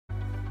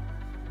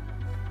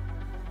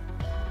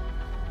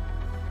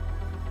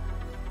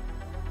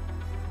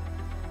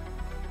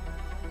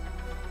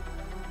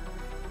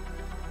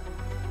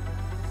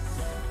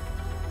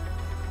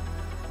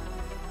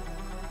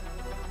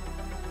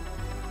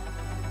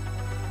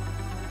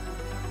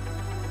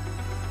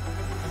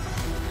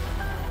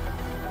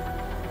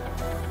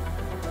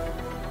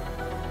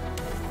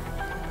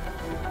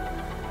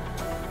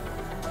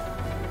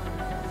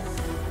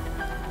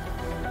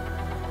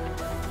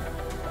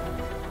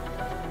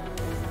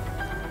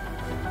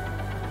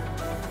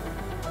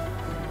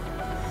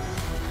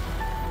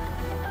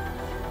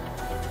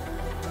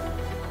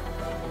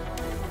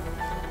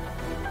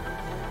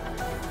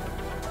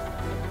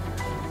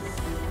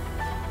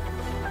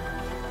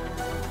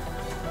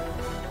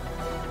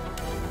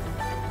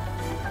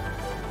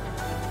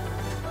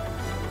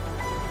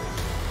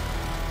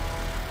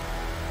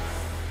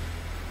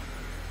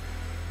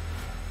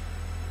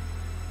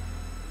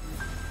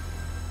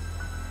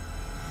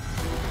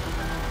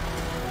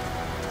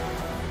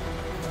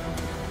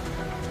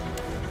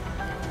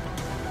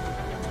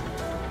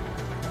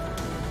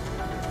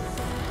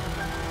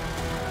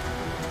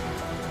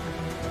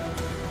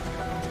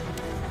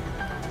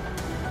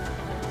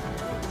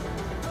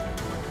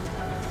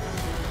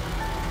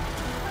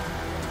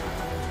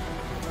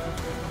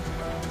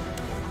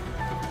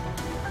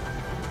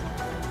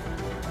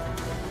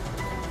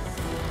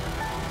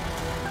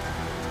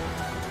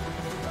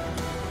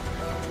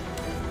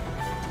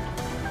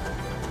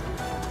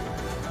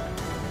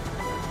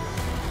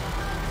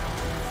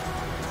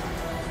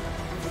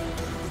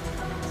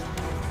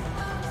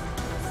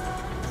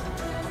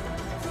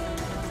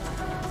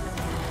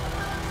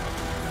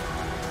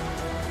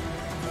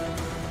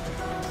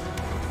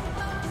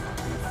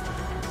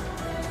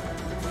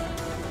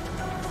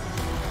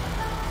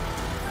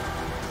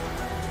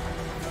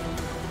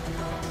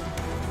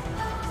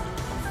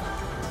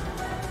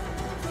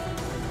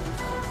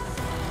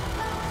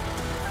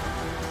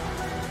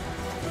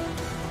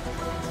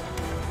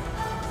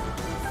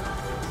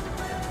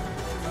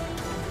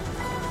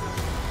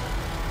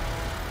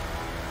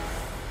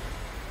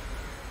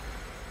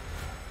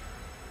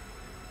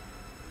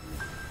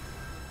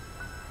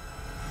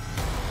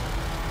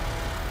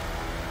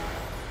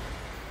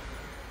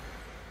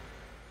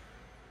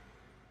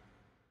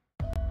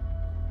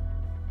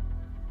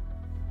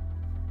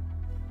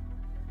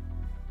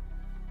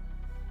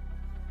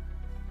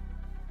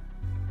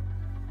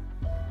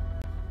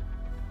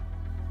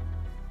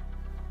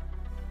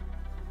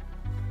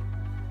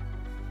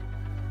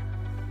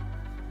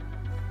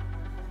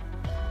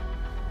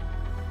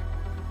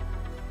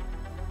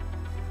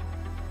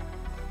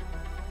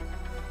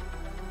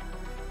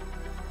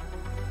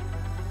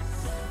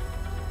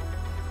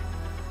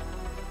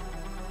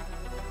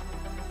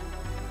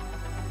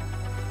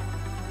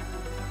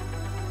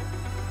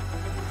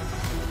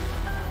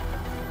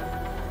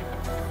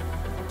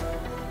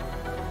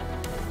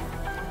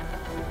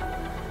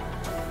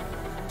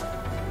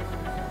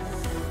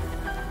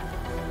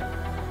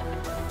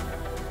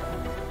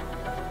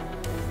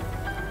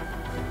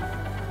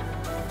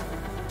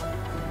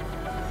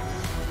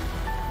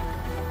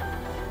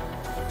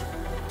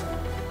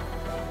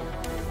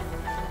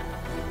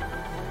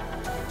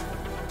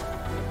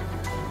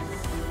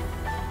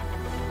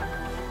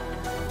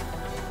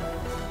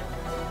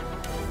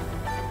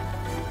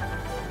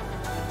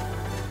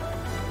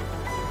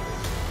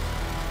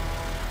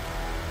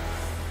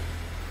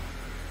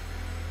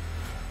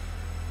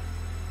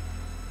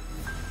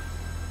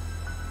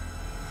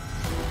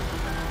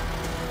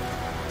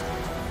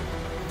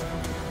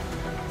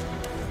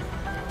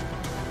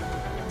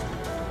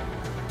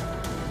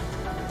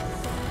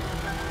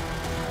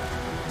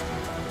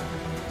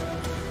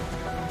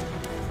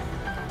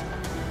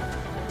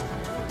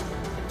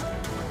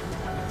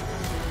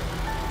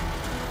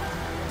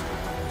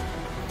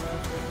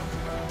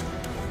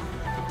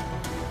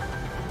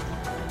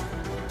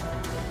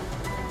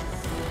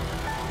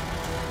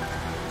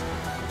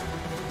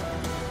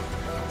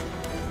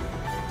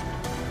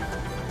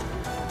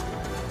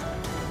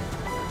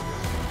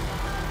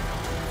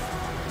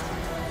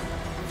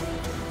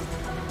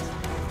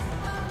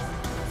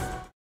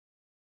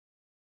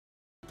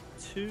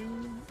2,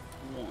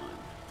 1.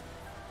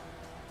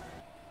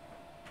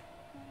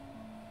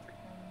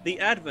 The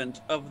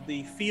advent of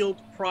the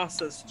field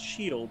processed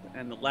shield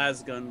and the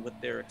lasgun with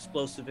their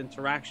explosive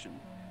interaction,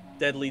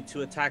 deadly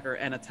to attacker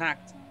and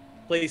attacked,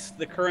 placed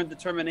the current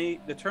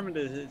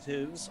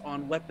determinatives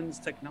on weapons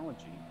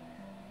technology.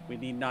 We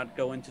need not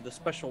go into the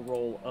special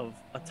role of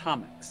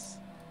atomics.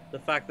 The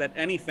fact that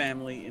any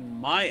family in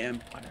my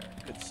empire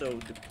could so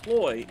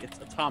deploy its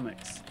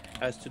atomics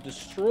as to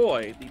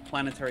destroy the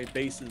planetary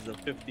bases of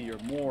 50 or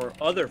more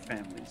other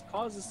families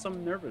causes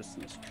some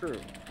nervousness,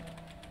 true.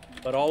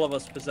 But all of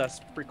us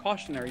possess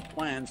precautionary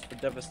plans for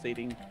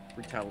devastating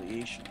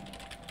retaliation.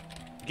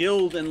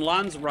 Guild and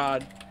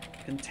Landsrad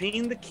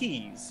contain the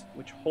keys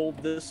which hold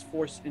this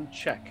force in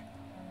check.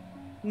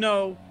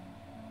 No,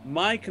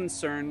 my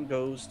concern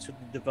goes to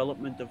the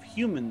development of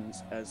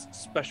humans as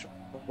special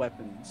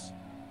weapons.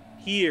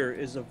 Here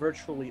is a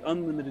virtually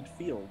unlimited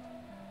field,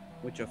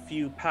 which a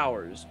few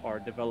powers are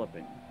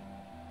developing.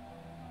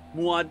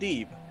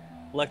 Muad'Dib,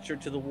 lecture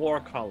to the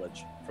War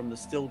College from the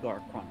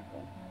Stilgar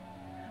Chronicle.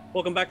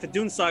 Welcome back to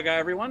Dune Saga,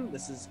 everyone.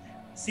 This is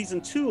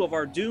Season 2 of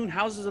our Dune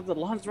Houses of the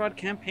Landsrad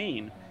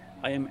campaign.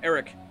 I am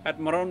Eric at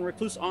Maron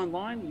Recluse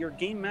Online, your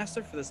game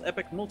master for this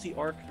epic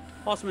multi-arc,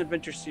 awesome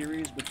adventure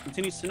series, which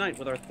continues tonight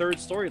with our third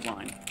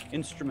storyline,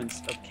 Instruments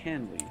of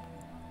Canley.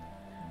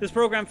 This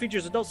program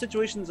features adult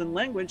situations and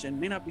language and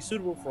may not be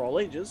suitable for all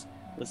ages.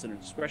 Listener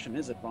discretion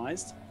is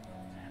advised.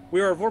 We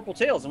are Vorpal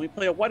Tales, and we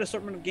play a wide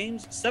assortment of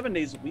games 7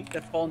 days a week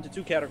that fall into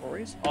 2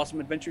 categories, awesome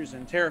adventures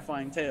and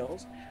terrifying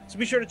tales. So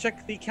be sure to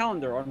check the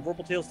calendar on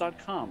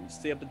vorpaltales.com to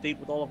stay up to date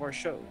with all of our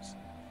shows.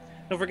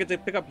 Don't forget to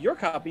pick up your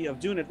copy of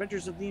Dune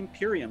Adventures of the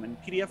Imperium in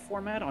PDF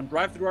format on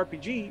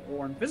DriveThruRPG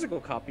or in physical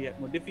copy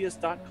at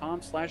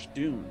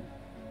modifius.com/Dune.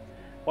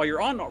 While you're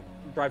on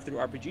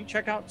DriveThruRPG,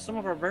 check out some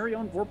of our very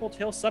own Vorpal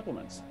Tales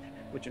supplements,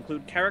 which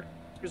include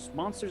characters,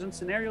 monsters, and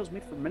scenarios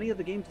made for many of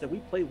the games that we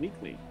play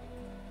weekly.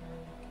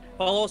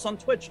 Follow us on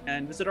Twitch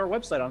and visit our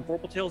website on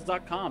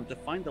vorpaltales.com to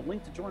find the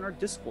link to join our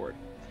Discord.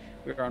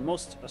 We are on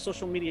most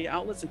social media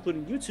outlets,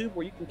 including YouTube,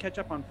 where you can catch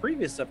up on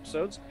previous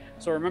episodes.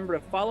 So remember to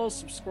follow,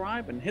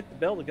 subscribe, and hit the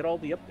bell to get all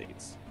the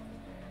updates.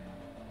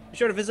 Be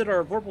sure to visit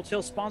our Vorpal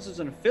Tales sponsors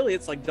and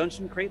affiliates like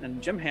Dungeon Crate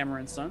and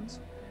Gemhammer & Sons.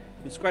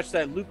 You can scratch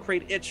that Loot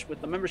Crate itch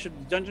with the membership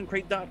of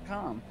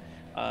DungeonCrate.com.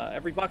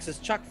 Every box is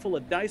chock full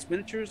of dice,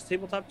 miniatures,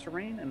 tabletop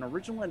terrain, and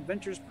original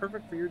adventures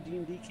perfect for your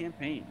D&D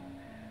campaign.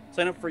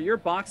 Sign up for your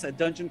box at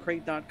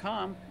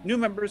DungeonCrate.com. New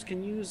members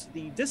can use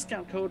the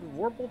discount code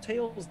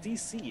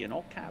VorpalTalesDC in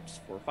all caps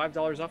for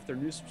 $5 off their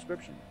new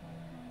subscription.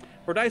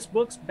 For dice,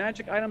 books,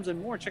 magic items, and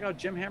more, check out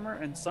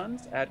Gemhammer &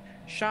 Sons at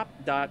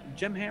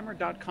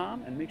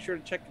shop.gemhammer.com and make sure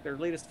to check their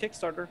latest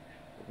Kickstarter,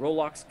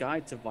 Rollock's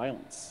Guide to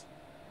Violence.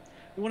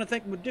 We want to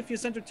thank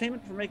Modifius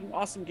Entertainment for making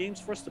awesome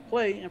games for us to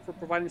play and for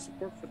providing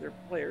support for their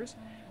players.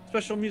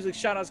 Special music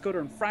shoutouts go to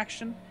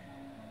Infraction,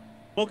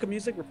 Mocha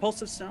Music,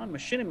 Repulsive Sound,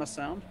 Machinima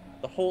Sound,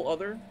 The Whole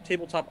Other,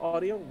 Tabletop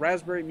Audio,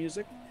 Raspberry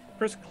Music,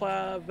 Chris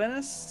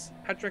Clavenis,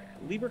 Patrick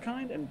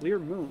Lieberkind, and Bleer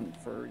Moon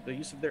for the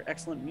use of their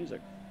excellent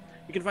music.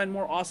 You can find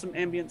more awesome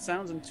ambient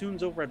sounds and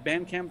tunes over at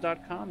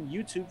bandcamp.com,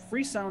 YouTube,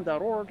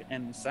 freesound.org,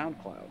 and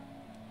SoundCloud.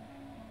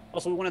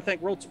 Also, we want to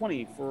thank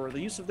Roll20 for the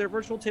use of their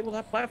virtual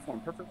tabletop platform,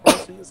 perfect for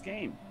hosting this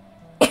game.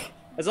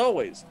 As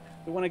always,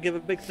 we want to give a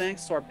big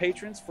thanks to our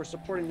patrons for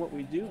supporting what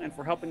we do and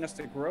for helping us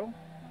to grow.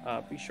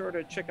 Be sure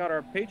to check out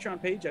our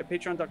Patreon page at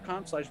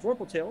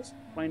patreon.com/VorpalTales.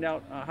 Find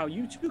out how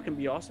you too can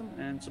be awesome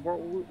and support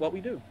what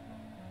we do.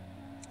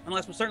 And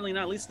last but certainly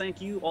not least,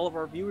 thank you, all of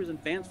our viewers and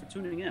fans, for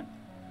tuning in.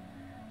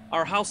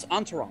 Our house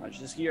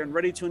entourage is here and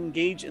ready to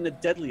engage in the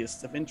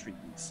deadliest of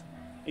intrigues.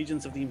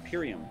 Agents of the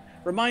Imperium.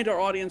 Remind our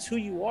audience who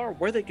you are,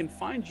 where they can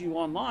find you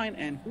online,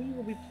 and who you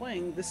will be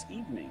playing this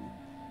evening.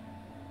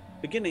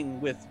 Beginning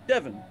with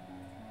Devin.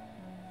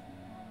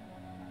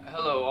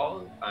 Hello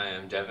all, I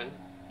am Devin.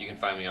 You can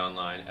find me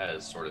online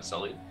as Sorta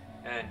Sullied,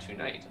 and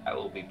tonight I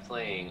will be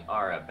playing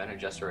our Bene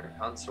Gesserit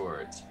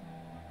consort,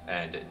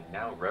 and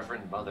now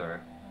Reverend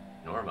Mother,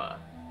 Norma.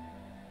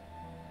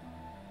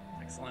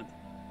 Excellent.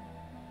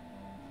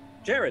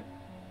 Jared.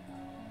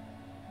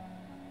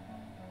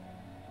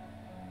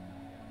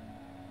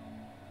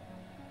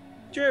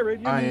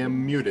 Jared, I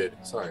am muted.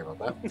 Sorry about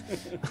that.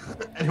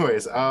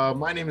 Anyways,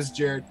 my name is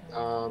Jared.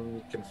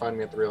 You can find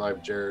me at The Real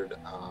Life Jared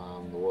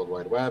on the World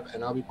Wide Web,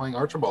 and I'll be playing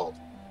Archibald,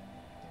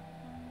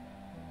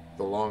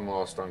 the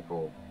long-lost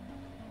uncle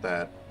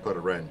that put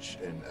a wrench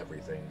in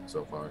everything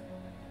so far.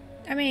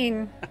 I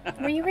mean,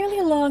 were you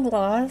really long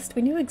lost?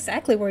 We knew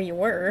exactly where you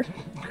were.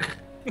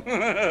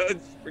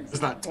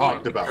 It's not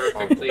talked about.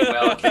 Perfectly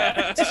well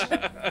kept.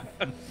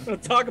 We'll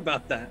talk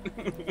about that.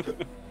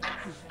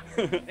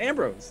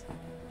 Ambrose.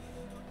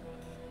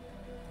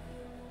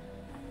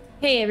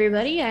 Hey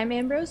everybody, I'm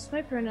Ambrose.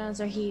 My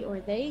pronouns are he or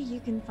they. You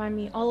can find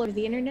me all over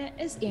the internet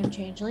as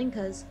AmChangeling,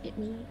 cause it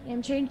me,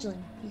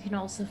 AmChangeling. You can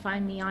also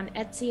find me on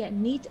Etsy at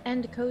Neat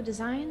 & Co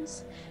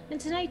Designs. And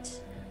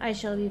tonight, I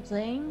shall be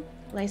playing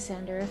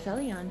Lysander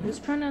Aphelion, whose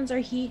pronouns are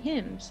he,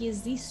 him. He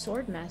is the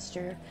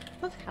Swordmaster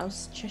of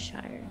House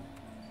Cheshire.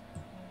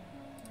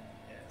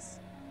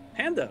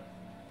 Panda.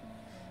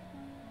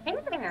 Hey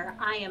there,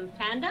 I am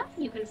Panda.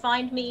 You can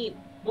find me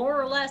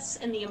more or less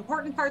in the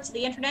important parts of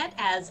the internet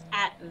as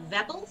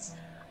 @Vepples.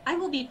 I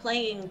will be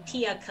playing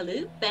Tia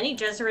Kalu, Benny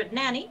Gesserit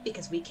Nanny,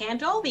 because we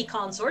can't all be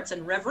consorts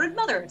and reverend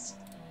mothers.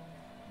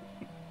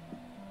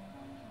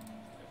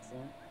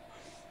 Excellent.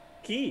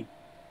 Key.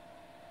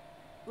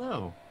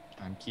 Hello,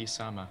 I'm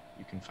Kisama.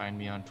 You can find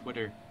me on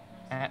Twitter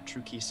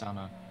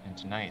 @TrueKisama, and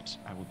tonight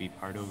I will be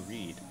Pardo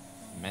Reed,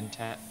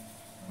 Mentat,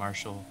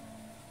 Marshal,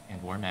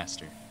 and War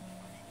Master.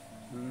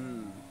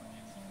 And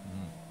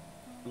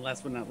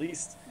last but not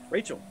least,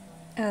 Rachel.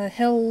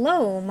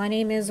 Hello, my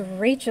name is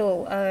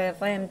Rachel.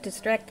 If I am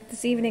distracted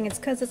this evening, it's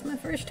because it's my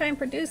first time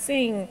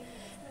producing.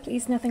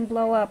 Please, nothing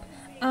blow up.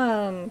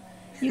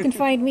 You can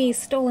find me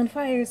Stolen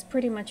Fires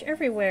pretty much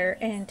everywhere,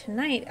 and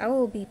tonight I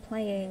will be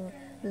playing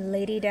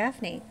Lady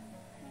Daphne.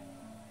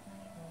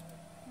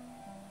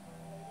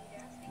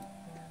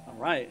 All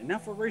right, and now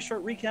for a very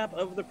short recap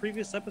of the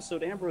previous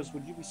episode. Ambrose,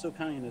 would you be so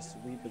kind as to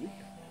read the recap?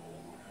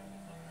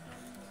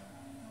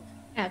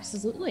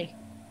 Absolutely.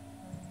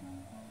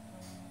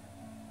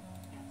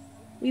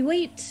 We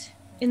wait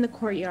in the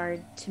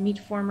courtyard to meet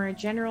former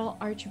General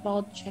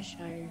Archibald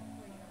Cheshire.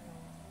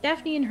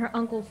 Daphne and her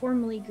uncle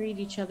formally greet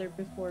each other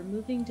before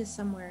moving to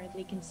somewhere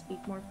they can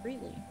speak more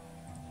freely.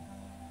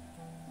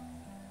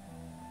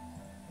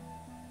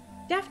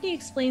 Daphne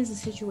explains the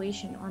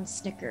situation on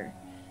Snicker.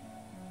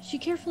 She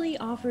carefully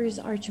offers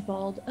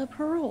Archibald a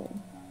parole.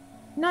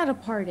 Not a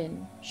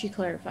pardon, she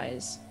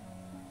clarifies.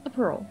 A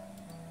parole.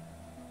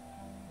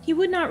 He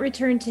would not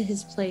return to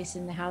his place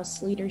in the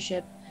House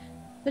leadership,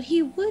 but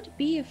he would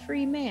be a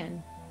free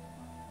man.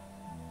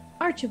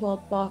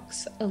 Archibald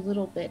balks a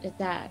little bit at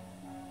that,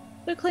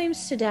 but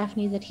claims to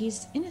Daphne that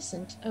he's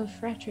innocent of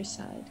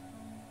fratricide.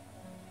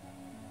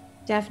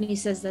 Daphne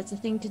says that's a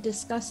thing to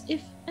discuss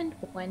if and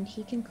when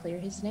he can clear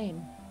his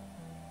name.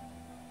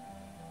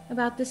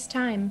 About this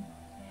time,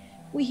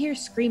 we hear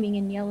screaming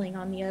and yelling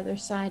on the other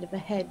side of a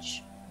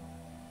hedge.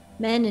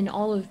 Men in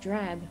olive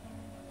drab,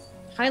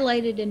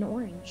 highlighted in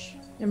orange,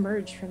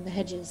 emerge from the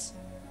hedges.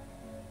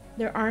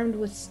 They're armed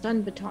with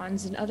stun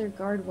batons and other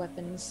guard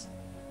weapons.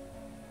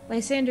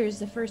 Lysander is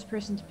the first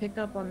person to pick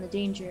up on the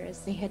danger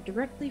as they head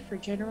directly for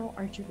General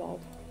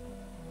Archibald.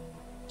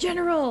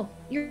 "General,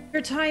 your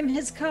time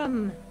has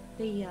come!"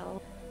 they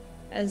yell,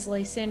 as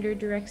Lysander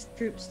directs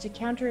troops to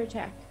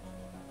counterattack.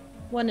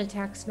 One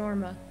attacks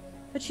Norma,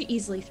 but she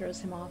easily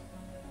throws him off.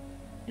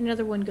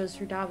 Another one goes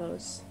for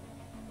Davos.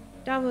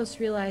 Davos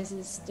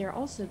realizes they're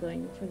also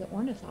going for the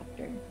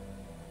ornithopter.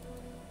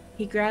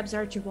 He grabs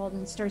Archibald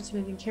and starts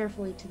moving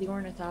carefully to the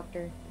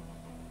ornithopter.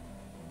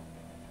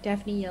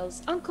 Daphne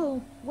yells,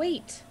 "Uncle,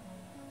 wait!"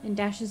 and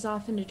dashes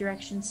off in a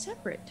direction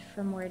separate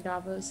from where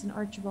Davos and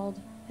Archibald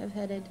have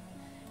headed,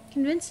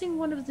 convincing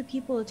one of the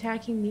people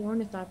attacking the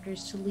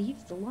ornithopters to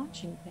leave the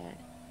launching pad.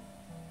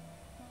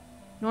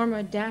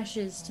 Norma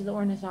dashes to the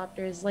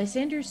ornithopter as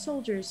Lysander's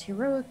soldiers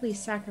heroically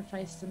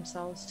sacrifice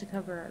themselves to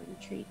cover our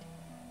retreat.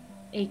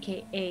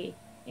 AKA,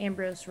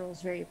 Ambrose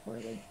rolls very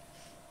poorly.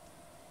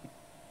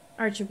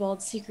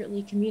 Archibald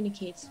secretly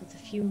communicates with a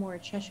few more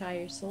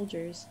Cheshire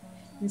soldiers,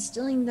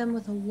 instilling them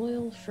with a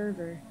loyal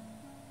fervor.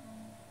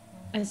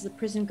 As the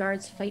prison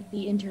guards fight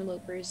the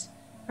interlopers,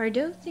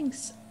 Pardo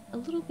thinks a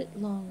little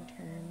bit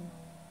long-term.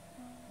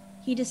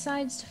 He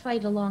decides to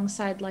fight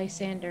alongside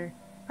Lysander,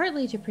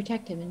 partly to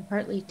protect him and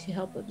partly to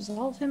help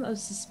absolve him of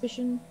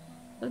suspicion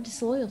of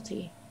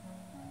disloyalty.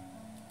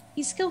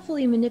 He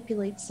skillfully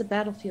manipulates the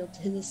battlefield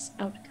to this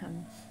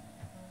outcome.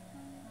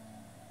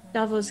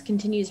 Davos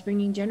continues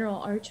bringing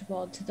General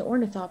Archibald to the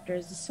ornithopter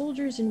as the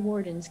soldiers and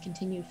wardens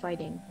continue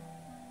fighting.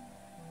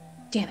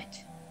 "Damn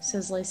it,"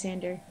 says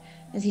Lysander,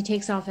 as he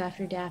takes off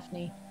after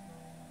Daphne.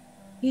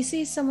 He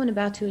sees someone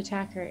about to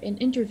attack her and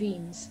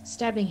intervenes,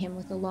 stabbing him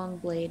with a long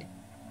blade.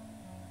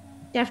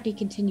 Daphne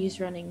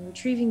continues running,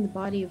 retrieving the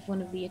body of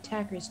one of the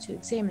attackers to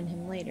examine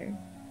him later.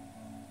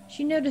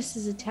 She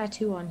notices a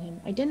tattoo on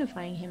him,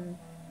 identifying him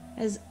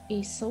as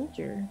a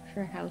soldier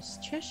for House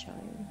Cheshire.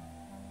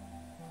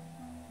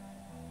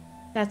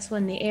 That's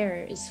when the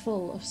air is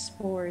full of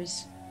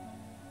spores.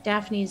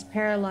 Daphne is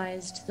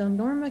paralyzed, though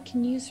Norma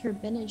can use her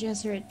Bene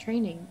Gesserit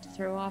training to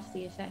throw off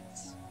the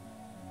effects.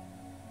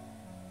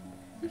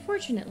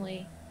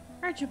 Unfortunately,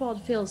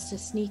 Archibald fails to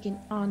sneak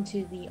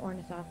onto the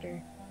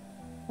ornithopter.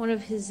 One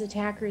of his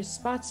attackers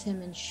spots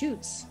him and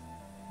shoots,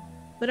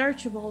 but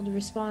Archibald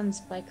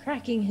responds by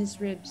cracking his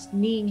ribs,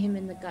 kneeing him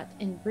in the gut,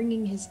 and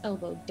bringing his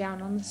elbow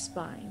down on the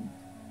spine.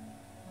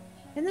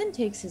 And then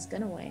takes his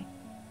gun away,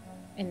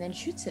 and then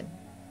shoots him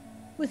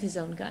with his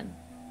own gun.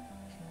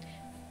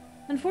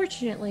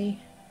 Unfortunately,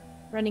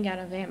 running out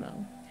of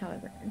ammo,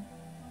 however.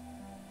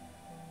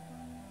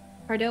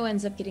 Pardo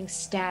ends up getting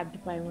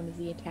stabbed by one of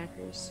the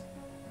attackers.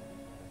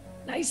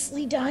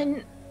 "Nicely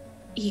done,"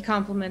 he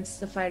compliments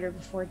the fighter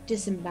before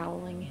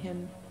disemboweling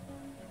him.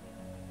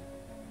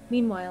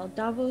 Meanwhile,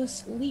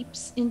 Davos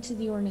leaps into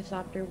the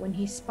ornithopter when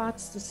he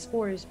spots the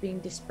spores being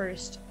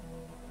dispersed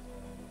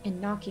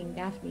and knocking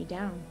Daphne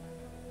down.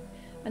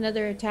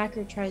 Another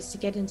attacker tries to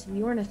get into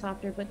the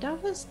ornithopter, but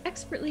Davos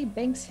expertly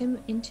banks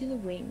him into the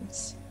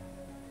wings.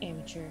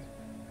 Amateur,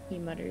 he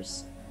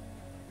mutters.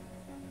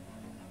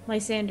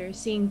 Lysander,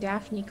 seeing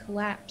Daphne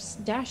collapse,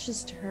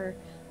 dashes to her,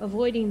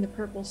 avoiding the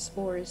purple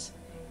spores.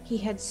 He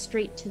heads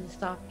straight to the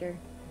thopter.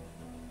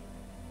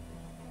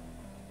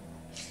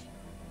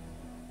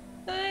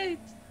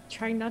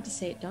 Trying not to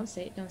say it, don't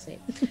say it, don't say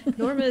it.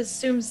 Norma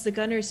assumes the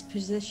gunner's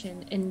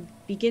position and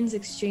begins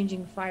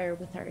exchanging fire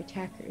with our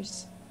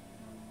attackers.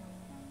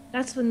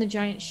 That's when the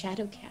giant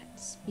shadow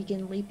cats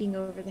begin leaping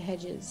over the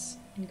hedges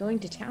and going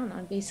to town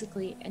on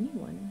basically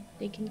anyone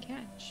they can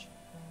catch.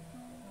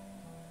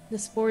 The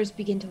spores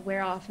begin to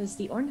wear off as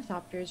the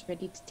ornithopter is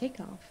ready to take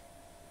off.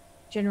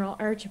 General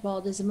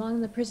Archibald is among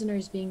the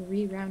prisoners being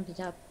re-rounded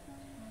up,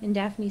 and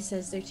Daphne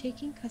says they're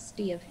taking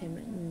custody of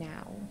him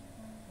now.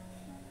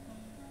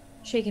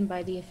 Shaken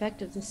by the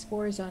effect of the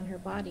spores on her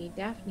body,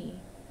 Daphne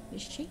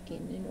is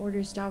shaken and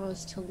orders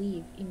Davos to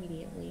leave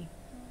immediately.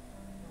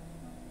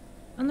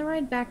 On the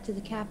ride back to the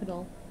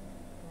capital,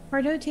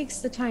 Pardo takes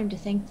the time to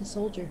thank the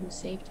soldier who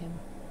saved him.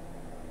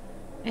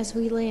 As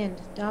we land,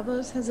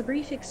 Davos has a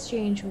brief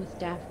exchange with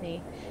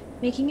Daphne,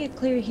 making it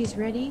clear he's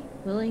ready,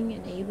 willing,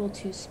 and able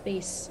to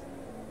space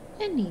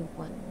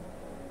anyone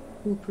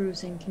who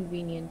proves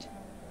inconvenient.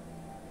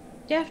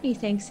 Daphne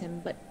thanks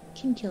him, but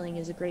kin-killing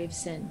is a grave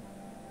sin.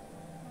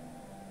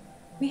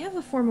 We have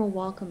a formal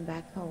welcome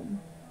back home.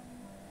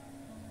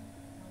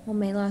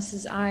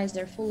 Melas's eyes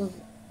are full of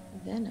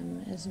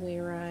venom as we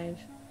arrive.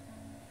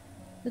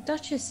 The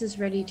Duchess is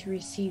ready to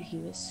receive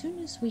you as soon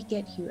as we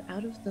get you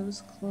out of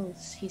those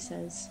clothes, he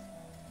says,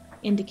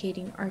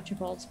 indicating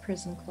Archibald's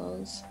prison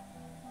clothes.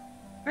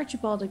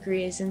 Archibald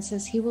agrees and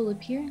says he will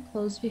appear in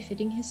clothes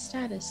befitting his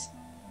status.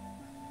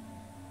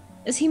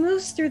 As he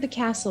moves through the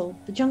castle,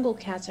 the jungle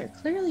cats are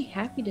clearly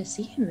happy to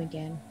see him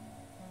again.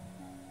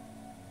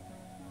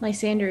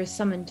 Lysander is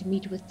summoned to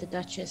meet with the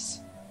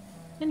Duchess,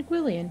 and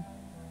Gwillian.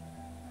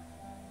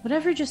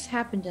 Whatever just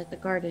happened at the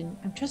garden,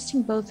 I'm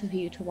trusting both of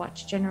you to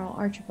watch General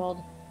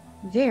Archibald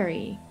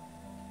very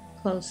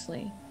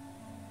closely,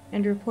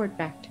 and report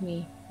back to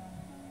me.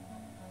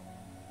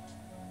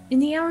 In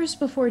the hours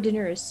before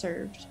dinner is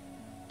served,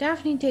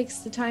 Daphne takes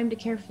the time to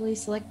carefully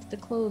select the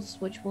clothes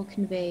which will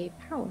convey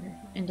power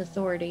and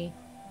authority.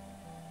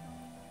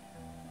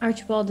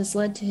 Archibald is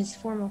led to his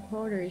formal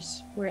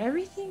quarters, where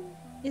everything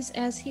is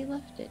as he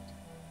left it.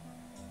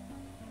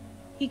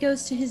 He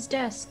goes to his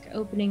desk,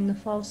 opening the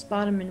false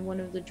bottom in one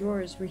of the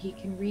drawers where he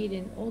can read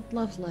an old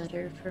love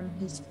letter from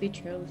his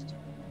betrothed.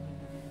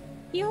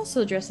 He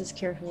also dresses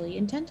carefully,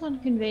 intent on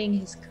conveying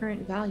his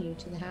current value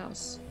to the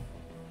house.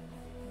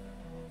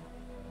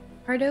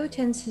 Pardo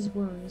tends his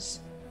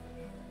wounds,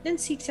 then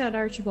seeks out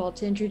Archibald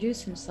to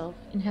introduce himself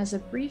and has a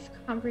brief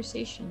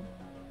conversation.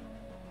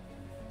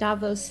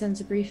 Davos sends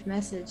a brief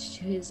message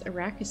to his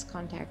Arrakis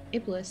contact,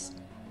 Iblis,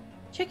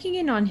 checking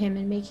in on him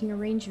and making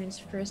arrangements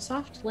for a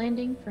soft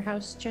landing for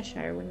House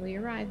Cheshire when we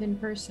arrive in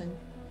person.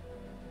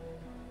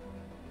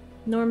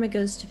 Norma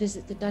goes to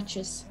visit the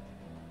Duchess.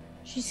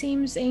 She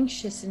seems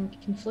anxious and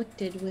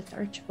conflicted with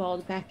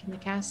Archibald back in the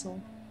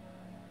castle.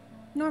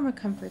 Norma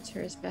comforts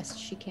her as best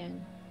she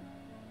can.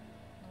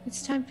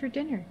 It's time for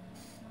dinner.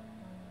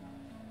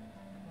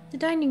 The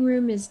dining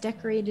room is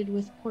decorated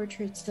with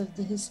portraits of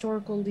the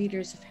historical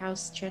leaders of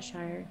House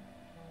Cheshire.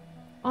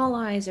 All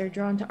eyes are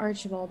drawn to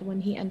Archibald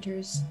when he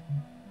enters,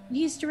 and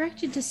he is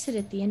directed to sit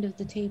at the end of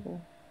the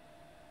table.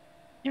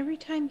 Every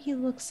time he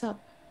looks up,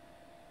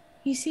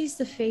 he sees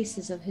the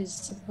faces of his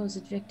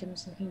supposed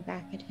victims looking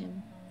back at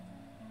him.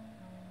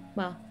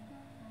 Well,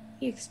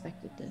 he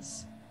expected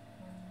this.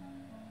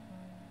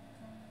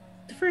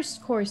 The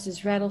first course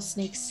is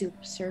rattlesnake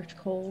soup served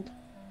cold.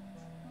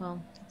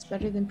 Well, it's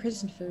better than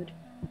prison food.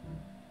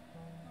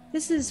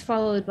 This is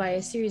followed by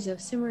a series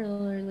of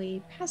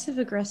similarly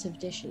passive-aggressive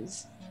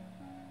dishes.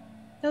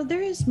 Though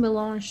there is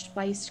melange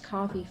spiced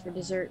coffee for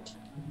dessert.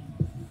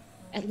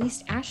 At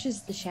least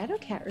Ashes the Shadow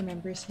Cat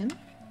remembers him.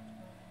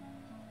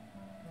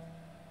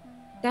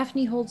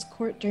 Daphne holds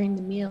court during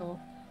the meal,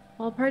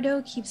 while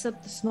Pardo keeps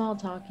up the small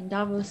talk and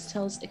Davos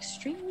tells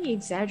extremely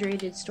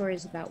exaggerated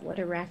stories about what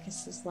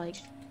Arrakis is like.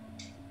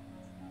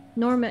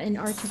 Norma and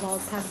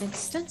Archibald have an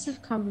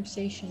extensive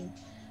conversation,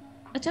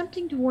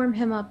 attempting to warm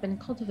him up and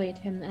cultivate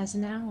him as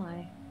an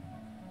ally.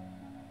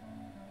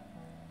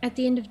 At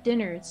the end of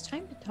dinner, it's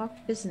time to talk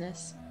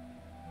business.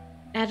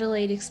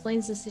 Adelaide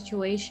explains the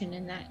situation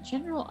and that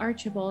General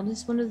Archibald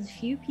is one of the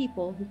few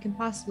people who can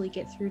possibly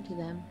get through to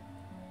them.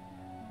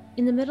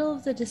 In the middle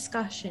of the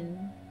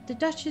discussion, the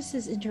Duchess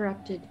is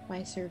interrupted by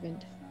a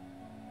servant.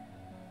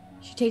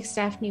 She takes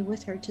Daphne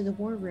with her to the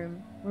war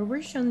room, where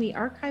we're shown the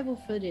archival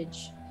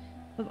footage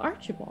of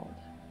Archibald,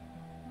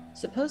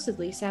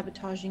 supposedly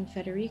sabotaging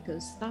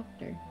Federico's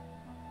thopter.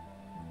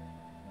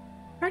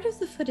 Part of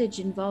the footage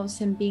involves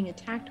him being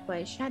attacked by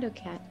a shadow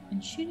cat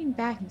and shooting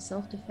back in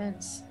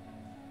self-defense.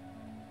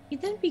 He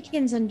then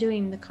begins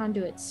undoing the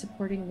conduits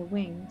supporting the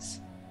wings.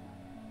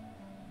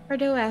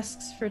 Pardo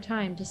asks for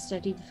time to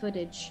study the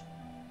footage.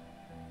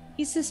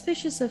 He's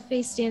suspicious of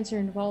Face Dancer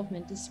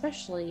involvement,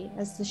 especially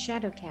as the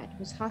Shadow Cat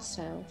was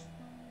hostile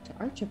to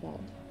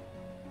Archibald.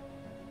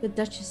 The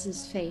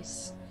Duchess's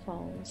face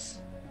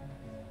falls.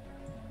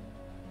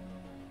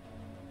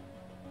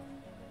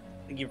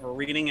 Thank you for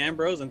reading,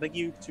 Ambrose, and thank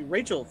you to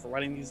Rachel for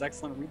writing these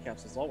excellent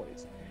recaps as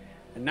always.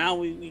 And now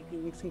we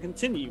can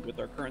continue with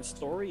our current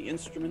story,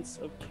 Instruments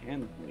of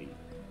Canley.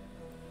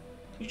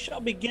 We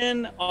shall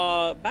begin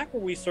back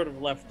where we sort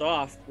of left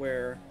off,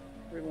 where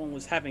everyone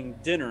was having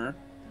dinner,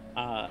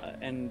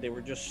 and they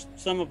were just,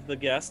 some of the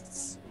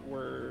guests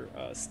were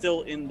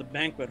still in the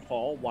banquet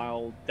hall,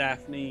 while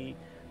Daphne,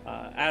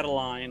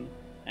 Adeline,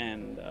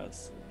 and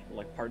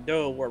like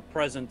Pardo were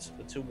present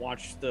to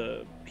watch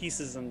the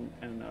pieces and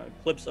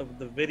clips of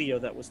the video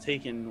that was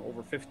taken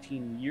over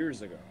 15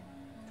 years ago.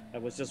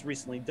 That was just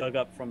recently dug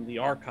up from the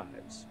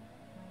archives.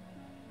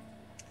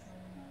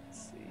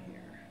 Let's see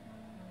here.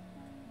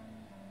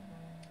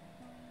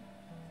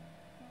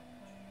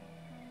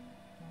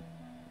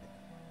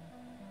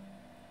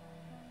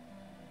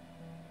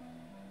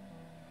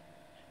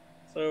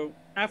 So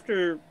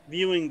after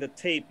viewing the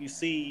tape, you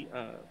see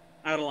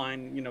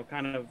Adeline, you know,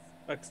 kind of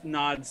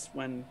nods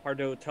when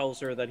Pardo tells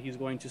her that he's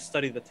going to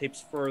study the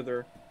tapes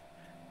further.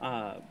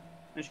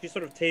 And she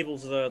sort of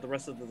tables the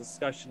rest of the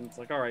discussion. It's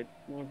like, all right,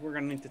 well, we're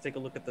going to need to take a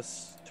look at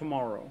this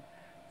tomorrow.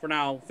 For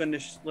now,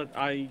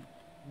 I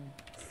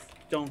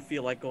don't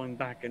feel like going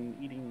back and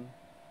eating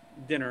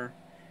dinner.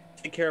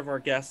 Take care of our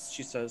guests,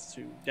 she says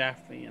to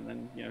Daphne. And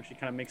then, you know, she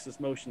kind of makes this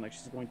motion like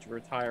she's going to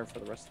retire for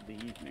the rest of the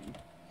evening.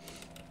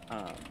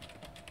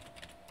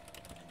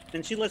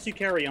 And she lets you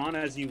carry on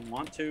as you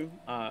want to,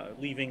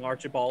 leaving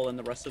Archibald and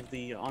the rest of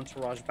the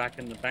entourage back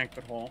in the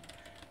banquet hall.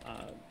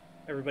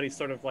 Everybody's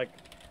sort of like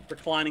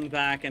reclining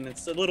back, and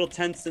it's a little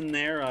tense in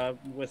there,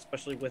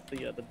 especially with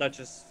the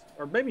Duchess,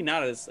 or maybe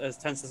not as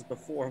tense as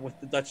before, with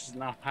the Duchess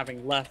not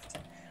having left.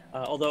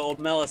 Although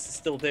Omelis is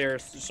still there,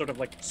 sort of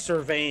like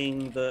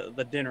surveying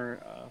the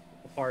dinner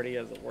party,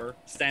 as it were,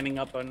 standing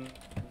up and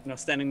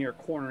standing near a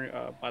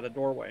corner by the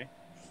doorway.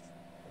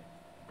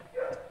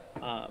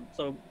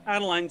 So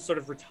Adeline sort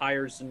of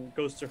retires and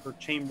goes to her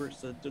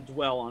chambers to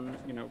dwell on,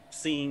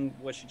 seeing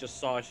what she just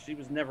saw. She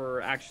was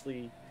never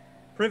actually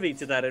privy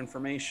to that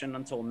information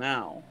until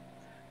now.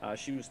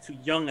 She was too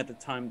young at the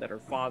time that her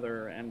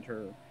father and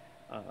her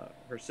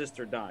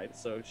sister died,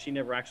 so she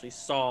never actually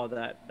saw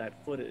that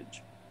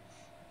footage.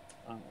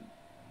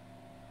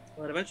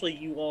 But eventually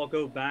you all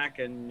go back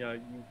and you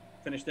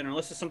finish dinner,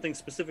 unless there's something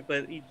specific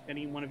that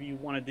any one of you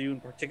want to do in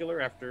particular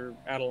after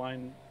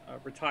Adeline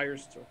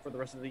retires for the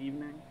rest of the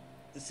evening.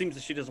 It seems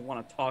that she doesn't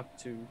want to talk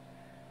to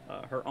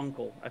her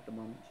uncle at the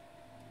moment.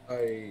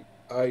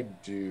 I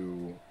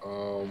do.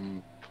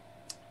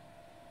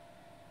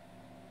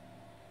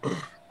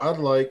 I'd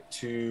like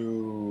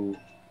to...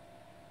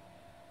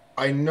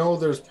 I know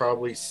there's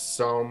probably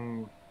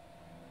some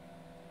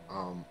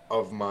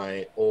of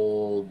my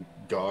old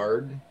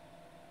guard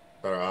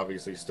that are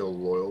obviously still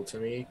loyal to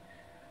me.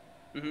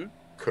 Mm-hmm.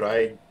 Could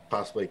I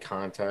possibly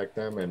contact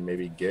them and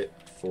maybe get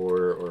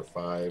 4 or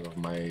 5 of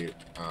my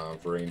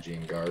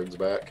Varangian guards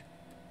back?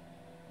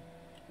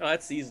 Oh,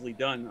 that's easily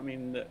done. I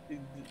mean, the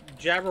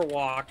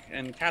Jabberwock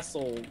and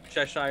Castle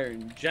Cheshire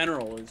in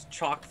general is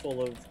chock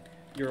full of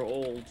your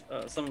old,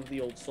 some of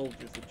the old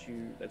soldiers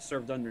that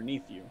served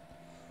underneath you.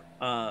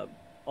 A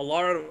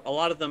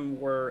lot of them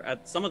were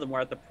some of them were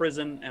at the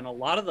prison, and a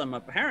lot of them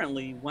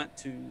apparently went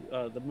to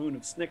the Moon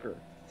of Snicker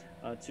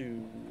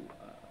to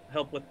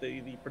help with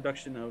the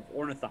production of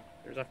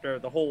ornithopters. After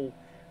the whole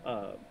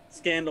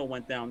scandal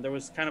went down, there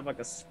was kind of like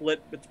a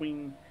split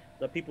between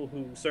the people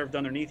who served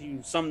underneath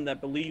you, some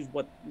that believed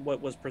what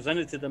was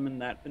presented to them in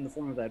the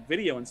form of that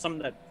video, and some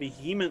that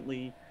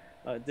vehemently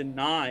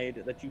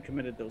denied that you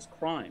committed those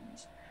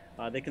crimes.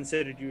 They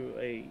considered you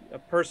a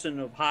person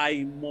of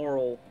high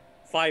moral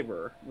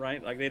fiber,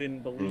 right? Like they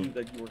didn't believe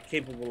that you were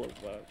capable of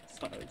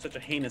such a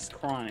heinous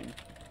crime.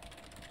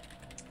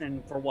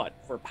 And for what?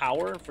 For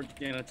power? For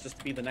just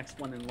to be the next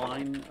one in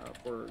line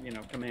for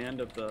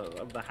command of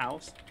the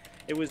house?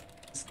 It was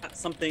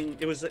something.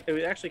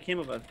 It actually came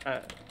of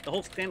the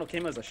whole scandal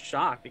came as a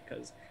shock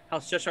because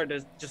House Cheshire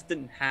just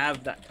didn't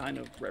have that kind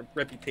of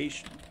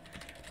reputation.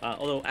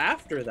 Although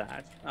after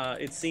that,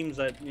 it seems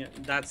that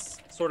that's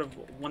sort of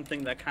one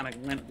thing that kind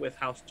of went with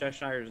House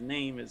Cheshire's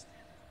name is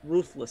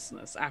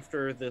ruthlessness.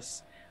 After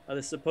this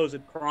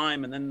supposed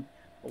crime, and then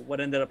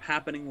what ended up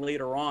happening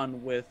later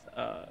on with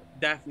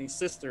Daphne's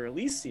sister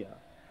Alicia,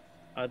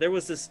 there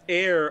was this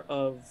air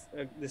of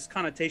this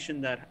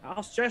connotation that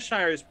House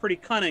Cheshire is pretty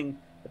cunning,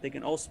 but they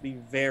can also be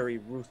very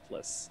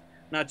ruthless,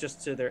 not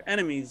just to their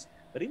enemies,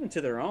 but even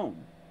to their own.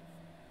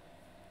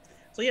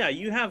 So yeah,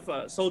 you have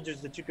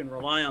soldiers that you can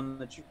rely on,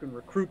 that you can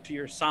recruit to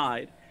your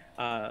side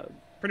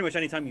pretty much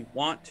anytime you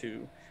want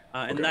to.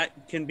 And Okay.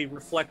 that can be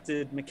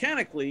reflected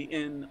mechanically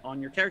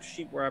on your character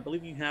sheet, where I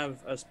believe you have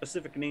a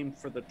specific name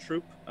for the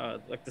troop,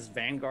 like this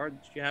vanguard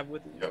that you have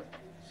with you. Yep.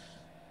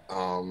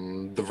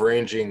 The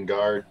Varangian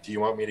Guard, do you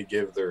want me to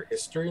give their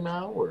history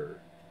now, or?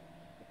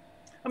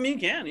 I mean, you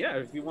can, yeah,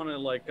 if you want to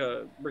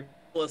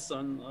us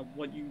on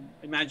what you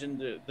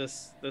imagined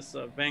this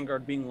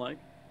vanguard being like?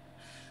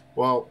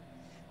 Well,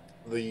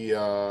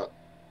 the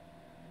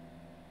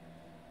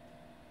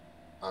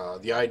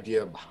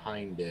idea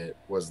behind it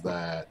was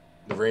that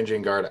the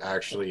Ranging Guard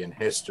actually in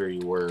history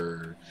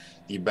were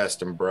the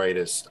best and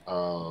brightest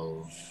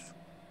of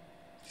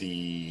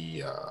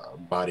the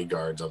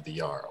bodyguards of the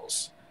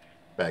Jarls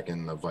back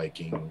in the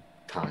Viking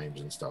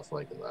times and stuff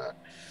like that.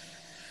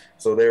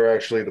 So they were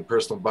actually the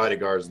personal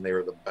bodyguards, and they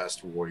were the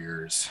best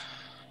warriors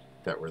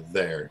that were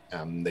there.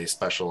 They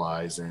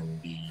specialize in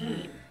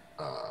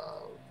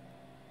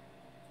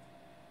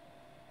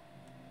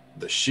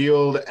the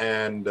shield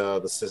and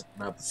not the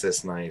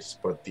cis knives,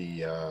 but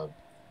the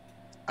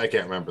I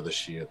can't remember the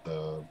shield,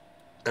 the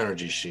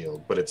energy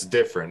shield, but it's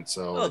different.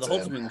 So Oh, it's the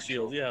Holtzman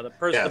shield, yeah, the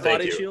thank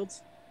body you.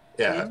 shields.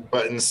 Yeah,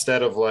 but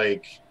instead of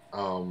like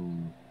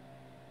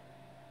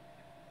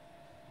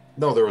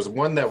no, there was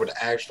one that would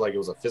actually, like, it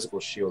was a physical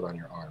shield on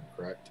your arm,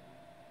 correct?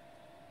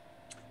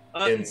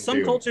 Some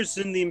Dune. cultures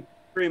in the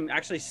Imperium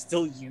actually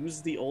still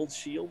use the old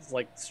shields,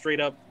 like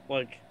straight up,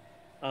 like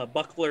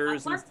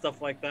bucklers and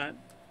stuff like that.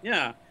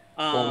 Yeah.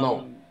 Well,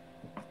 no,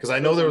 because I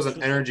know there was an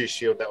those- energy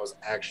shield that was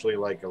actually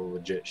like a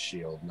legit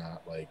shield,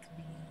 not like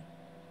the.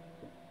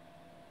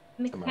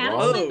 Mechanically,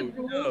 Oh, the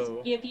rules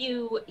no. give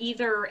you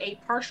either a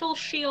partial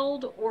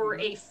shield or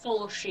a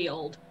full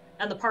shield,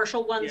 and the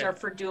partial ones Yeah. are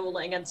for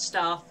dueling and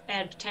stuff,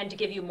 and tend to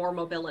give you more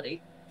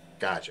mobility.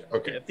 Gotcha.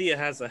 Okay. Yeah, Thea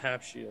has a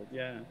half shield.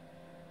 Yeah.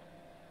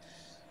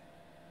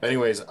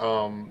 Anyways,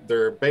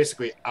 they're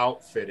basically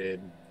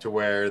outfitted to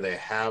where they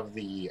have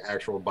the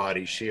actual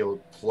body shield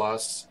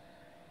plus,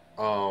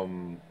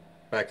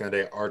 back in the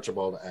day,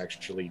 Archibald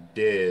actually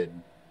did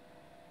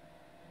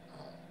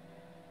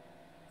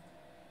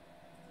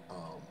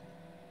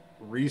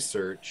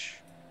research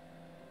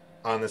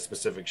on this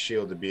specific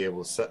shield to be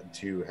able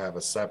to have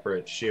a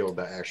separate shield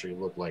that actually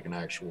looked like an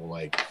actual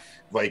like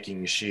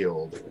Viking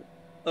shield.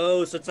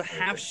 Oh, so it's a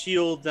half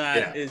shield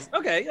that Yeah. is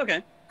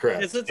okay.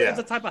 Correct. It's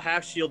a type of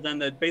half shield then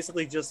that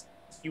basically just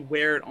you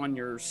wear it on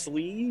your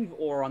sleeve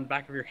or on the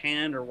back of your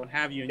hand or what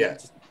have you. And Yeah,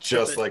 you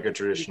just like a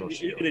traditional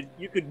shield.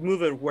 You could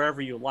move it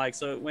wherever you like.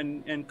 So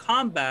when in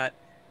combat,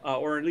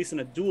 or at least in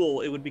a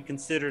duel, it would be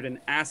considered an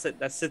asset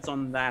that sits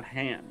on that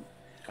hand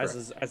as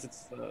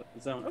its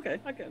zone. Okay,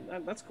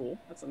 that's cool.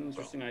 That's an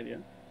interesting idea.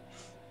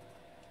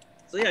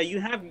 So yeah, you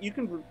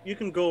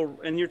can go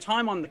in your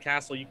time on the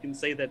castle. You can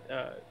say that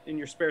in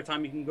your spare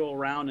time you can go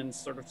around and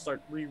sort of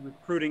start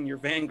recruiting your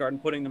vanguard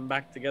and putting them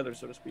back together,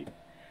 so to speak.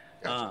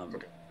 Gotcha.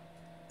 Okay.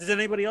 Does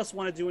anybody else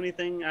want to do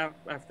anything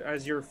after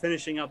as you're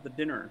finishing up the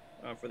dinner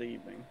for the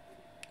evening?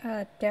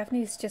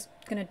 Daphne's just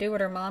gonna do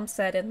what her mom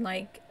said and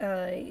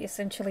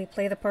essentially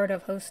play the part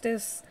of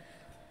hostess,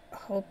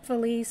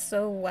 hopefully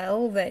so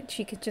well that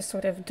she could just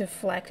sort of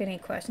deflect any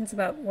questions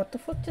about what the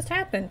fuck just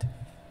happened.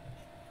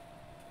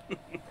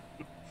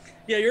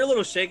 Yeah, you're a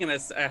little shaken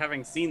as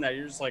having seen that.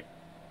 You're just like,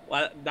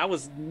 well, that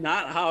was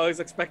not how I was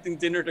expecting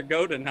dinner to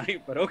go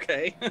tonight, but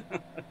okay.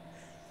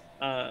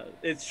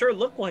 It sure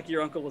looked like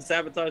your uncle was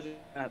sabotaging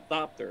that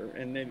thopter,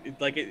 and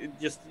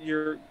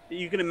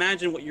you can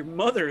imagine what your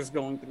mother is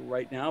going through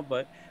right now.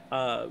 But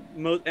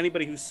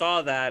anybody who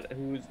saw that,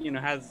 who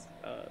has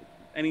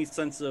any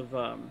sense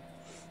of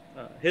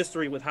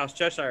history with House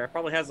Cheshire,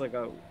 probably has like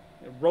a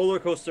roller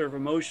coaster of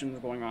emotions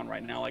going on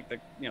right now. Like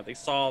they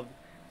saw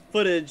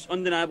footage,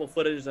 undeniable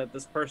footage, that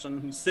this person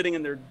who's sitting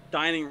in their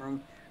dining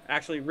room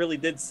actually really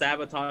did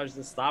sabotage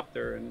this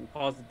thopter and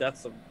cause the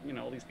deaths of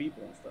all these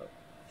people and stuff.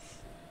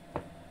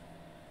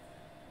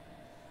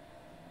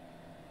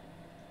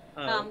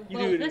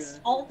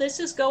 All this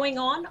is going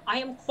on, I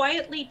am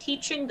quietly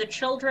teaching the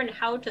children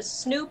how to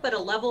snoop at a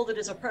level that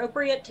is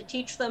appropriate to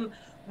teach them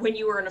when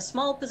you are in a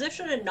small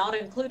position and not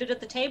included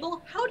at the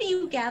table. How do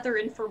you gather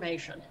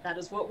information? That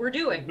is what we're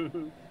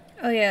doing.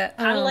 Oh yeah,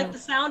 kind of like the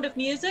sound of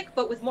music,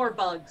 but with more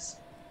bugs.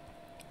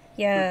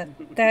 Yeah,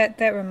 that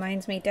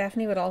reminds me.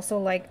 Daphne would also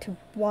like to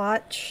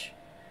watch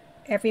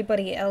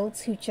everybody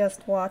else who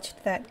just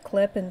watched that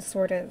clip and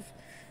sort of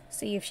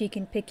see if she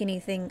can pick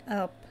anything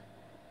up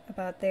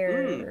about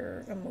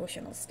their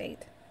emotional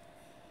state.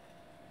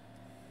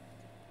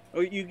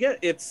 Oh,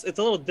 it's a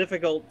little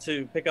difficult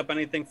to pick up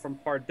anything from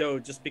Pardo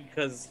just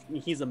because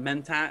he's a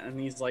mentat and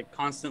he's like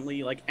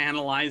constantly like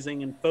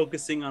analyzing and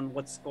focusing on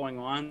what's going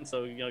on.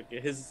 So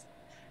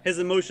his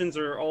emotions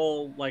are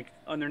all like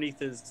underneath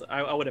his.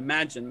 I would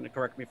imagine.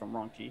 Correct me if I'm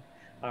wrong, Key.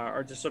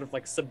 Are just sort of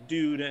like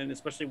subdued, and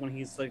especially when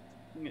he's like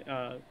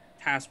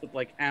tasked with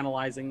like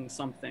analyzing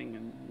something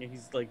and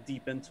he's like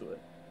deep into it.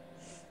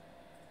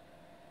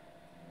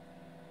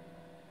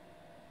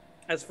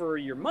 As for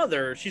your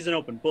mother, she's an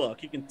open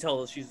book. You can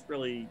tell she's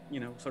really,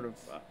 sort of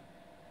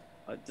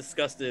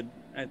disgusted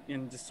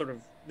and just sort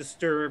of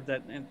disturbed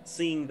at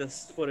seeing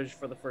this footage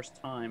for the first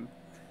time.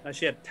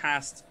 She had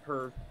tasked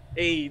her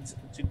aides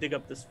to dig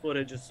up this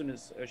footage as soon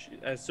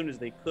as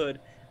they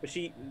could, but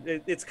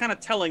it's kind of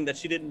telling that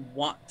she didn't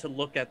want to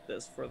look at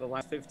this for the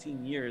last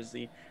 15 years,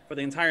 for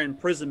the entire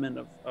imprisonment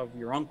of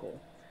your uncle.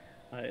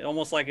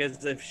 Almost like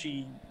as if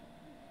she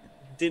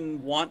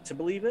didn't want to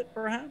believe it,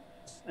 perhaps.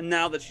 And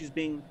now that she's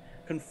being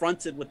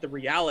confronted with the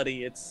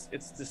reality, it's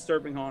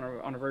disturbing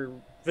her on a very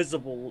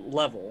visible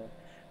level,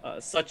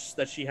 such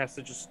that she has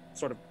to just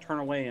sort of turn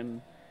away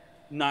and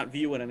not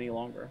view it any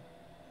longer.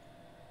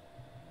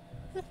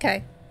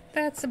 Okay,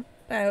 that's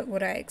about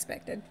what I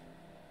expected.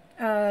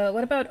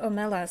 What about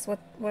Omelas?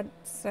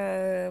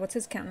 What's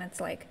his countenance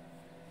like?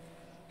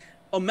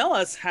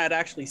 Omelas had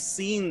actually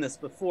seen this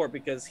before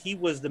because he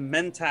was the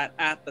Mentat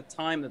at the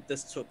time that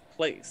this took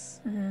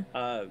place.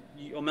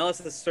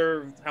 Omelas has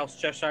served House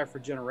Cheshire for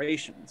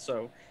generations,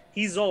 so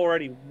he's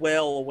already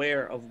well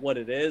aware of what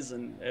it is,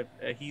 and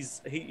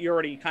you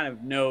already kind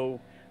of know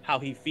how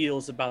he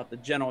feels about the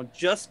general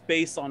just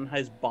based on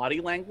his body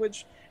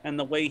language and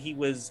the way he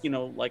was,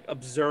 like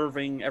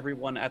observing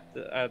everyone at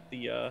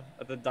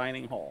the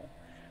dining hall.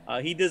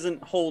 He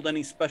doesn't hold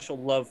any special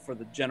love for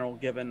the general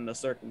given the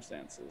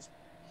circumstances.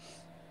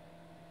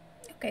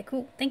 Okay,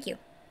 cool. Thank you.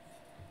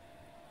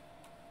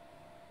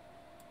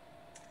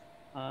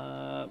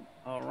 All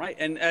right.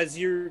 And as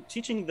you're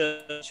teaching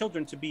the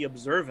children to be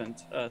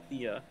observant,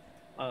 Thea,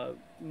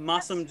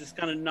 Masum just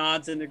kind of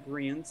nods in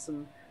agreement,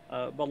 and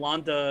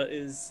Belanda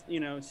is,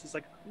 she's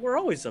like, we're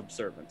always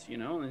observant,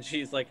 and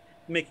she's like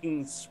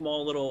making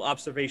small little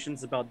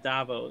observations about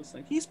Davos.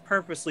 Like, he's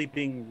purposely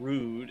being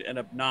rude and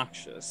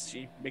obnoxious.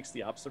 She makes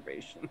the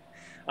observation.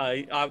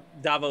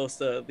 Davos,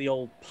 the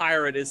old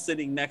pirate, is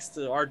sitting next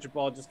to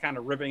Archibald, just kind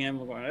of ribbing him,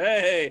 going,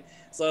 hey,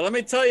 so let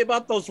me tell you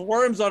about those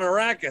worms on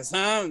Arrakis,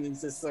 huh? And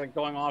he's just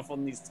going off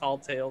on these tall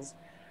tales.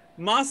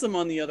 Masum,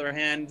 on the other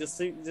hand,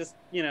 just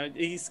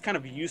he's kind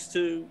of used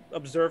to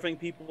observing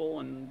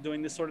people and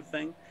doing this sort of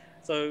thing.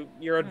 So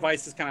your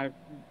advice is kind of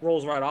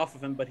rolls right off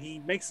of him, but he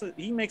makes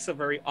a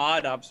very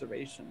odd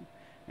observation,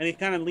 and he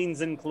kind of leans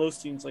in close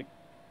to you and is like,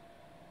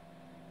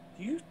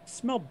 do you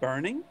smell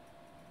burning?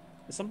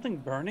 Is something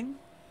burning?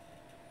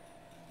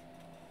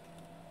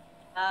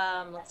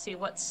 Let's see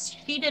what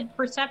cheated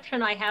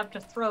perception I have to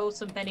throw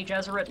some Bene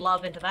Gesserit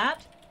love into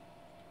that.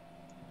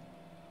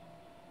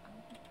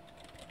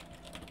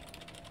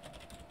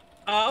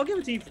 I'll give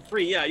it to you for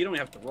free. Yeah, you don't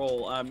have to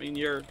roll. I mean,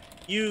 your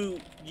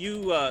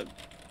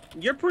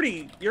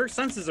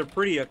senses are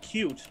pretty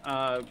acute,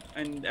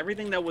 and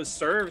everything that was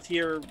served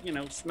here,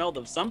 smelled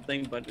of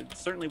something, but it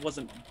certainly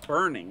wasn't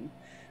burning.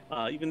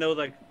 Even though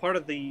like part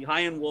of the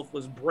High-End Wolf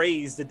was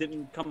braised, it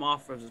didn't come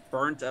off as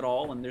burnt at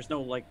all, and there's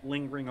no like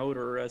lingering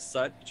odor as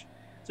such.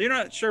 So you're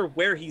not sure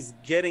where he's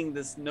getting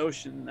this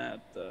notion that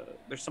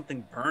there's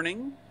something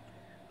burning.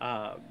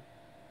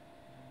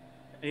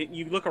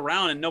 You look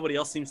around and nobody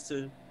else seems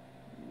to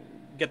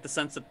get the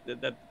sense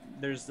that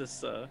there's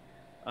this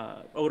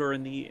odor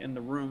in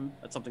the room,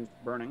 that something's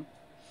burning.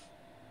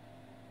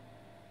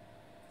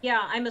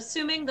 Yeah, I'm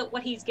assuming that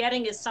what he's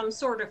getting is some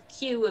sort of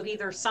cue of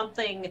either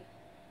something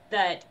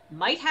that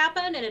might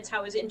happen, and it's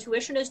how his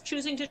intuition is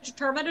choosing to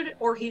determine it,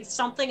 or he's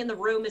something in the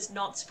room is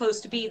not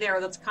supposed to be there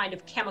that's kind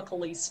of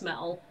chemically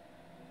smell.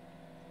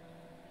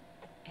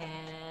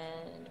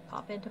 And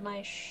pop into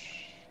my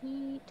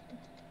sheet.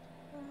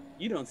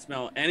 You don't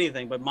smell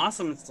anything, but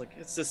Masum,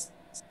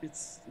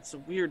 it's a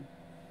weird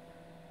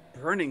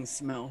burning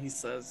smell, he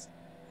says.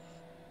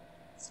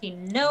 Does he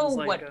know Sounds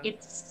like what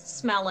it's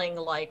smelling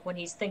like when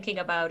he's thinking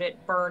about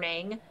it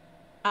burning?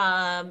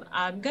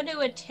 I'm going to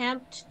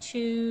attempt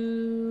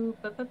to...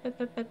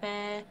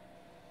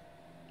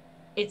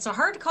 It's a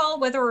hard call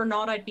whether or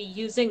not I'd be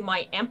using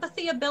my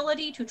empathy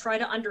ability to try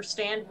to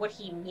understand what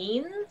he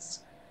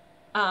means.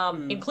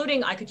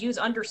 Including, I could use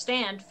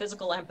understand,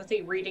 physical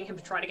empathy, reading him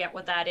to try to get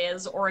what that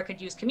is, or I could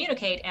use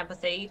communicate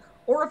empathy,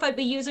 or if I'd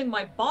be using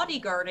my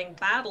bodyguarding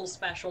battle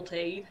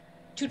specialty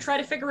to try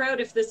to figure out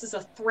if this is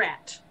a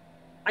threat.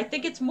 I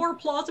think it's more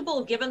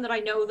plausible given that I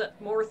know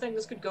that more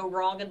things could go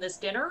wrong in this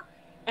dinner,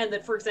 and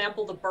that, for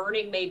example, the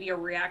burning may be a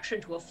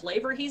reaction to a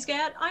flavor he's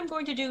got. I'm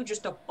going to do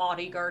just a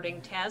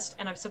bodyguarding test,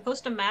 and I'm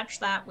supposed to match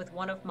that with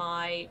one of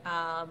my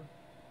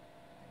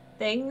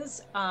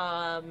things.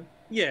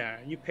 Yeah,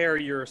 you pair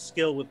your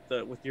skill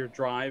with your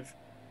drive.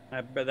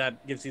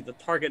 That gives you the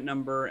target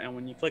number, and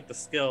when you click the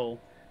skill,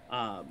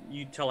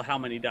 you tell how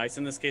many dice.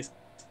 In this case,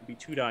 it would be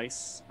 2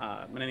 dice.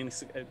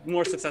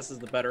 More successes,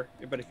 the better.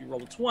 But if you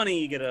roll a 20,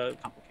 you get a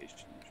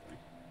complication.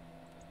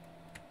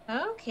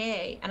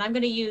 Okay, and I'm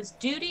going to use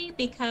duty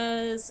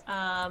because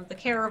the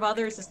care of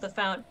others is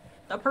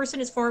a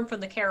person is formed from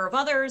the care of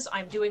others.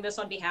 I'm doing this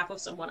on behalf of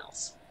someone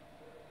else.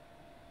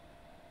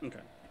 Okay,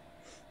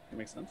 that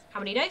makes sense. How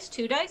many dice?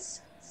 2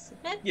 dice?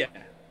 Submit? Yeah.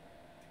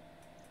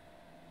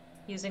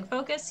 Using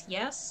focus,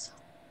 yes.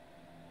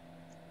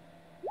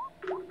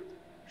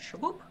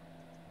 Shaboop.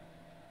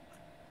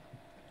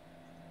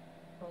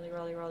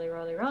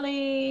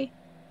 Rolly.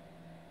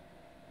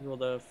 You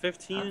rolled a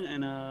 15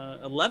 and a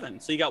 11,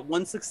 so you got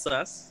 1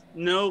 success,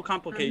 no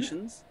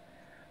complications.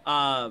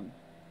 One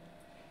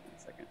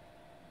second.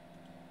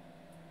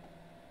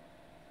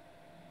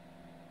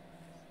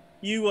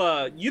 You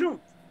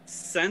don't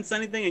sense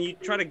anything, and you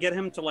try to get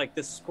him to like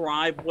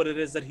describe what it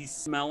is that he's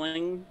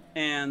smelling,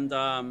 and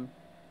I'm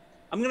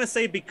gonna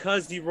say,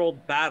 because you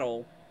rolled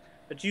battle,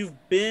 that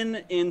you've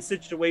been in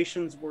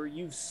situations where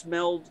you've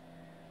smelled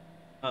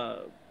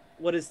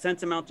what is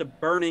tantamount to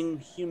burning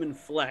human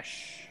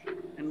flesh,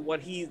 and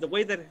the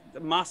way that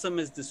Masam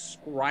is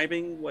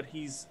describing what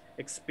he's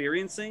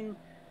experiencing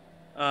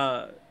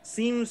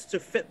seems to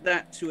fit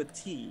that to a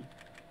T.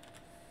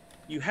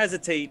 You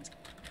hesitate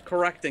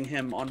correcting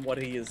him on what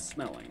he is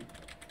smelling,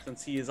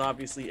 since he is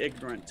obviously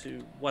ignorant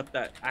to what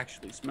that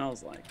actually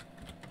smells like.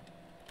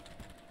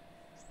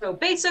 So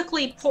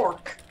basically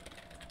pork.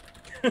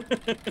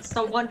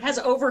 Someone has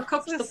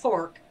overcooked the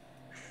pork.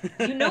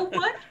 You know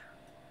what?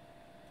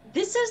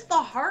 This is the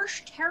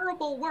harsh,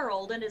 terrible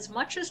world, and as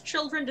much as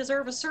children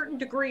deserve a certain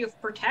degree of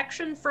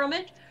protection from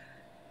it,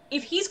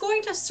 if he's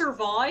going to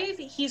survive,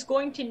 he's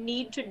going to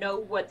need to know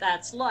what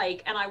that's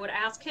like, and I would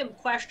ask him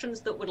questions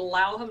that would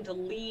allow him to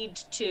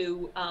lead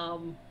to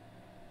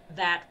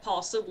that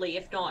possibly,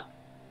 if not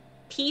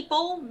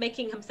people,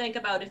 making him think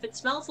about if it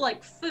smells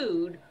like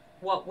food,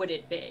 what would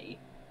it be?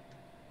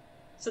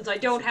 Since I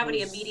don't have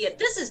any immediate,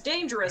 this is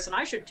dangerous and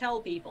I should tell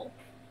people.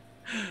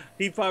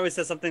 He probably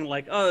says something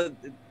like,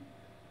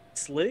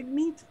 slig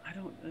meat? I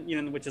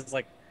don't, which is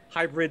like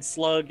hybrid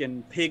slug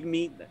and pig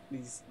meat,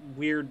 these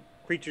weird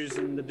creatures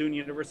in the Dune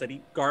universe that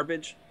eat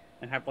garbage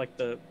and have like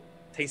the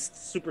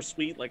taste super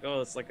sweet, like, oh,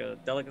 it's like a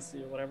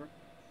delicacy or whatever.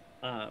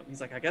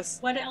 He's like, I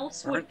guess. What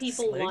else would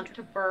people want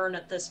to burn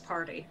at this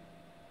party?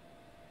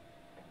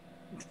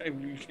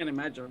 You can't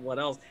imagine what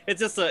else.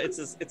 It's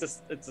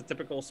a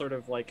typical sort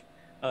of like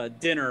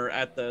dinner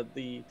at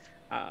the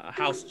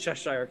House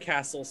Cheshire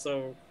Castle.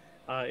 So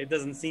it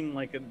doesn't seem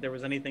like there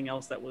was anything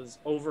else that was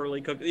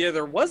overly cooked. Yeah,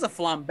 there was a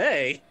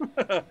flambe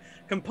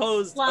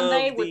composed.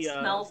 Flambe would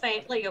smell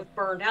faintly of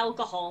burned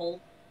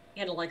alcohol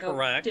in like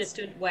a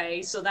distant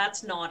way, so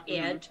that's not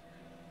it.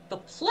 The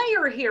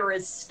player here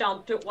is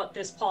stumped at what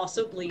this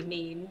possibly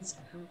means,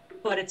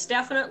 but it's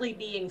definitely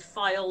being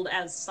filed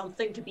as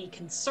something to be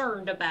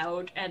concerned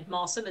about, and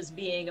Mossam is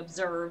being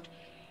observed.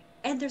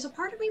 And there's a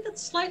part of me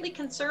that's slightly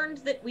concerned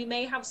that we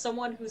may have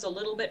someone who's a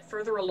little bit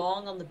further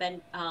along on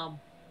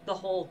the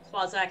whole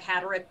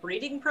Quasac-Haderach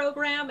breeding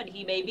program, and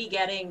he may be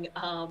getting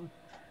a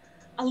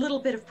little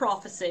bit of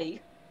prophecy.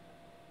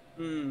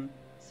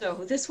 So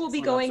this will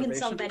be going in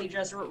some Bene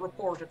Gesserit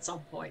report at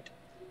some point.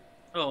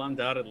 Oh,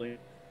 undoubtedly.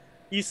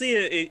 You see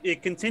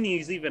it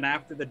continues even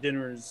after the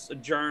dinner's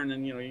adjourned,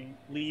 and you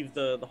leave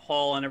the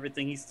hall and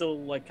everything. He still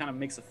like kind of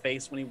makes a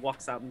face when he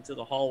walks out into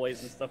the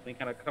hallways and stuff, and he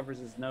kind of covers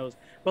his nose.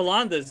 But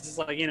Londa's just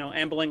like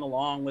ambling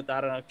along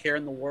without a care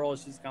in the world.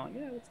 She's kind of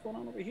like, yeah, what's going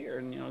on over here,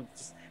 and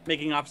just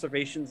making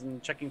observations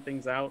and checking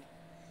things out.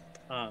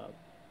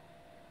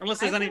 Unless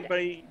there's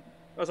anybody.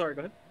 Oh, sorry.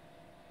 Go ahead.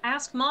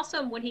 Ask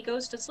Mossam when he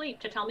goes to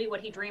sleep to tell me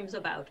what he dreams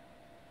about.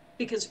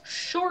 Because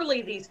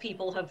surely these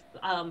people have,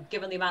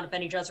 given the amount of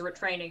Bene Gesserit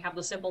training, have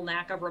the simple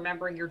knack of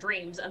remembering your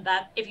dreams, and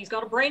that if he's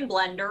got a brain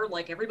blender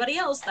like everybody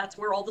else, that's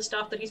where all the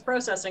stuff that he's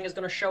processing is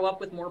going to show up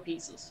with more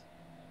pieces.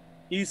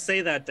 You say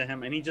that to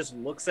him, and he just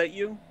looks at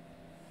you,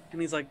 and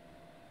he's like,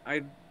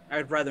 I'd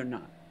rather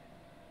not.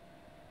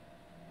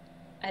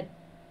 And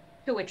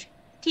to which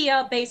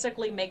Tia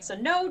basically makes a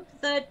note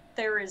that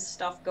there is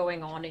stuff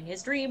going on in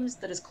his dreams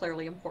that is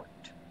clearly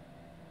important.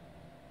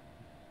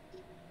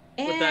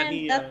 With that,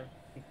 he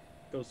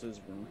goes to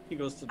his room. He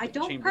goes to the I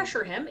don't chamber.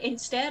 pressure him.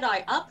 Instead,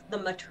 I up the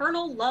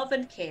maternal love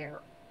and care.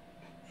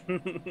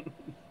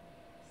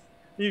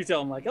 You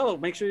tell him, like, oh,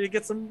 make sure you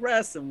get some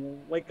rest, and we'll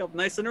wake up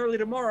nice and early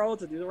tomorrow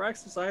to do our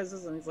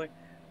exercises. And he's like,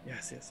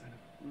 yes, I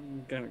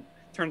know. Kind of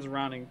turns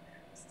around and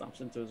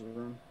stomps into his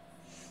room.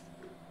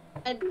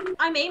 And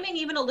I'm aiming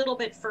even a little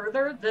bit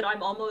further, that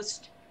I'm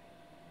almost...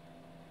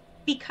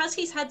 Because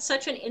he's had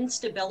such an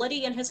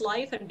instability in his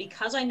life, and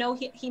because I know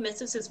he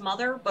misses his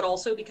mother, but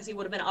also because he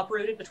would have been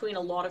uprooted between a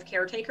lot of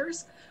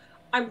caretakers,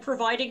 I'm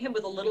providing him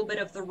with a little bit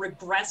of the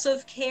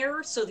regressive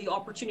care, so the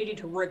opportunity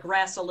to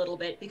regress a little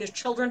bit, because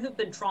children who've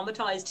been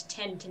traumatized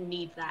tend to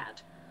need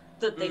that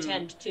they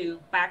tend to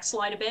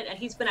backslide a bit, and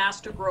he's been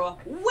asked to grow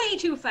up way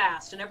too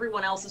fast, and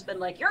everyone else has been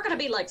like, you're gonna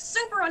be like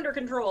super under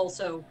control,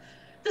 so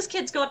this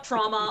kid's got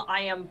trauma,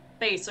 I am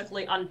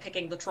basically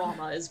unpicking the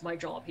trauma is my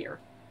job here.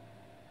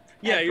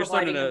 Yeah, you're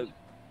starting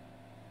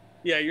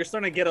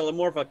to get a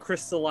more of a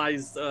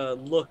crystallized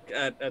look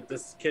at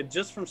this kid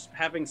just from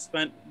having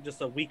spent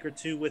just a week or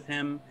two with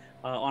him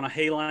on a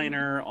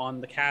hayliner on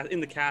in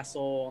the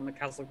castle, on the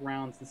castle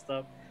grounds and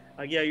stuff.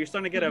 Yeah, you're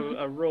starting to get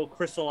a real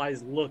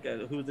crystallized look at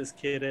who this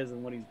kid is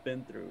and what he's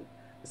been through.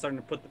 You're starting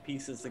to put the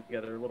pieces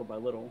together little by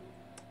little.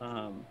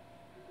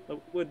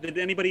 Did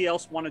anybody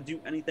else want to do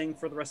anything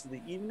for the rest of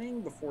the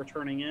evening before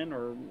turning in,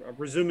 or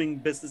resuming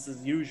business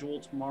as usual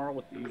tomorrow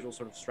with the usual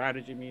sort of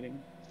strategy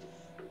meeting?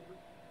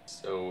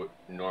 So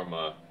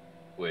Norma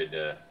would,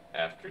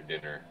 after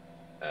dinner,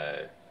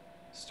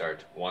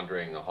 start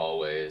wandering the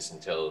hallways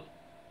until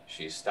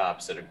she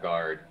stops at a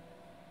guard,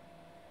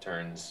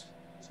 turns,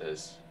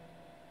 says,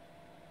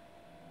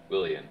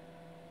 William.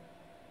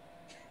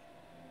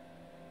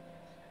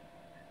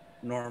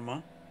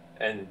 Norma.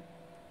 And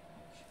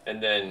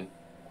then,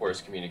 of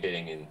course,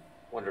 communicating in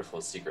wonderful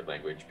secret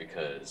language,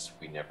 because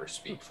we never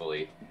speak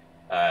fully,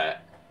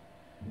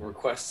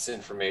 requests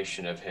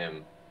information of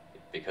him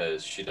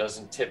because she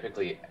doesn't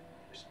typically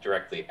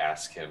directly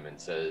ask him and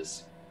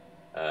says,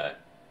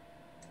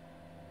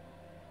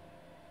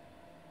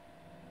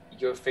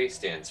 your face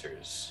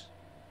dancers,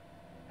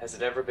 has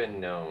it ever been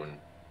known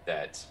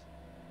that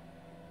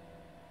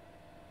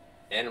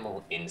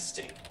animal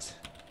instinct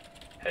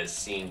has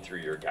seen through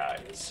your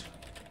guise?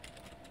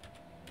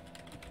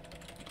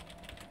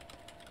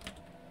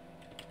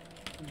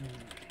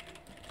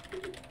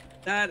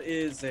 That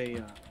is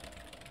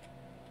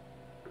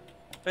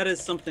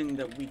something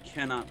that we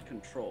cannot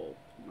control,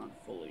 not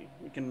fully.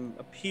 We can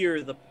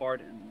appear the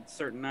part in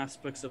certain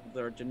aspects of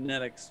their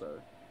genetics,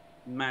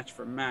 match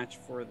for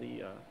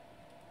the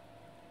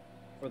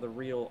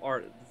real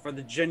art, for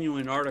the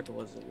genuine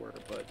article, as it were.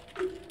 But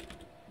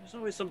there's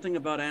always something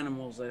about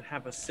animals that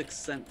have a sixth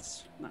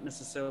sense, not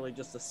necessarily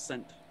just a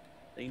scent.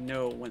 They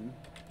know when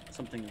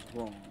something is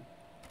wrong.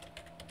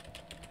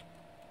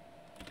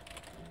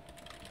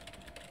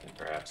 And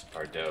perhaps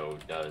Pardo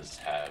does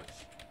have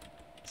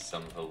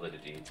some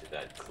validity to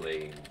that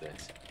claim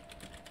that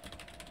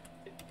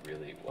it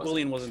really wasn't.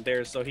 Lillian wasn't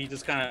there, so he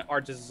just kind of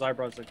arches his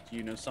eyebrows like, do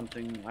you know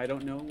something I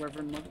don't know,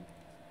 Reverend Mother?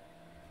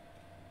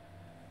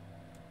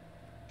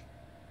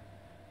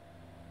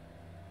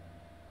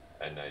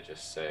 And I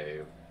just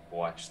say,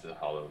 watch the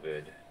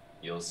holovid.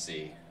 You'll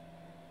see.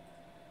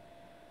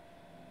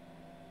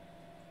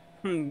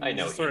 I know he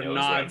knows what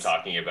I'm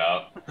talking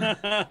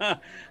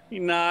about. He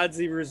nods,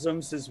 he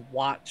resumes his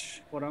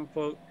watch, quote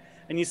unquote.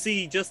 And you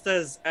see, just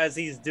as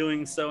he's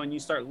doing so, and you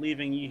start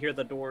leaving, you hear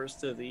the doors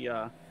to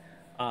the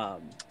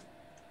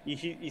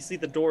you see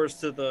the doors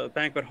to the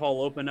banquet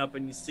hall open up,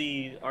 and you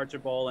see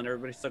Archibald and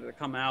everybody starting to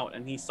come out,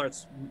 and he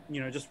starts,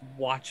 just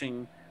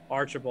watching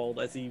Archibald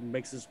as he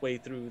makes his way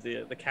through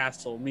the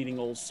castle, meeting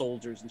old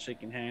soldiers and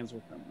shaking hands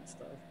with them and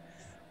stuff.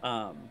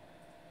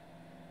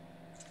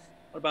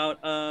 What about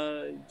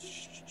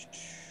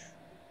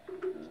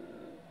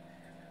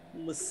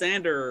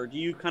Lysander? Do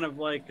you kind of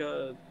like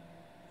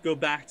go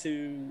back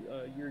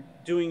to you're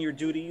doing your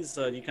duties?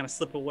 Do you kind of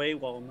slip away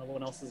while no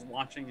one else is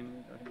watching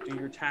and do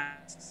your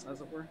tasks,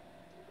 as it were?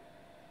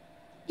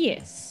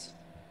 Yes.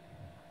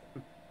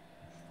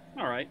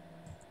 All right.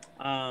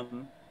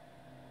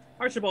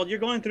 Archibald, you're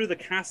going through the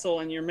castle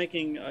and you're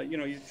making,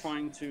 you're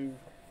trying to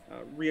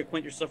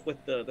reacquaint yourself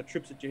with the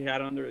troops that you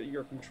had under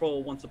your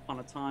control once upon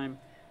a time,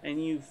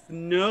 and you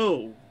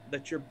know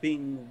that you're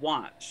being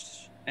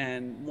watched,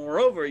 and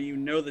moreover, you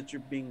know that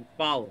you're being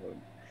followed.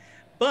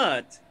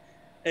 But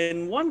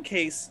in one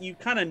case, you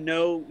kind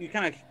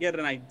of get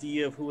an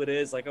idea of who it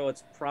is, like, oh,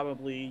 it's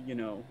probably,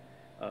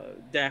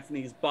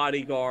 Daphne's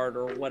bodyguard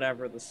or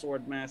whatever, the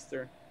sword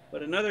master.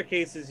 But in other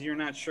cases, you're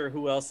not sure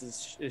who else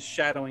is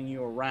shadowing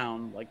you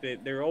around. Like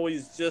they're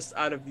always just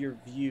out of your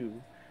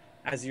view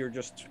as you're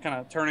just kind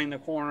of turning the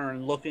corner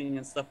and looking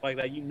and stuff like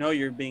that. You know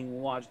you're being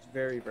watched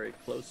very, very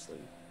closely.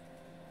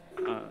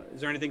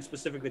 Is there anything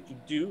specific that you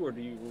do, or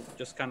do you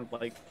just kind of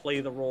like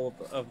play the role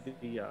of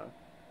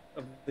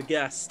the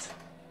guest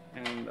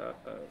and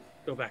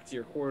go back to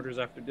your quarters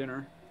after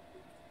dinner?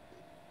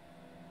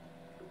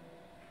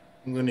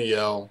 I'm gonna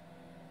yell.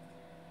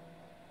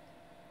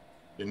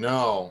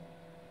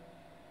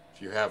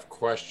 If you have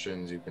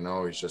questions, you can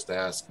always just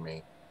ask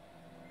me.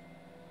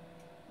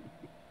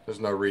 There's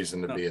no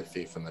reason to be a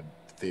thief in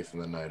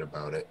the night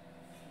about it.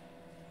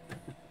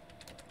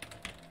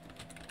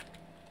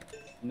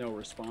 No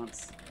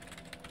response.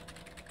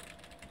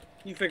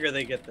 You figure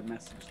they get the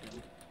message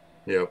then.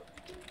 Yep.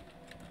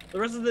 The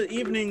rest of the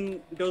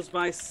evening goes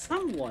by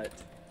somewhat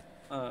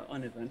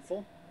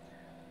uneventful.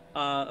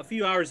 A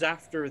few hours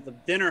after the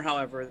dinner,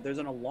 however, there's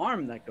an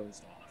alarm that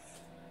goes off.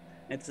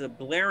 It's a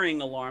blaring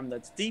alarm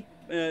that's deep,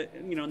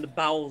 in the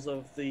bowels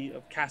of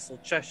Castle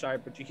Cheshire,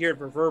 but you hear it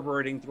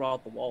reverberating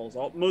throughout the walls.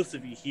 Most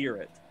of you hear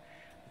it.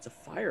 It's a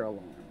fire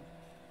alarm.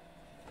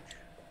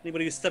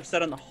 Anybody who steps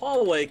out in the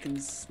hallway can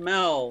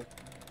smell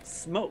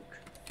smoke.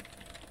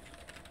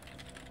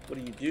 What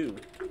do?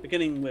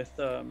 Beginning with,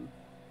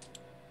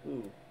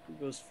 who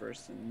goes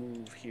first and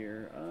move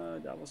here?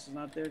 Davos is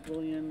not there.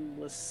 Julian,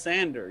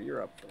 Lysander,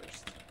 you're up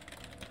first.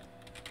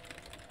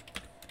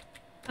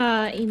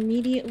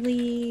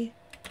 Immediately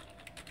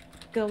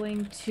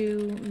going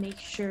to make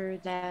sure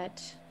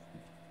that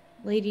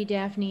Lady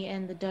Daphne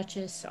and the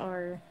Duchess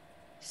are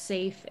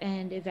safe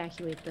and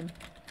evacuate them.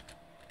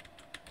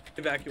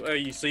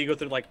 So you go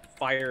through like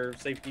fire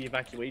safety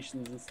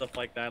evacuations and stuff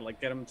like that, like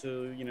get them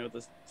to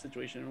the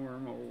situation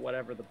room or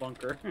whatever, the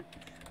bunker.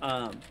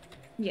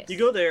 Yes. You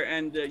go there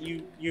and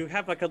you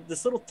have like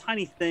this little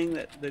tiny thing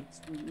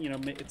that's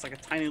it's like a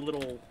tiny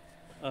little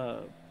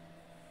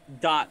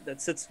dot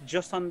that sits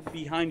just on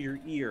behind your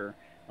ear,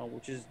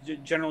 which is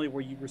generally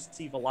where you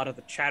receive a lot of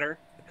the chatter,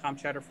 the comm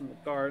chatter from the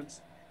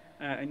guards,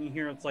 and you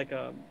hear it's like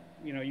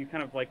you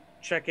kind of like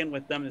check in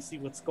with them to see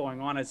what's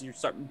going on as you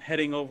start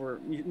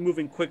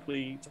moving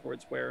quickly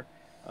towards where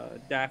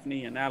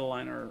Daphne and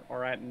Adeline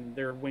are at in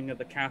their wing of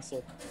the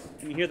castle.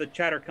 And you hear the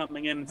chatter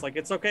coming in. It's like,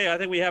 it's okay, I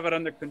think we have it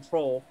under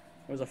control.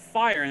 There's a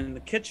fire in the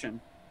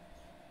kitchen.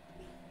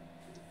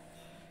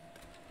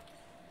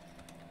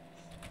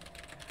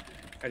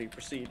 How do you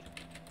proceed?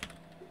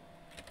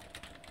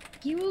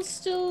 He will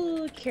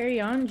still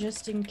carry on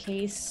just in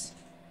case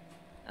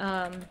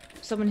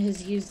someone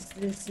has used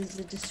this as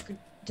a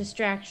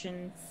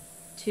distraction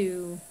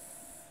to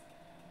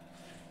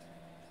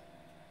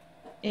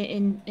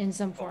in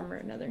some form or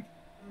another.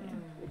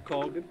 Good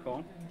call, good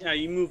call. Yeah,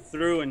 you move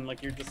through and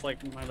like you're just like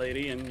my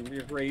lady and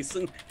your grace,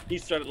 and you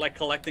start like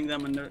collecting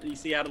them, and you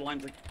see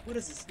Adeline's like, what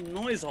is this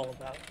noise all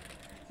about?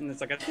 And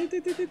it's like a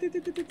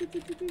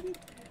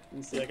and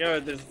you see like, oh,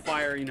 there's a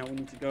fire, you know, we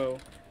need to go.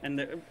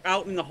 And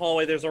out in the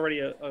hallway, there's already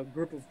a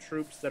group of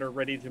troops that are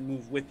ready to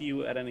move with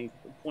you at any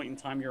point in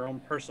time, your own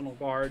personal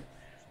guard.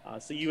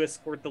 So you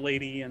escort the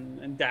lady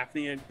and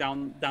Daphne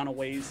down a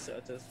ways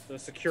to a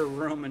secure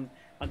room, and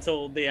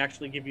until they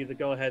actually give you the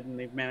go ahead and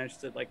they've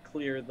managed to like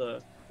clear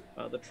the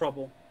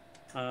trouble.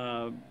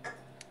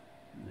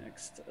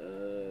 Next,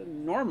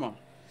 Norma.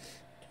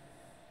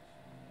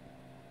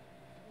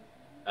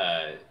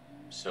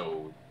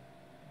 So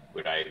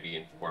would I be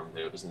informed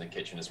that it was in the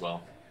kitchen as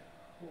well?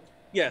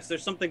 Yes,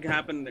 there's something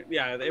happened.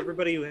 Yeah,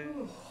 everybody who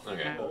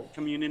Okay. had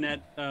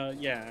Communionet,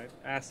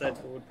 asset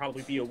would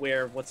probably be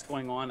aware of what's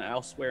going on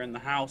elsewhere in the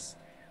house.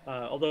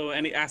 Although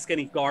ask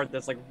any guard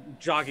that's like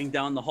jogging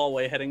down the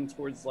hallway heading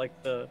towards like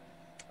the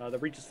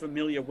Regis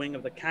Familia wing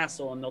of the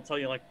castle, and they'll tell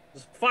you like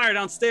there's fire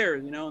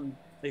downstairs, you know, and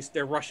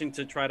they're rushing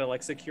to try to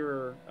like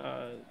secure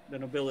the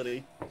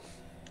nobility.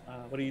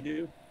 What do you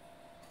do?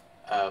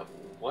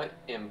 What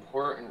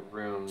important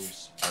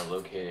rooms are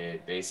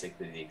located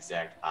basically the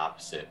exact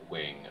opposite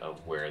wing of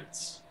where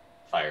this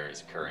fire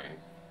is occurring?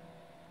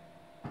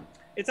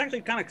 It's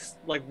actually kind of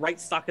like right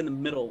stuck in the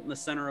middle, in the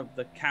center of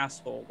the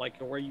castle, like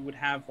where you would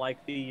have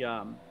like the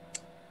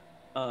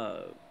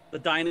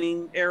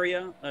dining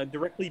area.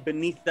 Directly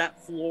beneath that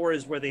floor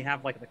is where they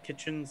have like the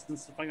kitchens and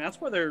stuff like that.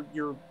 That's where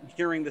you're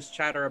hearing this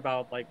chatter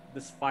about like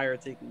this fire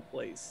taking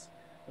place.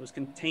 It was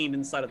contained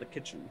inside of the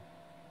kitchen.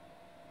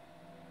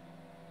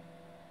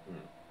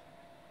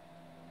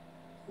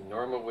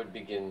 Norma would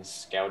begin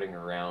scouting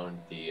around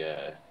the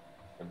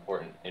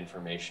important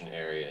information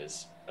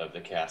areas of the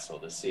castle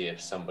to see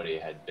if somebody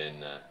had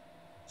been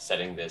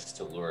setting this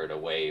to lure it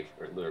away,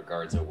 or lure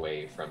guards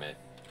away from it,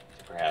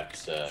 to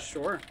perhaps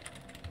sure.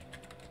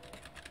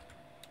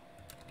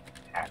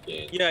 hack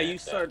in. Yeah, and, you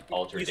start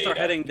alter you start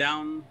data. heading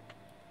down.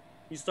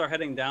 You start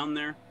heading down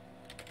there.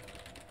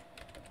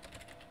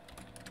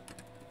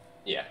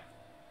 Yeah.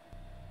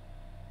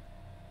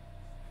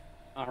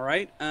 All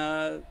right,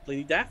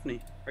 Lady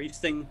Daphne, are you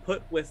staying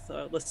put with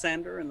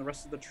Lysander and the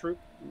rest of the troop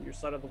on your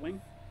side of the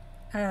wing?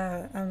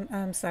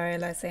 I'm sorry,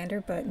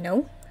 Lysander, but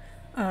no.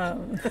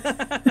 God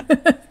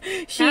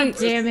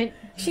damn it.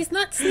 She's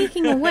not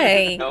sneaking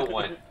away.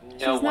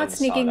 She's not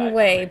sneaking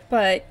away,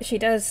 but she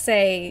does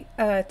say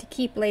to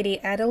keep Lady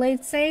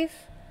Adelaide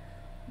safe.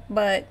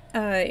 But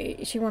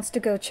she wants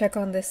to go check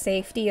on the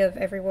safety of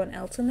everyone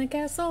else in the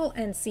castle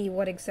and see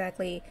what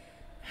exactly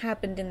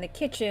happened in the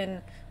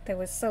kitchen that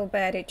was so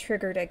bad it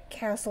triggered a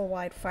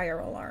castle-wide fire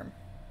alarm.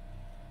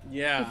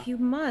 Yeah. If you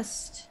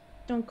must,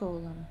 don't go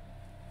alone.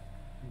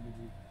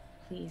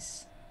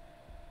 Please.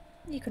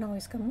 You can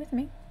always come with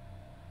me.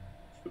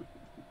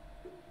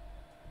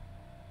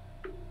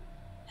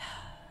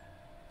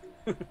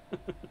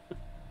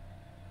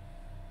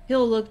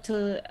 He'll look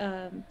to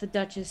the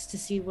Duchess to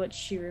see what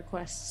she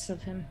requests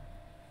of him.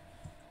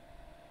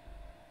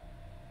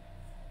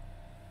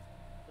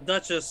 The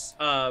Duchess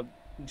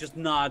just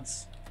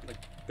nods, like,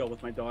 go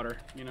with my daughter,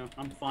 you know,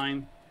 I'm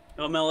fine.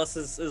 Melis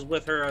is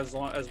with her as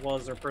well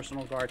as her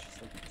personal guard.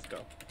 She's like, just go.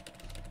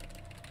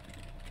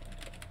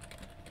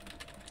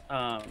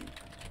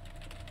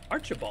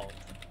 Archibald.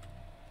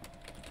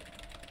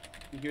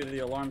 You hear the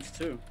alarms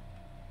too.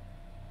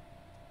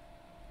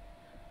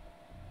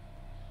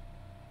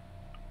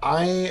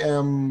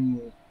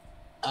 I'm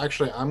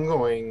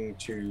going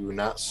to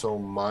not so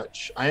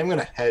much. I am going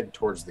to head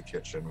towards the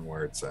kitchen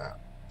where it's at.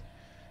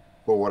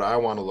 But what I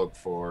want to look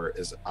for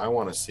is I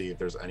want to see if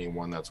there's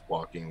anyone that's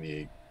walking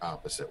the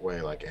opposite way,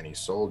 like any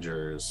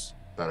soldiers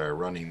that are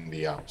running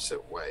the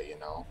opposite way, you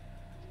know?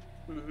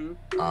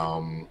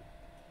 Mm-hmm.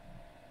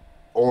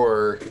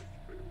 Or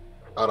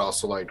I'd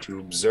also like to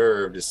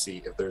observe to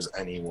see if there's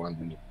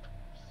anyone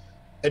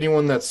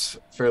that's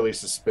fairly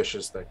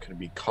suspicious that could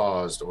be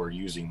caused or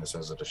using this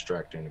as a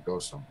distraction to go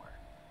somewhere.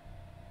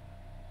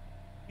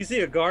 You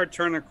see a guard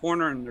turn a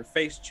corner and their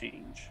face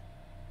change.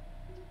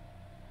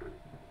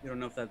 You don't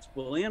know if that's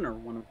William or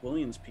one of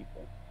William's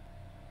people,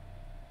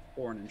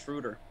 or an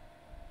intruder.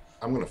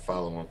 I'm gonna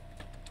follow him.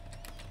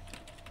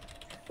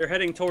 They're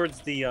heading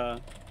towards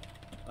the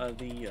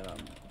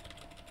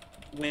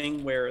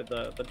wing where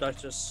the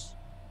Duchess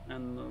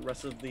and the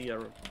rest of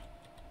the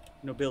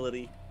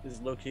nobility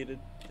is located.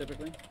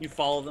 Typically, you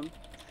follow them.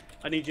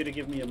 I need you to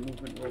give me a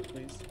movement roll,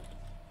 please.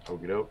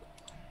 Okie doke.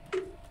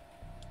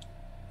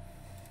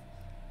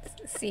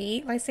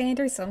 See,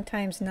 Lysander,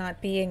 sometimes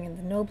not being in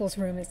the noble's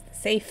room is the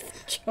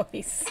safe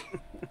choice.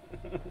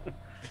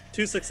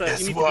 2 successes.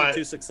 Guess You need to what?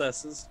 do 2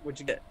 successes. What'd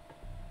you get?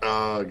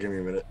 Give me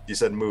a minute. You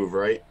said move,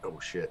 right? Oh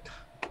shit.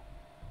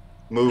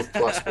 Move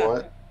plus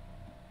what?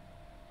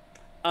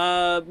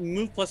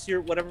 Move plus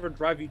your whatever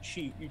drive you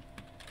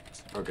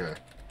Okay.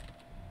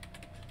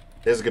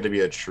 There's going to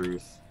be a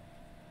truth.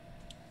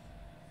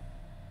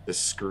 This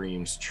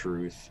screams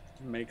truth.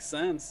 Makes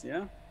sense,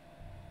 yeah.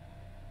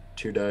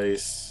 2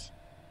 dice.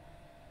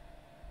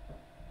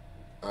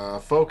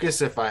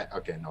 Focus if I...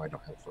 Okay, no, I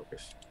don't have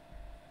focus.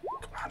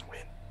 Come on,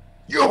 win.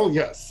 Yo,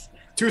 yes!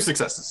 2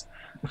 successes.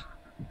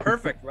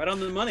 Perfect, right on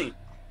the money.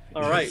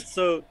 All right,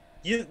 so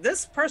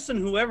this person,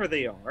 whoever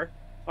they are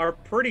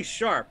pretty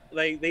sharp.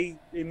 They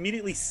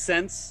immediately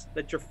sense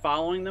that you're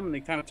following them, and they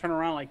kind of turn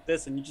around like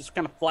this, and you just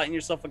kind of flatten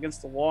yourself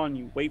against the wall, and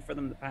you wait for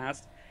them to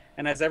pass.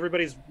 And as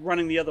everybody's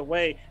running the other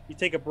way, you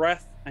take a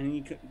breath, and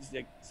you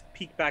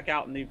peek back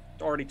out, and they've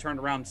already turned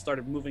around and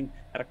started moving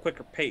at a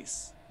quicker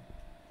pace.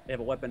 They have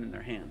a weapon in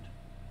their hand.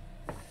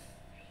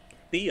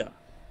 Thea.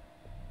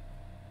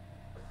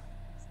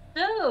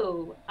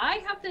 So,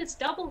 I have this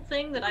double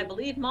thing that I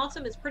believe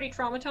Mossum is pretty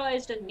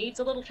traumatized and needs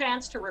a little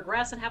chance to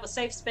regress and have a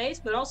safe space,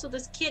 but also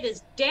this kid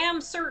is damn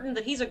certain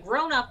that he's a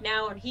grown-up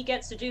now and he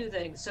gets to do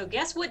things. So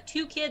guess what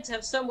 2 kids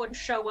have someone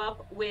show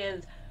up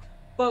with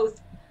both,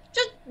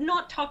 just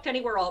not tucked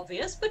anywhere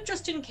obvious, but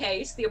just in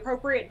case, the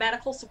appropriate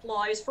medical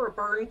supplies for a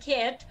burn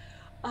kit,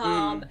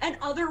 and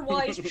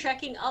otherwise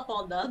checking up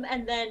on them,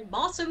 and then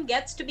Mossum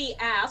gets to be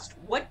asked,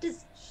 what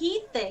does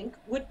he think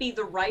would be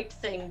the right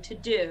thing to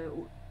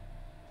do?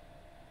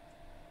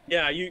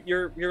 Yeah,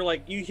 you're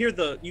like, you hear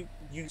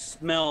you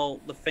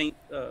smell the faint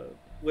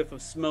whiff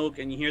of smoke,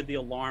 and you hear the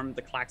alarm,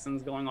 the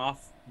klaxons going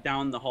off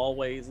down the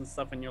hallways and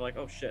stuff, and you're like,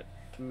 oh shit,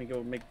 let me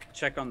go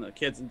check on the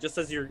kids. And just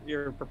as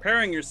you're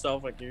preparing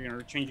yourself, like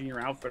you're changing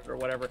your outfit or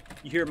whatever,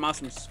 you hear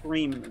Mossum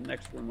scream in the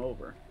next room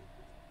over.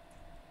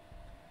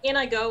 In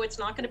I go. It's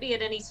not going to be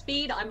at any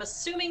speed. I'm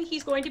assuming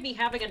he's going to be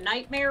having a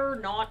nightmare,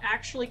 not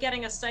actually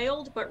getting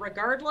assailed, but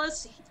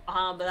regardless,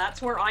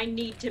 that's where I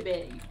need to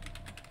be.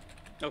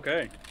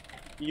 Okay.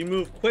 You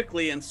move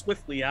quickly and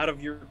swiftly out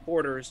of your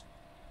quarters,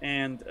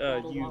 and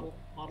Waddle.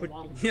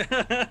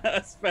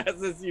 as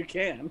fast as you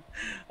can.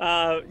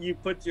 You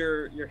put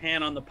your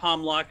hand on the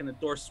palm lock, and the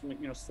door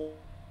slams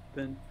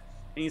open,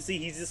 and you see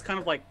he's just kind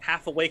of like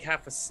half awake,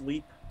 half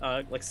asleep,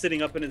 like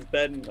sitting up in his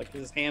bed, and like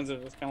his hands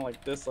are just kind of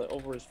like this, like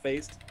over his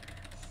face,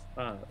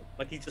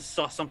 like he just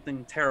saw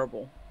something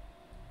terrible.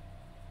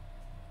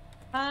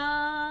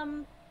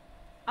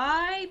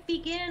 I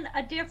begin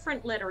a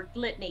different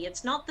litany.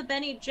 It's not the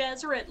Bene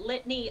Gesserit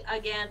litany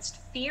against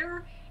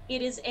fear.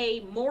 It is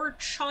a more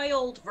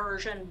child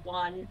version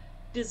one,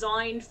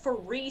 designed for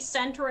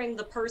recentering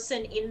the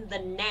person in the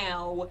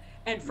now,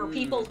 and for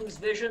people whose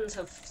visions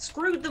have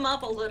screwed them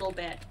up a little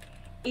bit.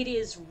 It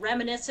is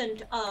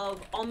reminiscent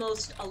of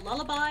almost a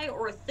lullaby,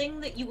 or a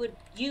thing that you would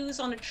use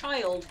on a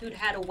child who'd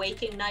had a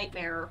waking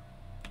nightmare.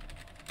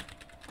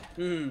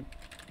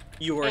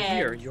 You are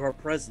here, you are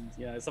present.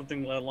 Yeah,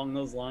 something along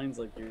those lines,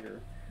 like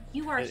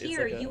you are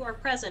here, like you are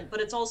present,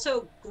 but it's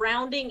also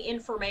grounding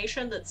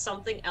information that's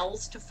something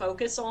else to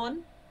focus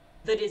on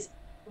that is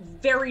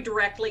very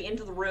directly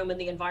into the room and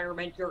the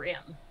environment you're in.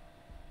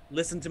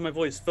 Listen to my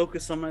voice,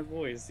 focus on my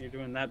voice. You're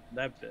doing that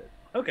bit.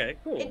 Okay,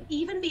 cool. And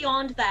even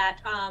beyond that,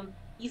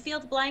 you feel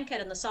the blanket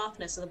and the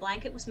softness, and the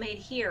blanket was made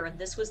here, and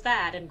this was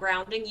that, and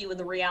grounding you in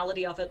the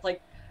reality of it,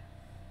 like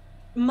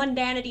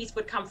mundanities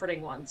but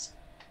comforting ones.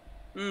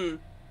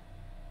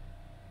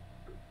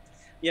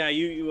 Yeah,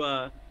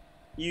 you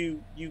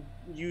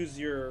use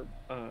your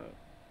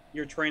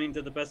training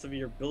to the best of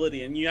your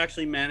ability, and you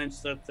actually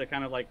manage to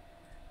kind of like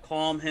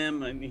calm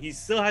him, and he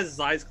still has his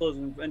eyes closed,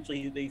 and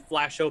eventually they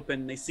flash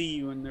open and they see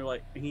you, and they're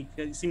like, he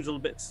seems a little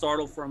bit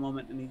startled for a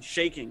moment, and he's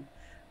shaking,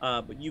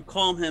 but you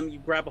calm him, you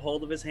grab a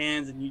hold of his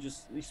hands, and you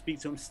speak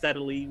to him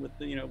steadily with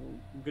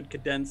good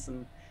cadence,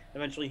 and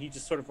eventually he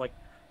just sort of like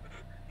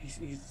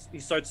he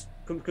starts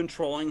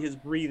controlling his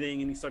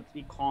breathing, and he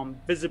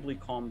visibly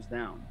calms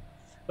down.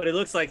 But it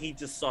looks like he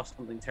just saw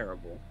something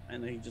terrible,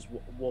 and then he just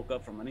woke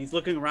up from it. And he's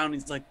looking around, and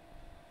he's like,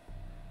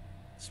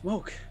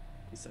 "Smoke,"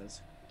 he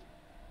says.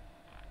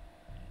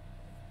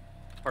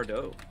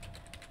 Pardo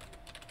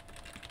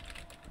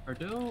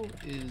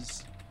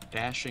is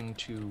dashing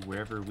to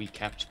wherever we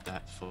kept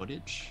that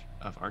footage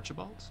of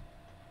Archibald.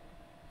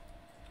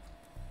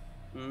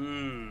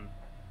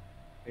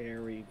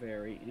 Very,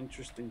 very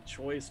interesting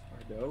choice,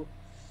 Pardo.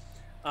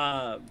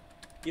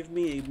 Give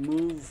me a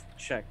move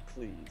check,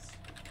 please.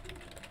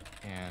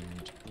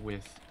 And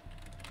with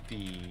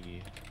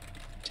the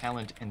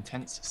talent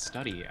intense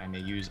study, I may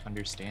use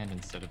understand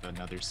instead of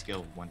another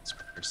skill once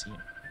per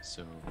scene.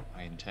 So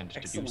I intend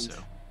to do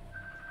so.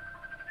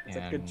 It's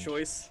a good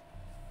choice.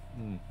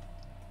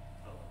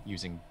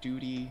 Using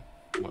duty,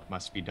 what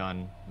must be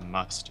done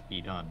must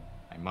be done.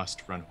 I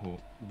must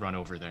run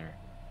over there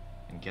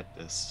and get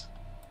this.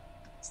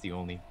 It's the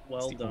only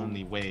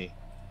only way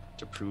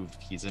to prove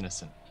he's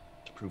innocent,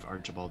 to prove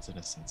Archibald's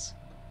innocence.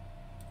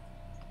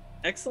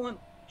 Excellent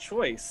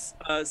choice.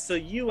 So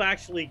you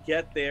actually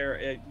get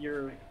there.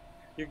 You're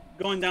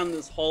going down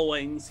this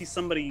hallway, and you see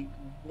somebody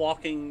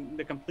walking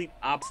the complete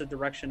opposite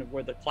direction of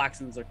where the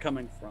klaxons are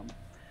coming from.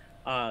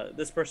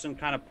 This person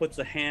kind of puts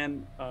a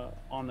hand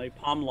on a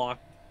palm lock.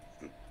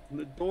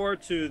 The door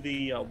to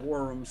the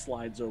war room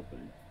slides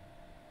open.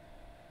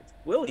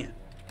 William.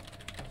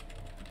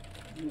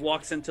 He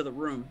walks into the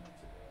room.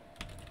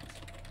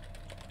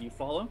 You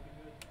follow?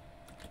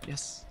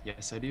 Yes,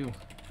 I do.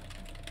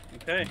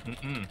 Okay.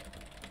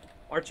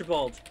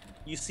 Archibald,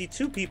 you see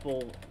two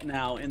people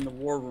now in the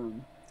war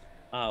room.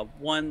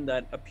 One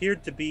that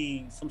appeared to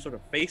be some sort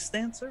of face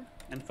dancer,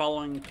 and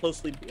following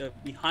closely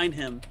behind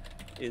him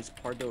is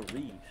Pardo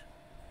Reed.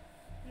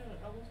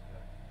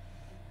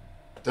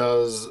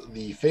 Does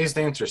the face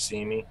dancer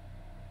see me?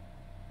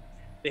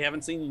 They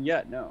haven't seen you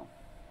yet, no.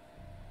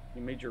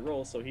 You made your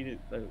roll, so he did.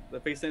 The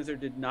face dancer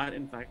did not,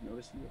 in fact,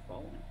 notice you were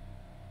following.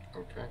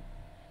 Okay.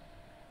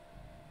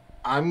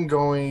 I'm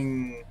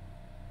going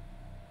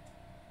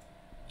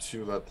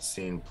to let the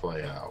scene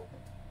play out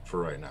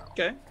for right now.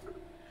 Okay.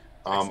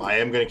 I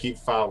am going to keep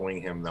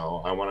following him,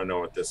 though. I want to know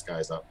what this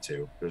guy's up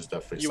to. There's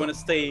definitely. You want to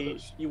stay?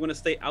 You want to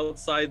stay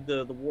outside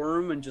the war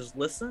room and just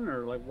listen,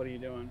 or like, what are you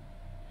doing?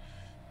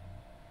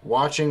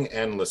 Watching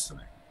and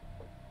listening.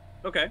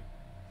 Okay.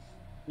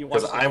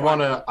 Because I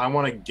want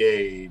to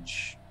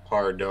gauge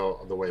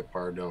Pardo the way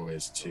Pardo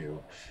is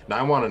too, and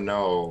I want to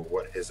know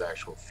what his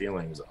actual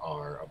feelings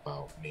are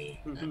about me,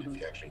 and if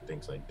he actually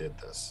thinks I did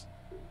this.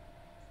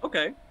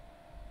 Okay.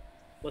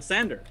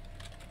 Lysander,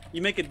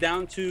 you make it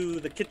down to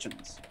the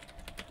kitchens,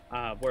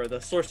 where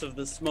the source of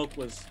the smoke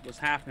was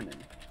happening.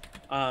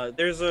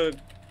 There's a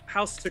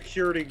house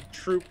security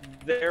troop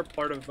there,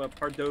 part of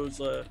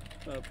Pardo's,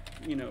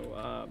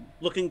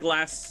 looking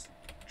glass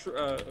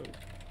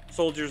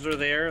soldiers are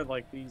there,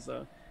 like these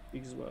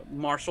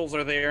marshals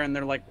are there, and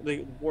they're like,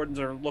 the wardens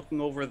are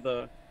looking over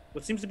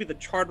what seems to be the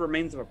charred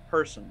remains of a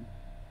person.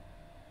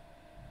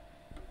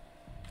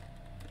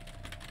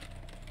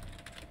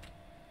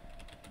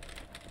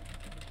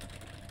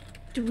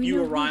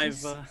 You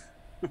arrive.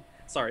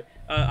 Sorry,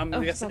 I'm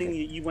guessing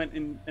you went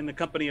in the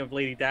company of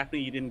Lady Daphne.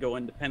 You didn't go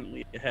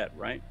independently ahead,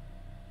 right?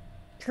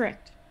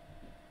 Correct.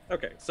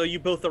 Okay, so you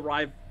both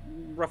arrive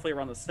roughly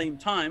around the same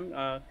time,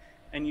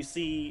 and you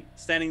see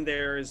standing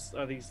there is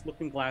these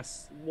looking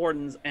glass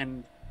wardens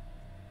and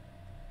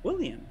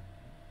William.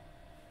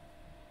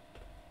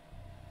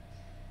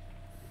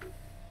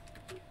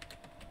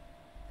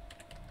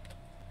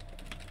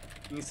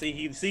 You see,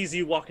 he sees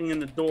you walking in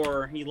the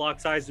door. He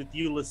locks eyes with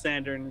you,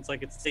 Lysander, and it's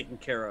like it's taken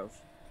care of.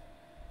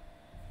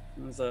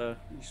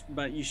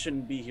 But you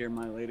shouldn't be here,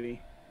 my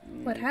lady.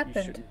 What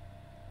happened?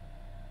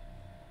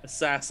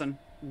 Assassin,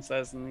 he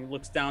says, and he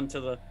looks down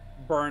to the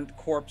burned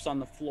corpse on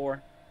the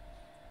floor.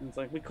 And it's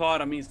like, we caught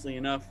him easily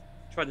enough.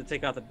 Tried to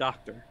take out the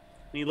doctor. And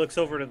he looks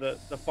over to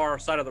the far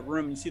side of the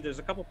room. You see there's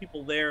a couple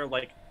people there,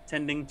 like,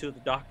 tending to the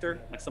doctor,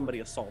 like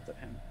somebody assaulted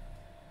him.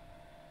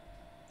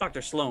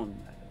 Dr. Sloan,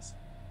 that is.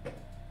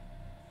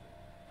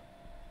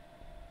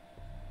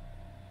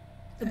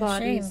 The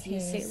body is shame the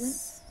assailant.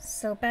 he's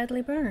so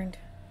badly burned.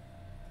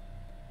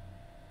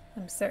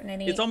 I'm certain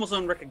any It's almost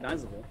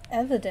unrecognizable.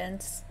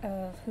 evidence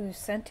of who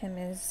sent him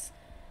is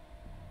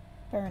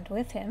burned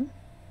with him.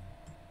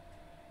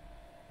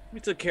 We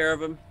took care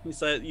of him. He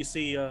said, you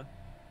see,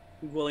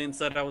 William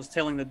said, I was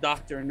tailing the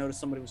doctor and noticed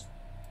somebody was...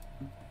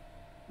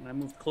 When I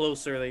moved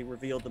closer, they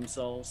revealed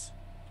themselves.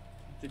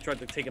 They tried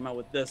to take him out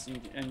with this,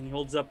 and he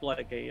holds up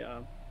like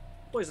a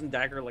poison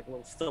dagger, like a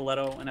little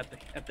stiletto, and at the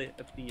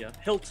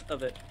hilt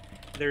of it,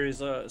 there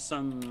is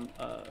some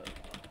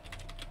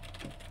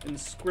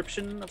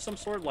inscription of some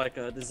sort, like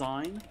a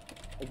design,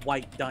 a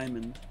white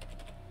diamond,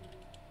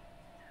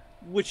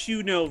 which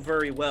you know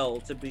very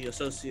well to be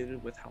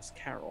associated with House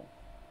Carroll.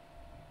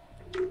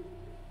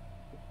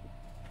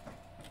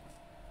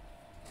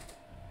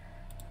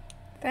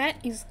 That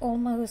is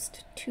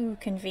almost too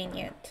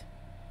convenient.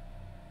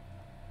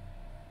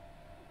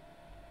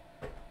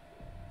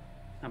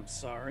 I'm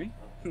sorry,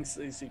 you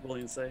see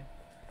William say.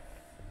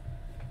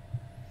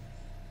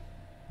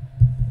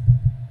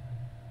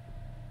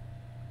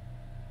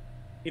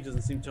 He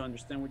doesn't seem to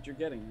understand what you're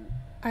getting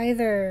at.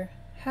 Either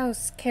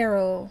House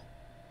Carroll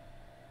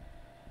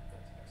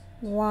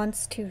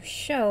wants to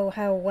show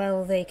how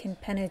well they can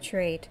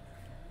penetrate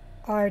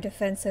our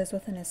defenses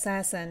with an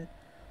assassin,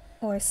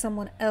 or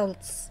someone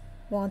else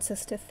wants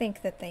us to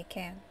think that they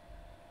can.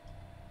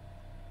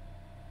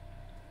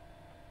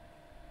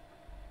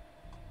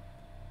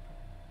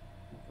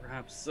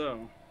 Perhaps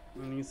so.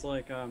 And he's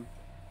like,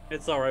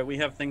 it's all right. We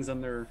have things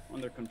under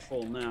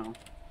control now.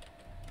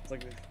 It's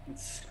like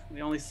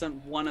they only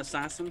sent one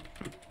assassin.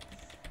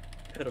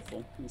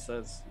 Pitiful, he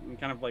says, and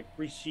kind of like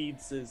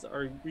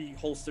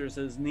reholsters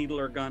his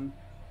needler gun.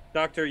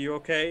 Doctor, you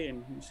okay?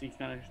 And you see, he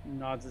kind of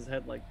nods his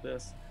head like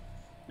this,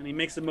 and he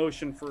makes a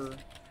motion for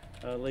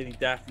Lady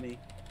Daphne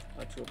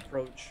to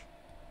approach.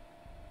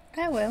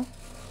 I will.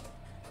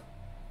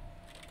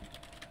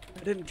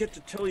 I didn't get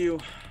to tell you,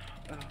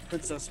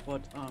 Princess,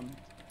 but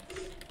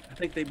I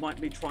think they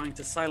might be trying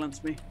to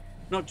silence me,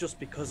 not just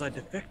because I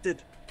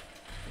defected,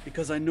 but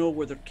because I know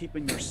where they're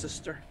keeping your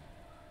sister.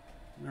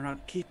 And they're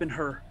not keeping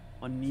her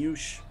on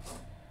Neush,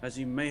 as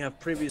you may have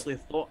previously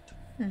thought.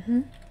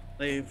 Mm-hmm.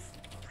 In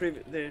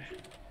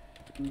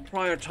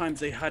prior times,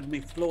 they had me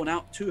flown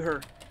out to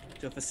her,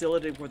 to a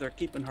facility where they're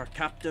keeping her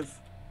captive,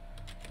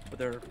 where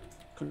they're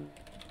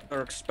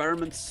our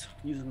experiments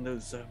using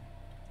those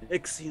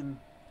Ixian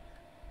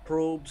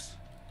probes.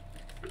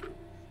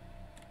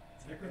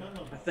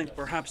 I think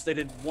perhaps they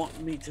didn't want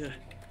me to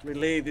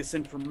relay this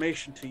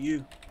information to you.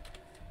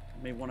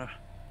 You may want to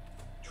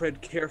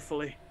tread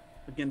carefully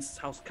against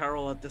House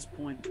Carroll at this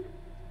point.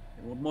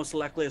 They will most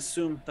likely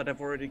assume that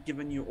I've already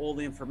given you all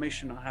the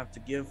information I have to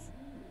give.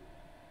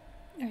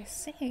 I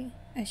see.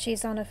 And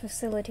she's on a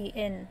facility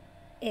in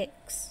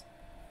Ix.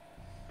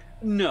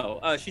 No,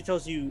 she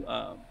tells you.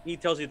 He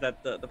tells you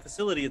that the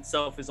facility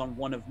itself is on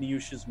one of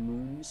Niusha's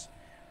moons.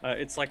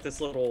 It's like this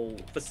little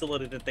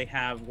facility that they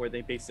have where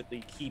they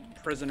basically keep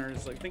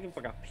prisoners. Like think of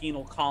like a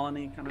penal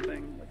colony kind of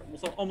thing,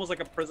 like almost like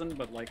a prison,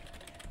 but like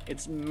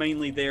it's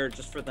mainly there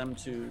just for them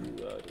to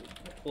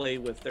play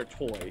with their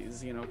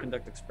toys, you know,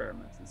 conduct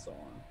experiments and so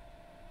on.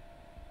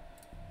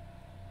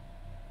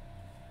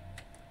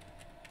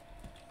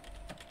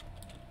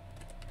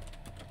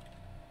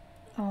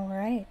 All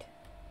right.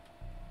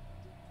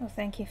 Well,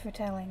 thank you for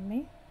telling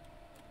me.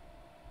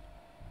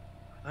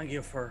 Thank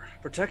you for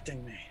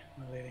protecting me,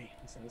 my lady,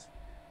 he says,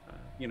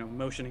 you know,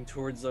 motioning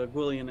towards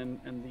Gwillian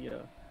and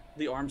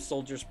the armed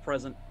soldiers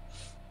present.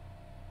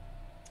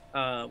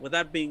 With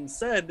that being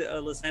said,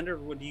 Lysander,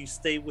 would you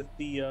stay with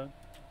the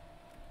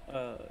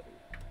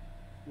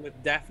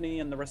with Daphne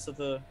and the rest of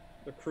the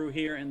crew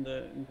here in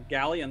the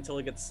galley until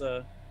it gets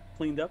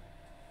cleaned up?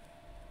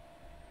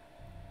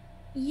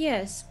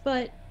 Yes,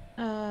 but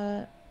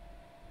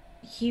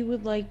he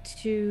would like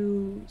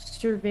to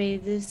survey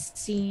this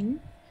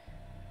scene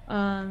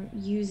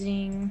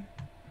using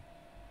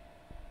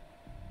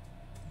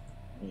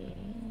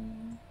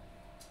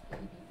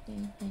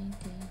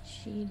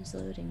sheet is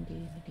loading.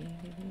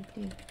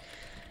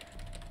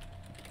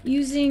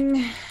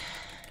 Using,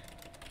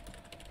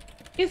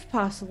 if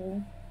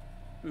possible,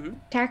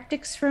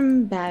 tactics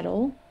from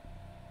battle.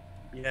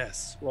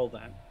 Yes, roll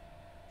that.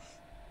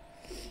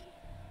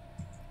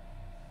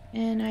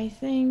 And I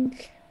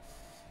think,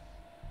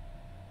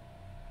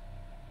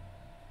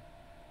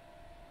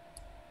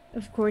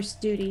 of course,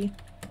 duty,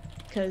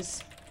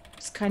 because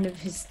it's kind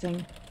of his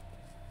thing.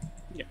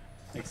 Yeah,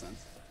 makes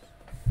sense.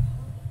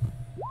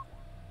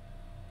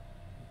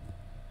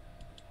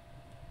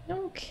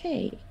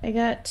 Okay, I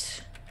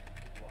got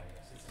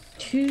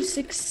 2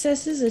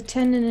 successes, a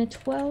 10 and a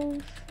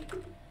 12.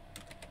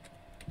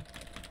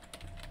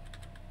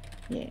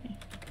 Yeah.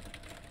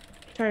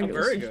 Target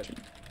was very 15.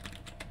 good.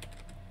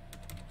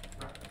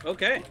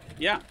 Okay,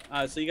 yeah.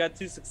 So you got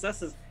 2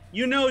 successes.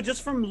 You know,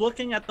 just from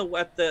looking at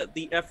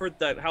the effort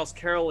that House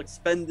Carroll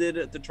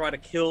expended to try to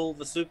kill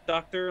the Souk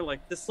Doctor,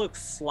 like this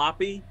looks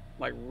sloppy,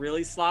 like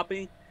really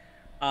sloppy.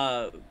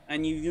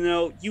 And you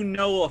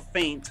know a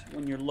feint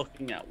when you're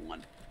looking at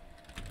one.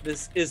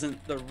 This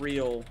isn't the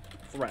real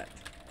threat.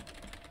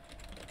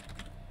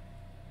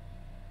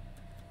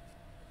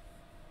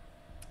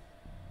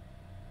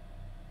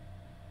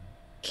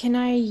 Can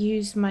I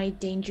use my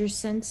danger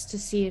sense to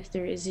see if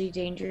there is any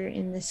danger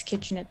in this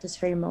kitchen at this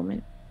very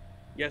moment?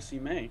 Yes, you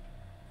may.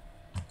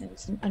 That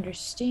is an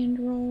understand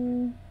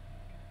roll.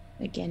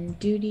 Again,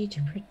 duty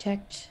to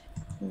protect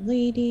the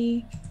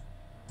lady.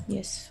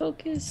 Yes,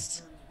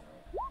 focus.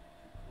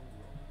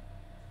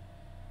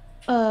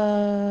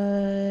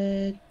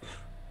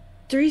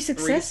 3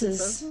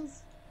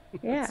 successes.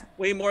 Yeah. That's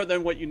way more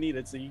than what you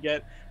needed, so you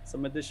get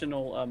some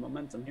additional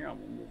momentum here. I'm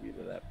gonna move you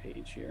to that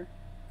page here.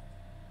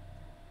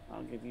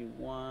 I'll give you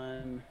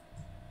one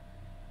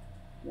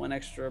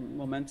extra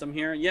momentum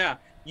here. Yeah,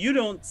 you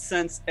don't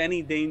sense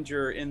any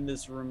danger in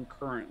this room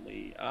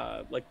currently.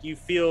 Like you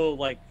feel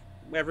like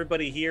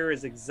everybody here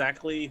is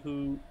exactly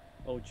who.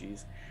 Oh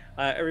geez,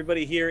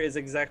 everybody here is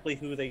exactly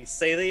who they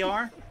say they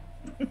are.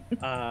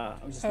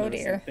 I'm just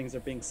noticing things are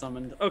being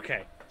summoned.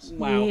 Okay.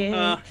 Wow.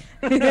 Yeah.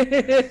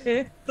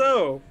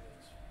 So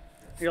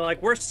you're like,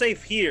 we're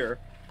safe here,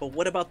 but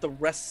what about the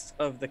rest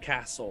of the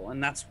castle?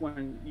 And that's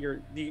when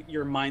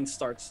your mind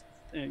starts,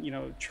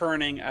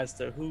 churning as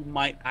to who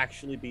might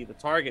actually be the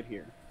target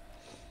here,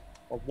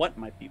 or what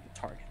might be the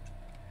target.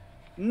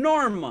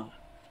 Norma.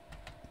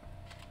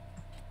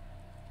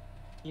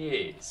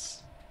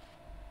 Yes.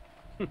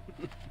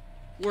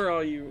 Where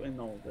are you in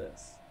all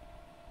this?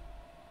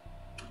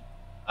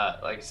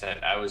 Like I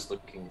said, I was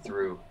looking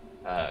through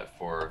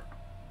for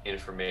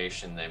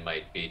information they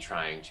might be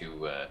trying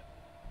to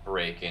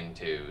break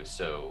into.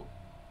 So,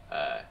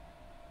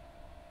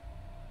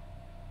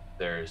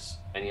 there's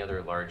any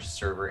other large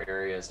server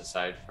areas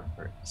aside from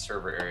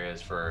server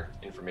areas for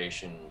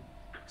information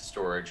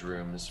storage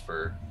rooms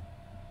for,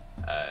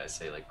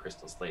 say, like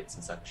crystal slates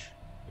and such?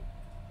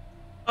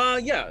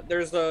 Yeah,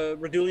 there's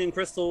Redulian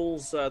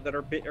crystals that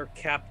are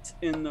kept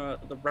in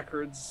the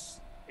records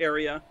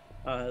area.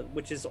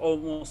 Which is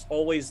almost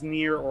always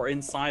near or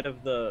inside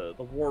of the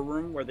war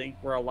room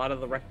where a lot of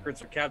the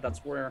records are kept.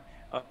 That's where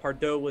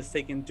Pardo was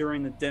taken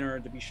during the dinner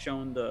to be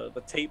shown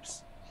the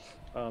tapes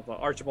of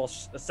Archibald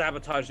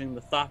sabotaging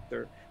the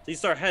Thopter. So you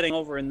start heading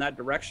over in that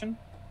direction.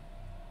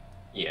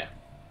 Yeah.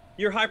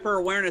 Your hyper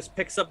awareness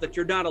picks up that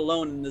you're not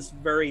alone in this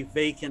very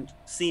vacant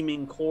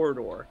seeming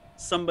corridor.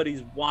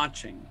 Somebody's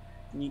watching,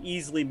 and you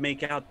easily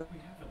make out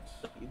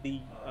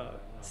the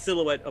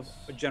silhouette of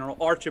General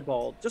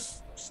Archibald,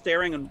 just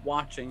staring and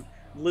watching,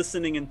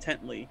 listening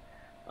intently.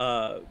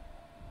 The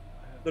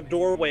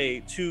doorway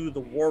to the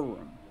war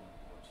room.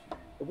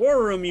 The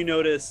war room, you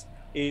notice,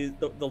 is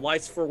the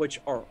lights for which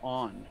are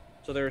on.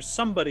 So there's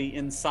somebody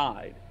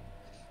inside.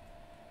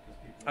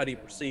 How do you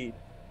proceed?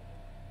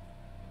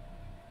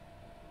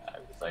 I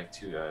would like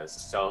to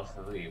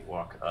stealthily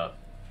walk up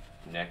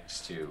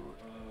next to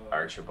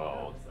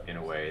Archibald in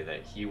a way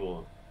that he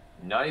will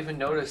not even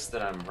notice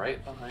that I'm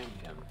right behind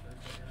him,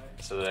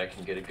 so that I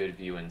can get a good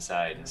view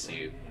inside and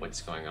see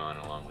what's going on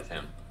along with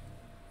him.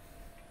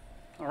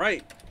 All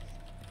right.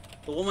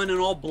 The woman in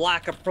all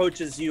black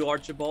approaches you,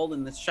 Archibald,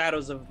 in the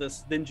shadows of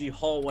this dingy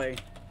hallway,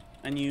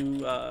 and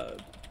you, how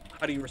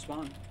do you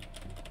respond?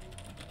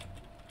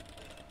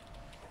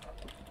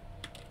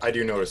 I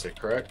do notice it,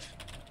 correct?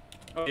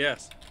 Oh,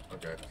 yes.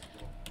 Okay.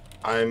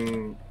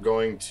 I'm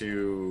going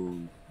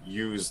to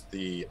use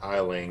the eye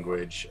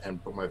language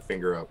and put my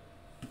finger up.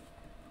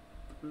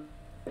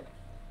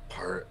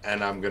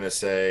 And I'm going to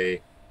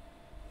say,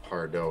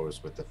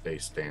 Pardos with the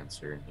face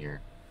dancer in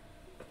here.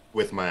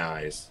 With my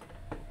eyes.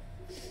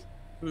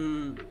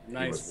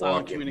 Nice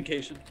silent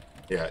communication.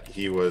 Yeah,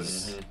 he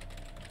was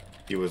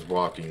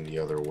walking the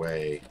other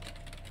way.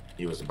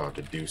 He was about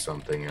to do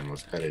something and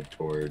was headed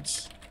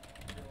towards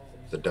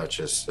the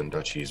Duchess and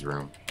Duchy's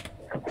room.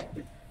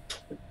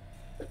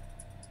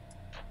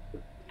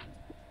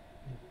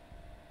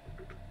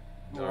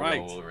 All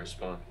right.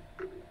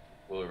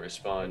 We'll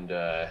respond,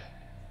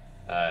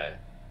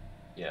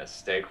 yeah,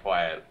 stay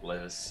quiet. Let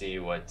us see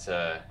what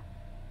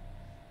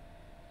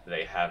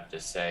they have to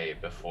say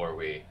before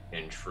we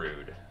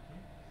intrude.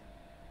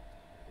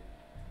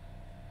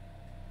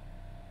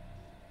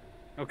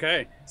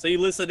 Okay, so you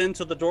listen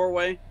into the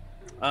doorway.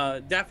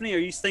 Daphne, are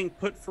you staying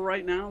put for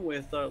right now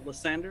with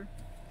Lysander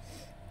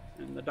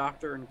and the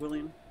doctor and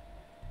William?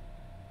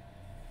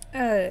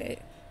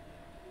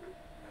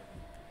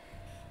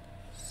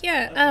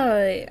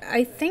 Yeah,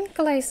 I think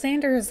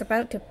Lysander is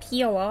about to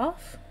peel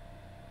off.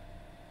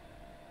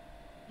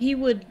 He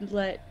would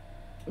let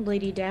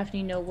Lady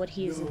Daphne know what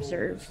he's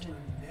observed.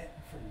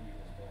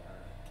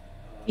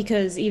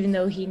 Because even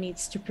though he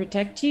needs to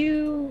protect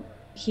you,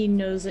 he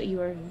knows that you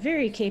are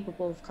very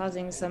capable of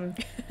causing some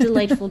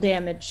delightful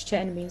damage to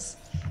enemies.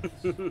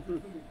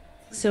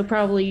 So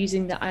probably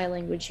using the eye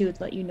language, he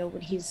would let you know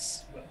what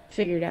he's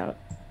figured out.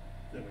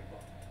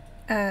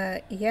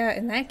 Yeah,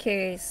 in that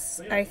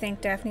case, I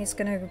think Daphne's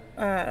gonna,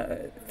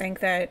 think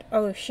that,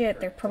 oh shit,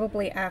 they're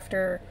probably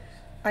after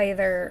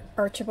either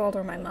Archibald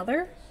or my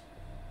mother.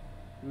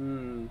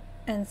 And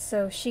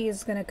so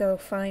she's gonna go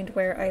find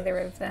where either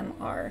of them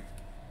are.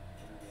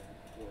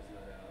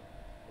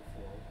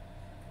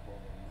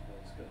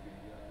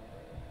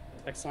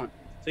 Excellent.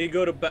 So you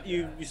go to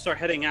you start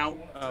heading out,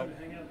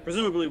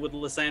 presumably with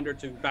Lysander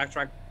to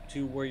backtrack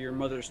to where your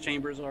mother's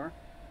chambers are.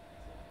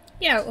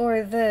 Yeah,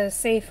 or the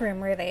safe room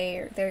where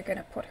they're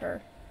gonna put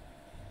her.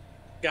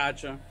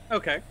 Gotcha.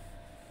 Okay.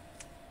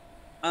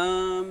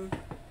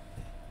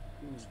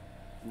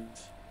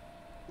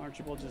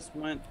 Archibald just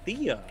went.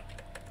 Thea.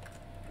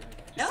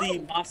 You see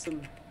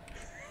Mossam.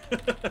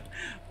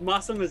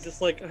 Mossam is just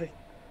like,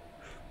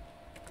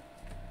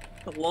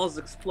 the walls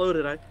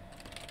exploded.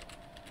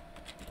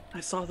 I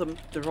saw them.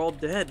 They're all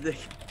dead.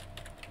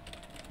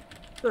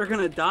 They're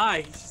gonna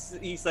die.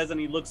 He says, and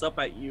he looks up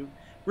at you,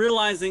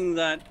 realizing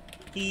that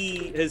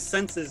his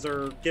senses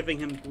are giving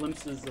him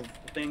glimpses of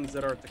things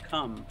that are to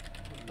come,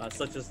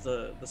 such as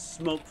the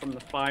smoke from the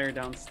fire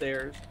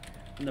downstairs,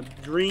 and the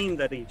dream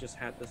that he just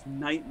had, this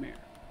nightmare.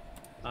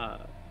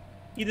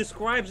 He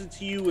describes it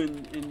to you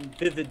in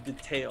vivid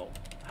detail,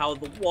 how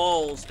the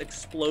walls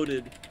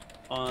exploded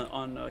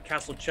on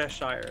Castle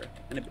Cheshire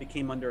and it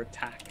became under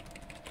attack.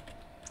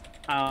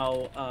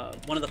 How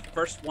one of the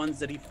first ones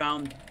that he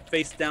found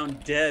face down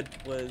dead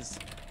was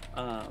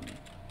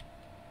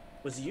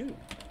you,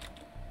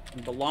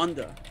 in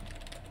Belanda.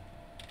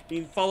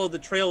 He followed the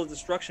trail of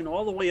destruction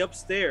all the way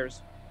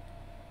upstairs,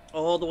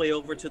 all the way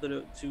over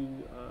to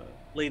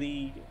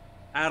Lady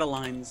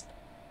Adeline's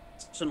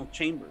personal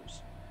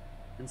chambers,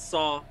 and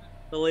saw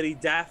the Lady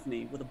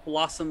Daphne with a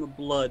blossom of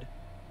blood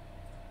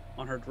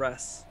on her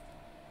dress,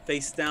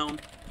 face down,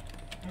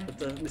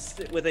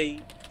 with a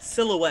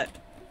silhouette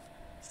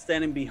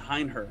standing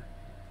behind her,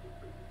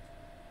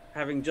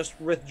 having just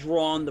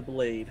withdrawn the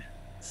blade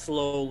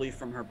slowly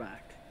from her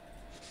back.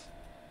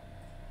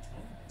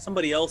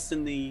 Somebody else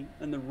in the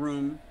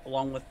room,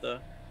 along with the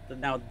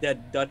now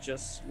dead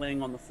Duchess,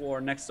 laying on the floor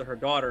next to her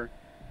daughter,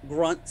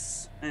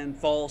 grunts and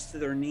falls to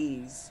their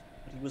knees.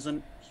 But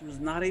he was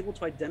not able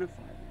to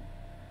identify them.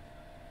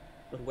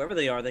 But whoever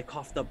they are, they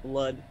coughed up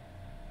blood,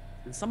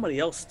 and somebody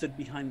else stood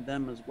behind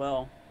them as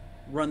well,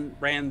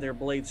 ran their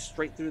blades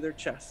straight through their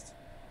chest.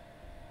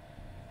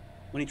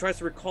 When he tries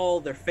to recall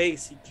their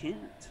face, he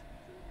can't,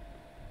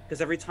 because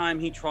every time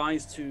he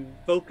tries to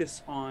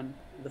focus on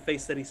the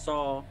face that he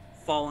saw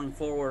falling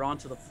forward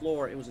onto the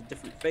floor, it was a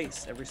different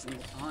face every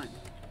single time.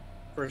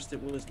 First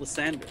it was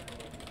Lysander,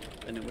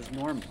 then it was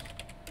Norman,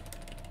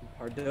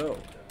 Pardo,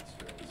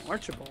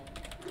 Archibald.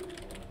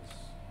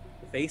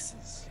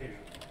 faces.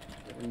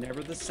 They were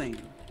never the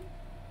same.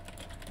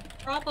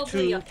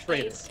 Probably Two a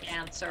traitors. face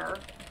dancer.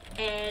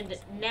 And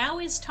now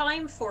is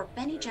time for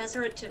Bene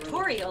Gesserit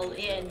tutorial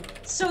in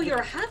So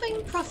You're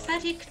Having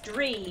Prophetic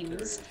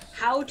Dreams,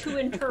 How to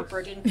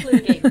Interpret,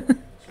 including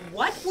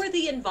what were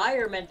the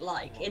environment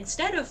like?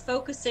 Instead of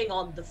focusing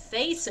on the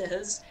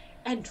faces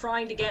and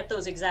trying to get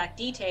those exact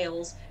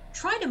details,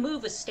 try to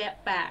move a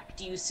step back.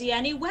 Do you see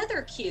any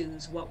weather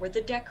cues? What were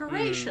the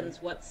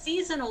decorations? What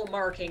seasonal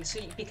markings?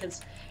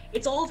 Because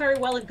it's all very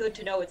well and good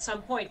to know at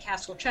some point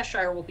Castle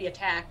Cheshire will be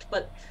attacked,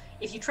 but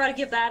if you try to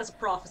give that as a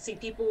prophecy,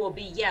 people will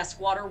be, yes,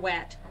 water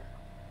wet,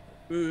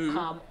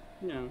 Yeah.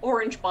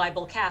 Orange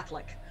Bible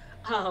Catholic.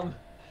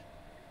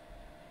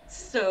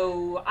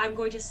 So I'm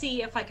going to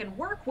see if I can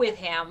work with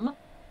him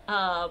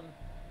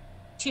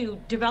to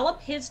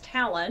develop his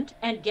talent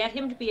and get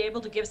him to be able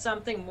to give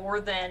something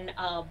more than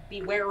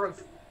beware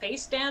of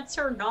face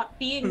dancer not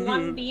being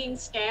one being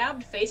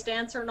stabbed, face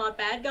dancer not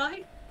bad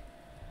guy.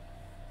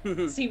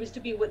 Seems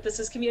to be what this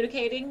is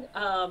communicating.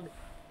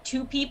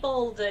 Two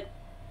people that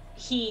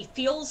he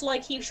feels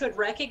like he should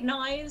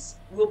recognize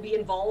will be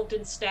involved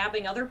in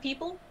stabbing other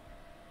people.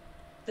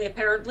 They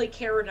apparently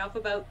care enough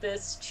about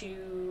this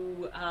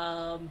to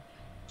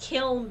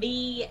kill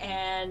me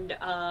and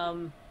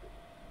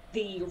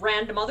the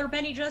random other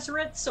Bene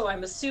Gesserits, so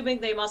I'm assuming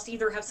they must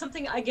either have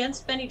something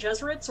against Bene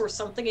Gesserits or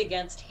something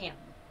against him.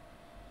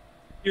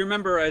 You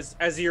remember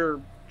as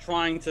you're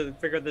trying to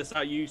figure this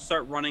out, you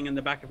start running in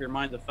the back of your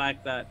mind the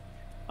fact that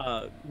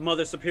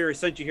Mother Superior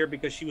sent you here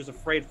because she was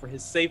afraid for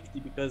his safety,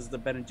 because the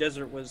Bene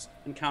Gesserit was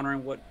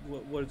encountering what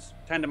was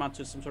tantamount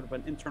to some sort of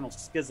an internal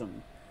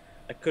schism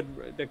that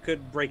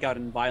could break out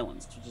in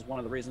violence, which is one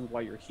of the reasons why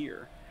you're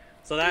here.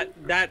 So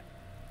that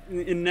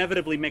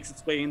inevitably makes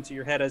its way into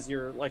your head as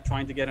you're like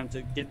trying to get him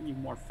to get you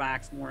more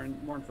facts, more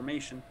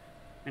information.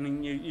 And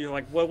then you're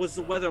like, what was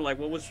the weather like?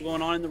 What was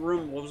going on in the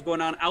room? What was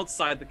going on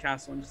outside the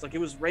castle? And just like,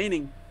 it was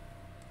raining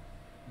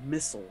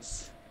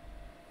missiles.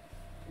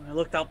 When I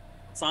looked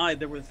outside,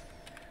 there was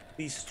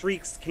these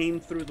streaks came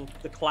through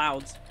the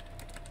clouds,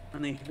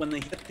 and when they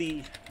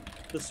hit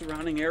the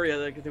surrounding area,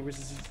 like, there was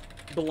this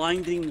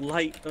blinding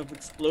light of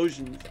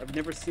explosions. I've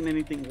never seen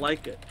anything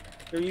like it.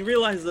 And you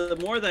realize that the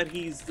more that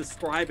he's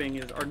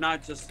describing are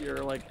not just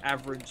your like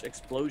average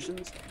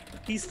explosions.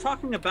 He's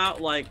talking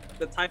about like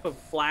the type of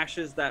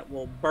flashes that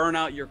will burn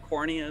out your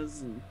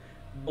corneas and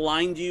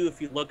blind you if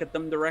you look at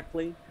them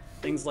directly.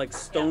 Things like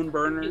stone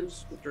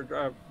burners, which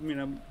are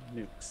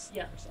nukes,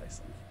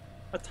 precisely,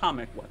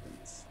 atomic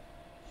weapons,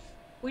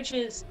 which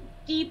is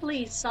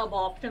deeply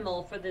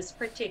suboptimal for this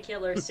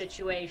particular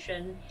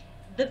situation.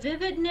 The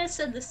vividness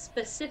and the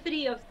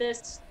specificity of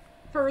this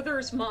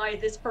furthers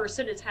this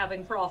person is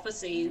having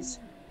prophecies.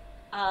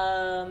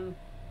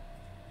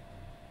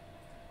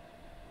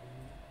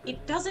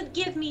 It doesn't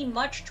give me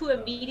much to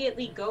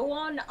immediately go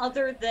on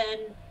other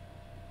than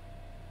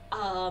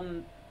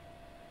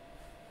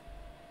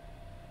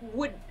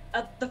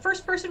the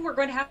first person we're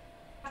going to have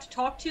to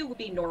talk to would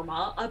be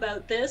Norma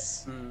about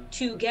this,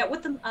 to get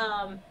what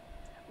the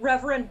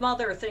Reverend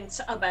Mother thinks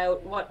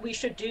about what we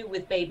should do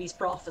with Baby's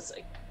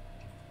prophecy.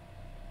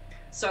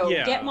 So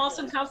get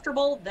Mossum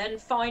comfortable, then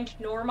find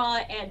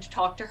Norma and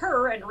talk to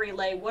her and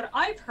relay what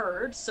I've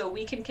heard, so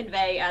we can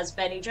convey as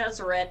Bene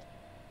Gesserit,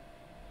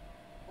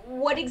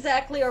 what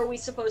exactly are we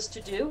supposed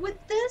to do with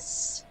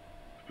this?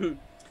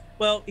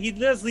 Well, he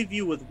does leave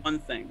you with one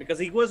thing, because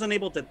he wasn't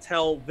able to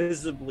tell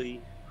visibly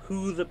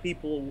who the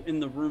people in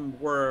the room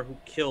were who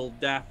killed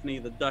Daphne,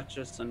 the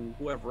Duchess, and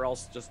whoever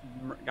else just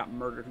got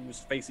murdered, whose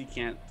face he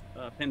can't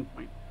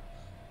pinpoint.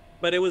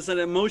 But it was an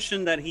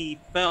emotion that he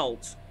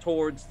felt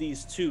towards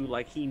these two,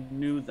 like he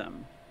knew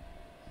them.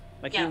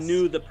 Like he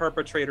knew the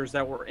perpetrators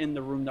that were in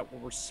the room that were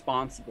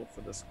responsible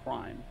for this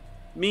crime.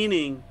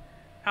 Meaning,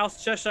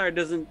 House Cheshire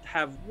doesn't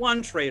have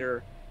one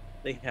traitor,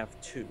 they have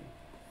two.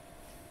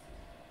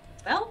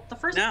 Well, the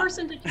first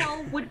person to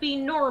tell would be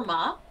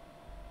Norma.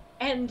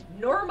 And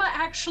Norma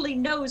actually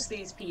knows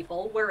these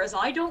people, whereas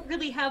I don't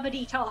really have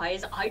any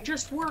ties. I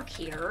just work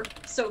here,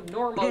 so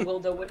Norma will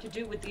know what to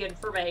do with the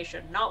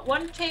information. Not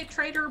one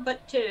traitor,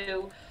 but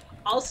two.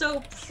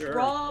 Also,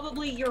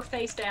 probably your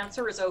face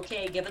dancer is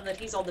okay, given that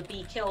he's on the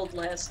be killed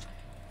list.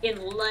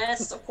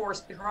 Unless, of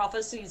course,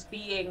 prophecies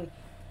being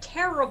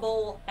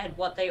terrible and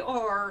what they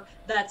are,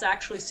 that's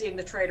actually seeing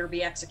the traitor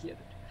be executed.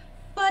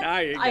 But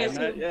I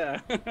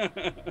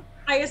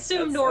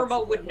assume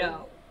Norma would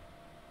know.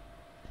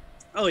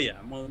 Oh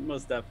yeah,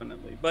 most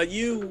definitely. But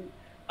you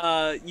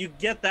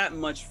get that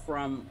much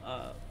from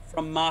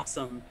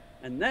Mossum,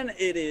 and then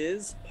it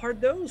is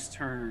Pardo's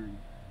turn.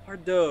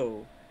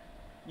 Pardo,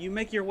 you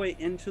make your way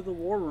into the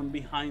war room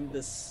behind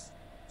this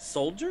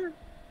soldier.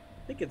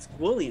 I think it's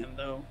Gwillian,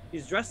 though.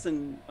 He's dressed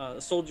in a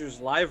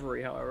soldier's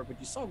livery, however, but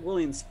you saw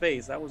Gwillian's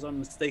face. That was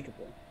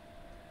unmistakable.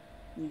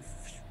 You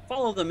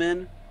follow them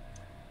in,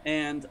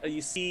 and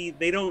you see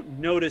they don't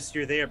notice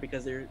you're there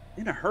because they're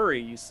in a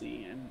hurry, you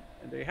see, and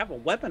they have a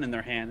weapon in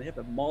their hand. They have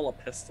a Mala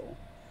pistol.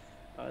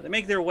 They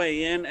make their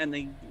way in, and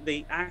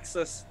they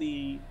access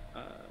the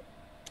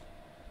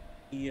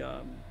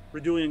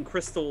Redulian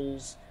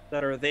crystals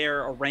that are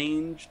there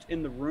arranged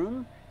in the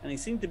room, and they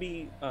seem to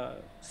be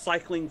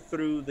cycling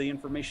through the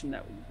information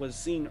that was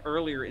seen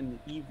earlier in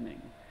the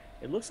evening.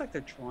 It looks like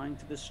they're trying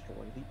to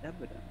destroy the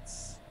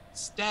evidence.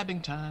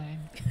 Stabbing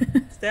time.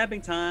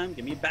 Stabbing time.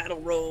 Give me a battle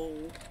roll.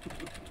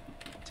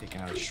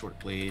 Taking out a short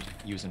blade,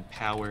 using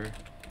power.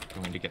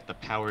 Going to get the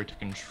power to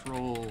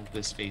control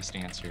this face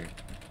dancer.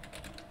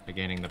 By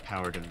gaining the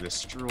power to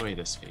destroy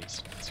this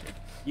face dancer.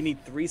 You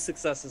need 3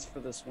 successes for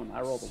this one.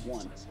 I rolled a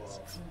 1.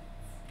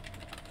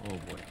 Oh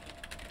boy.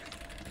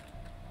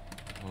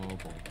 Oh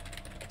boy.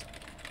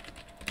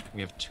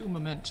 We have 2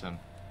 momentum.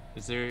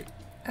 Is there...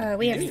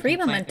 We have 3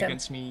 momentum.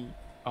 Against me?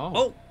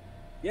 Oh,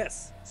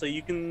 yes. So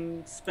you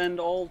can spend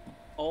all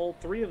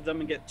 3 of them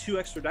and get 2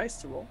 extra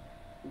dice to roll,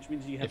 which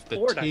means you have if the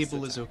 4 dice.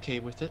 Table is okay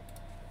with it,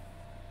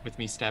 with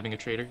me stabbing a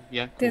traitor,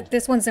 yeah, cool.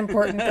 This one's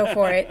important. Go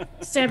for it.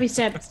 Stabby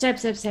stab, stab,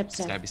 stab, stab,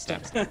 stab. Stabby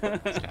stab,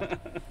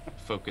 stab.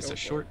 Focus of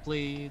short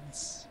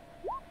blades.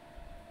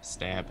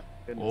 Stab.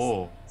 Goodness.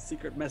 Oh,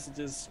 Secret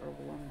messages are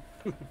overwhelming.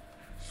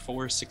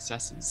 4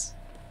 successes.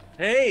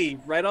 Hey,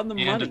 right on the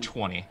And money. a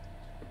 20.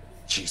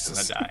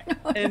 Jesus. I'm gonna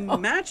die.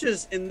 And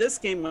matches in this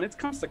game, when it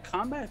comes to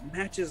combat,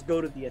 matches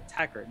go to the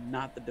attacker,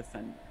 not the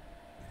defender.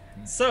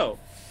 So,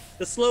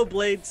 the slow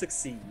blade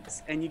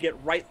succeeds, and you get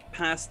right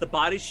past the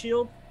body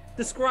shield.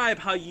 Describe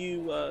how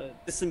you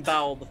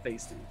disembowel the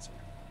face dancer.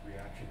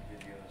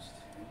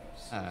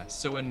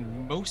 So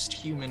in most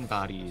human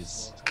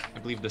bodies, I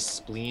believe the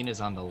spleen is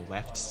on the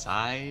left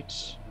side,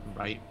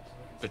 right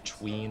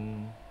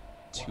between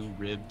 2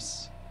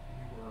 ribs.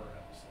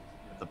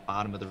 At the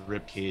bottom of the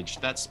rib cage.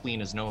 That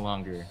spleen is no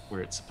longer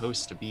where it's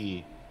supposed to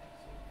be,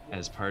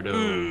 as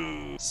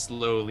Pardo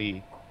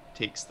slowly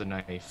takes the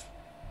knife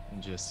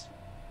and just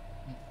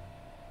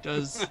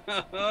does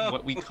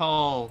what we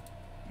call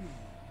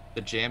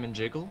the jam and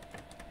jiggle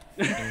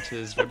into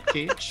his rib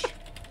cage.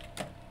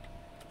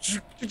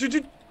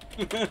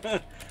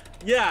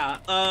 Yeah,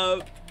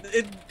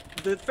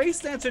 the face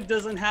dancer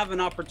doesn't have an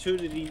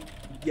opportunity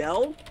to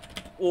yell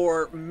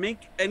or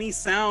make any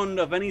sound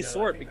of any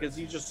sort because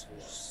you just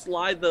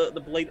slide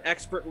the blade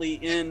expertly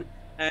in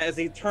as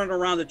they turn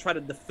around to try to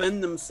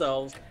defend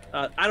themselves.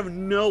 Out of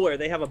nowhere,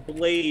 they have a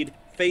blade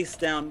face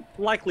down,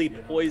 likely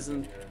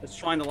poisoned, that's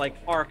trying to like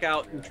arc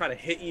out and try to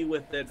hit you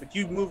with it, but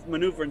you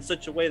maneuver in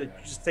such a way that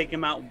you just take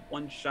him out in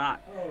one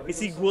shot. You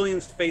see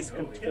William's face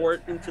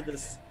contort into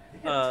this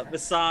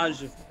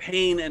visage of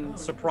pain and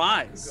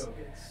surprise,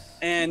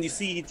 and you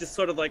see he just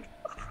sort of like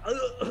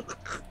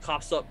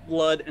coughs up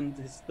blood, and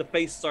the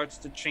face starts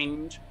to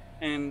change,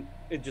 and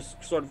it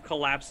just sort of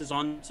collapses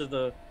onto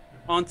the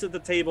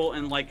table,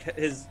 and like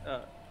his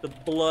the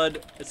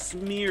blood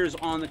smears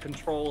on the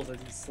controls as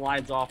he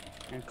slides off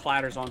and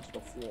clatters onto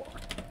the floor.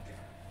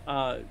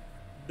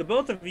 The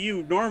both of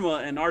you,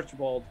 Norma and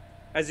Archibald,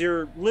 as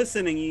you're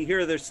listening, you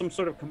hear there's some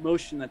sort of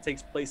commotion that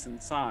takes place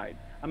inside.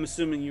 I'm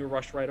assuming you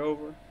rush right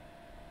over.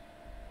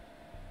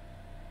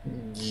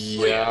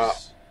 Yeah.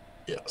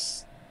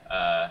 Yes.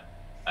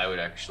 I would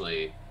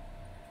actually,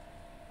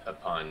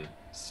 upon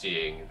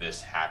seeing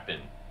this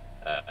happen,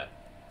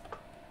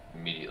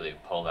 immediately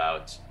pull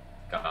out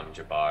Gam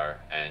Jabbar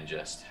and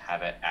just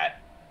have it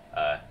at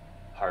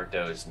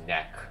Pardo's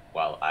neck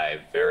while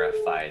I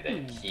verify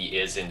that he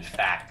is in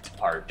fact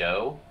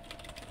Pardo.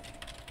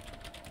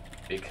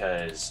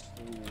 Because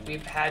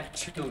we've had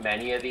too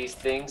many of these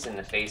things and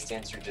the face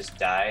dancer just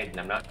died, and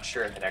I'm not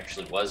sure if it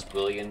actually was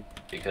Gwillian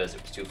because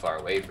it was too far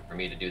away for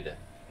me to do the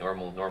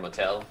normal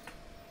tell.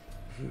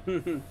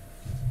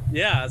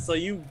 Yeah, so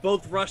you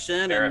both rush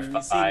in Verify, and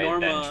you see Norma.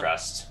 then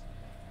trust.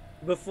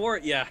 Before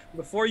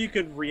you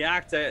could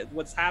react to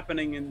what's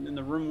happening in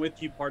the room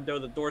with you, Pardo,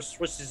 the door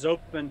swishes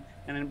open,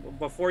 and then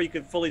before you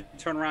could fully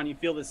turn around, you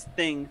feel this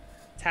thing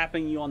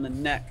tapping you on the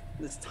neck.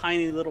 This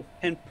tiny little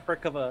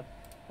pinprick of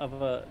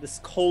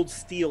this cold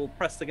steel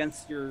pressed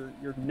against your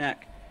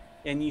neck,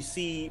 and you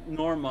see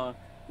Norma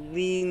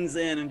leans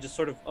in and just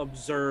sort of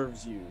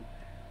observes you,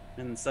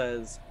 and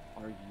says,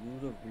 "Are you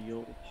the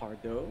real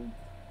Pardo?"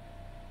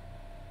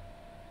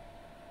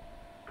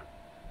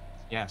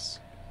 Yes.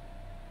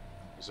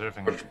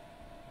 Observing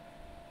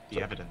the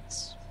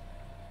evidence.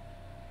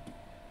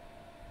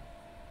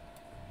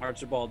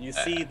 Archibald, you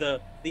see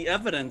the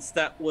evidence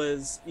that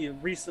was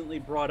recently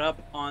brought up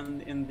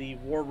in the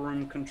war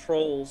room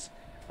controls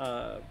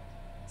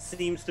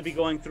seems to be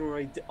going through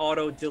a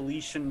auto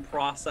deletion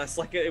process,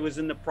 like it was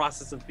in the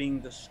process of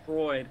being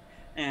destroyed.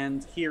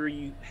 And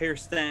here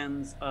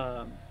stands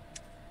a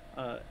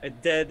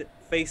dead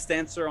face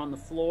dancer on the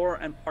floor,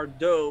 and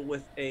Pardo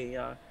with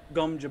a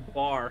Gam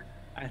Jabbar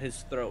at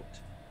his throat.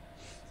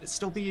 It's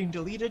still being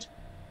deleted?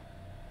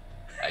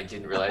 I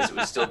didn't realize it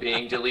was still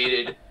being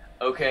deleted.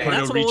 Okay. That's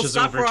Pardo what we'll reaches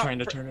stop over for- trying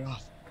to turn it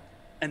off.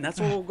 And that's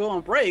where we'll go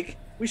on break.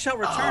 We shall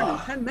return in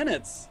 10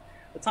 minutes.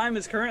 The time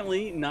is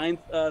currently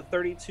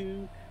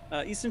 9:32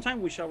 Eastern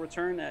Time. We shall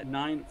return at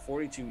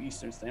 9:42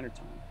 Eastern Standard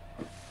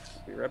Time.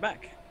 Be right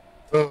back.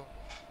 Oh.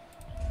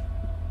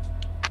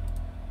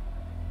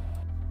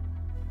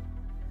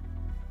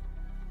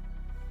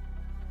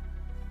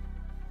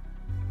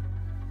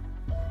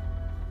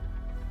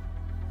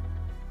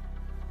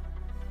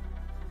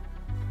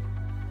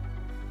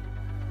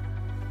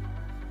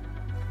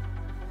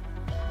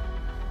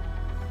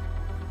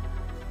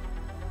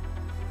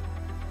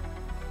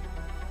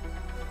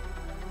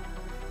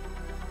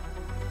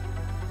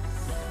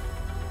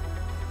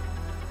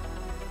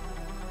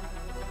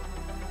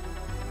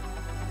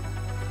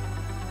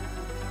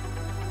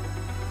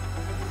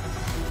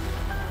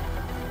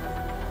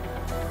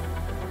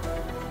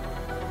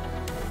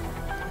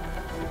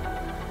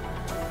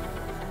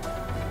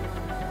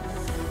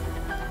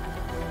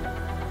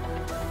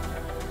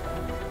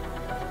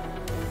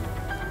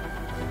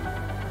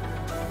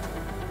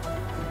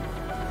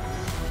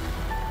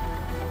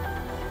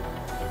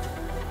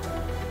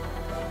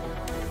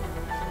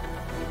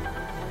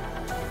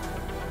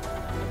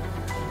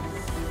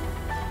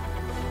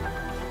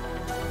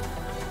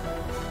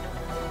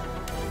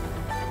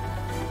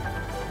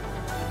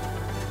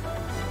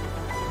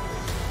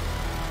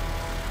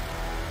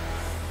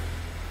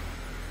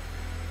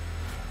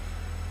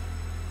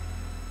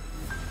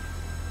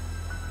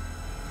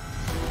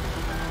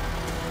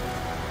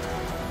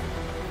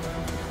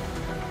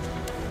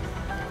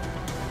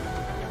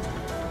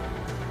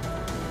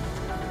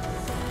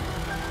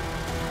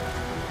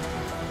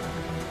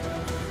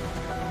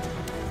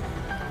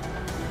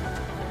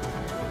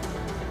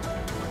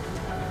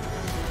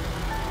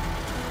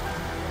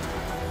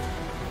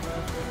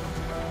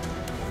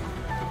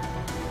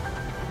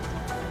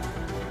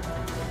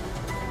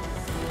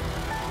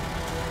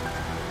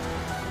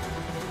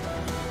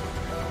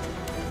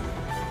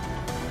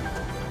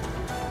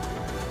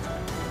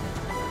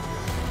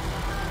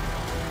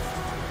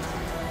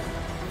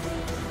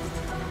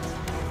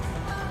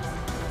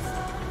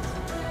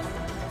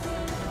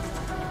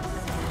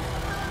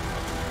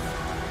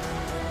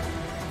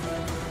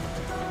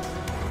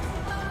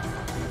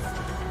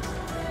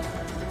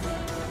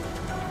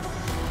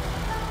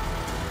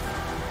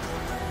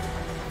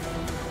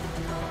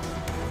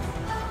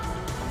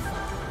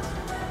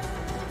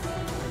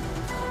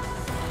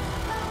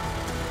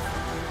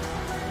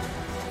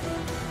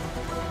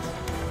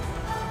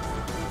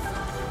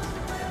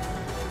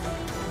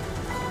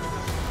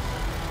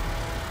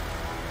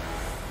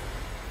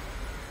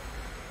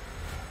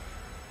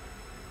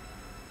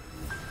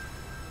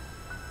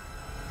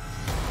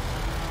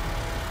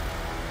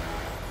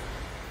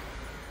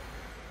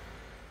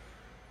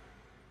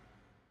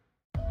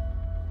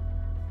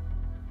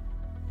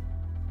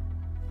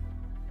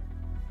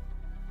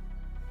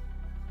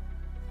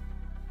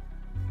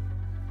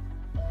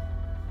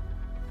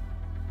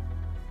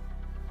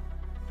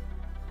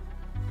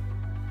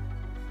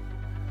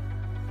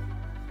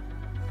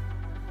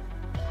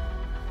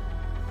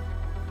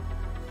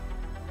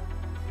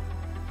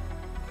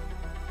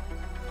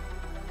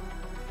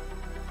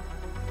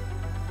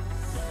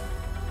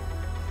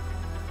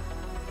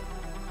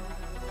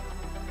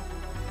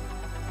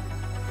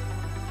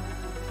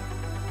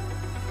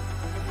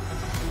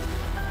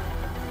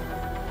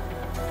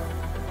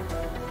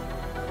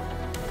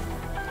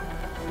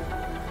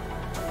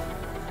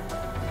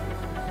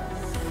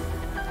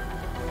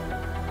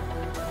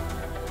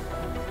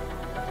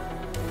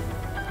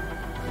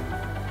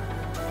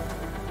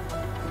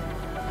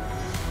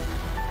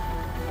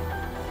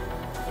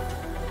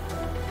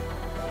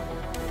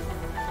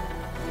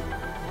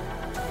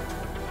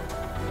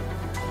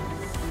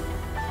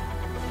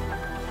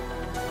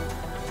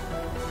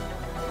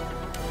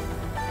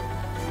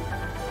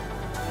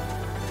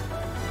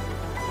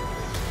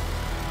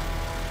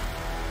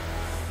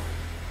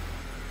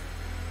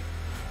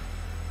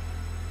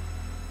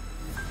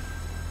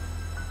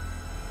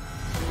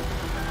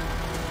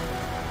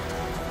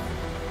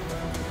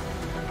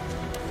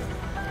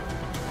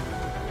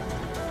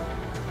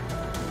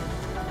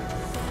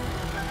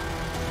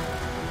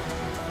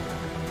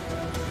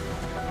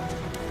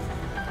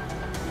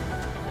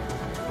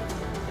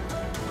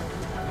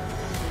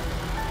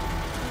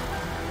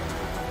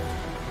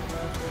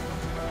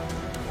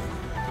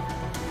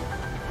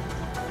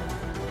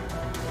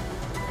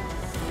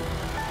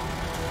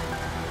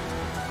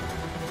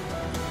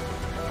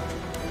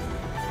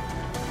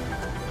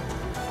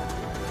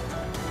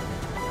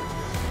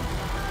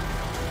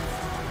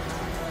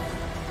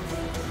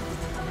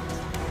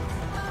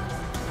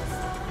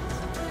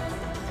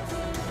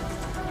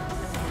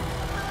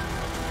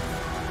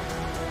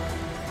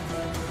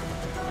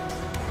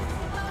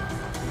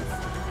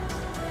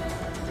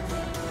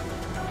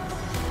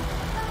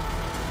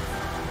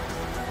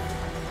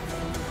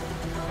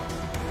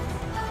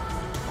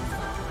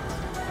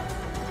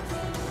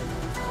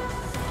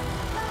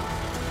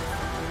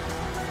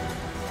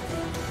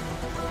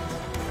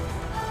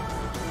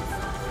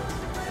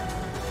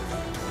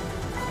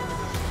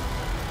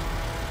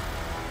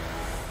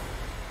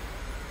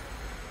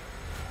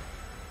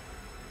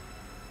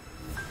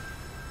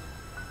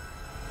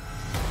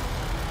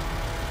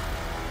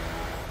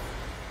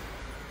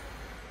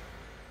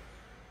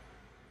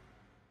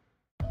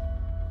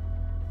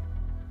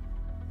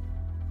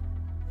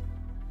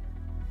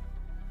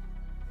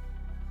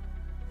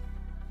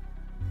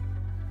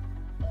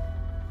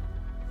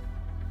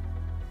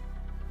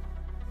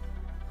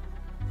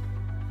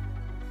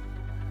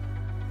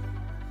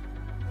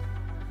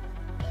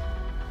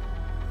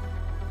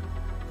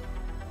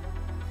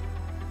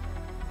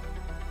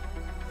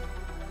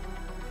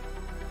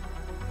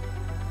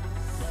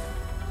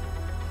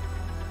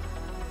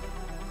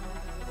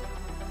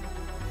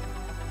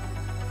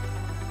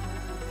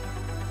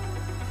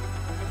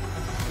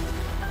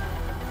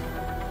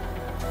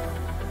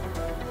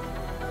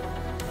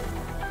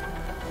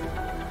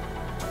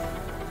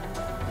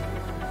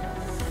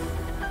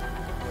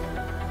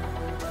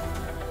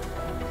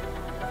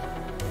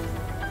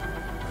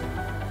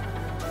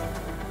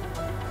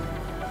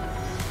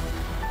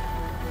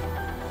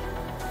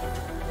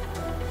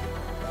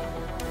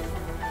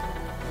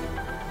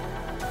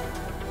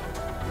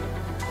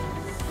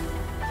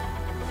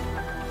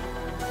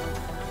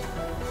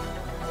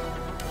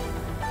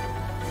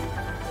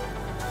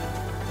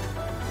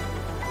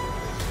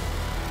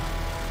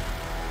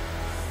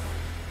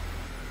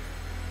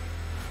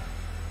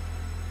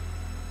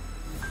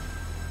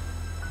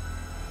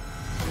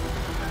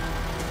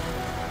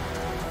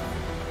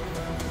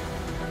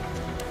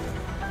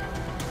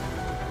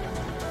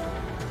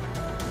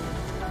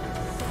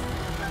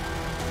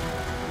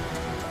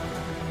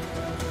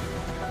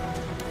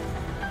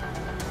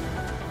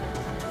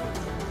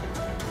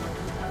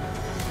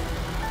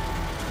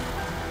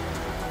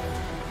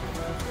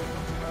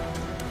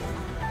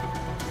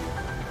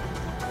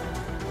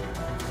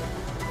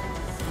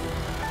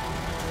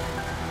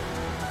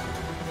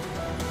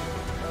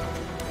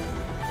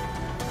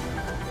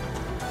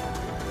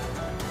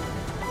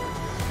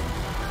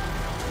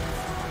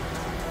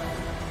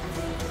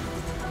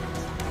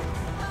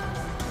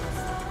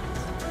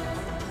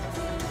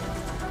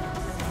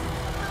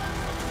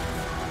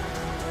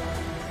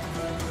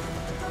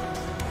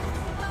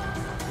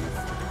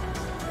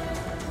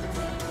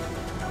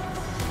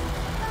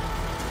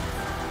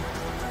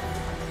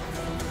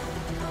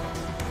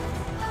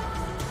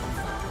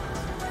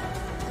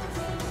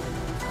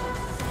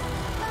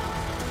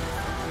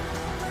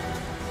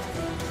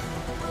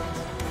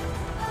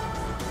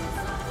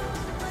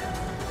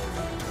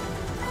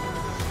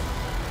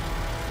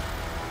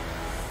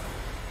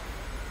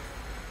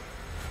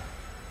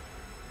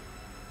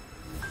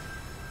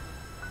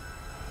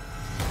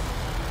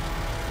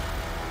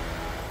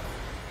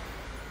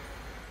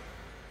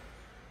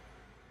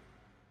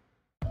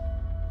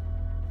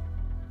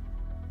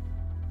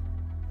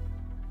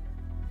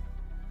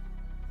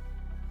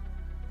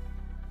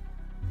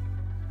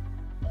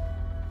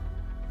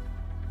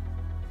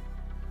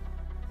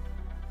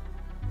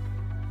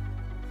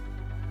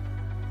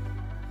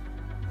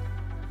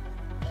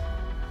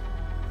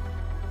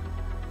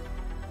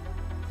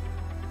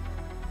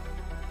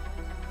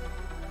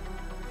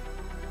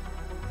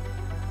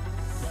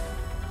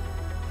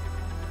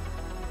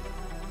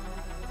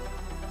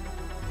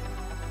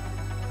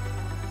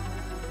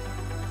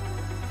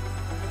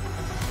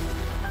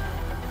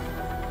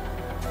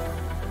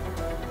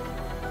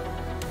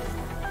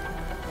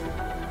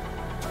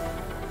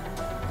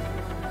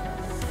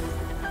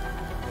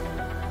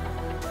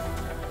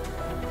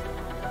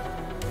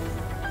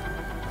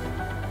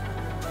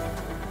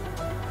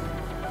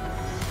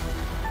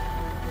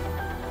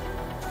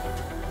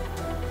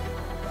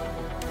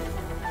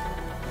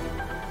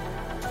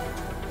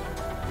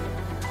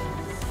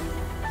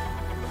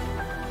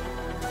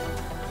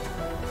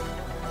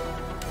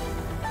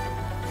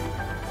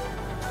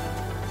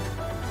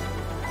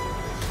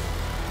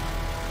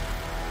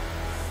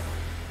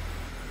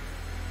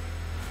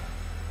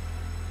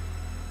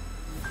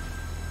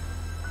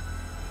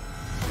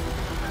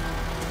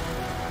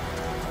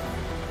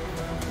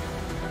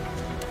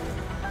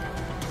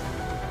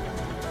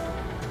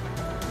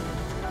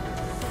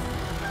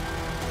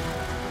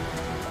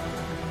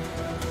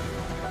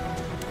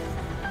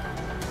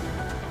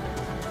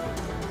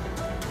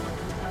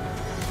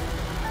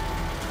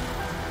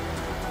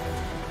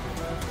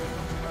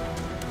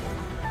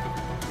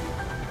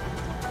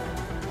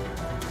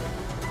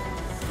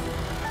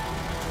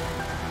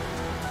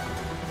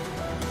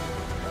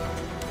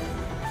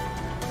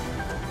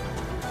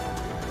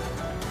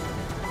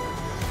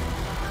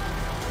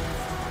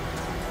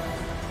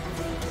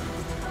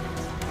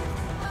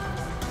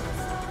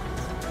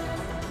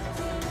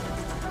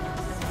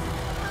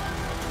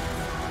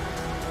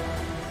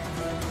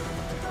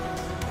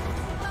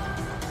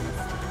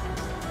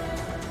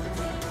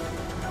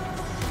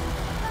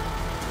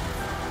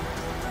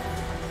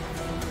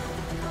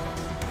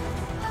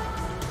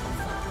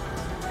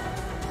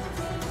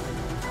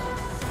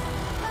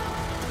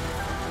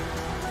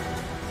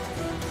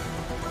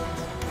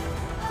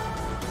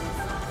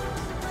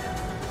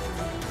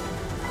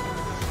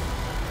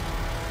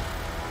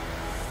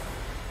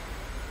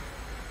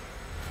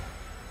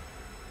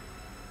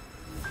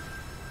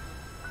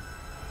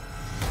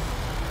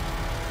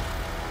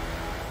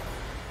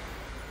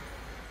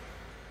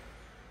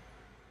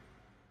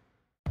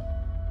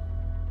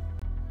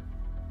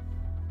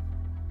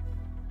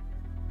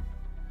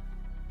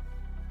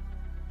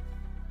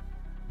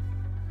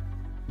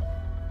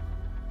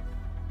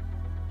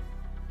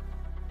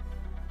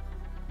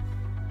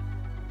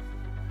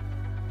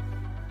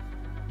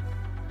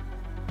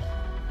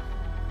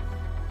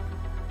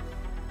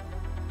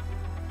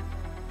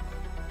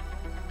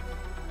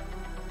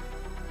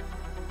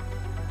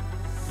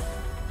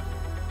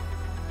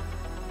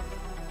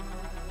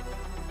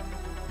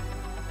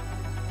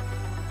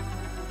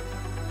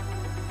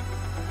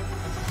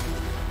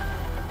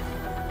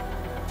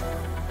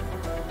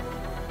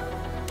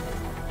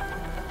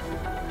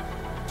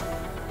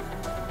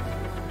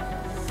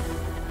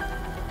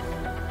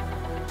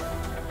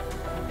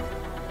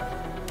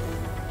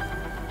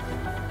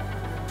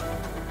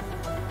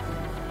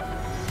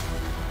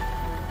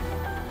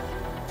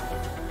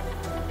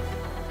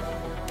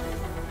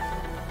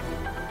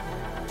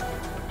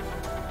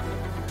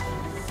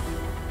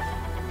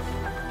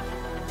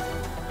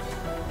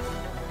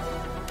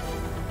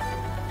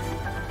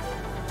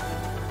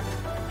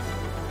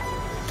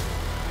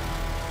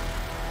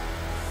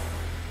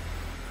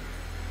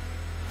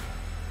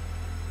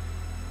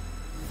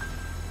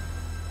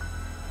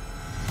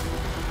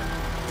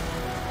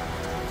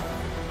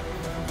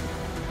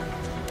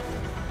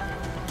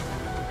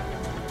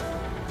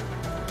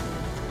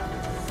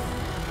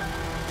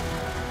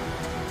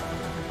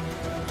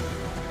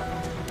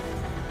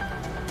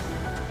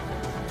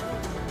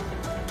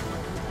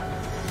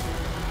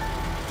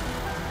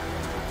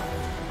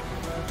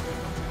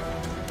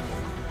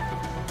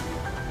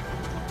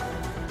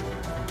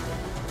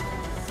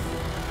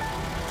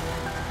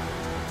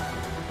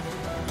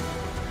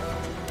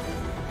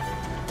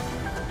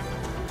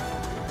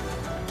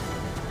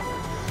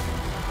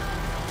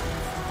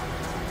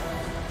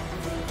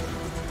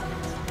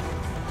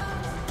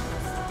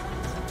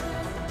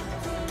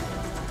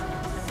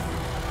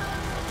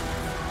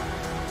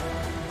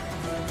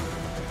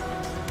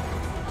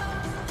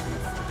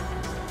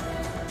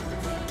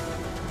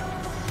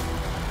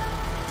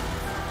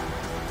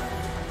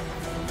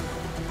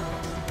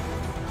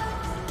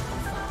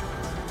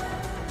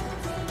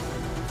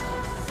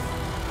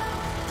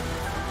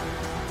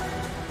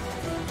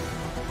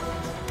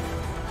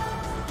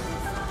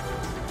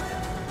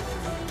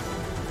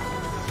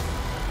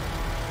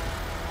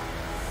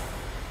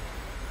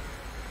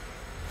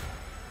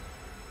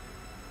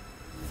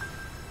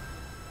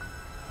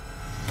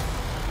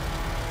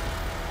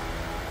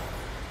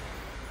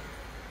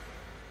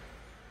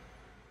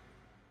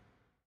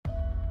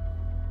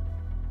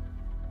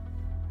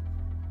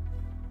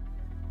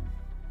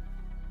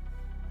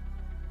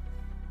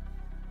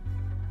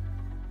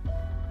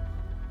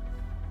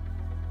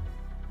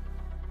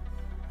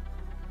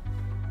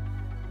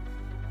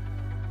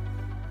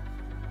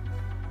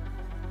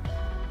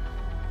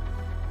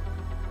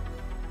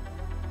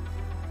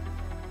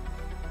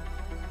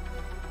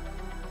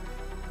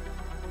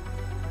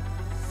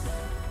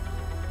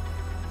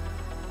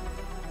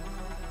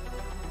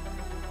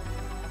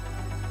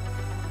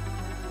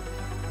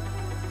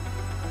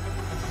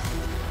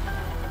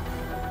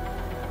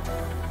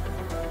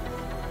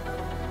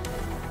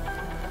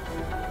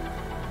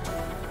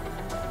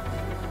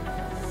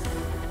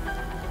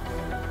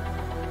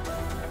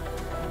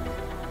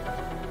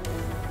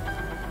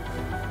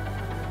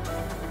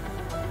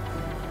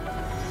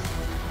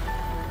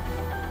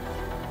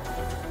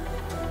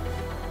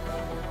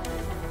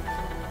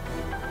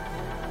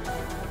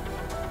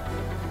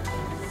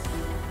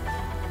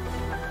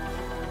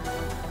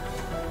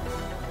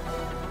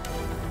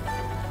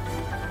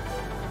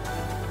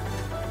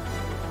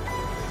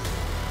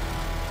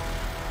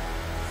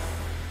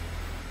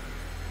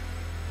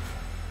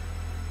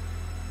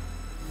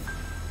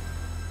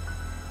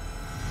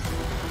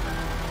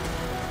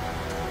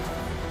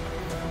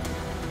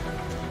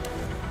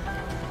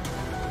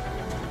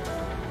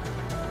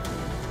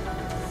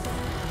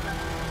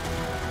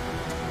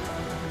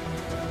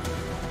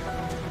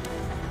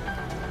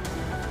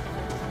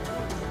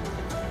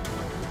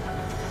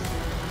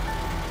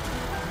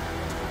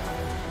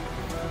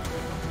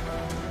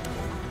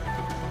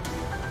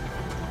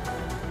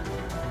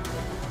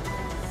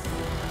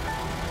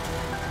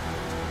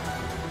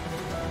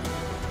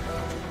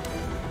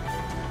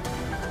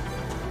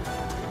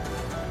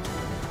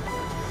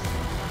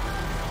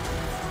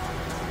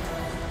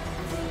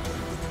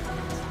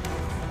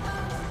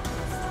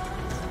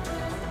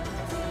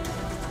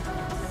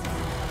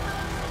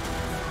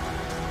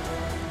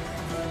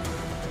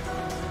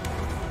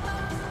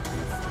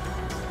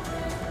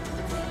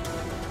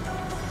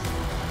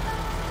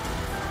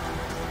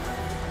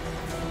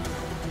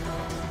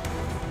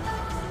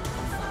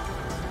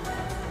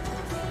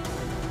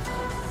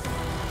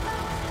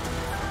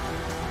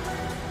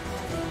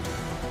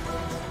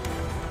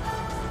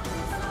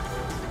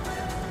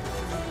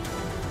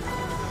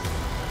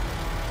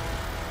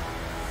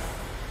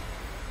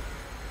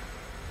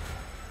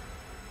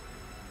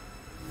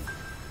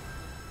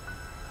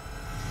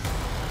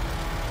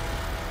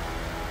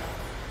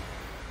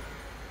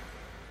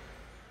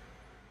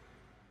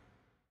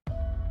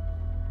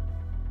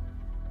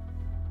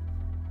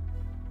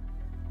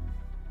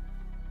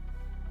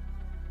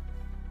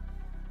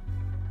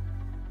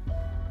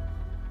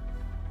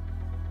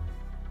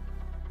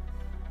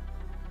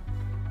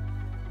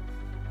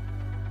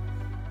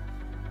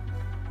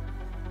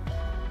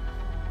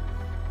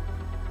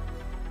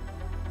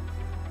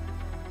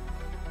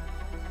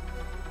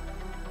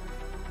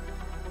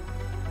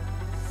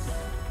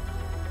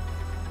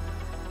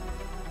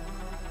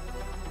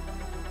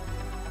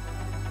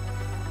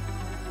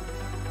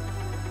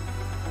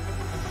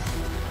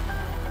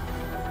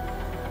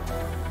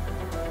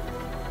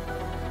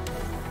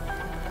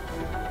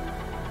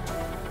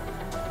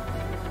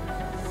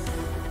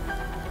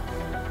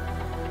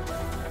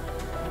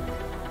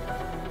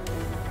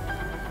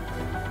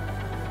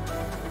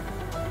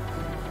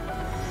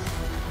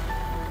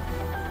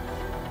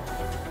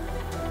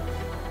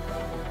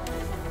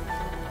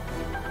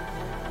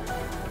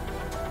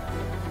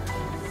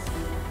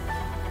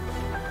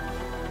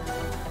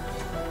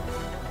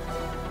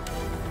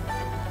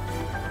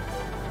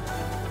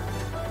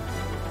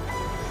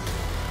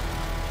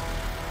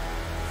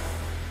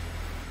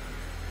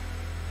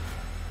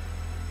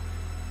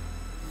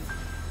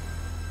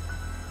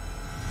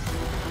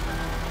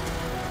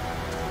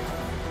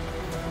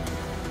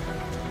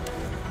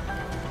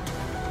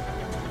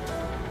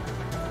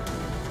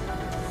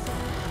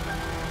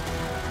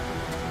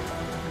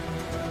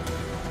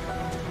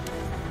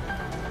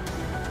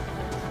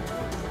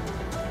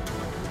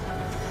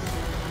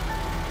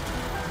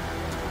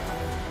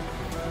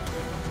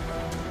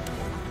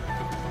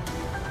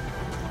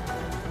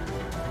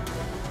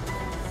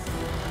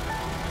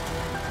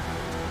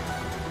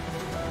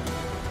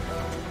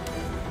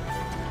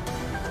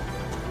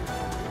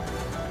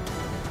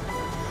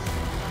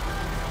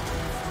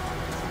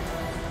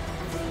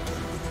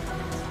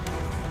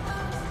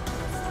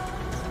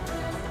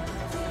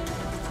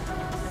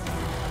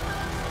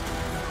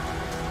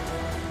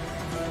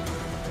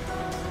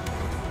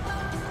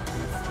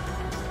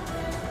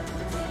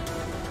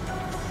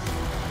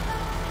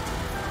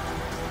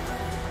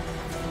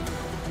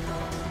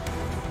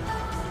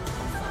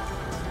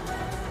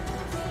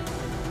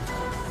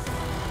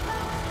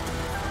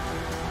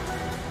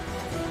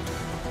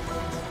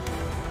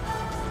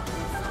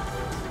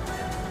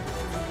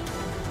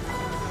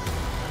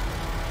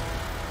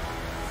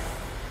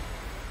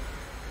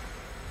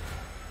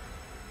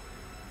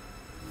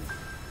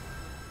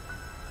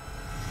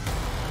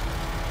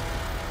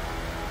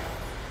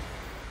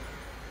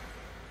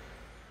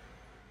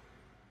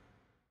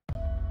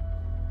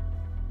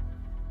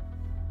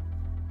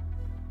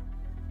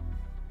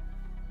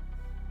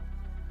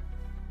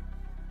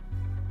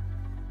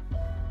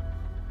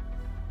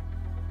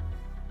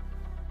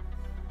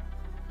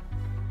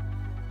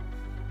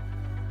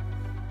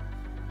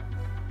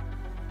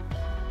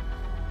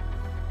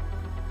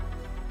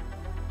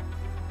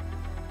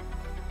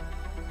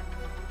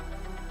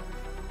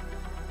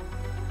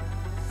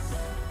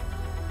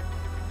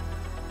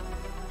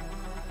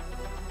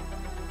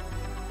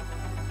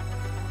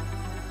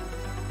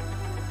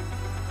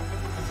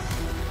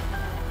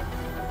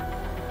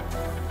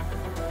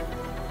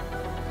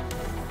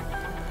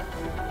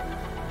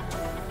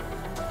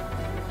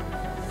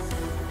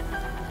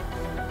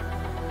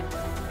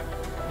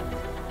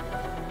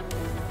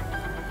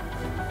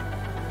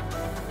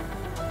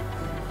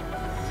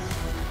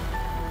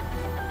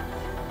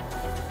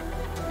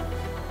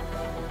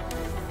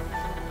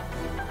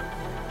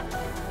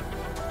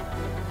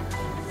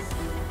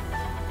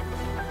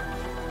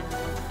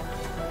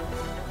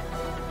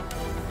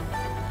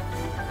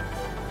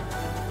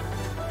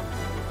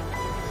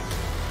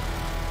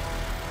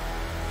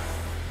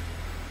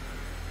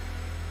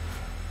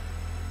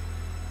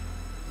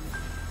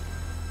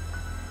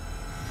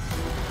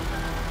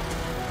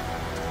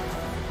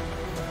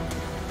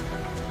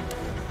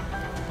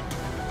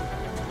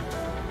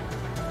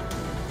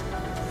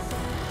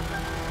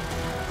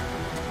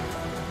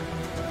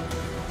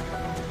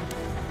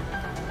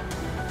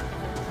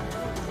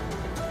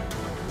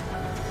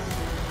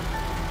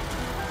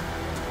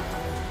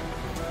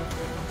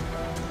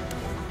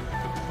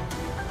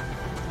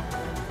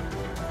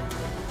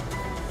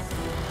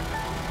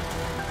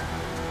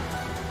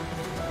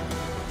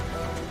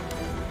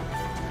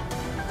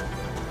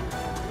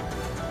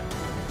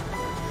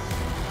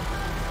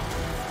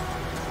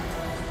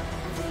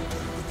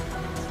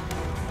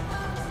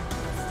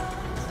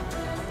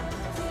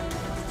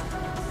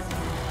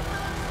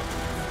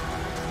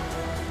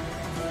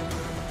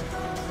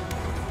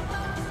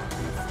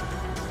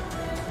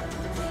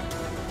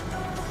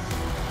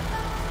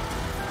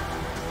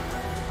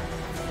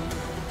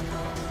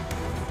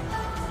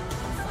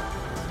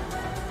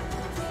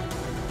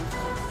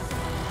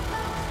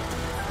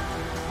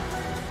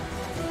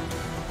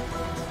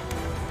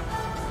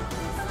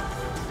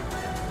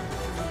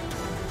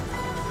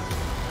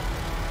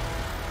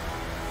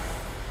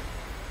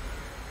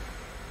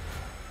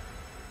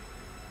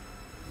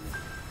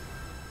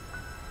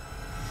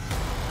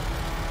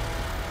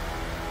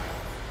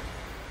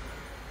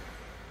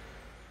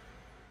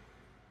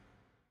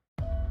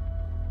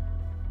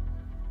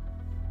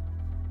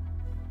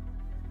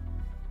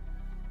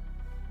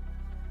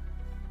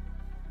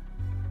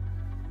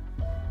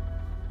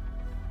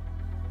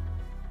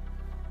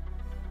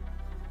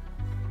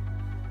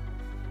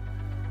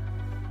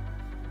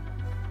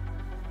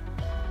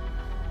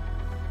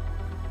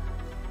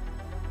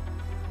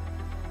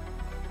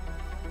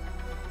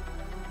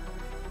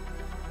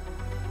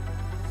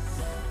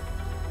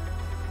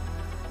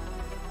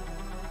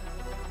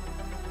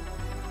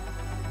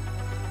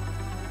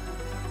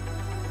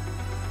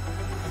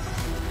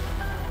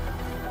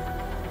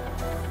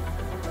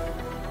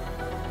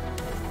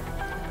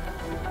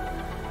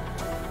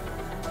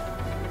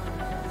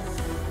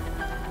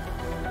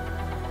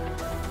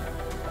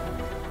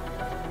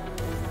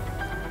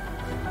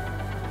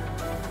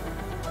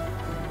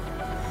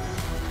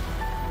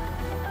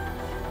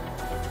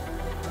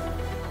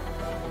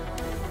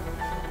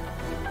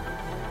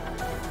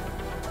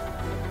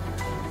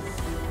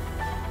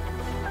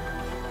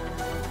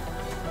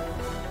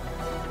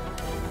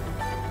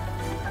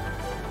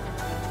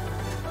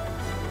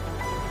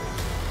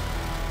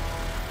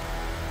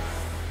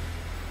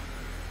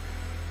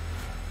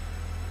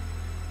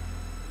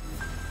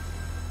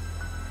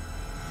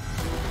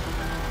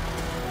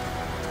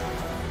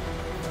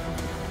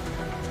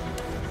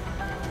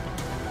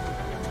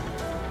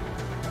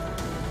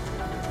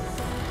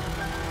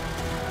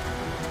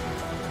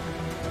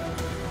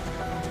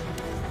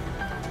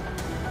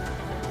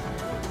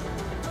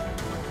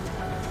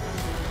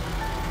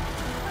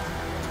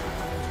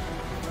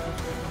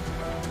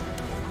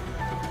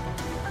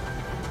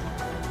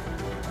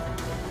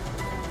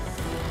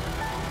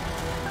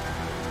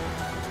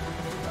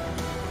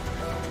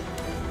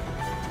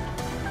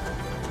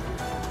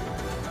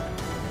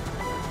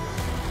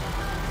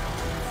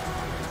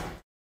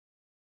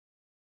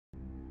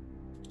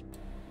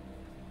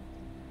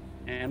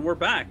 And we're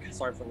back.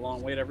 Sorry for the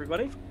long wait,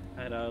 everybody.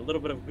 I had a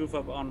little bit of goof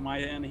up on my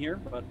end here,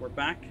 but we're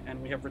back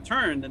and we have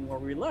returned. And where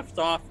we left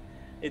off,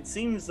 it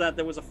seems that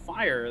there was a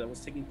fire that was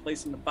taking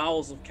place in the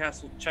bowels of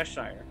Castle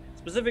Cheshire,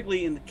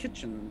 specifically in the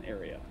kitchen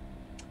area.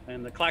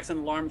 And the klaxon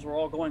alarms were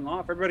all going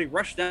off. Everybody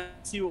rushed down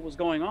to see what was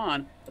going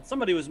on, but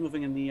somebody was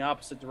moving in the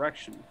opposite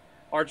direction.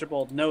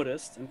 Archibald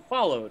noticed and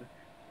followed.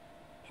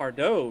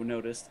 Pardo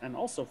noticed and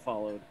also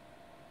followed.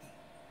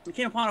 He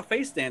came upon a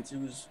face dancer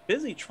who was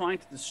busy trying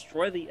to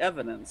destroy the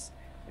evidence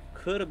that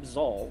could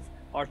absolve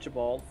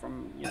Archibald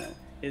from,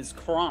 his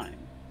crime,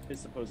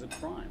 his supposed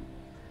crime.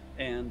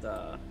 And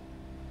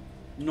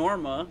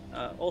Norma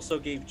also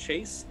gave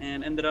chase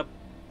and ended up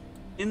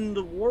in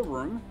the war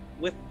room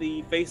with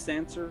the face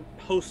dancer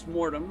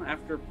post-mortem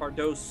after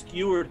Pardo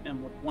skewered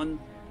him with one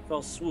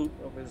fell swoop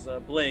of his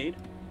blade.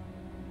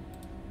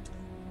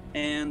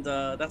 And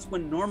that's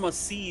when Norma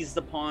seized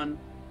upon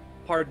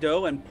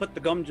Pardo and put the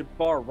gum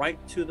jabbar right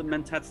to the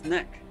Mentat's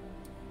neck,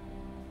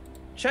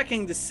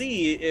 checking to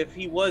see if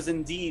he was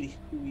indeed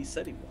who he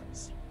said he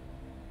was.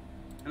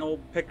 And we'll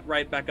pick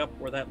right back up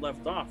where that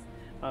left off.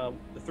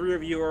 The three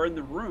of you are in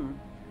the room.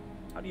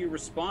 How do you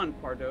respond,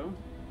 Pardo?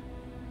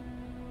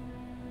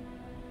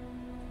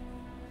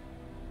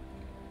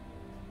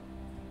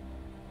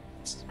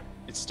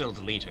 It's still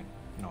deleting,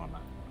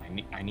 Norma.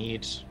 I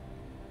need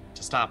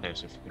to stop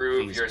it. If you could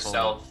Prove please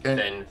yourself,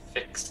 then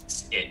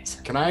fix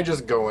it. Can I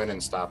just go in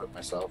and stop it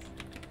myself?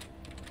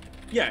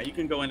 Yeah, you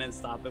can go in and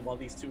stop it while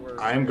these two are.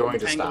 I'm going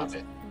to entangled.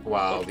 stop it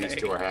while Okay. these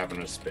two are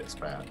having a spit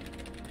spat.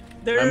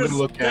 There's I'm going to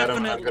look at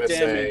him. I'm going to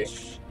say,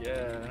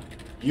 yeah.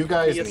 you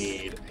guys Yes.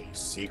 need a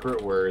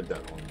secret word that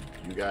only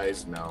you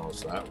guys know,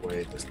 so that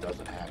way this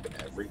doesn't happen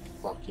every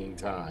fucking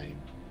time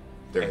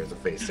there's a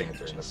face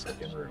dancer in the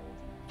freaking room.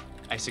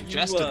 I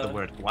suggested the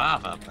word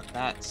guava, but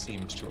that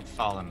seemed to have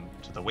fallen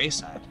to the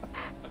wayside.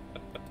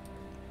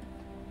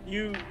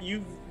 You're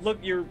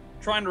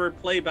trying to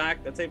replay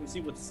back the tape and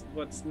see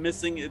what's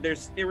missing.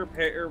 There's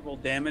irreparable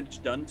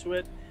damage done to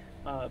it,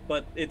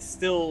 but it's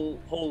still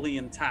wholly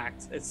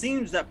intact. It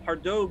seems that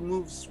Pardo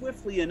moved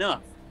swiftly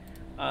enough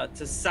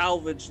to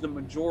salvage the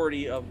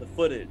majority of the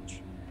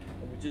footage,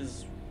 which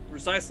is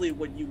precisely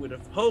what you would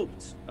have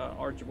hoped,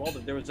 Archibald.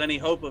 If there was any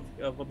hope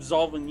of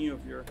absolving you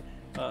of your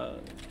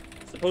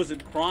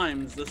supposed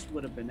crimes, this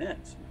would have been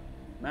it.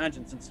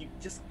 Imagine, since you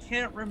just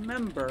can't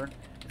remember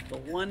the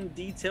one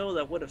detail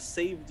that would have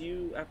saved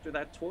you after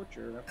that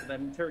torture, after that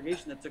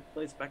interrogation that took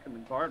place back in the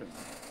garden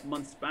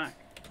months back.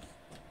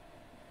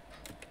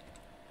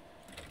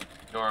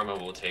 Norma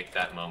will take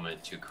that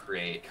moment to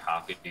create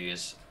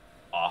copies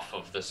off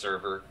of the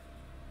server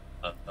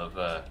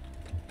of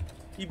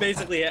You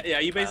basically have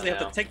to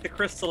know. take the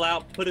crystal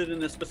out, put it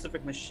in a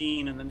specific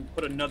machine, and then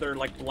put another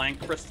blank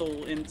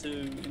crystal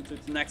into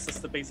its nexus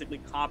to basically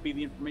copy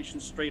the information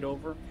straight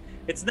over.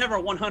 It's never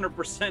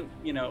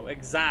 100%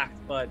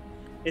 exact, but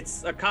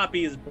a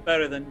copy is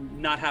better than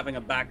not having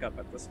a backup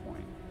at this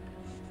point.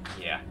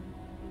 Yeah.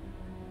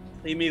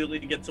 They immediately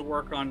get to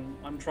work on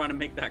trying to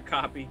make that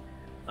copy.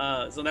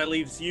 So that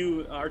leaves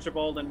you,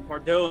 Archibald and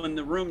Pardo, in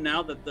the room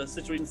now that the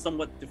situation's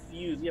somewhat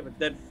diffused. You have a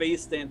dead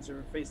face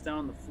dancer face down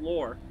on the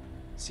floor.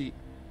 See,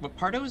 what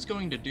Pardo is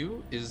going to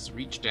do is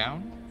reach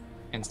down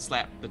and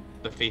slap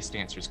the face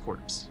dancer's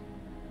corpse.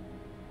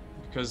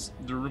 Because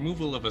the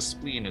removal of a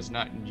spleen is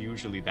not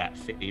usually that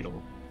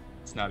fatal.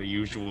 It's not a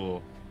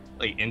usual,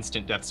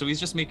 instant death. So he's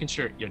just making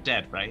sure, you're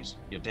dead, right?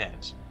 You're dead.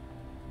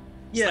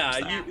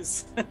 Yeah,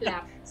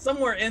 Yeah.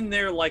 somewhere in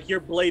there, your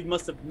blade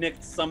must have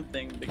nicked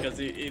something because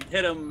it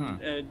hit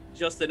him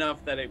just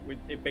enough that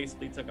it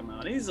basically took him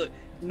out. He's a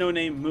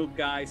no-name mook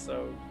guy,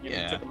 so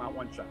it took him out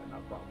one shot, no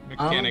problem.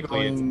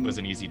 Mechanically, it was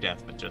an easy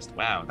death, but just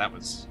wow, that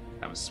was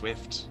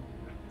swift.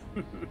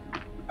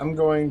 I'm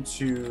going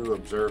to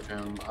observe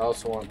him. I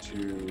also want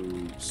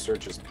to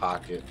search his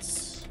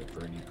pockets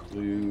for any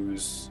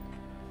clues.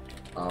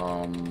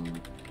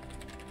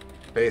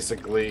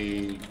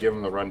 Basically, give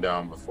him the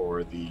rundown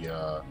before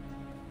the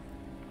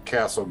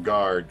castle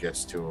guard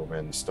gets to him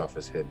and stuff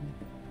is hidden.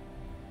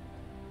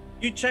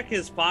 You check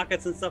his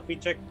pockets and stuff. You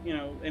check,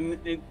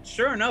 and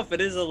sure enough,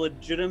 it is a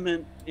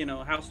legitimate,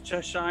 House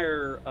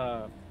Cheshire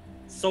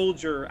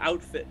soldier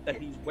outfit that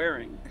he's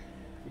wearing.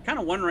 You're kind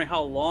of wondering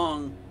how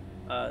long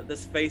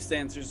this face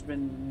dancer's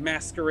been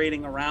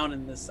masquerading around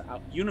in this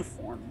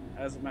uniform.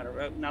 As a matter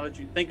of, now that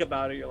you think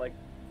about it, you're like,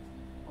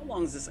 how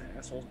long has this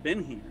asshole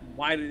been here?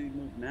 Why did he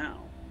move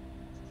now?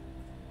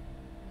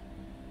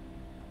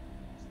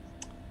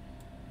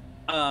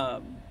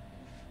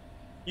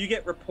 You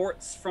get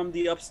reports from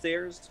the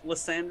upstairs,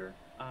 Lysander,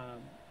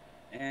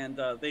 and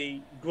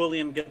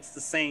Gwilliam gets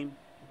the same.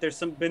 There's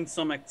been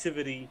some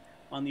activity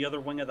on the other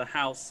wing of the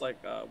house,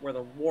 where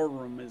the war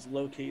room is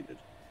located.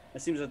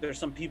 It seems that there's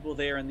some people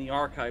there in the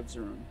archives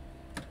room.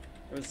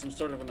 There was some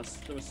sort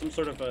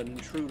of an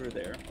intruder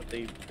there that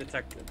they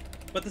detected,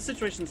 but the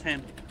situation's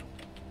handled now.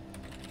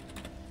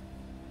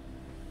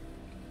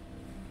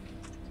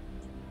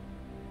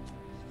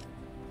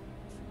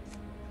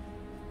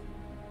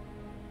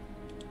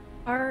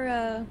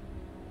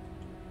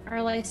 Our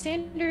Are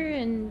Lysander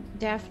and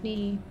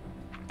Daphne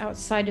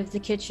outside of the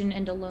kitchen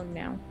and alone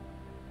now?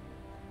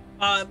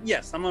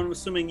 Yes, I'm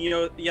assuming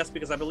yes,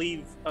 because I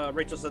believe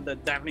Rachel said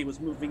that Daphne was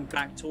moving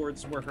back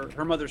towards where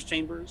her mother's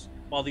chambers,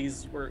 while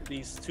these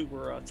two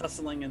were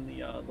tussling in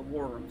the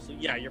war room. So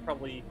yeah, you're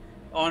probably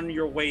on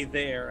your way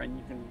there, and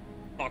you can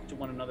talk to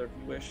one another if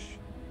you wish.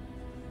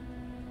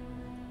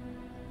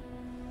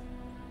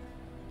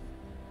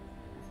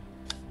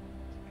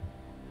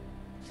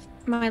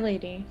 My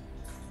lady,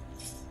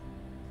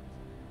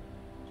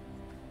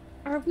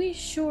 are we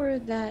sure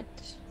that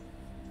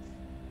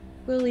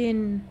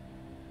Quillian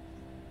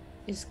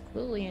is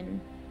Quillian?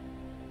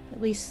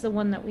 At least the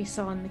one that we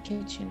saw in the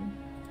kitchen.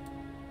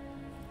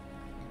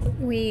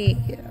 We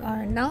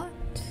are not,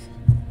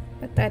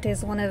 but that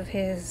is one of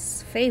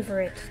his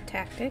favorite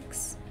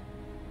tactics.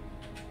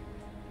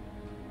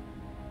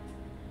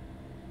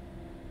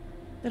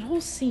 That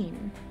whole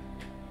scene,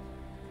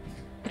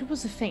 it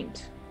was a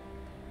feint.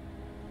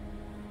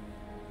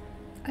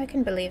 I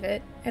can believe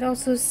it. It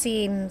also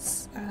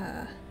seems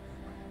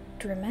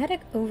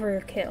dramatic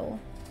overkill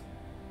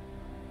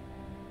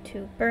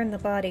to burn the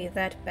body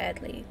that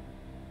badly.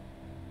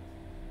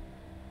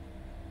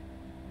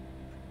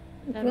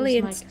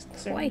 William's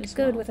quite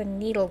good with a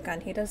needle gun.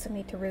 He doesn't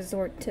need to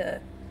resort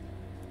to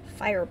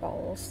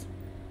fireballs.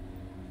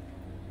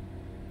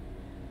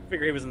 I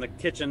figure he was in the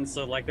kitchen,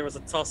 so like there was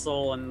a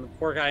tussle, and the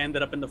poor guy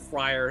ended up in the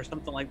fryer or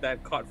something like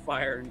that, caught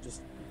fire and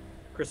just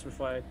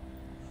crispified.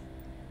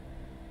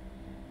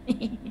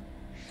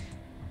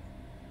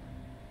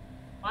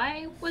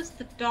 Why was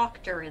the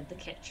doctor in the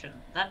kitchen?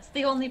 That's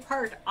the only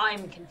part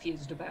I'm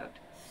confused about.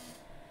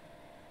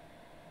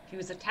 If he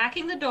was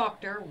attacking the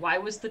doctor, why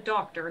was the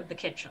doctor in the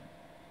kitchen?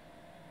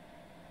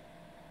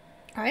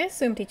 I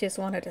assumed he just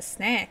wanted a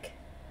snack.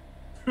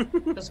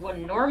 Does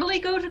one normally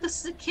go to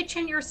the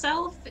kitchen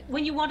yourself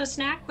when you want a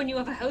snack, when you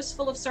have a house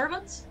full of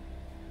servants?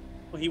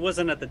 Well, he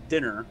wasn't at the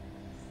dinner.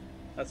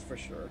 That's for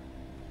sure.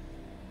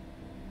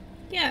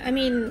 Yeah, I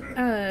mean,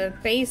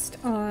 based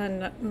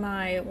on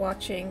my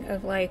watching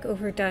of, like,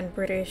 overdone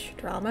British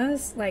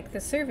dramas, like,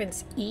 the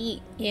servants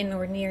eat in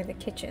or near the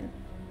kitchen.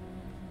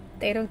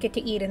 They don't get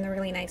to eat in the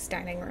really nice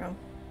dining room.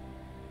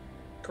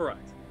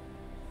 Correct.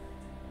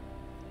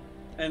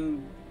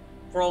 And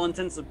for all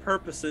intents and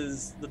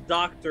purposes, the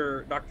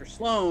Dr.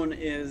 Sloan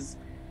is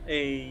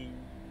a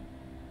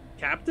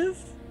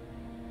captive?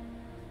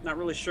 Not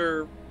really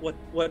sure what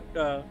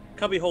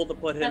cubbyhole to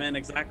put him in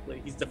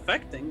exactly. He's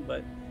defecting,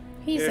 but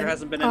he's there an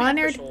hasn't been any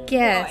honored official...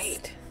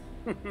 guest.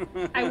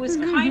 I was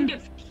kind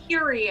of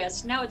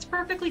curious. Now, it's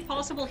perfectly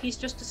possible he's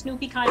just a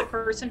snoopy kind of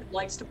person who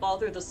likes to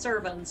bother the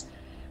servants.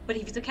 But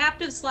if he's a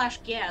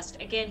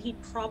captive/guest, again,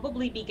 he'd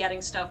probably be getting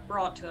stuff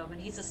brought to him.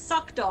 And he's a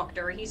suck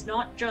doctor. He's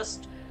not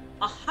just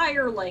a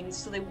hireling,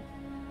 so they...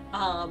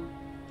 and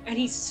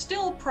he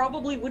still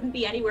probably wouldn't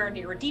be anywhere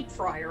near a deep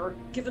fryer.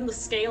 Given the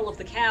scale of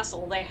the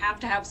castle, they have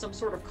to have some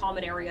sort of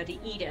common area to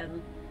eat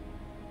in.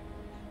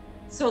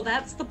 So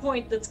that's the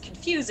point that's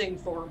confusing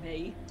for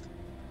me.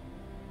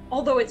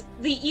 Although it's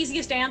the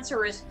easiest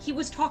answer is he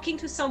was talking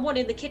to someone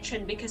in the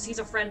kitchen because he's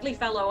a friendly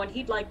fellow and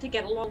he'd like to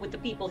get along with the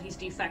people he's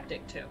defecting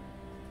to.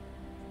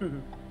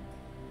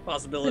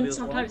 Possibility. And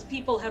sometimes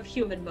people have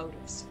human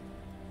motives.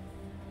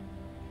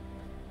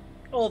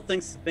 All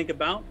things to think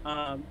about.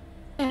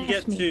 You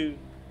get to...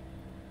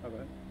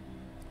 Okay.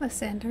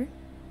 Lysander?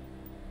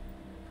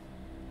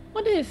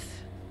 What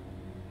if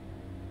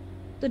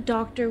the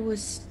doctor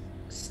was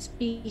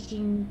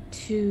speaking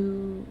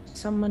to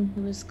someone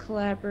who was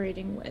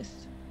collaborating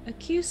with,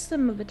 accused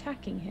them of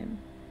attacking him?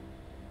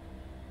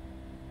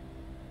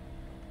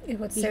 It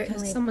would because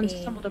certainly someone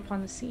be... stumbled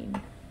upon the scene.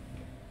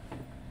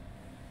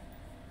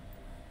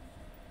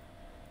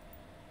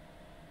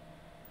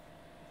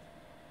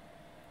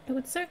 It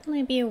would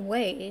certainly be a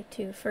way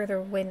to further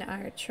win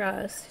our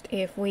trust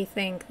if we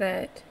think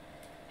that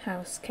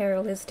House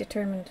Carroll is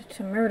determined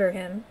to murder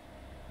him.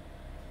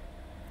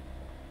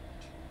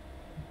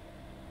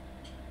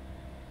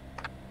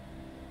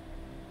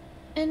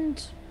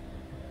 And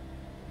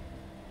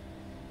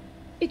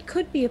it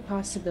could be a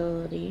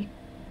possibility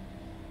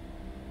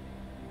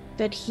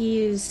that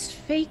he is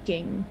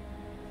faking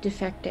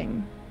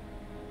defecting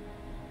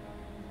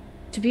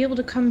to be able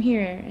to come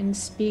here and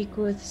speak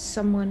with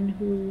someone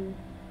who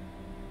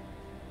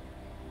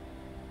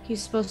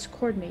he's supposed to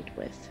coordinate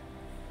with.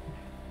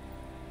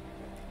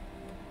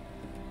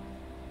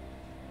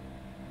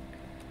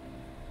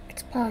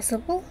 It's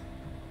possible.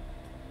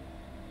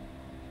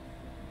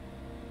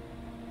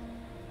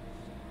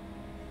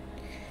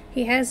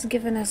 He has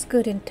given us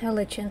good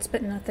intelligence,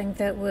 but nothing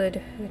that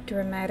would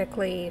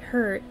dramatically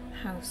hurt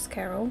House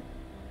Carroll.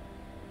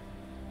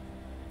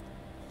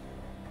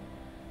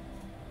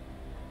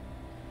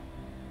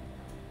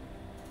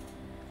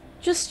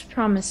 Just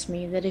promise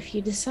me that if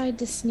you decide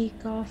to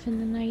sneak off in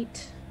the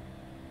night,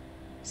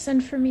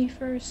 send for me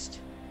first.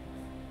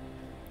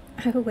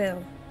 I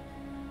will.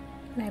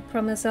 And I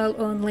promise I'll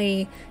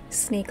only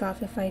sneak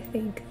off if I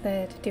think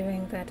that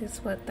doing that is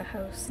what the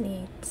house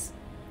needs.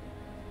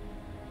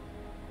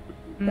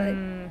 But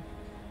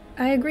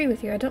I agree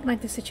with you. I don't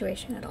like the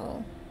situation at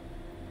all.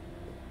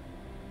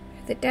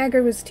 The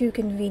dagger was too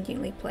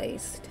conveniently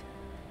placed.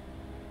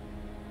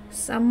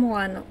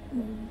 Someone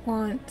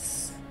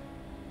wants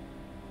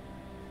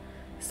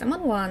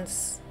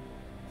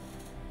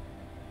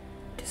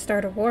to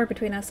start a war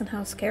between us and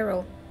House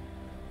Carroll.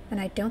 And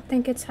I don't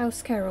think it's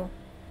House Carroll.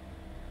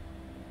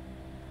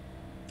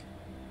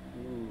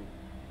 Ooh.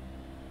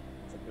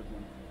 That's a good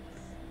one.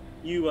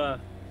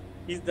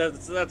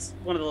 That's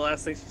one of the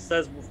last things she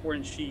says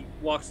before she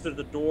walks through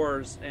the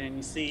doors, and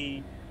you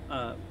see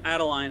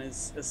Adeline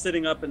is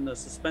sitting up in the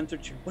suspender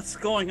chair. What's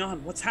going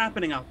on? What's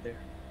happening out there?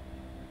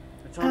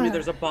 They're telling me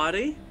there's a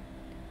body?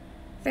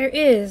 There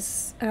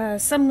is.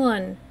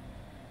 Someone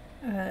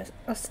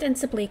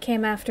ostensibly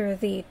came after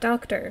the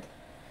doctor,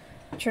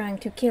 trying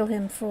to kill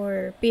him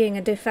for being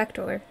a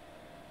defector.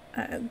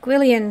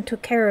 Gwillian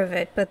took care of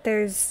it, but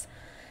there's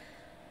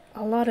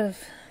a lot of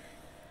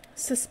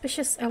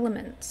suspicious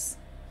elements.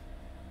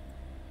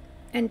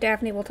 And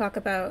Daphne will talk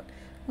about,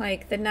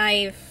 like, the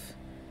knife.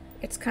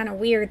 It's kind of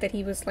weird that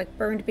he was, like,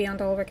 burned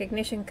beyond all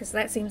recognition, because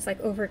that seems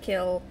like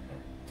overkill.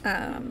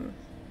 And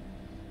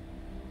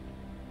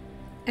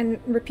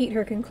repeat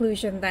her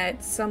conclusion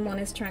that someone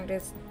is trying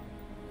to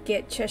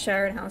get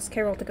Cheshire and House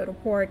Carroll to go to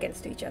war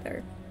against each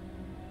other.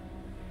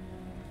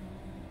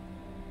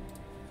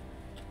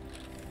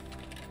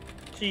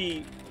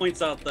 She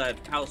points out that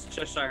House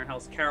Cheshire and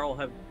House Carroll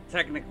have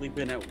technically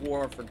been at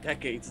war for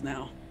decades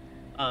now.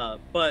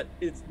 But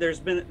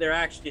there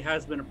actually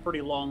has been a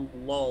pretty long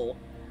lull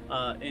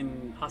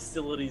in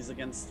hostilities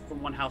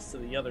from one house to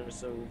the other.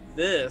 So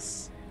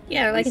this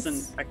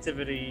recent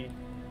activity,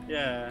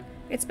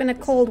 it's been a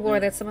cold war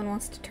that someone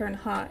wants to turn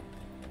hot.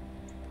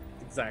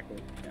 Exactly.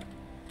 Yeah.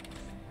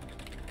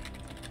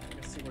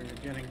 I see where you're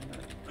getting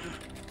that.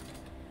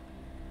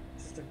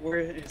 Where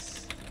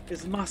is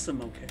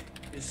Massimo okay?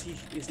 Is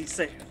he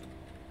safe?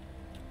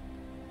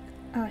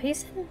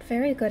 He's in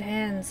very good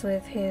hands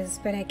with his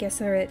Bene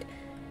Gesserit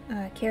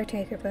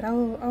caretaker, but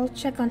I'll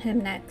check on him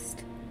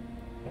next.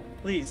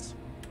 Please,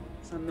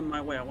 send them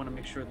my way. I want to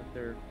make sure that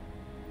they're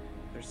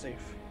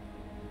safe.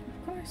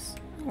 Of course.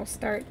 I'll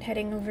start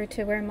heading over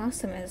to where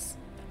Mossum is.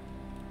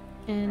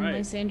 And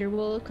Lysander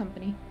will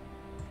accompany.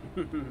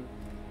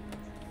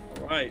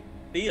 Alright.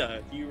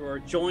 Thea, you are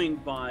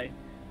joined by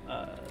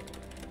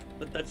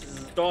the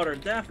Duchess's daughter,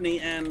 Daphne,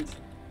 and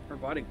her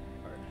bodyguard.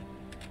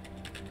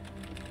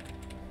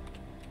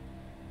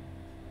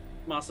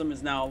 Mossum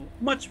is now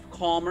much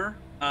calmer.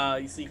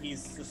 You see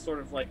he's just sort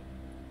of like,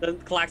 the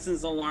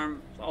Klaxon's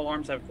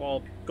alarms have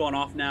all gone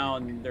off now,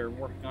 and they're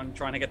working on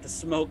trying to get the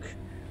smoke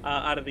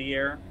out of the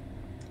air.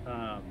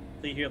 So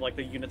you hear like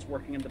the units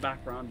working in the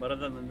background, but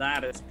other than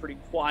that, it's pretty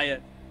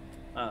quiet.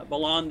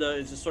 Belanda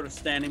is just sort of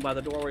standing by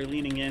the doorway,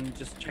 leaning in,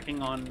 just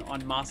checking on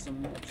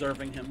Mossum,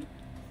 observing him.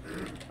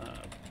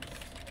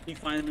 He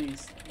finally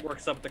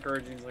works up the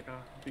courage, and he's like, "Oh,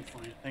 I'll be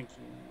fine, thank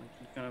you." Like,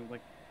 he kind of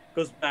like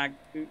goes back,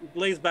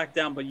 lays back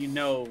down, but you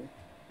know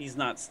he's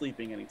not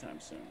sleeping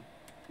anytime soon,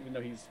 even though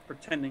he's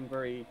pretending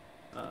very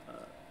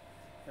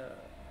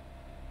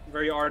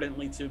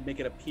ardently to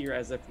make it appear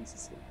as if he's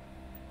asleep.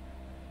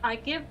 I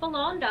give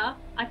Belanda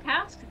a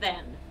task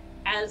then.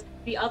 As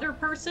the other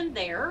person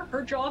there,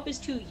 her job is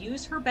to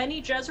use her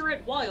Bene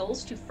Gesserit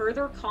wiles to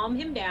further calm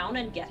him down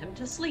and get him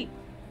to sleep.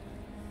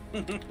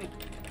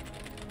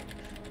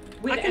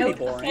 Without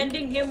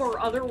offending him or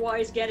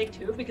otherwise getting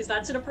to, because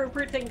that's an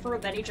appropriate thing for a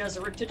Bene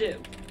Gesserit to do.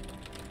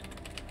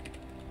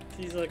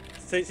 He's like,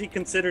 he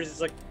considers, he's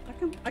like,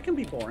 I can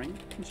be boring.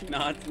 And she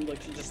nods, and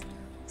like she just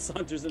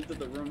saunters into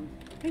the room.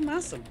 Hey,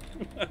 Massum.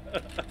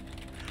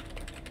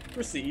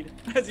 Proceed.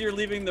 As you're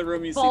leaving the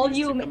room, you see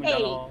Volume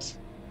 8.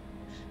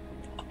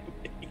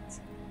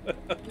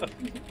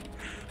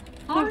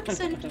 Parts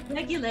and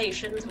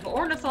regulations of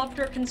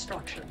ornithopter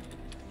construction.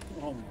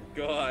 Oh my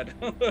god.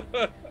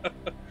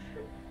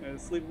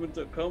 Sleep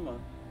into a coma.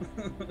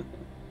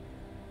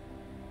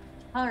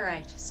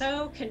 Alright,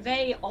 so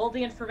convey all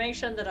the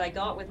information that I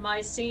got with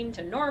my scene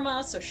to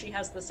Norma, so she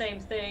has the same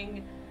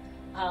thing.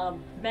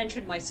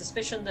 Mention my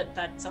suspicion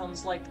that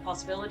sounds like the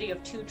possibility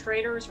of 2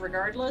 traitors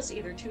regardless,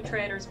 either 2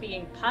 traitors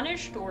being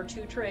punished or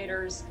 2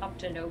 traitors up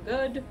to no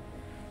good.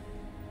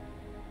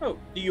 Oh,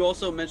 do you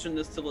also mention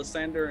this to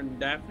Lysander and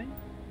Daphne?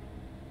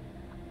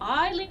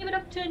 I leave it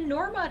up to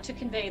Norma to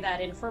convey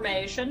that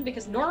information,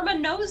 because Norma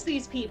knows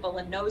these people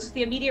and knows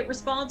the immediate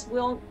response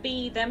will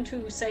be them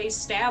to, say,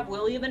 stab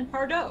William and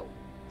Pardo.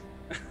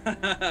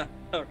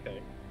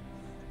 Okay.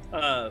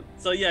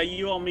 So yeah,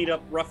 you all meet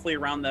up roughly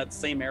around that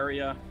same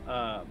area,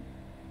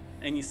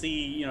 and you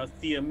see,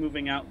 Thea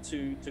moving out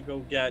to go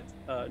get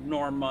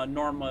Norma.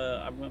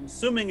 Norma, I'm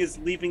assuming, is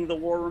leaving the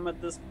war room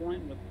at this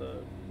point with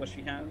what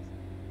she has.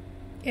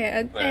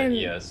 Yeah, and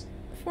yes.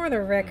 For the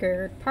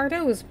record,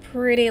 Pardo is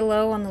pretty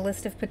low on the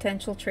list of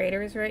potential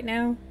traitors right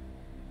now.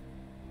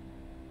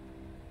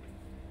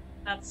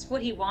 That's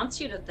what he wants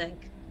you to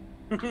think.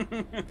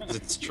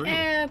 It's true.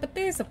 Yeah, but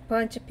there's a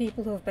bunch of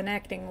people who have been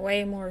acting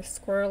way more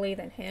squirrely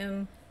than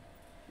him.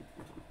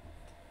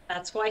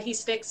 That's why he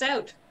sticks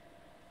out.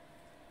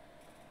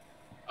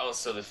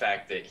 Also, the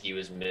fact that he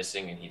was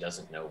missing and he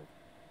doesn't know,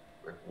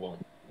 or won't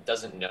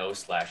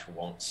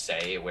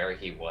say where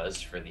he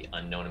was for the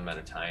unknown amount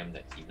of time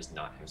that he was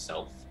not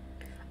himself.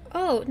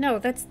 Oh, no,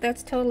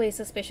 that's totally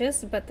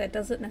suspicious, but that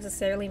doesn't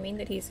necessarily mean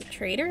that he's a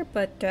traitor,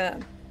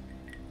 but,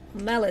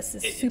 Melis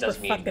is super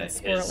fucking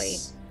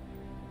squirrely.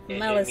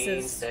 It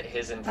means that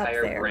his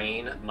entire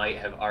brain might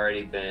have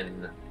already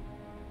been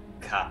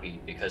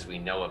copied because we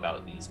know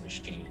about these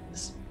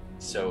machines.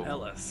 So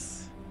Melis.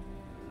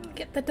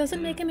 Yeah, that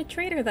doesn't make him a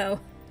traitor, though.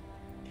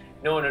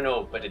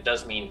 No, but it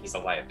does mean he's a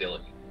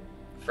liability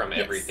from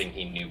everything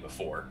he knew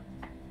before.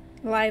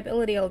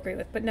 Liability I'll agree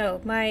with, but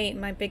no,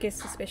 my biggest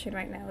suspicion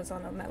right now is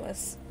on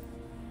Melis.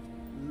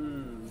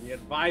 The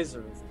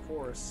advisor, of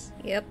course.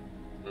 Yep.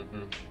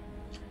 Mm-hmm.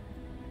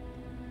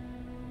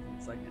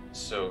 It's like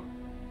so.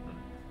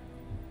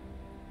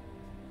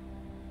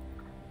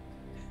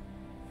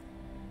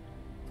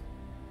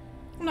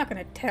 I'm not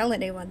gonna tell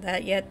anyone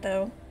that yet,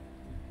 though.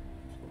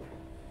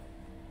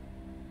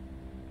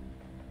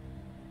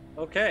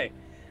 Okay,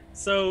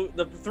 so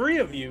the three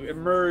of you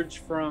emerge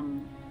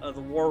from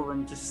the war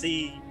room to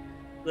see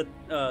the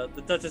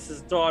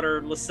Duchess's daughter,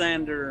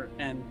 Lysander,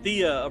 and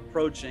Thea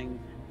approaching.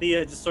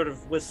 Thea just sort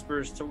of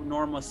whispers to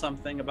Norma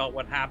something about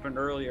what happened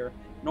earlier.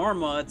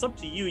 Norma, it's up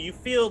to you. You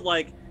feel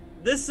like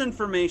this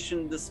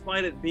information,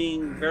 despite it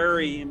being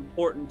very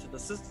important to the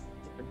system,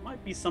 it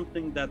might be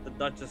something that the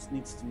Duchess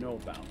needs to know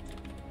about,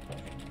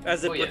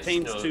 as it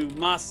pertains to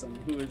Massam,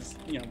 who is,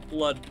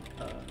 blood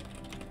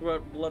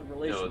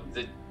relation.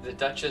 No, the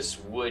Duchess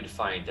would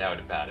find out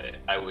about it.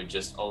 I would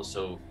just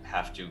also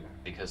have to,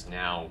 because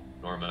now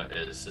Norma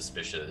is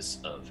suspicious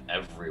of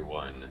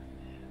everyone,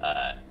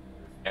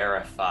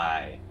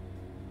 verify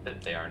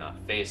that they are not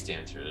face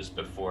dancers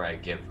before I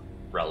give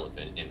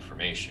relevant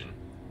information.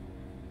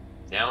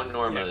 Now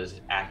Norma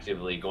is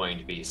actively going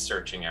to be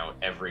searching out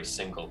every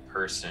single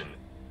person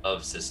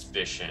of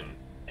suspicion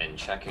and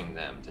checking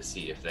them to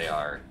see if they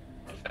are,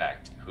 in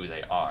fact, who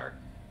they are.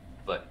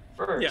 But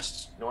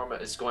first, Norma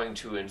is going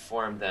to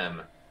inform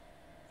them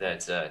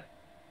that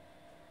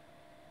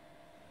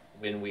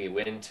when we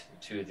went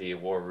to the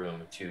war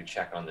room to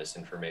check on this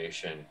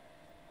information,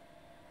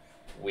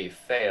 we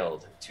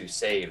failed to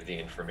save the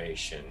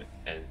information,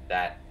 and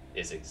that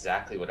is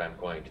exactly what I'm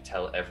going to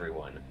tell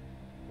everyone.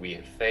 We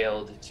have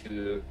failed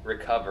to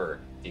recover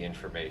the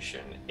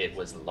information. It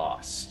was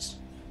lost.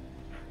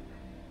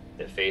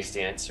 The face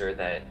dancer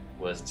that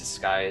was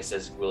disguised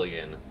as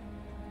Gwillian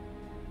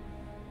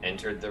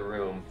entered the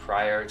room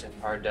prior to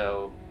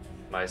Pardo,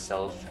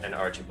 myself, and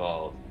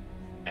Archibald,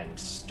 and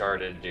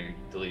started the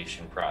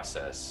deletion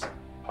process.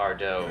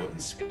 Pardo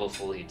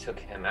skillfully took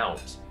him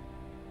out,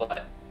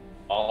 but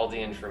all the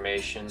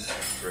information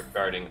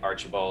regarding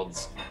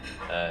Archibald's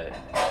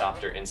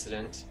doctor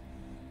incident,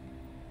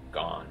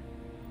 gone.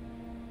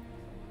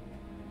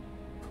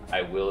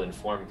 I will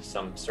inform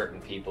some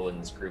certain people in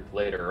this group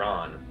later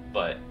on,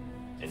 but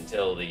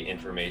until the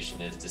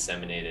information is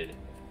disseminated,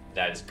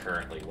 that is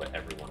currently what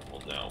everyone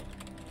will know.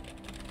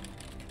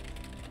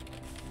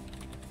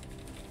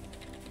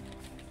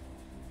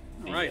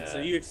 All right, so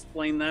you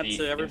explain that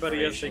to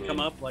everybody as they come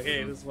up, like,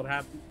 hey, this is what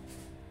happened.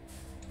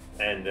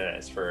 And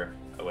as for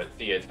what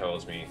Thea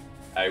tells me,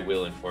 I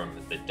will inform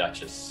the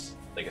Duchess,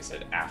 like I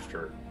said,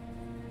 after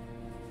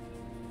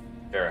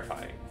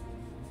verifying.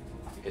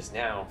 Because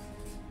now,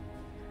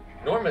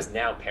 Norma's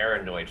now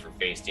paranoid for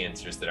face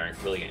dancers that aren't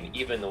Gwillian,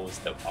 even those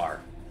that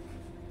are.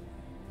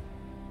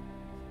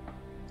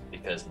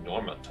 Because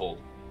Norma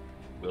told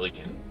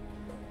Gwillian.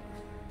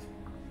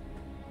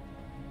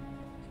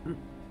 And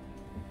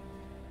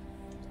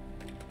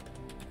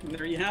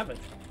there you have it.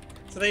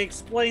 So they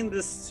explained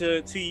this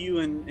to you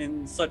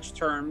in such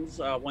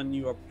terms when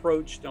you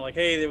approached. They're like,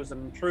 hey, there was an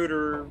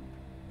intruder.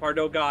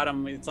 Pardo got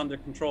him. It's under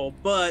control.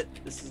 But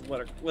this is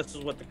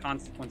what the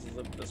consequences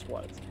of this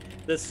was.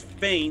 This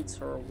feint,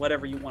 or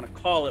whatever you want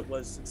to call it,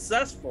 was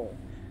successful,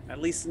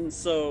 at least in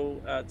so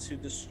to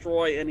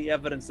destroy any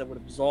evidence that would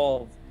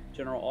absolve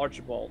General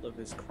Archibald of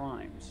his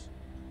crimes.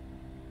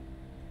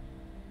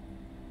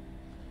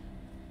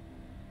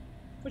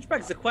 Which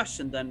begs the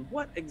question then,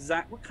 what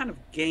kind of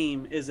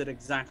game is it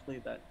exactly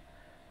that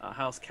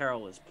House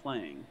Carroll is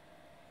playing?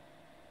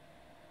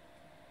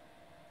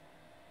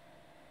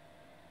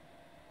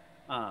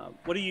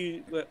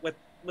 With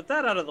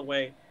that out of the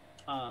way,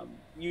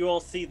 you all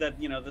see that,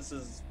 this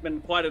has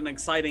been quite an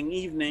exciting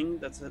evening,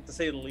 that's to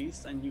say the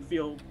least, and you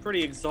feel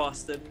pretty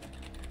exhausted.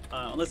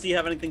 Unless you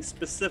have anything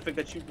specific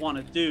that you want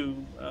to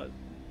do,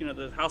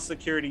 the house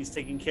security is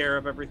taking care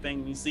of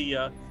everything. You see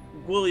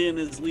Gwillian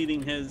is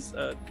leading his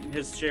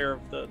share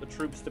of the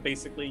troops to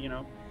basically,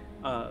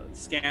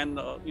 scan,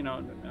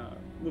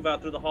 move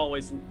out through the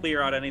hallways and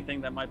clear out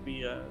anything that might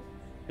be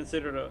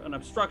considered an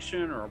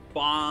obstruction or a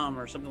bomb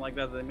or something like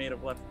that they may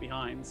have left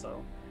behind.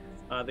 So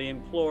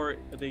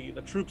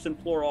the troops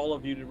implore all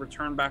of you to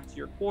return back to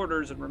your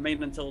quarters and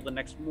remain until the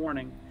next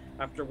morning,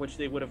 after which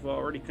they would have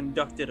already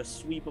conducted a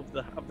sweep of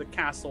the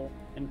castle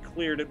and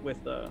cleared it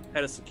with the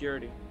head of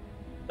security,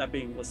 that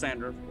being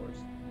Lysander, of course.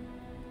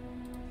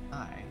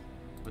 I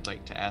would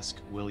like to ask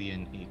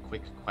William a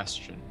quick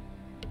question.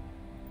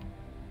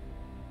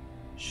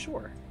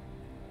 Sure.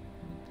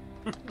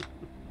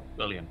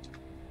 William,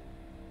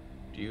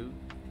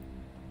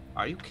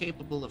 are you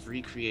capable of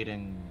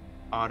recreating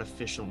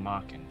artificial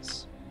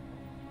markings?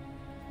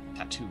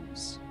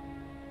 Tattoos?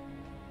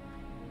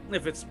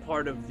 If it's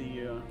part of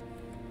the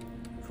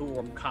who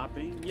I'm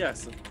copying,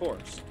 yes, of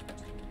course.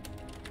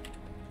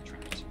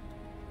 Right.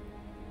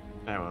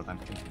 Very well, then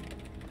continue.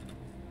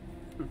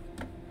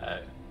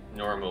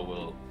 Norma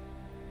will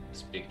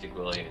speak to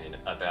Gwillian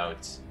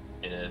about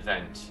an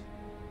event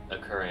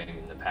occurring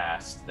in the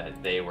past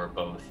that they were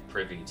both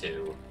privy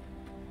to,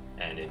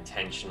 and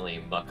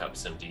intentionally muck up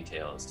some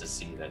details to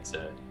see that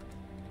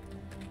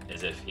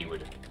as if he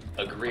would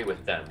agree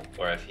with them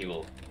or if he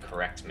will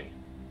correct me.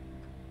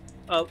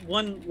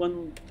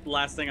 One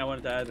last thing I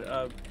wanted to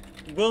add.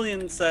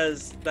 William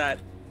says that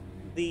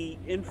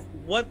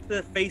what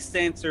the face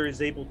dancer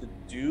is able to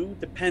do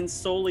depends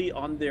solely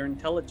on their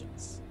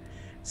intelligence.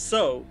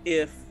 So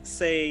if,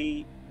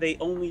 say, they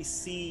only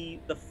see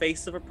the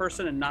face of a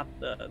person and not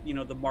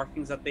the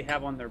markings that they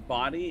have on their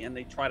body, and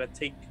they try to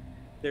take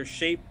their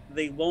shape,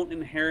 they won't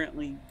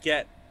inherently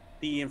get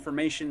the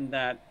information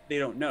that they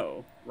don't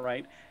know,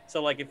 right?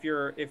 So like if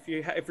you're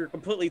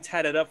completely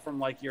tatted up from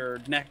like your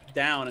neck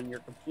down and you're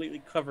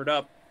completely covered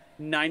up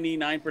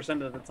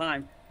 99% of the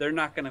time, they're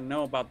not going to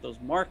know about those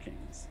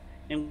markings.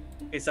 In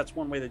case that's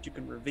one way that you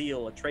can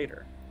reveal a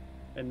traitor.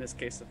 In this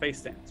case, the face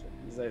dancer,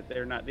 is that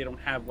they don't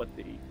have what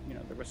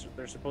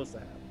they're supposed to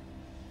have.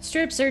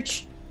 Strip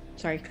search.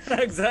 Sorry.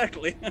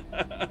 Exactly.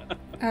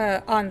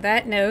 On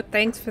that note,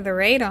 thanks for the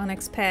raid,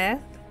 Onyx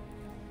Path.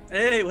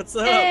 Hey, what's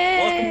up?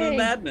 Hey! Welcome to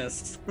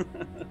Madness.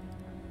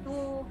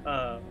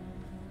 Oh,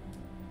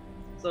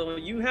 So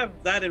you have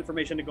that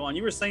information to go on.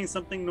 You were saying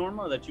something,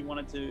 Norma, that you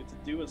wanted to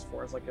do as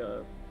far as like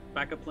a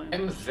backup plan?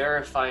 I'm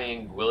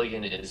verifying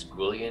Gwillian is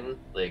Gwillian,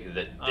 like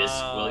that this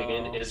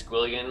Gwillian is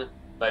Gwillian,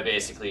 by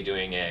basically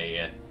doing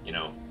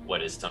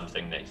what is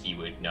something that he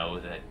would know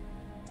that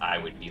I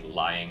would be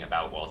lying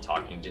about while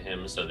talking to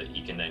him, so that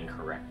he can then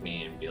correct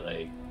me and be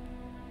like,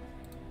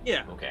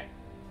 yeah, okay.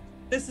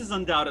 This is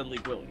undoubtedly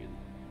Gwillian,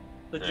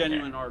 the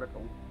genuine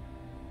article.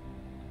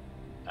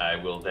 I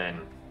will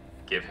then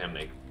give him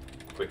a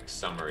quick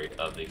summary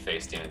of the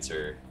face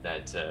dancer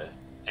that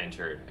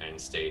entered and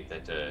state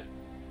that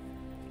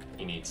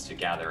he needs to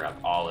gather up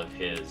all of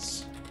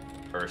his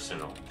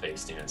personal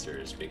face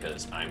dancers,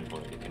 because I'm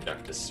going to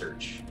conduct a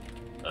search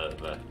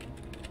of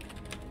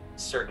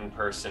certain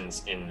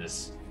persons in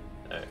this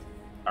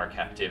our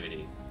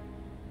captivity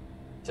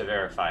to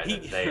verify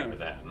that they are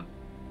them.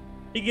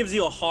 He gives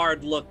you a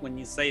hard look when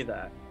you say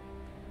that.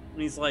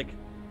 And he's like,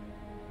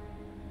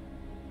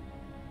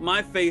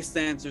 my face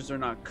dancers are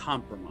not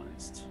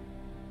compromised,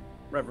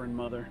 Reverend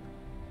Mother.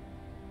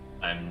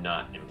 I'm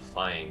not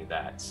implying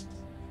that.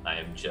 I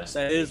am just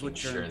that is making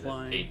what you're sure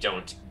implying. that they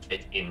don't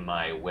get in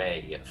my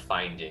way of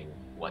finding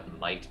what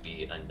might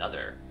be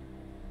another.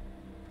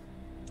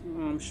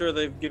 I'm sure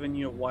they've given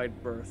you a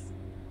wide berth.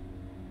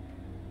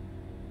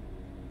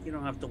 You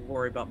don't have to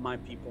worry about my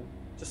people.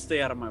 Just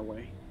stay out of my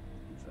way,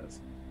 he says.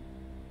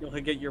 You'll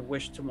get your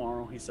wish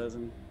tomorrow, he says,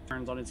 and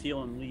turns on his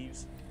heel and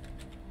leaves.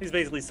 He's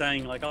basically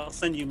saying, like, I'll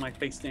send you my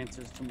face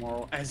dancers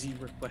tomorrow as you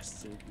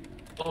requested.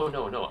 Oh,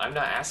 no, I'm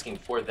not asking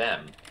for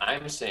them.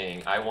 I'm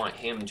saying I want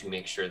him to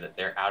make sure that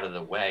they're out of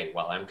the way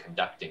while I'm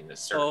conducting the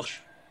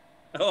search.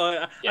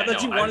 I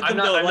thought you wanted I'm them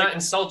not, to, I'm like, not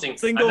insulting.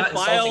 single I'm not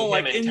file, insulting him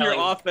like, and in telling, your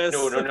office.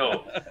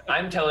 No.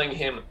 I'm telling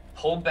him,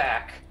 pull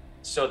back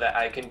so that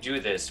I can do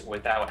this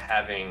without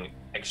having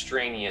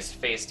extraneous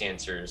face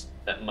dancers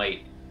that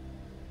might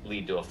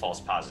lead to a false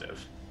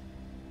positive.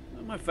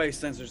 My face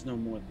dancers know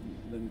more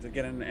than to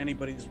get in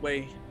anybody's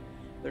way.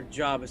 Their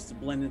job is to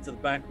blend into the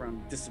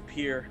background,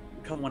 disappear,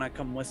 come when I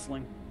come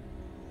whistling.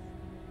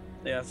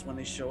 That's when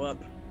they show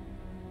up.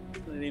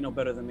 They know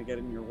better than to get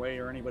in your way,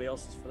 or anybody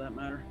else's for that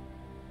matter.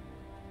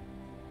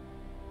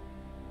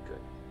 Good.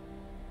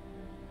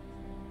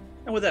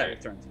 And with that, he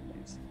turns and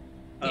leaves.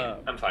 Yeah,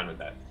 I'm fine with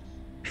that.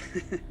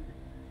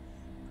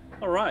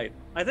 All right.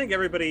 I think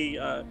everybody,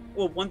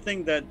 one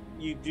thing that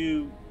you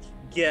do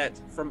get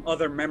from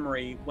other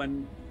memory,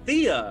 when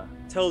Thea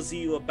tells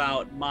you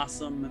about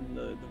Mossum and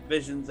the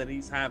visions that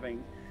he's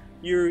having,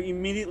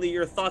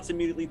 your thoughts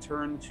immediately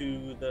turn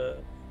to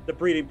the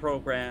breeding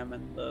program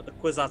and the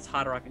Kwisatz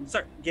Haderach, and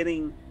start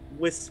getting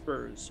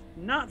whispers,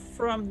 not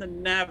from the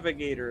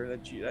navigator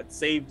that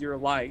saved your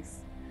life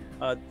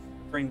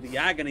during the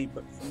agony,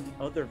 but from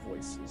the other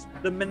voices.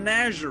 The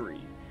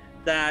menagerie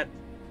that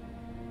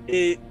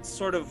it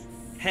sort of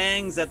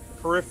hangs at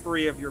the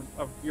periphery of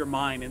your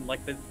mind, and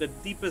like the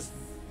deepest,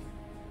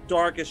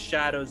 darkest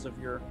shadows of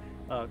your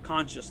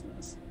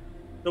consciousness.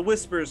 The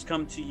whispers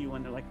come to you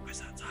and they're like,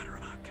 Kwisatz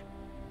Haderach,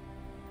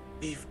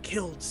 we've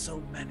killed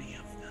so many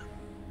of them.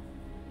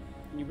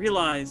 And you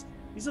realize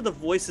these are the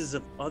voices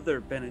of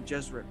other Bene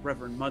Gesserit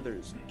Reverend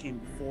Mothers who came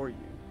before you.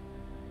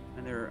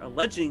 And they're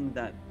alleging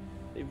that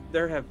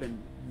there have been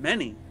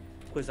many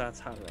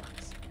Kwisatz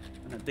Haderachs,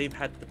 and that they've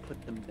had to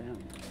put them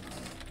down.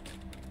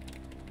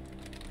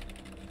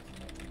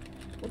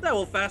 Well, that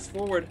will fast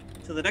forward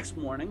to the next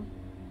morning.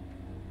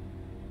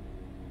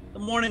 The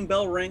morning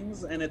bell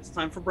rings, and it's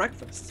time for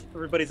breakfast.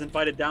 Everybody's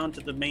invited down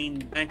to the main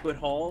banquet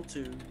hall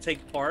to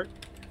take part.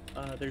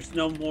 There's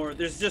no more.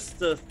 There's just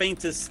the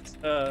faintest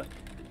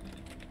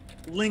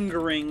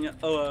lingering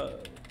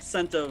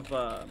scent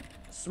of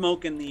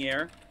smoke in the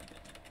air.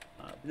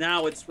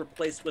 Now it's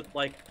replaced with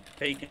like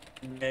bacon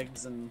and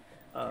eggs and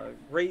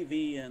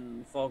gravy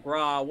and foie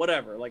gras,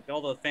 whatever, like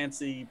all the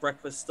fancy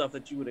breakfast stuff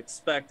that you would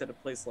expect at a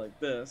place like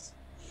this.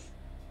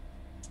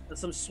 There's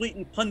some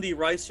sweetened pundi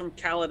rice from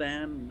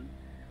Caladan,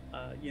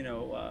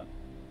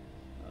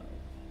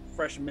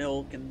 fresh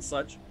milk and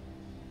such.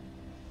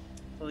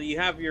 So you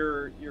have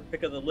your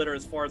pick of the litter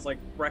as far as like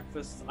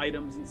breakfast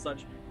items and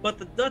such. But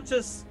the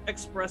Duchess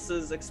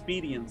expresses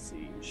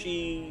expediency.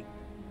 She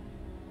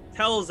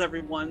tells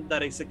everyone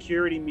that a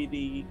security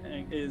meeting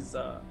is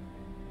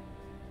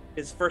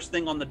first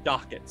thing on the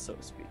docket, so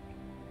to speak.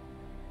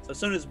 So as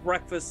soon as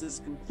breakfast is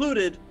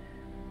concluded,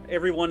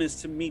 everyone is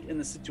to meet in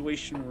the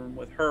situation room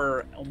with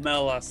her,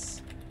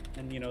 Omelas,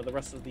 and the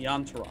rest of the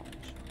entourage.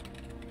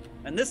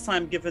 And this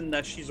time, given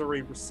that she's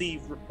already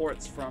received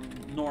reports from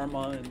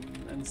Norma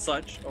and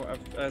such, or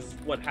as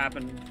what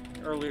happened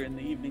earlier in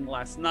the evening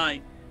last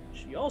night,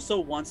 she also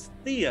wants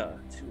Thea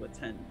to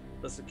attend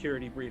the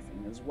security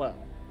briefing as well.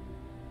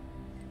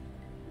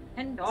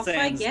 And off Sans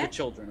I get. the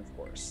children, of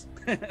course.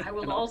 I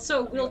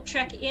will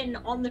check in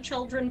on the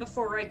children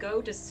before I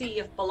go to see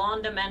if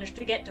Belanda managed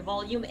to get to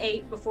volume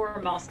 8 before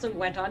Mostyn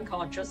went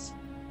unconscious.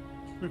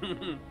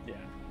 Yeah.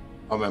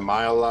 Am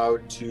I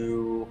allowed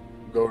to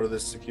go to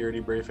this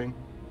security briefing?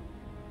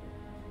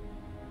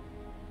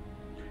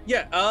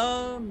 Yeah,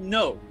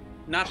 no,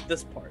 not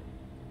this part.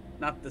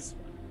 Not this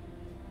one.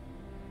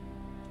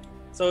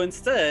 So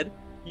instead,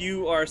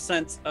 you are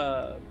sent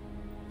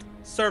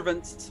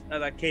servants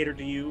that cater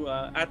to you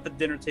at the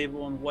dinner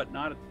table and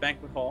whatnot at the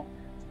banquet hall.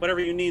 Whatever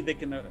you need, they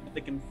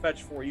can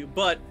fetch for you.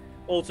 But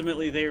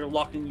ultimately, they are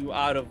locking you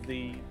out of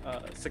the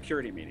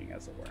security meeting,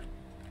 as it were.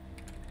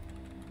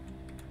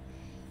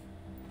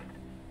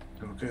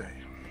 Okay.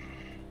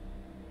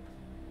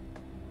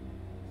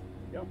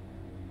 Yep.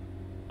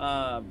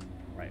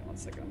 Right, 1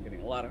 second. I'm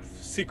getting a lot of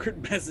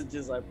secret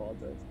messages. I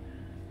apologize.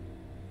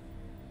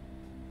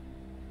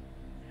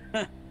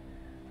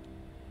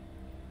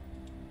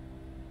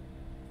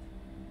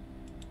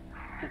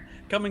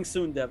 Coming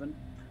soon, Devin.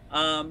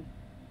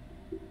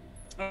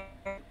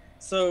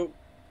 So,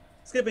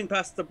 skipping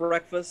past the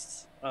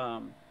breakfast,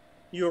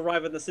 you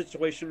arrive at the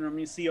situation room.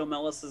 You see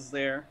Omelas is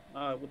there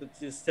with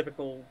his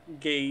typical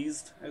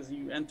gaze as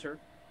you enter.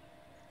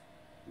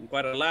 And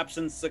quite a lapse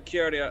in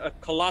security, a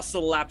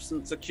colossal lapse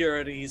in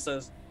security, he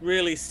says.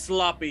 Really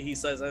sloppy, he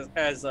says,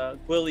 as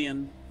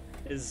Gwillian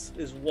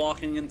is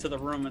walking into the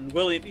room. And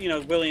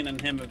Gwillian and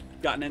him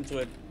have gotten into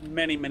it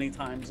many, many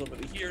times over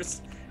the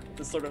years.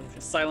 This sort of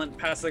silent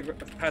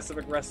passive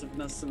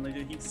aggressiveness, and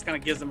he just kind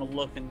of gives him a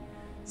look and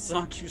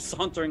keeps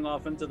sauntering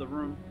off into the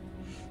room.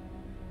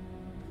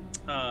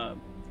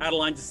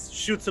 Adeline just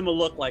shoots him a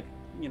look like,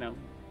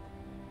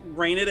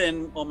 rein it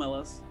in,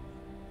 Omelas.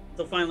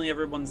 So finally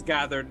everyone's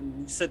gathered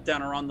and you sit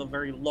down around the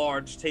very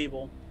large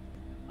table.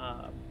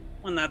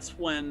 And that's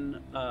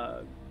when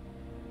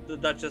the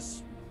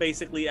Duchess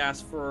basically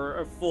asks for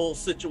a full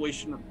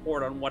situation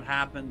report on what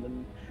happened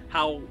and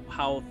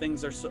how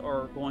things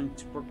are going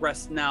to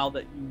progress now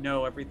that you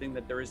know everything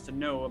that there is to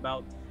know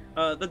about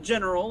the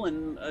general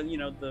and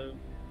the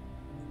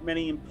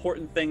many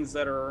important things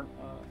that are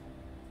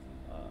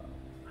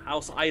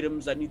house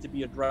items that need to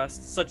be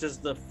addressed, such as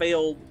the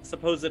failed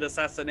supposed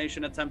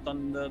assassination attempt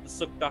on the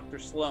Sook Dr.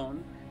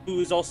 Sloan,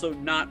 who is also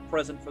not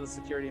present for the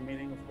security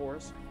meeting, of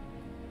course.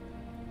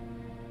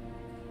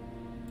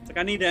 It's like,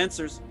 I need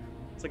answers.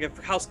 It's like if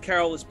House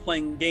Carroll is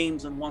playing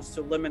games and wants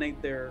to eliminate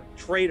their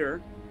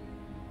traitor,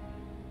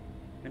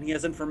 and he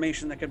has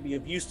information that could be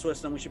of use to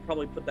us, then we should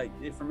probably put that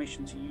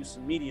information to use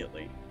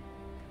immediately.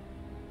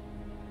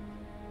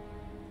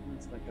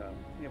 It's like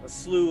we have a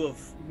slew of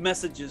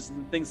messages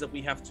and things that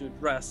we have to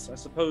address. I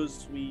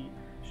suppose we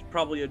should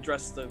probably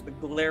address the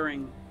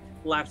glaring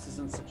lapses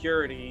in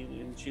security.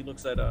 And she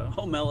looks at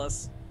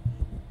Omelas.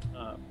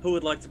 Who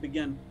would like to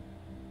begin?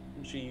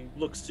 And she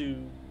looks to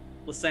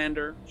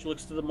Lysander. She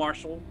looks to the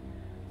Marshal,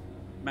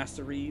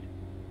 Master Reed,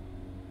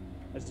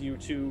 as you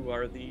two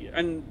are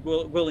and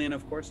Willian,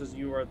 of course, as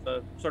you are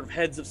the sort of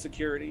heads of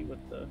security, with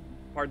the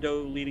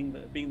Pardo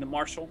being the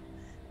Marshal,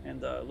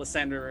 and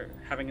Lysander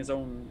having his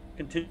own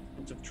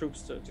contingent of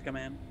troops to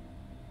command.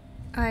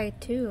 I,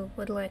 too,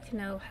 would like to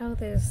know how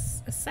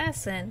this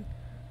assassin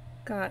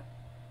got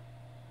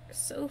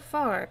so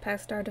far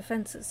past our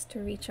defenses to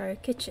reach our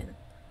kitchen.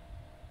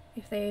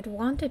 If they'd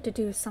wanted to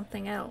do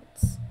something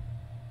else,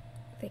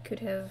 they could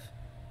have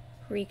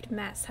wreaked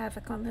mass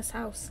havoc on this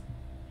house.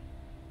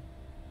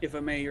 If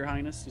I may, Your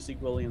Highness, you see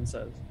Gwillian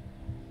says.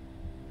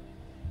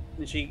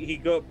 And he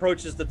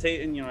approaches the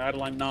table, and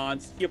Adeline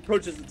nods. He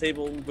approaches the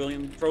table, and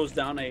Gwillian throws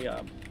down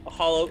a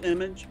hollow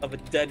image of a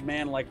dead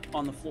man, like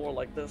on the floor,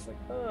 like this,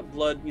 like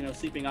blood,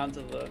 seeping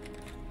onto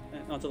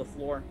the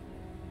floor.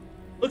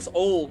 Looks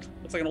old.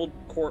 Looks like an old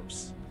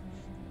corpse.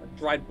 Like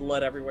dried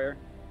blood everywhere.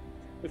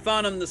 We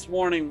found him this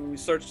morning when we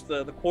searched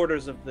the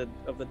quarters of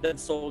the dead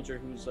soldier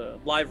whose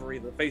livery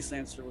the face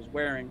dancer was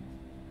wearing.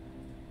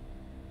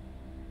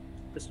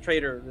 This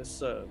traitor,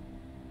 this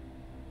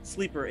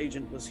sleeper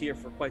agent was here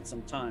for quite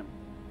some time.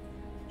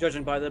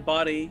 Judging by the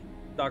body,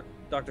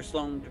 Dr.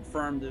 Sloan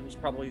confirmed it was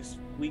probably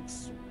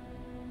weeks,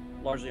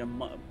 largely a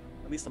month,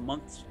 at least a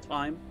month's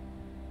time.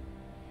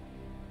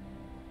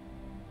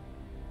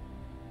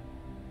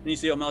 And you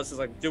see Omelis is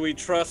like, do we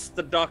trust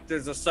the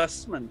doctor's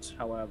assessment,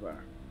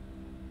 however?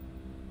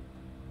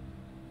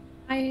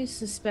 I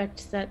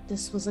suspect that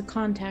this was a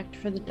contact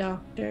for the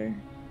doctor.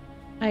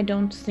 I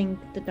don't think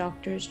the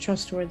doctor is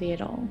trustworthy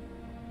at all.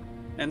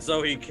 And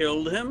so he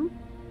killed him?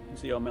 You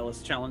see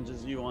Omelis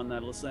challenges you on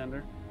that,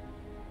 Lysander.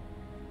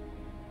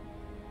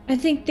 I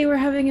think they were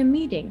having a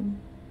meeting.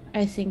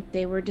 I think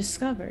they were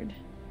discovered.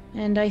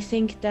 And I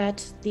think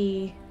that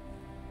the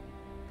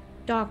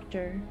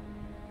doctor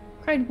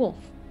cried wolf.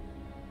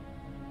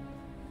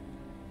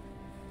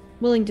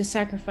 Willing to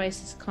sacrifice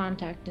his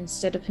contact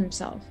instead of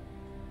himself.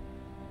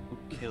 Who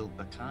killed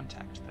the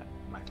contact, then,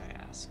 might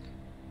I ask?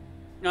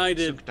 I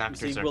did. Sook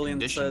doctors are William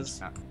conditioned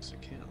says, not to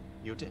kill.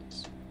 You did.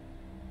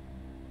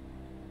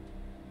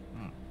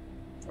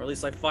 or at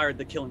least I fired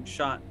the killing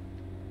shot.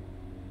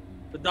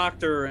 The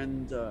doctor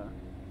and the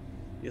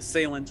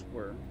assailant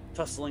were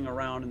tussling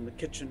around in the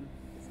kitchen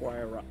before I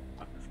arrived.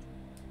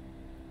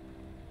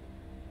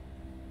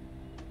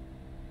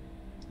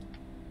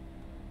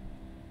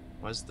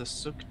 Was the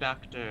Sook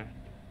doctor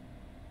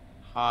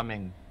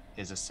harming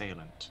his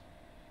assailant?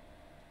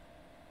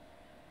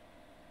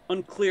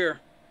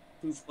 Unclear.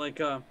 It's like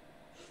there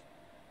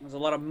was a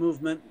lot of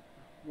movement,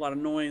 a lot of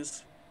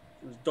noise.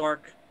 It was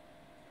dark.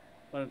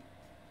 But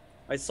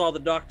I saw the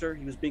doctor.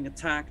 He was being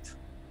attacked.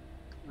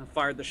 I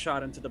fired the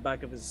shot into the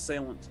back of his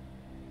assailant.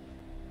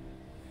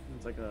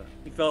 It's like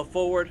he fell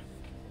forward,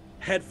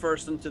 head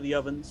first into the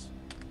ovens,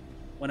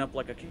 went up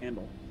like a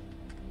candle.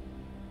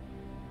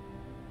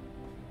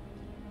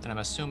 Then I'm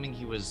assuming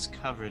he was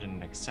covered in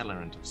an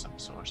accelerant of some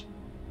sort.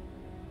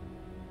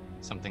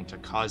 Something to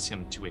cause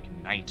him to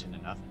ignite in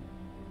an oven.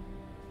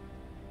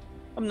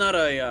 I'm not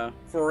a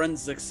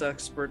forensics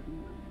expert,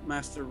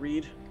 Master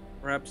Reed.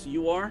 Perhaps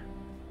you are?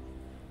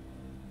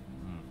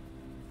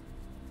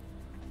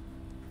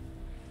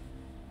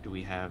 Do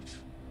we have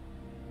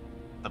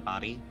the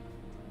body?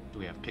 Do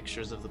we have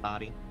pictures of the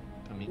body?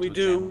 We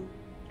do.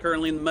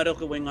 Currently in the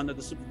medical wing under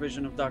the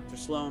supervision of Dr.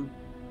 Sloan.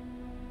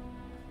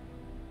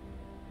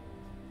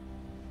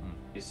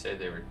 You said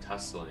they were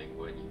tussling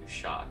when you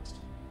shot.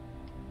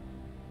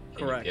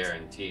 Can Correct. you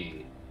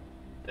guarantee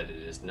that it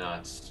is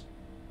not,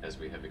 as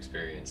we have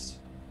experienced,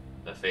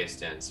 a face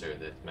dancer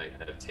that might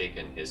have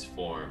taken his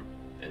form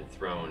and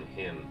thrown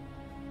him,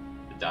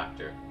 the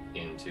doctor,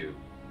 into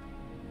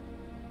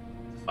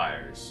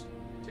fires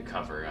to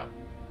cover up?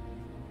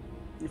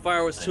 The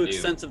fire was too I knew.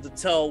 extensive to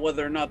tell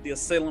whether or not the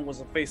assailant was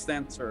a face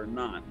dancer or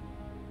not.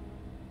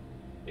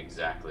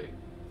 Exactly.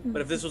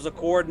 But if this was a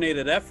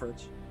coordinated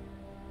effort,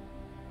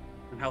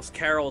 and House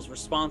Carroll is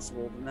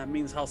responsible, then that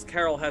means House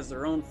Carroll has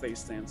their own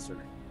face dancer.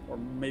 Or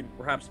maybe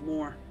perhaps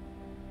more.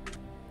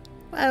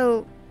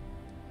 Well,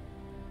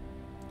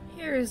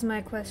 here is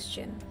my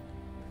question.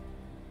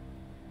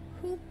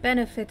 Who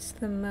benefits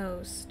the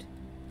most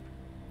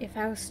if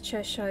House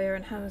Cheshire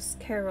and House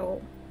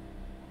Carroll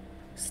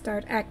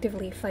start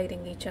actively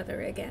fighting each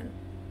other again?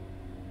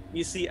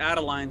 You see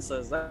Adeline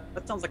says,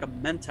 that sounds like a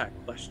Mentat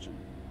question.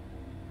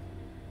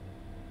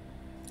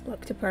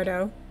 Look to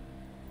Pardo.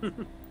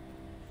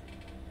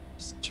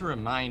 Just to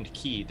remind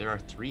Key, there are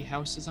 3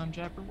 houses on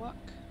Jabberwock?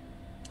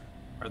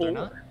 Are there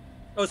not?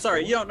 Oh,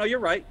 sorry. No, you're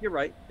right. You're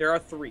right. There are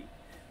 3.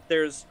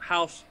 There's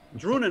House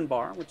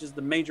Drunenbar, which is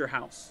the major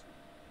house.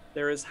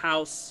 There is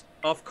House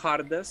of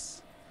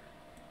Cardes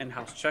and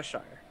House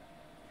Cheshire.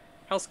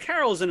 House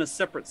Carroll is in a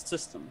separate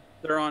system.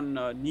 They're on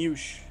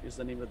Neush is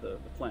the name of the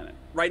planet.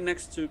 Right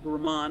next to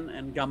Grumman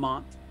and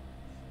Gamont.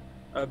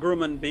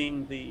 Grumman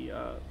being the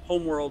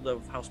homeworld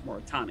of House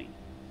Moritani.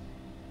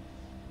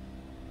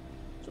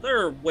 So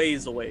they're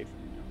ways away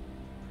from you.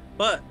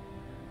 But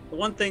the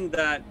one thing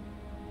that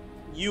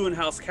you and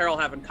House Carroll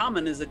have in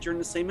common is that you're in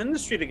the same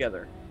industry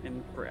together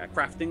in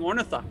crafting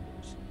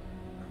ornithopters.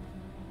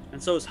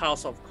 And so is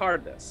House of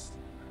Cardes.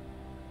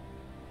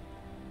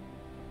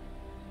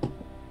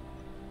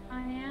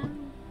 I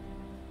am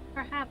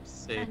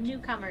perhaps a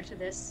newcomer to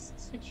this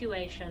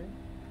situation,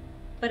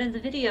 but in the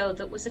video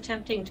that was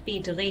attempting to be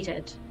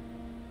deleted,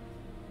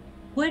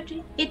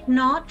 would it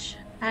not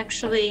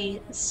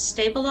actually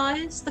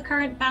stabilize the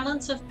current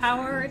balance of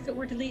power if it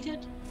were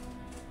deleted?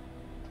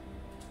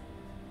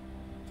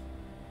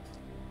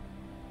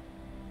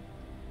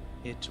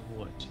 It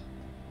would.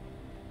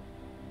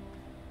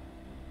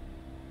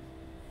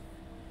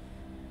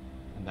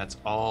 And that's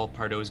all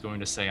Pardo's going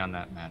to say on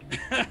that matter.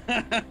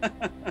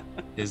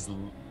 His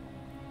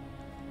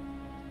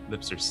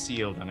lips are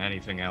sealed on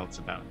anything else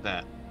about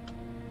that.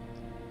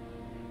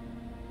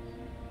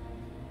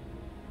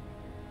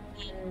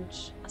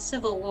 And a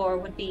civil war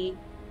would be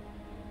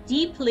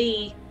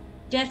deeply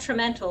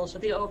detrimental to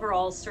the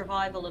overall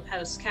survival of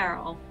House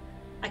Carroll.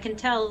 I can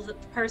tell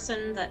that the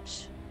person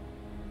that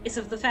is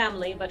of the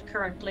family, but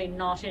currently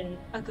not in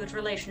a good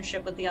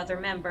relationship with the other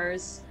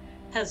members,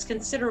 has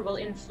considerable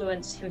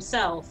influence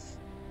himself.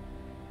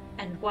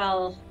 And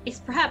while it's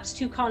perhaps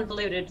too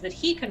convoluted that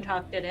he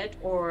concocted it,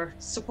 or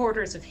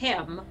supporters of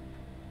him,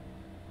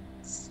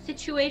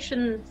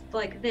 situations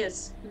like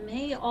this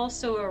may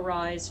also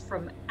arise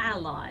from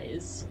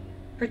allies,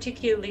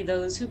 particularly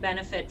those who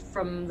benefit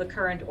from the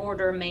current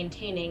order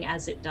maintaining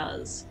as it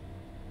does.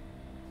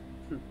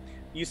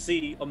 You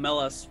see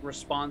Omelas'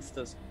 response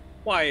to this.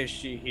 Why is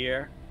she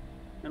here?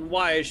 And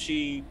why is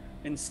she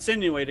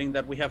insinuating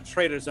that we have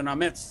traitors in our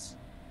midst?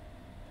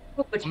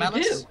 But you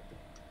Omelas? do.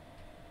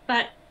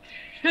 But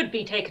should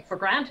be taken for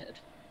granted.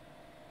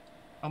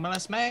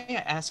 Omelas, may I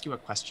ask you a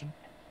question?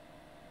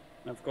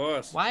 Of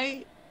course.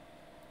 Why...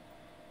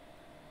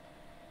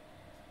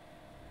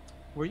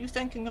 Were you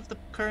thinking of the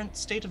current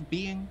state of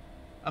being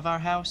of our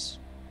house?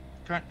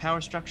 Current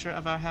power structure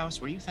of our house?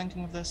 Were you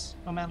thinking of this,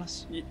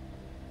 Omelas?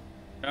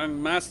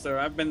 Young master,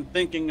 I've been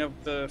thinking of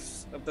the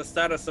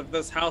status of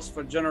this house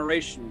for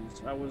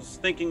generations. I was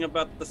thinking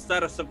about the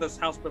status of this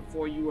house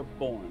before you were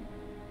born.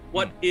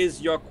 What is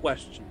your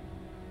question?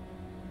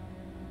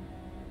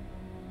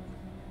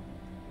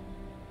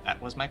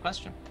 That was my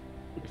question,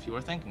 if you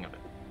were thinking of it.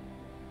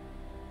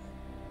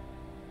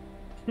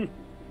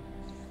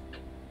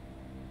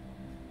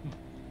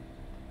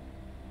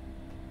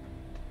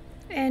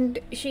 And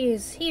she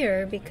is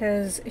here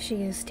because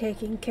she is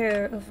taking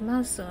care of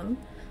Masum,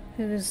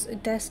 whose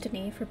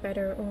destiny, for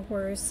better or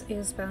worse,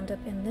 is bound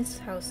up in this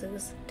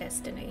house's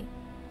destiny.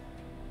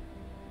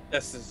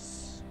 This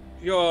is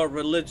your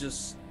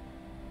religious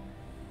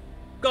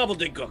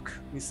gobbledygook,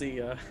 you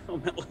see,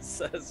 Omelas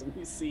says, and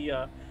you see,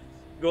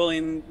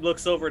 Golian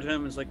looks over at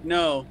him and is like,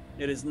 no,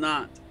 it is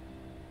not.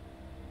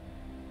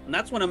 And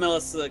that's when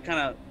Omelas kind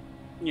of,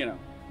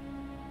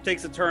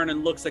 takes a turn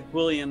and looks at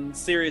Golian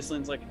seriously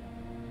and is like,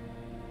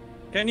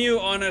 can you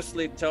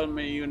honestly tell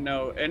me you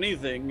know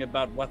anything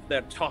about what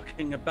they're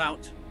talking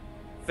about,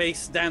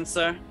 face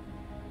dancer?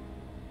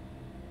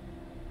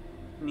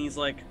 And he's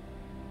like,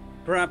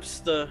 perhaps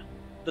the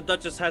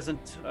Duchess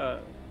hasn't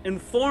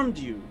informed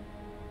you,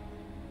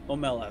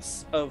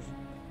 Omelas, of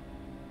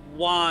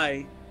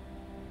why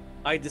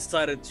I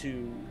decided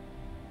to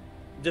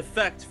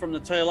defect from the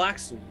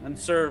Tailaxu and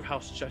serve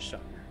House Cheshire.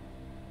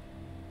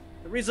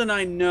 The reason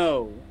I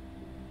know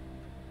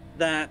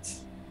that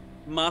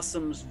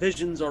Masum's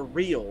visions are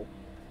real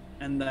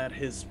and that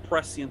his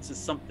prescience is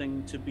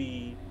something to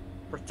be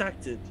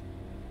protected,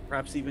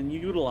 perhaps even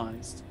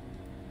utilized,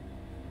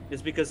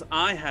 is because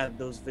I had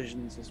those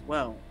visions as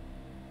well.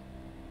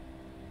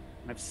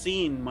 I've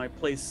seen my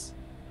place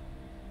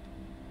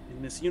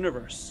in this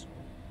universe,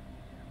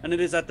 and it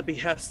is at the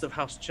behest of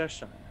House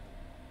Cheshire.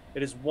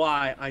 It is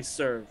why I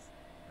serve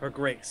Her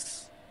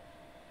Grace.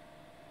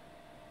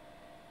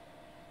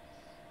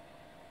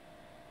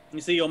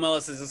 You see,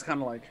 Omelas is just kind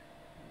of like,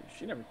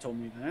 she never told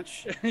me that.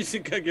 She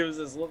gives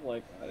this look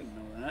like, I didn't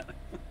know that.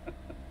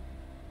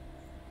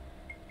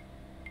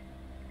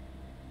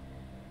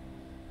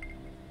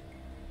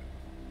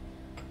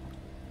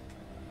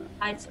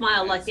 I'd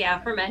smile like the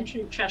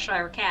aforementioned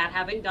Cheshire Cat,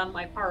 having done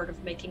my part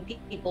of making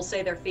people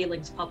say their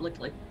feelings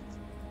publicly.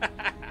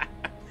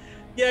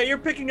 Yeah, you're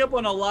picking up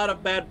on a lot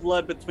of bad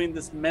blood between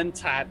this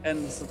Mentat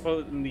and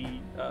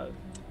the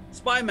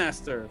spy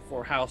master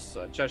for House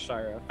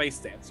Cheshire, a face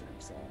dancer.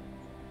 So,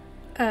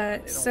 they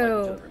don't like each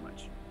other very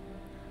much.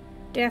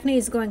 Daphne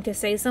is going to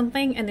say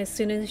something, and as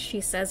soon as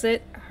she says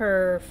it,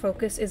 her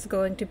focus is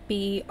going to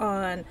be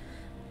on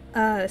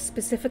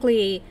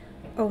specifically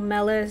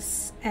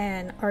Omelas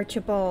and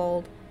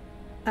Archibald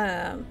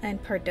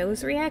and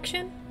Pardo's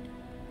reaction.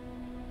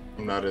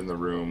 I'm not in the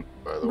room,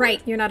 by the way.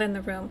 Right, you're not in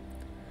the room.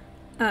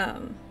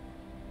 But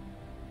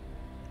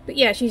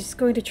yeah, she's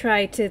going to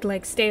try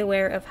to stay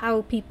aware of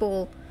how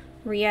people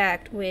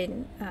react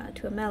when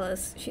to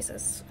Omelas. She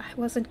says, I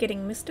wasn't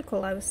getting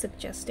mystical. I was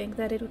suggesting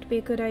that it would be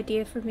a good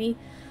idea for me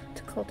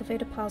to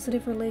cultivate a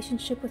positive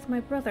relationship with my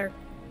brother.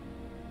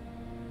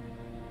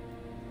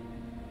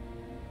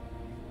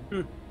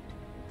 You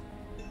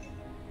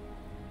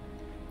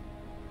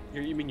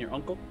mean your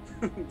uncle?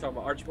 You talking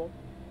about Archibald?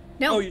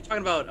 No. Oh, you're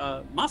talking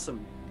about Masum.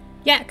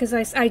 Yeah, because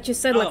I just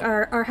said,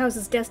 our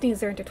house's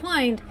destinies are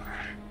intertwined.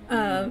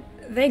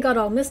 They got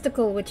all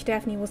mystical, which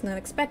Daphne was not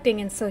expecting,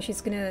 and so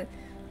she's gonna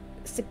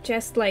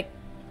suggest,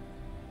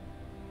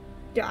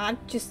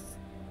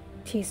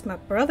 he's my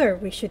brother.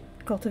 We should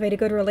cultivate a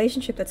good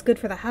relationship that's good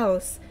for the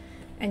house,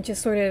 and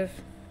just sort of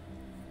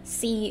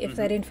see if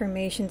that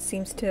information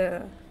seems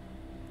to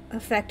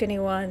affect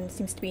anyone,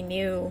 seems to be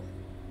new.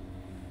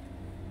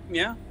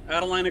 Yeah,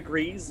 Adeline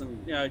agrees,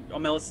 and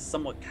Omelas is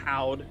somewhat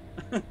cowed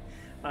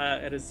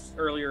at his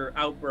earlier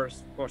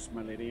outburst. Of course,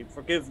 my lady,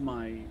 forgive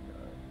my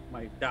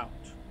doubt.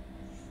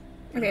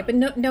 Okay, but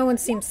no one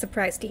seems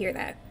surprised to hear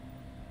that.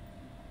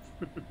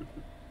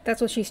 That's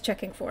what she's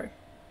checking for.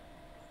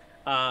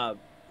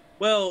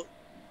 Well,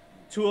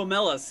 to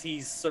Omelas,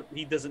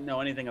 he doesn't know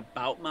anything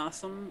about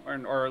Massam,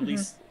 or at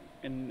least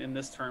in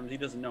this terms, he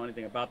doesn't know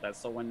anything about that.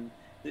 So when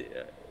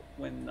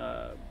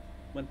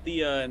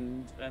Thea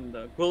and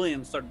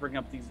Gwilliam started bringing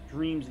up these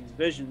dreams, these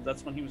visions,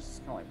 that's when he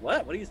was kind of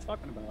like, what are you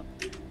talking about?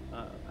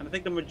 And I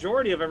think the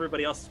majority of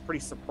everybody else is pretty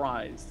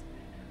surprised,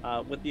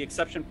 with the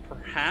exception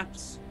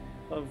perhaps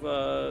of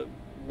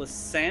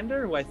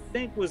Lysander, who I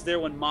think was there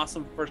when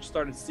Mossam first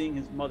started seeing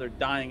his mother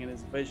dying in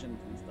his visions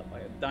and stuff,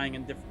 like dying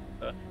in different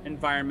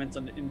environments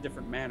and in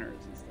different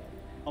manners and stuff,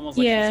 almost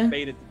like she's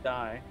fated to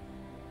die.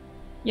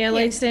 Yeah,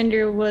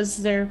 Lysander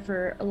was there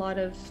for a lot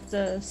of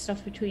the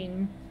stuff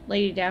between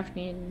Lady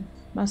Daphne and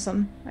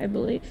Mossam, I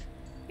believe.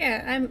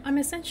 Yeah, I'm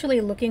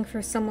essentially looking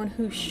for someone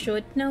who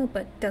should know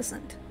but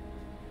doesn't.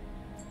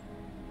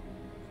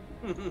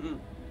 1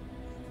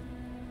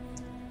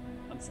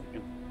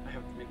 second, I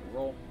have to make a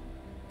roll.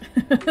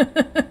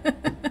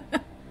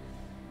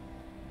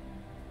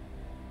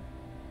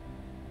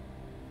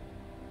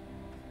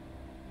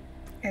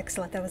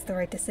 Excellent, that was the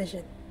right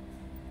decision.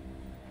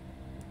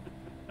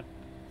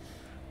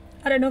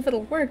 I don't know if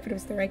it'll work, but it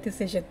was the right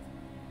decision.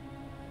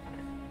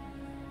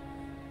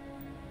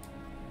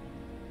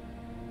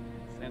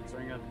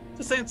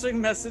 Just answering a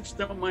message,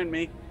 don't mind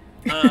me.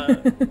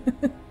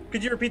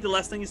 Could you repeat the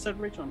last thing you said,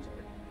 Rachel? I'm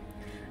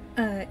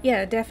sorry.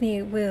 Yeah,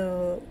 Daphne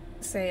will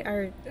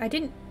say, I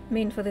didn't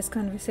mean for this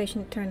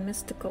conversation to turn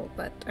mystical,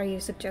 but are you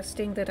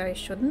suggesting that I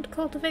shouldn't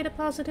cultivate a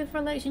positive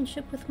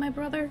relationship with my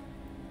brother?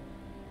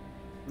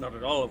 Not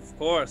at all, of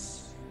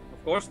course.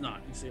 Of course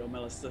not. You see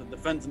Omelas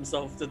defends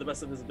himself to the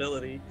best of his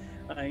ability.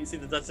 You see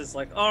the Duchess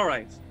like, all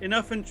right,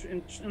 enough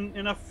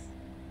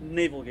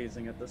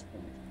navel-gazing at this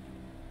point.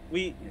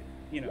 We,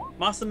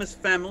 Mossam is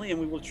family, and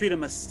we will treat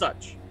him as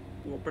such.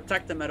 We will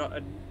protect him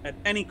at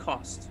any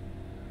cost.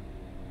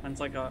 And it's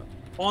like,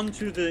 on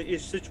to the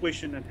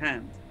situation at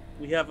hand.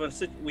 We have a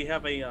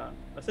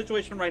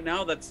situation right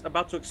now that's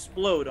about to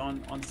explode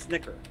on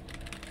Snicker.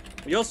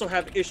 We also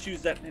have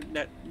issues that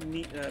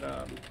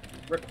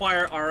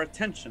require our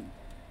attention.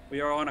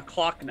 We are on a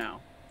clock now.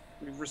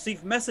 We've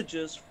received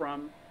messages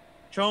from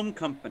Chome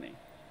Company.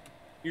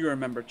 You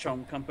remember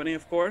Chome Company,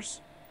 of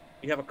course.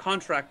 We have a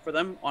contract for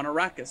them on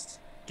Arrakis,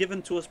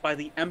 given to us by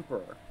the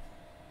Emperor.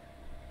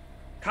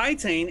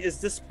 Kaitane is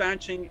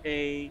dispatching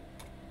a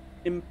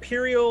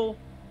Imperial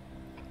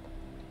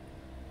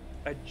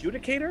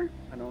adjudicator?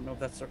 I don't know if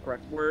that's the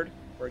correct word.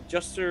 Or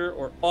adjuster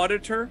or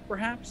auditor,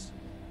 perhaps?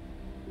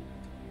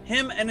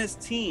 Him and his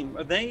team,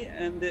 they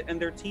and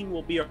their team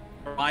will be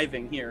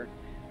arriving here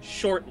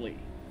shortly.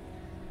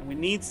 And we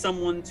need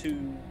someone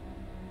to,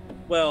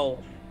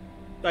 well,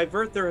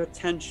 divert their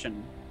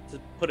attention, to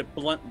put it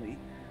bluntly.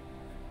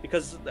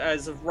 Because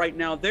as of right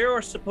now, they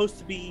are supposed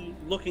to be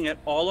looking at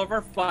all of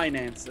our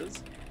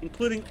finances,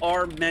 including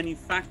our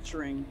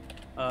manufacturing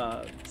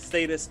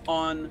status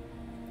on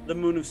the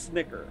moon of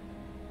Snicker.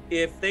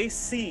 If they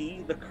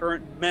see the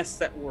current mess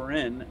that we're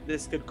in,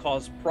 this could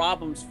cause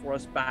problems for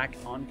us back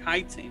on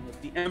Kaitane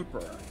with the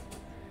Emperor.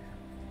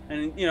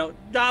 And,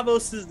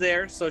 Davos is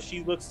there, so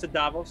she looks to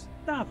Davos.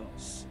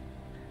 Davos,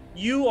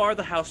 you are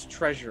the house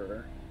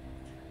treasurer.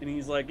 And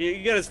he's like,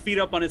 he got his feet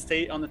up on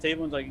on the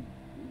table and he's like,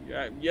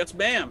 yes,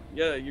 ma'am.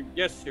 Yeah,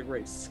 yes, Your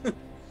Grace.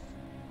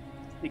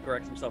 He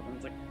corrects himself and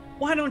it's like,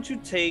 why don't you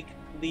take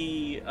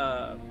the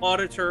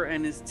auditor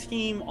and his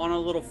team on a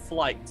little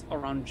flight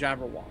around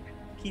Jabberwock?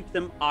 Keep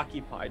them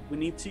occupied. We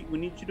need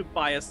you to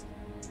buy us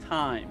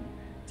time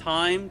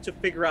to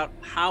figure out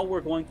how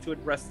we're going to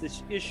address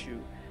this issue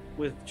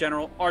with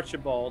General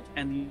Archibald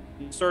and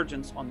the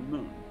insurgents on the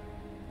moon.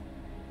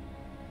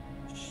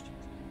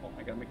 Oh,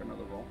 I gotta make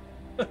another roll.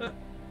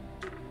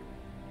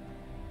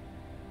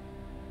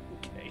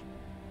 Okay.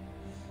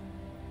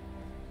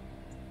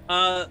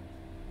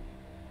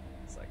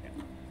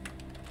 Second.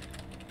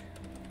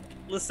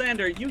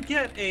 Lysander, you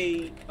get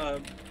a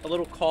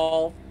little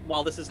call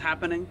while this is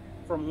happening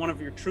from one of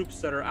your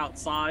troops that are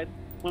outside.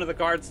 One of the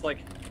guards, like,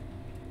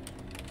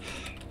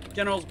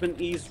 General's been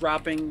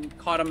eavesdropping,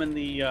 caught him in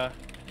the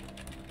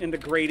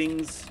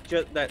gratings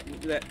that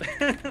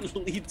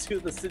lead to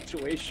the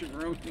situation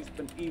room. He's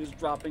been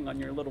eavesdropping on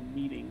your little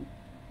meeting.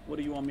 What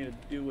do you want me to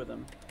do with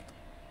him?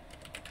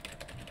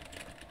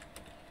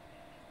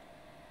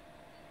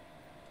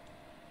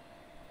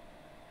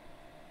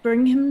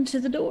 Bring him to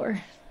the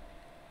door.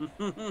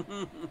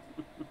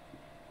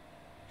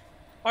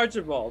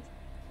 Archibald,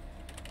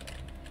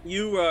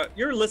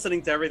 you're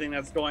listening to everything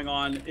that's going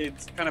on.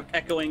 It's kind of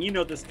echoing. You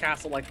know this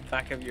castle like the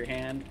back of your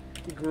hand.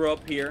 You grew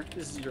up here.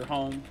 This is your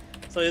home.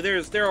 So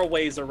there are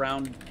ways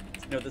around,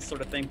 this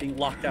sort of thing, being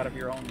locked out of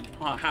your own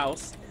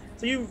house.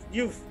 So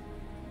you've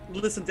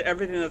listened to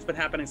everything that's been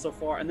happening so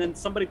far, and then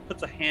somebody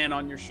puts a hand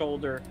on your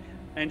shoulder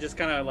and just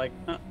kind of like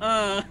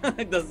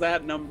does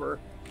that number.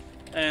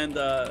 And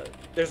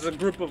there's a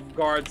group of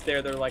guards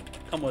there. They're like,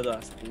 come with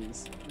us,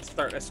 please. And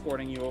start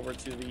escorting you over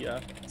to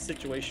the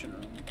situation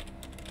room.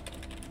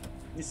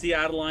 You see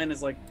Adeline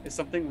is like, is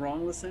something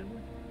wrong, Lysander?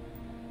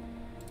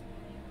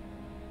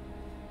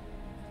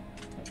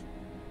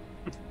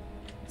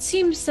 It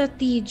seems that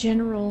the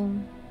general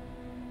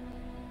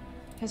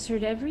has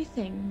heard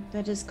everything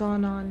that has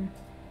gone on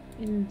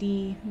in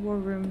the war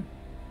room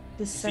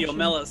this You see, session.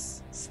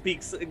 Omelis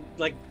speaks,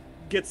 like,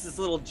 gets this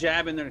little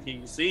jab in there.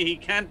 You see, he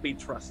can't be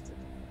trusted.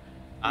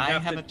 I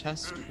have have to- a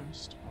test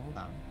first. Hold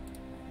on.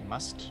 We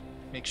must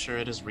make sure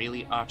it is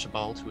really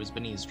Archibald who has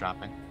been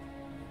eavesdropping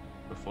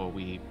before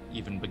we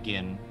even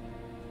begin.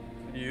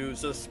 You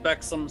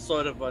suspect some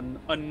sort of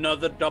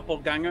another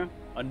doppelganger?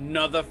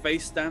 Another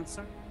face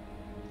dancer?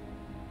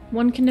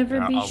 One can never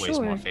There are be always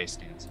sure. more face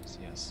dances.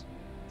 Yes,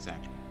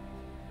 exactly.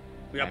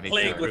 We got I think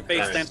plagued that with face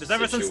current dancers.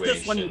 Ever since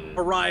this one situation-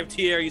 arrived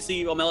here, you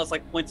see Omelis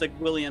like points at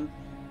Gwillian,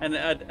 and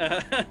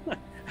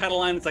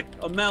Adeline is like,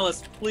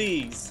 Omelis,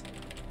 please.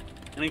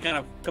 And he kind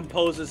of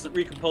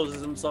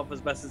recomposes himself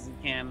as best as he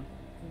can.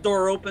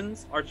 Door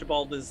opens,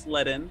 Archibald is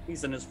let in.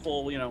 He's in his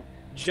full,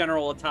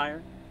 general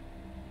attire.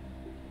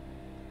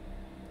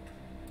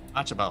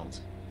 Archibald,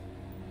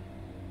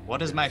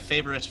 what is my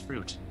favorite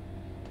fruit?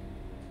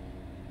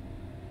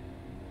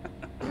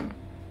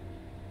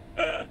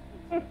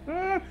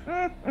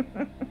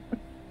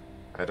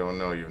 I don't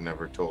know. You've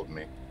never told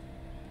me.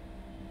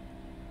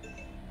 I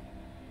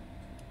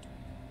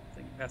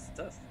think you passed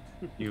the test.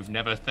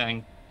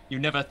 You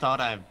never thought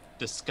I've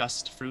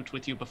discussed fruit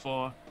with you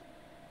before?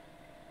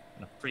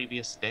 On a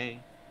previous day?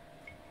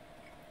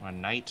 Or a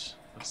night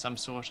of some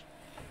sort?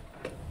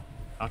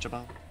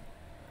 Archibald?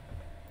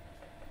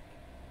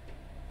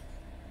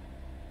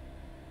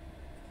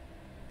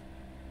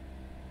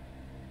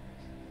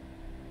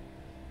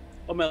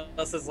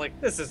 Omelis is like,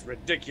 this is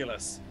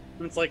ridiculous.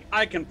 And it's like,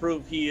 I can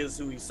prove he is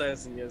who he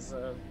says he is.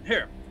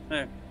 Here.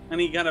 And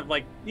he kind of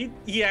like,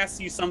 he asks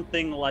you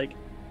something like,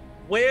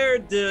 where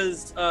did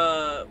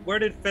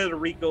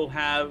Federico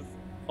have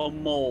a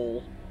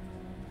mole?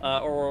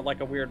 Or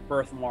like a weird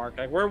birthmark?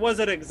 Like, where was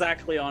it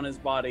exactly on his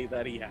body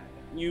that he had?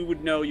 You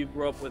would know, you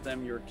grew up with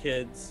him, you were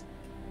kids.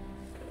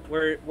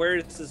 Where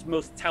is his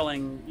most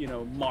telling,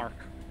 mark?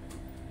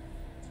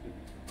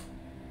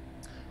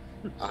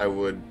 I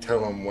would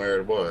tell him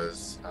where it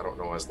was. I don't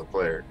know as the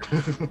player.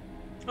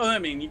 Oh, I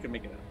mean, you can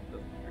make it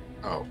up.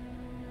 Oh,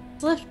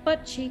 His left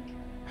butt cheek.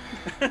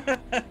 the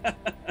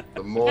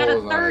mole Got a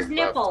is on third his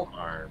nipple. left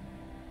arm.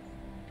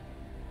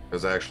 It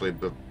was actually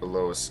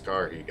below a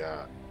scar he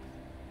got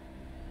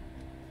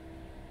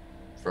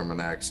from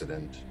an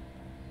accident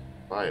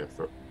by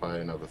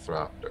another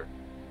Thropter.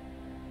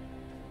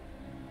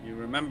 You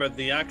remember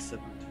the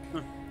accident.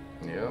 Huh.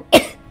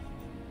 Yep.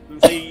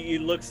 And so he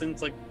looks and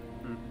it's like,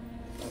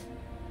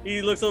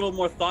 he looks a little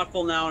more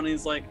thoughtful now, and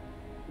he's like,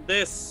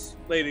 this,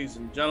 ladies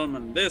and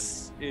gentlemen,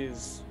 this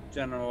is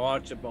General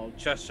Archibald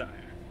Cheshire.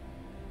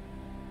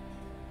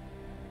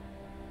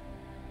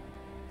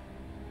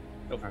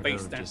 No Pardo face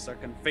just- dancer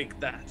can fake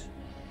that.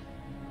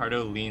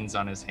 Pardo leans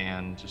on his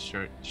hand, just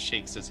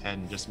shakes his head,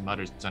 and just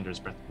mutters under his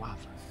breath,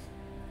 "Wafa."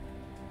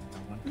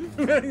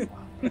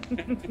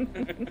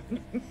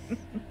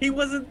 He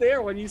wasn't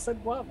there when you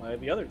said guava.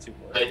 The other two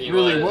were. And He he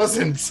really was.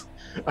 wasn't.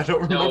 I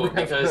don't No, remember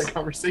having because- that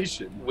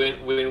conversation.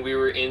 When we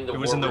were in the It war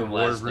was in the room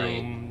war last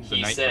room night, the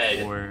he night said,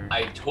 before.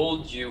 "I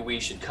told you we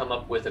should come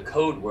up with a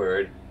code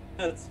word,"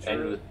 That's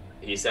true.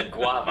 and he said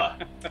guava.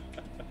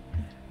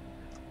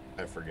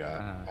 I forgot.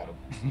 Uh. How to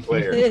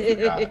player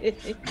forgot.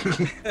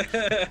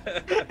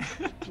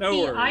 No See,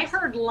 worries. I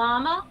heard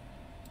llama.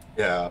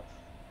 Yeah.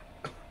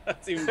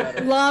 That's even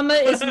better. Llama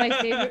is my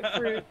favorite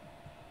fruit.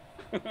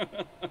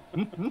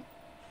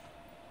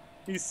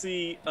 You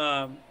see,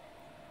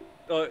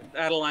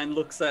 Adeline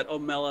looks at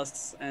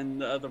Omelis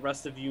and the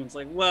rest of you and is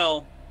like,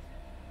 well,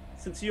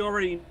 since you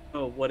already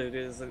know what it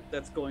is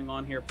that's going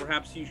on here,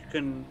 perhaps you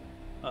can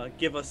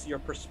give us your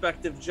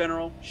perspective,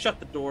 General. Shut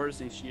the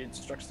doors. And she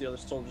instructs the other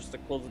soldiers to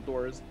close the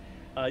doors.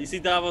 You see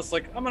Davos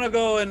like, I'm going to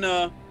go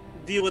and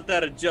deal with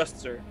that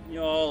adjuster.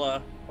 You all,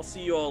 I'll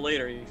see you all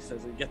later, he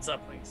says. He gets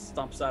up and he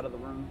stomps out of the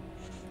room.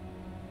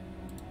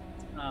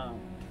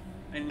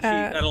 And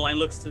Adeline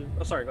looks to...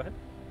 Oh, sorry, go ahead.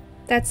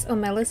 That's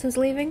Omelis who's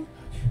leaving?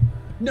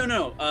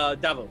 No,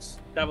 Davos.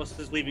 Davos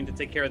is leaving to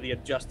take care of the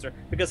adjuster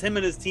because him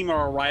and his team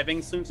are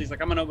arriving soon. So he's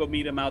like, I'm gonna go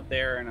meet him out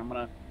there, and I'm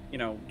gonna,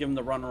 give him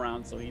the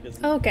runaround so he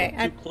doesn't Okay,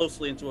 look too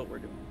closely into what we're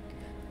doing.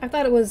 I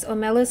thought it was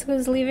Omelis who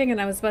was leaving, and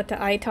I was about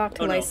to talk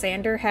to Oh, no.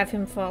 Lysander, have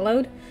him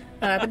followed.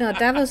 But no,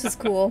 Davos is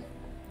cool.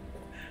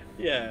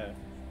 Yeah.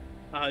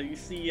 You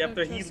see,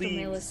 after he trust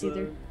leaves, Omelis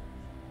either.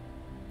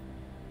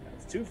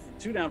 it's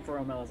two down for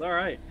Omelis. All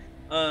right.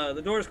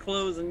 The doors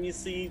close, and you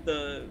see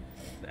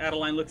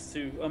Adeline looks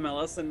to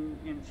Omelis, and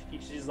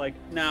she's like,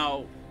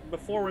 now,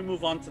 before we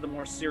move on to the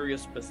more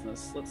serious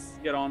business, let's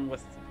get on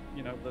with,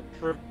 the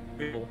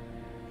trivial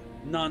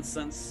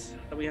nonsense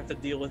that we have to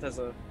deal with as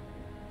a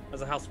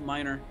house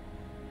minor.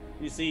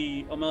 You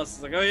see Omelis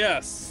is like, oh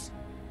yes,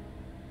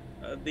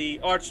 the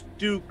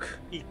Archduke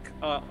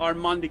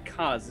Armandi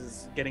Kaz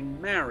is getting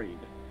married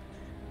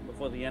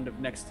before the end of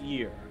next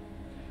year.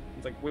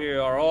 It's like we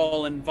are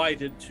all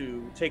invited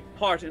to take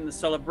part in the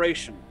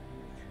celebration.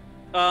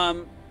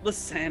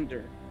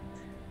 Lysander,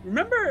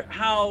 remember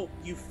how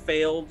you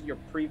failed your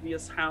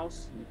previous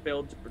house? You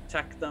failed to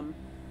protect them?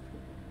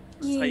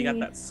 That's how you got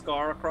that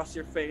scar across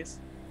your face?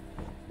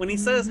 When he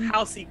says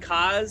House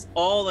Ikaz,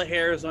 all the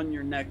hairs on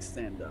your neck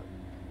stand up.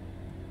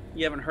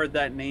 You haven't heard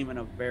that name in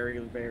a very,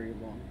 very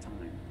long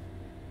time.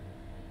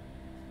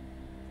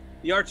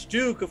 The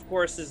Archduke, of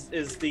course,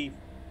 is the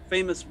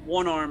famous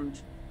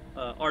one-armed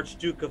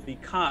Archduke of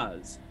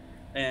Ikaz.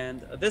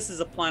 And this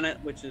is a planet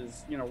which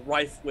is,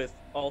 rife with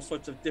all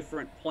sorts of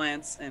different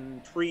plants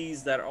and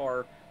trees that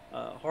are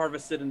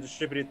harvested and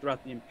distributed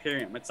throughout the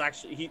Imperium. It's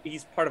actually,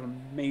 he's part of a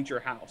major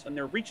house, and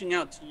they're reaching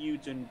out to you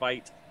to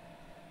invite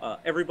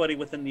everybody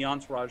within the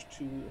entourage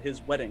to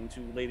his wedding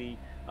to Lady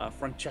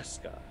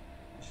Francesca,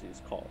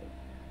 she's called,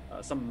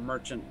 some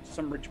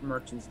rich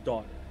merchant's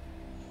daughter.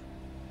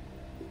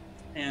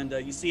 And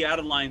you see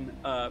Adeline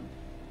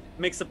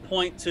makes a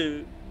point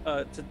to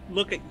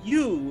look at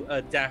you,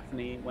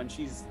 Daphne, when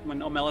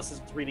Omelis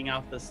is reading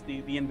out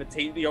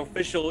the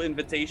official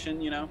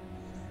invitation,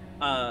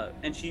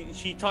 and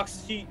she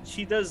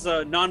does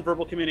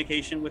nonverbal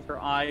communication with her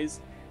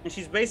eyes, and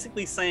she's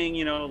basically saying,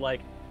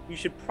 like, you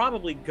should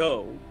probably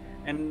go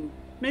and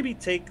maybe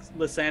take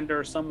Lysander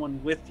or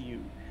someone with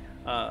you.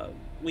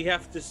 We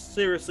have to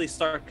seriously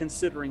start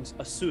considering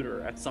a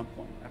suitor at some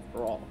point,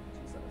 after all,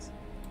 she says.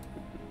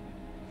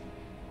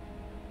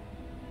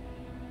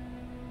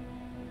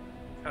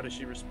 How does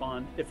she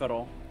respond, if at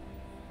all?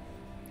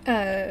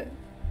 Yeah,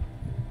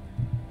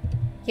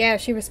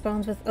 she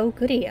responds with, "Oh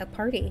goody, a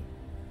party."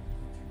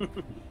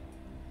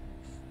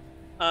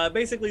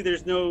 Basically,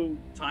 there's no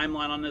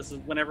timeline on this.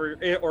 Whenever,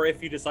 or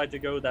if you decide to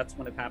go, that's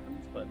when it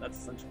happens. But that's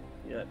essentially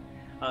it.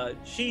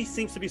 She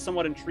seems to be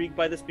somewhat intrigued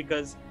by this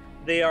because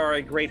they are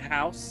a great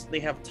house. They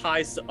have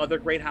ties to other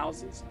great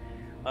houses.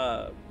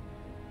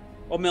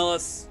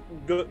 Omelis,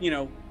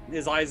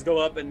 his eyes go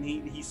up and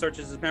he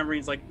searches his memory.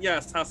 He's like,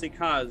 yes, House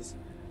Ikaz,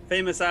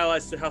 famous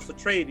allies to House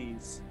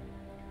Atreides.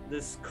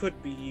 This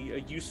could be a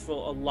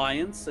useful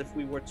alliance if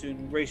we were to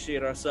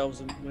ingratiate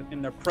ourselves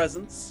in their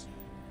presence.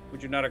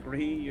 Would you not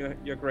agree,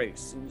 Your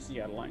Grace? And you see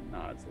Adeline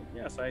nods.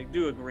 Yes, I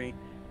do agree.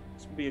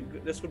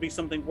 This would be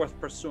something worth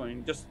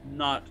pursuing, just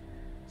not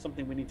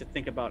something we need to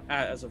think about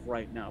as of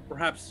right now.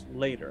 Perhaps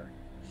later.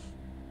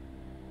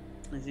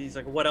 And he's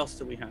like, what else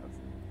do we have?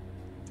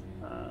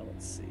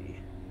 Let's see.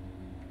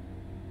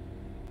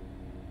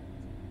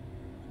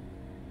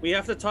 We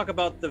have to talk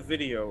about the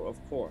video, of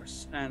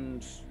course,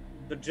 and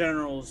the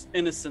general's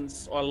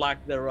innocence or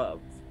lack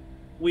thereof.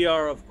 We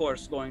are, of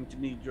course, going to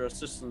need your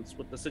assistance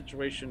with the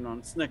situation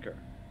on Snicker.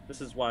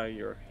 This is why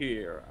you're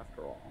here,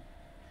 after all.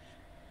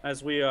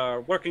 As we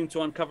are working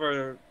to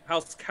uncover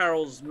House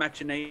Carroll's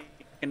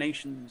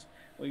machinations,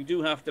 we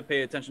do have to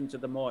pay attention to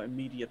the more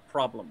immediate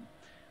problem.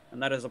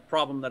 And that is a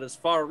problem that is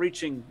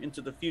far-reaching into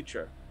the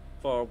future,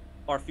 for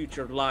our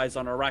future lies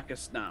on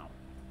Arrakis now,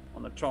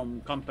 on the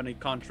Tome Company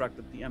contract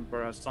that the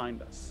Emperor has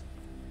signed us.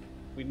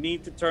 We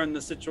need to turn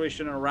the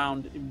situation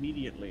around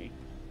immediately.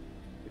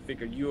 We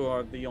figure you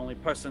are the only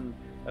person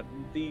that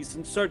these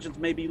insurgents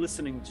may be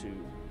listening to,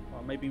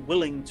 or may be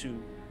willing to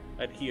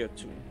adhere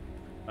to.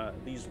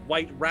 These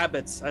white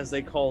rabbits, as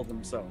they call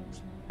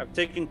themselves, have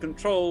taken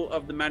control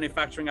of the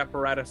manufacturing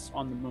apparatus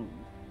on the moon.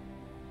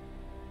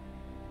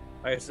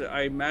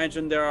 I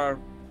imagine there are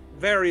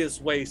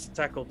various ways to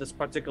tackle this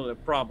particular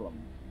problem.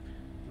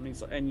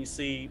 And you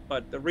see,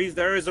 but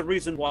there is a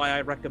reason why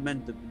I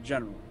recommended the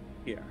general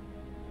here.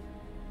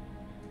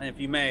 And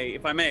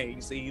if I may,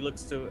 you see, he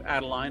looks to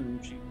Adeline,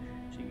 and she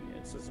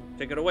says,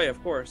 "Take it away,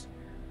 of course."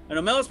 And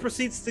Omelis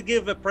proceeds to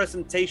give a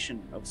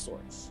presentation of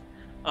sorts.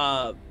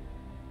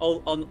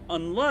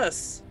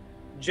 Unless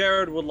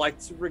Jared would like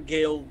to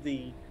regale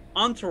the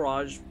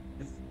entourage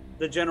with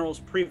the general's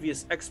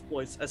previous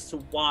exploits as to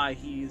why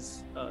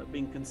he's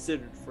being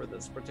considered for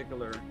this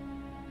particular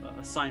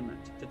assignment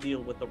to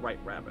deal with the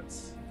White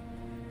Rabbits.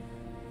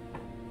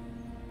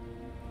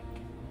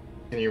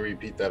 Can you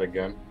repeat that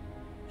again?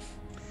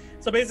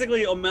 So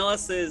basically,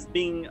 Omelis is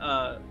being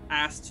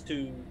asked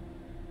to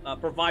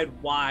provide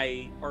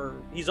why, or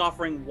he's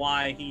offering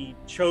why he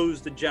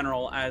chose the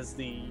general as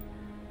the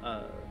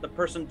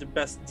person to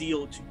best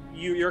deal to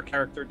your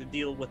character to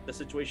deal with the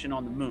situation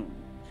on the moon.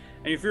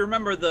 And if you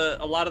remember,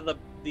 a lot of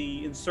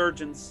the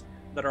insurgents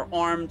that are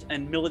armed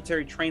and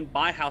military trained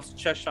by House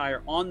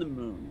Cheshire on the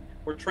moon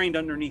were trained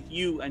underneath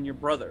you and your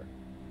brother.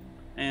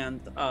 And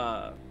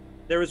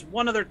there was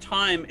one other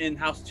time in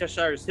House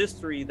Cheshire's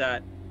history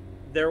that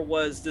there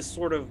was this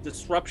sort of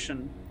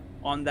disruption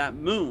on that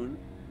moon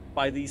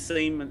by these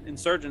same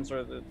insurgents,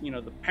 or the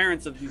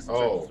parents of these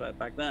insurgents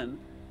back then.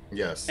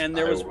 Yes. And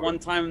there was one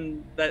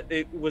time that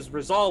it was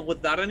resolved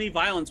without any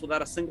violence,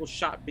 without a single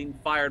shot being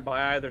fired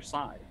by either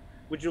side.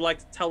 Would you like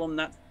to tell them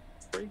that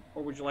story,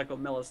 or would you like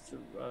Omelis to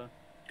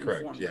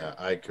Correct. inform Yeah, them?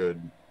 I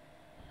could.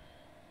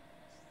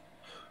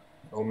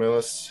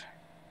 Omelis,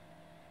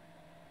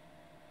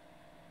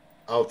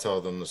 I'll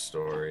tell them the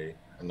story,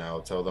 and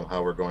I'll tell them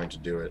how we're going to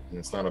do it. And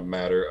it's not a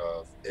matter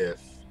of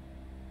if,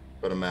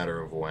 but a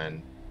matter of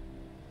when.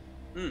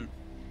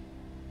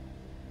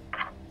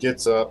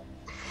 Gets up,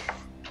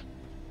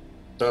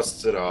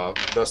 dusts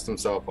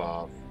himself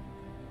off,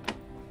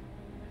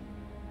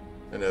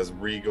 and as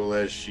regal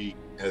as he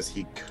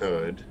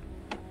could,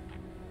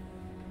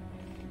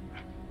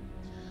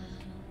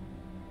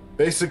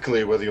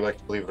 Basically, whether you like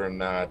to believe it or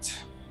not,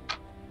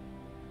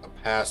 a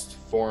past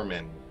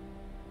foreman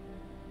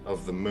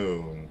of the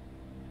moon,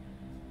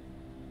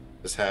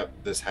 this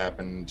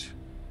happened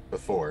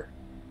before.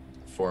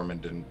 The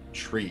foreman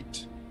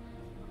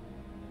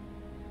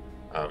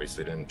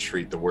obviously didn't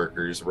treat the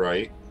workers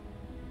right.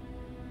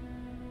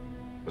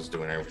 Was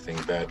doing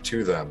everything bad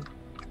to them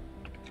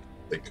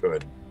they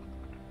could.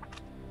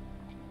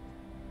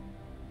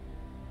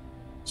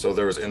 So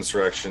there was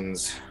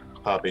insurrections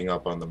popping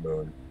up on the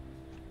moon.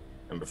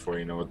 And before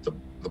you know it, the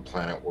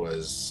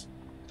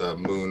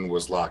moon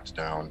was locked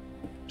down,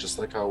 just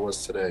like how it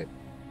was today.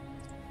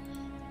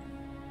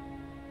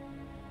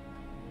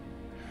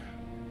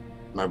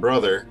 My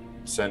brother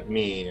sent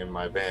me and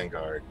my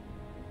vanguard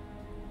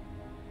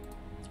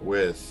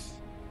with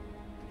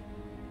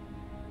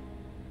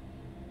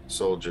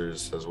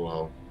soldiers as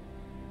well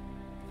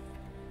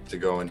to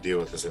go and deal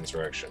with this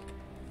insurrection.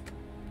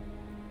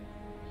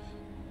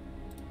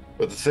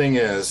 But the thing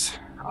is,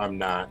 I'm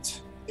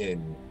not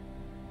into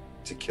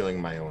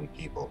killing my own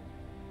people.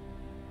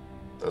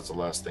 That's the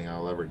last thing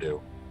I'll ever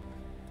do.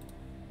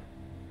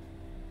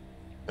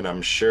 And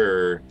I'm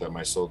sure that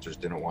my soldiers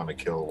didn't want to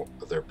kill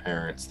their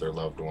parents, their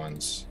loved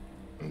ones,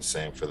 and the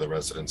same for the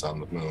residents on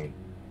the moon.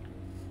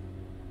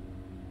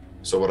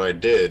 So what I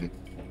did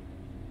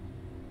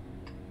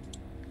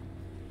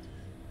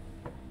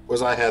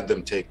was I had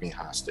them take me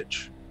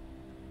hostage.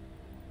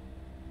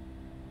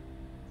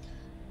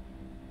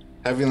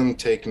 Having them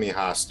take me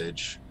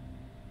hostage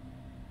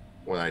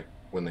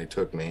when they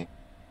took me,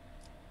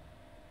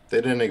 they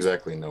didn't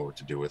exactly know what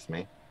to do with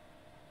me.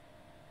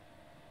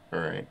 All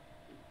right.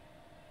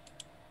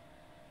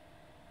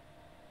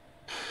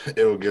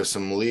 It'll give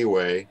some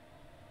leeway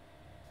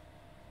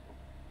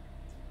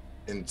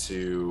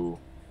into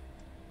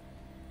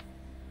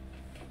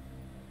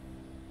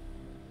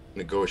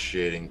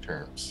negotiating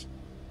terms.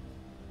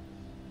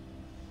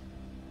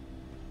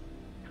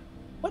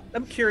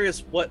 I'm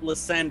curious what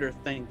Lysander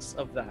thinks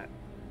of that.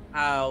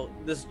 How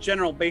this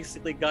general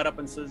basically got up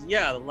and says,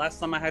 yeah, the last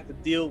time I had to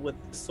deal with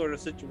this sort of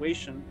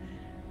situation,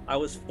 I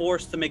was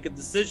forced to make a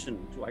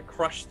decision. Do I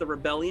crush the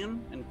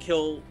rebellion and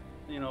kill,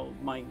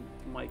 my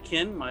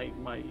kin, my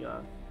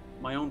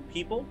own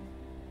people,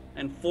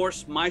 and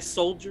force my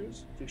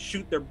soldiers to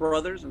shoot their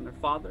brothers and their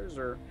fathers,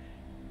 or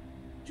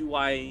do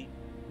I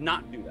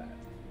not do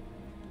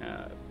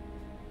that?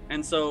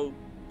 And so,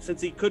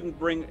 since he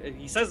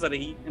says that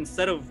he,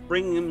 instead of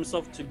bringing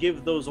himself to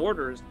give those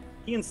orders,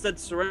 he instead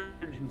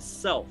surrendered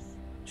himself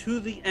to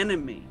the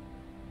enemy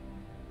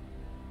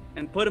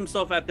and put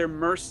himself at their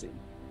mercy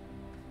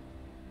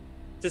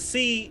to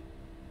see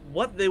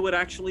what they would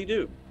actually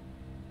do.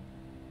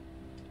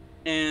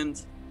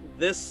 And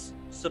this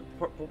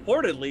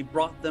purportedly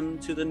brought them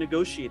to the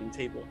negotiating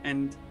table.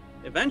 And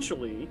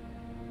eventually,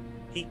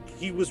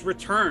 he was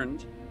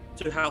returned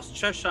to House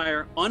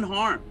Cheshire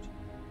unharmed,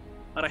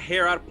 not a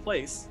hair out of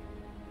place,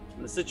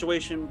 and the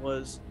situation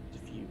was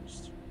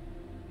diffused.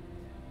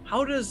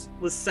 How does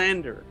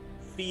Lysander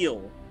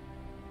feel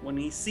when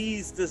he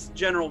sees this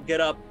general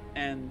get up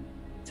and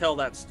tell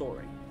that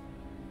story?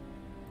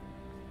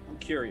 I'm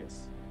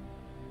curious.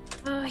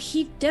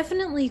 He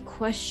definitely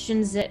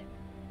questions it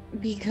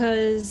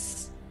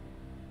because,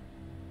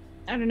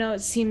 I don't know,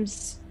 it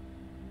seems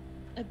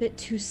a bit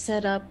too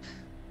set up.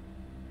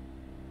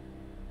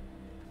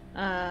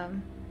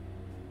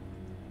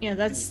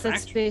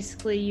 That's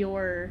basically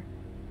your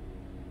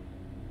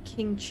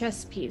king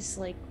chess piece,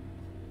 like,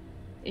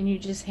 and you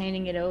just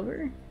handing it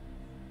over.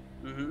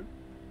 Mm-hmm.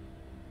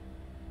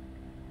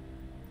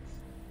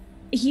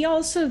 He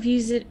also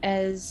views it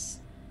as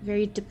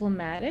very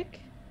diplomatic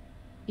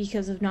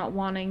because of not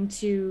wanting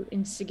to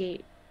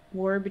instigate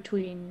war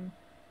between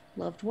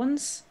loved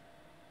ones.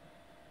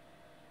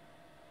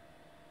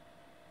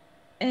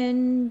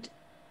 And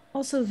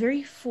also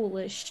very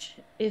foolish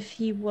if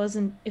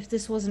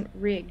this wasn't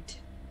rigged,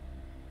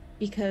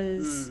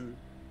 because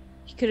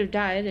he could have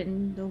died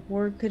and the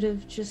war could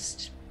have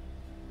just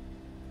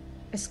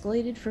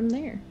escalated from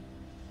there.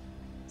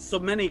 So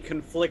many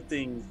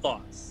conflicting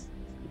thoughts.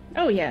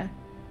 Oh yeah.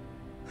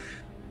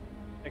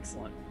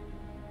 Excellent.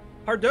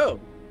 Pardo,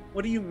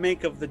 what do you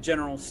make of the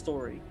general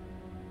story?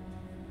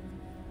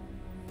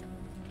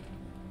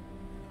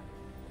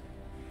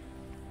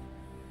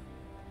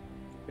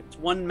 It's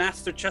one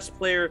master chess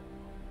player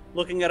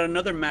looking at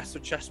another master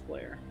chess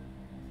player.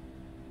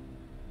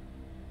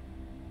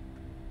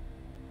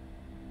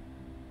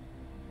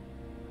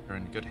 You're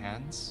in good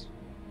hands,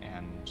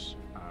 and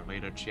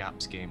later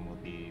Chiap's game will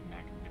be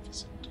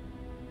magnificent.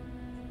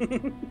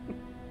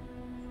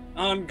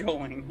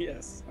 Ongoing,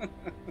 yes.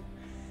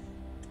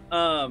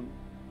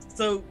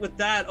 So with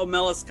that,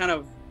 Omelis kind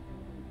of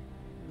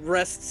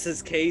rests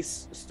his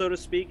case, so to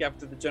speak,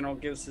 after the general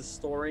gives his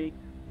story.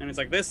 And he's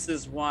like, this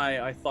is why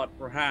I thought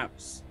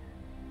perhaps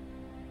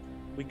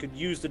we could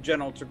use the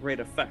general to great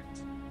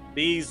effect.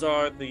 These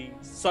are the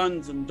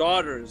sons and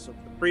daughters of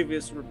the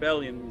previous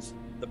rebellions,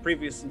 the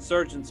previous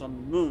insurgents on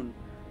the moon.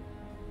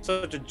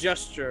 Such a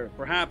gesture,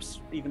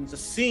 perhaps even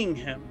just seeing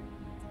him,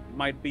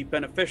 might be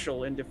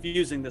beneficial in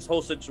diffusing this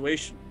whole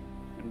situation.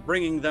 and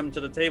bringing them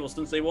to the table,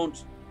 since they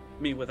won't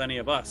meet with any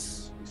of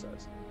us, he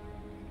says.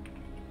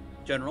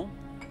 General,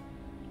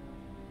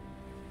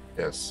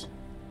 Yes.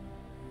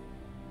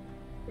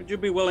 would you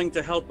be willing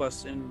to help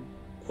us in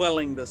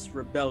quelling this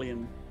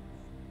rebellion?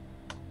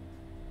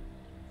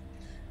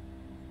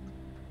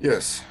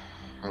 Yes,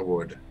 I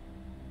would.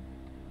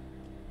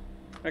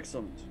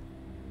 Excellent.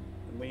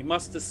 And we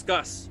must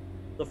discuss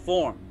the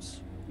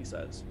forms, he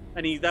says.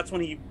 And that's when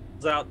he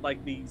pulls out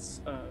like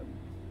these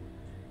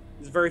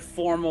very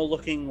formal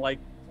looking, like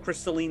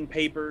crystalline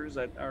papers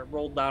that are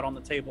rolled out on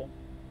the table.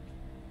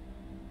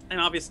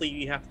 And obviously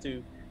you have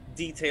to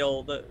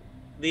detail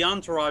the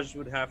entourage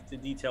would have to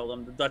detail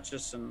them. The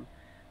Duchess and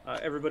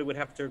everybody would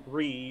have to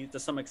agree to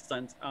some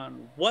extent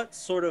on what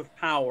sort of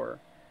power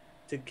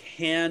to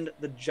hand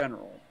the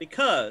general,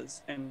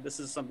 because, and this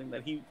is something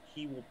that he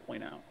will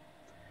point out,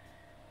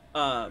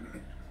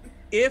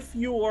 if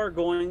you are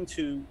going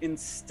to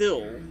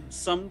instill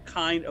some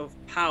kind of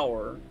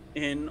power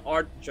in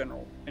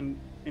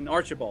in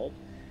Archibald,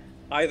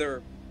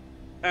 either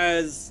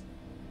as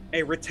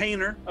a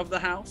retainer of the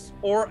house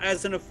or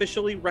as an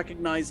officially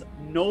recognized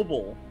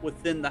noble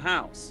within the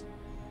house,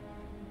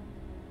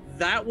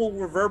 that will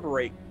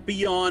reverberate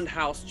beyond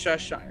House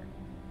Cheshire.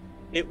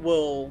 It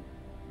will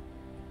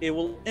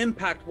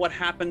impact what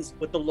happens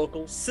with the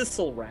local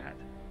Sisselrad,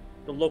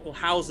 the local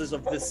houses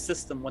of this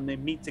system when they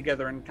meet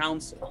together in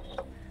council.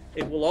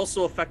 It will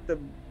also affect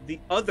the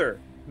other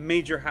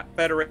major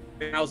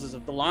federated houses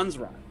of the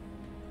Landsrad,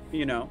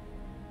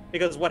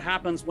 because what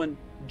happens when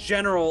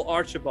General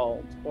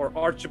Archibald or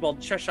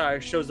Archibald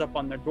Cheshire shows up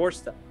on their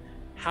doorstep?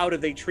 How do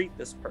they treat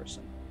this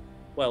person?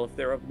 Well, if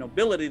they're of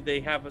nobility,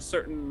 they have a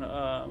certain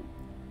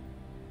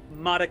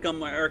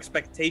modicum or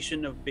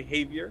expectation of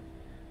behavior,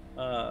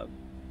 of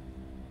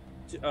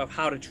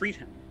how to treat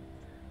him.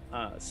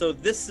 So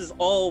this is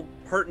all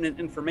pertinent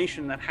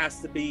information that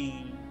has to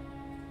be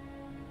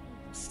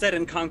set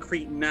in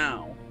concrete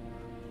now,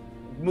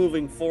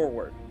 moving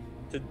forward,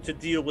 to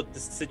deal with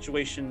this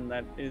situation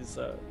that is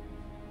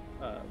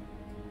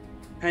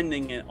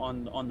pending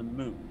on the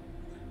moon.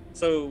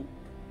 So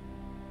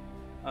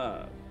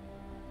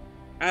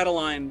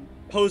Adeline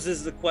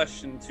poses the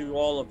question to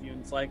all of you.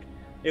 It's like,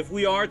 if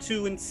we are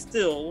to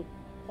instill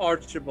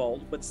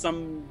Archibald with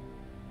some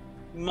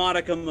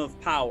modicum of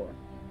power,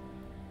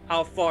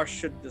 how far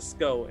should this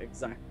go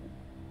exactly?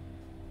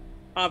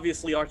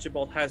 Obviously,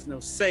 Archibald has no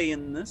say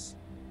in this.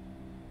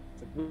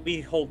 We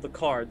hold the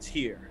cards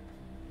here,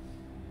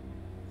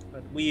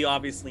 but we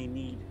obviously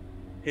need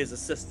his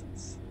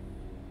assistance.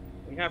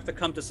 We have to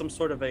come to some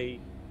sort of an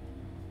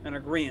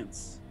agreement,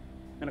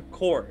 an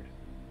accord.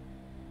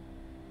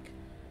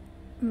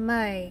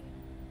 My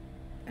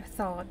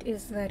thought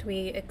is that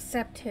we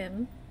accept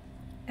him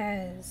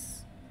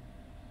as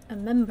a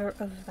member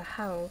of the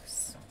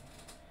house,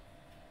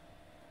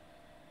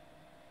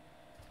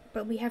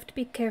 but we have to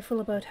be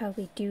careful about how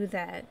we do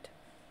that.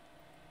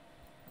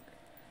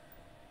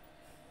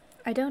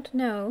 I don't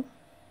know,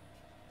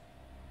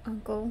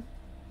 Uncle,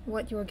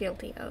 what you're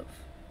guilty of.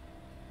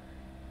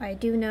 I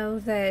do know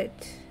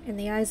that in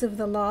the eyes of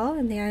the law,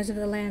 in the eyes of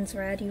the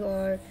Landsrad, you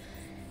are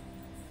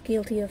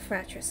guilty of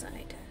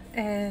fratricide.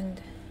 And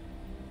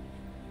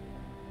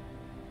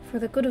for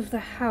the good of the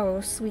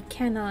house, we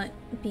cannot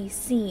be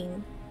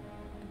seen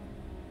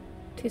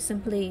to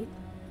simply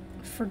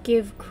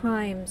forgive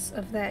crimes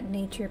of that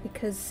nature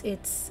because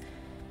it's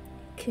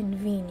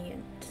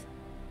convenient.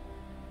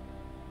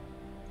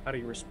 How do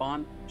you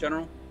respond,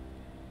 General?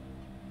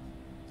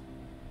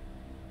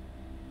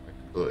 I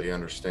completely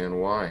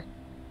understand why.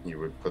 You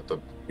would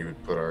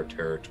put our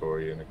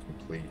territory in a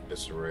complete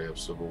disarray of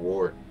civil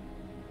war.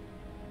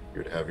 You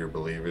would have your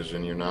believers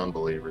and your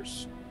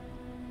non-believers.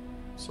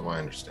 So I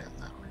understand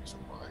that reason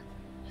why.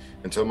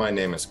 Until my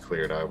name is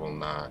cleared, I will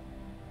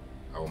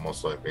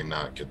most likely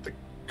not get the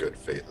good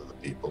faith of the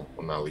people.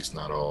 Well, not, at least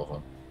not all of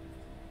them.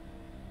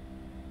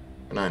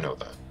 And I know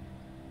that.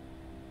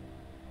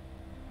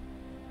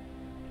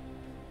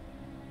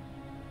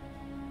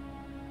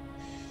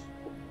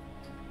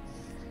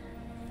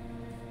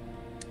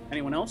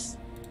 Anyone else?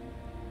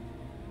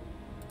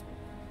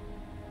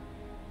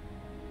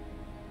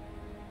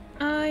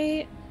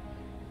 I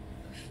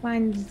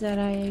find that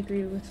I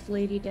agree with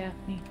Lady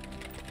Daphne.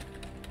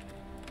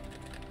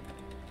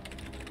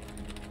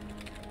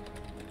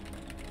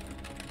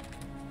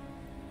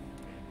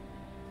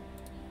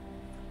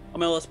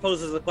 Amelis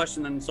poses the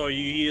question, and so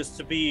he is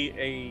to be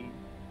a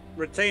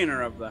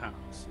retainer of the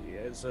house. He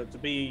is to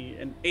be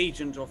an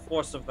agent or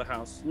force of the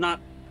house, not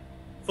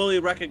fully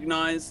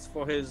recognized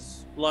for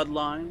his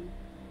bloodline,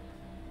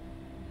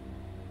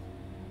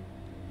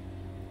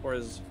 for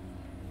his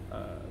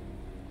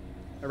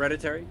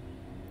hereditary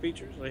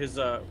features, or his,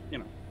 what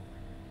am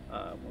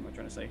I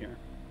trying to say here?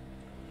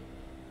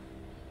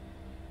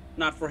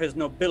 Not for his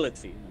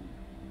nobility.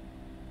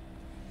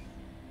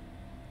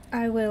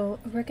 I will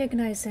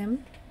recognize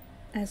him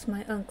as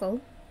my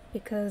uncle,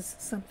 because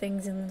some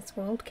things in this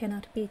world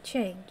cannot be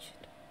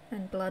changed,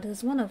 and blood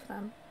is one of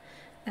them.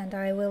 And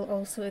I will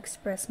also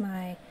express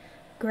my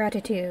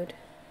gratitude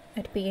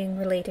at being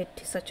related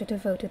to such a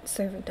devoted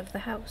servant of the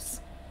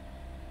house.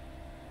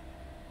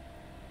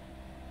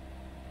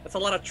 That's a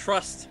lot of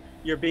trust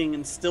you're being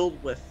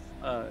instilled with,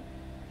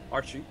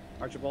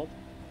 Archibald,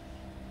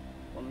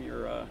 from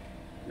your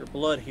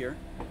blood here.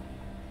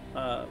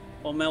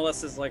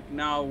 Omelas is like,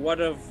 now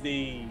what of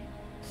the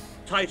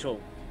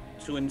title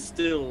to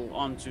instill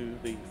onto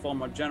the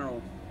former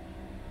general?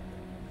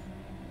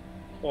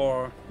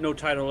 Or no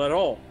title at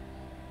all?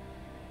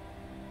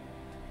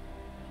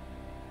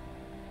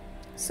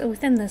 So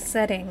within this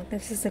setting,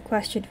 this is a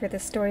question for the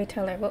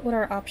storyteller. What would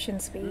our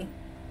options be?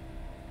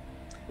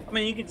 I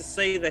mean, you could just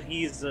say that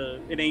he's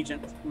an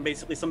agent,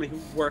 basically somebody who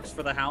works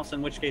for the house,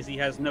 in which case he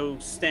has no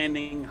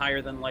standing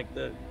higher than like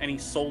any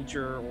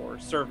soldier or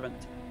servant.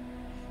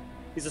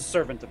 He's a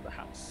servant of the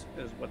house,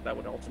 is what that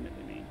would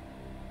ultimately mean.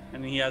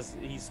 And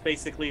he's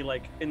basically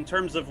like, in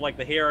terms of like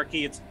the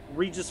hierarchy, it's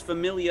Regis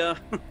Familia,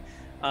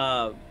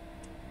 the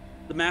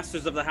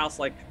masters of the house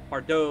like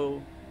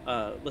Pardo,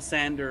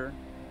 Lysander,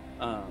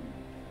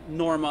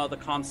 Norma, the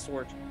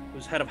consort,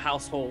 who's head of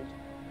household,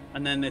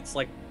 and then it's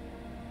like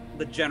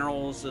the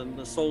generals and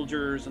the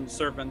soldiers and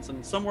servants,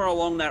 and somewhere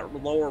along that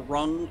lower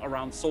rung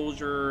around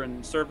soldier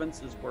and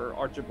servants is where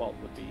Archibald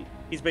would be.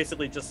 He's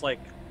basically just like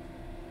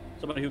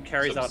somebody who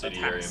carries out a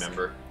task.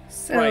 Member.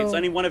 So, Right, so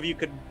any one of you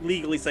could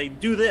legally say,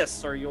 do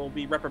this, or you'll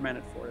be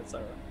reprimanded for it,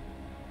 etc.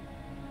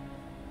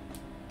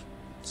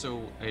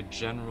 So a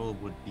general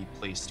would be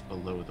placed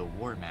below the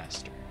war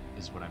master,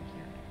 is what I'm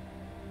hearing.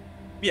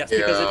 Yes,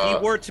 because if he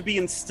were to be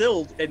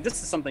instilled, and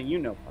this is something you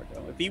know,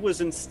 Pardo, if he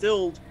was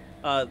instilled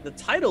the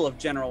title of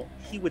general,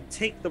 he would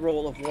take the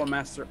role of war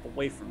master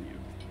away from you.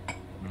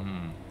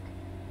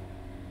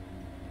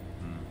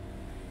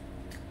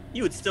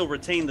 You would still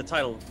retain the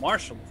title of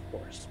marshal, of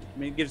course. I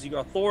mean, it gives you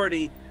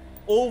authority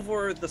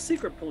over the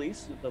secret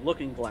police, the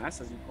looking glass,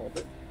 as you called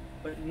it,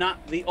 but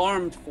not the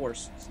armed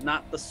forces,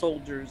 not the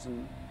soldiers,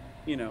 and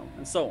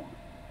and so on,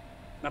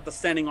 not the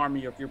standing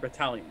army of your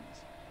battalions.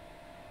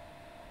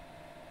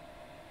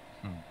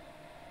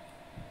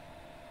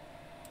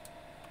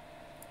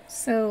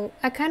 So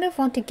I kind of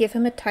want to give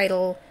him a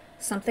title,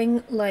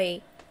 something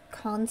like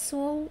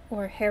consul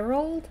or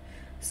herald,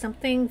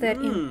 something that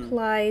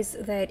implies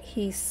that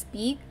he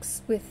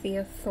speaks with the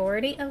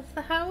authority of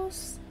the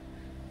house.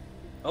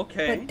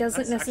 Okay. But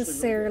doesn't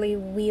necessarily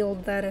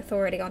wield that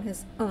authority on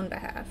his own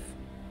behalf.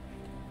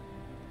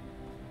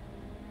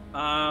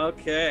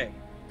 Okay.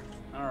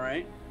 All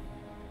right.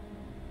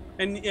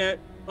 And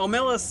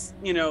Omelas,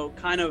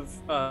 kind of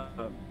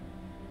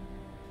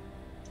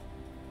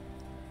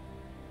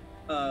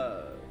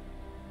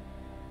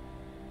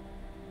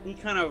he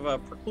kind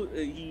of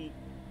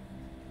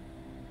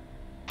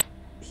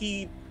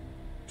he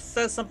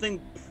says something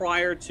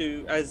prior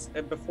to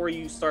before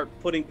you start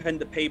putting pen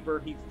to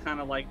paper. He's kind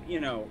of like,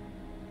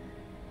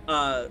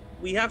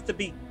 we have to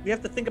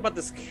think about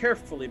this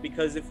carefully,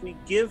 because if we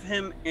give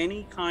him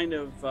any kind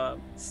of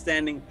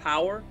standing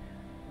power,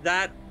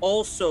 that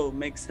also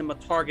makes him a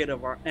target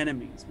of our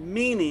enemies,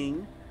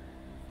 meaning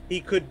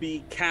he could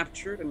be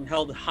captured and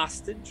held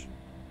hostage.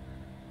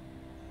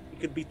 He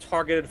could be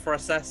targeted for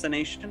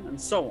assassination, and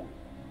so on.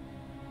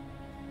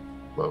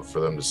 Love for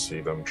them to see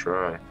them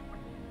try.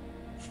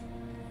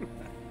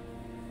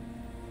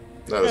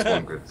 That is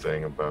one good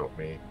thing about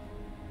me.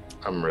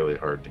 I'm really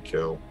hard to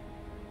kill.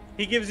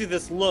 He gives you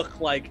this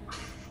look like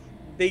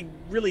they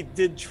really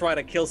did try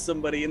to kill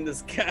somebody in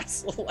this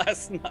castle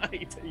last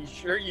night. Are you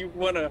sure you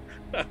want to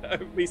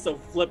be so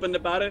flippant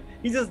about it?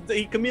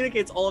 He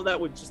communicates all of that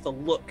with just a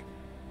look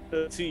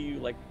to you,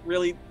 like,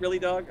 really,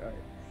 dog? All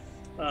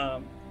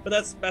right. But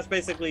that's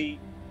basically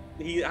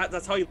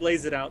that's how he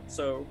lays it out.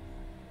 So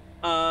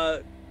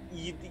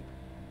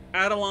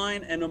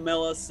Adeline and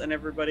Omelas and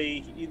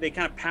everybody, they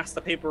kind of pass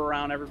the paper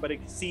around. Everybody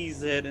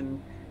sees it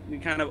and he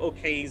kind of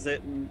okays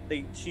it, and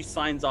she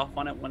signs off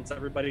on it once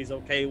everybody's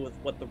okay with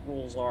what the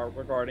rules are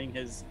regarding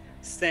his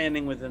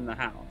standing within the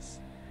house.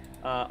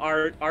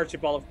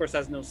 Archibald, of course,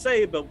 has no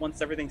say, but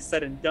once everything's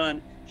said and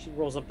done, she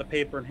rolls up the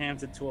paper and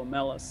hands it to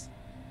Omelas.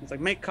 He's like,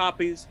 make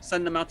copies,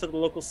 send them out to the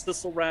local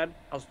Sisselrad.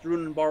 House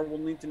Drunenbar will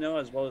need to know,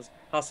 as well as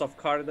House of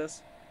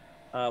Cardas.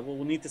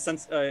 We'll need to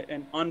send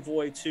an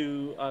envoy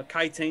to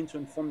Kaitane to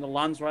inform the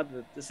Landsrad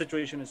that the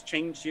situation has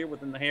changed here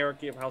within the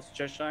hierarchy of House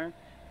Cheshire.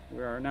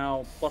 We are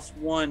now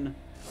 +1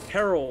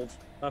 herald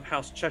of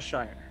House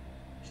Cheshire,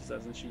 she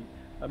says, and she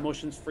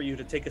motions for you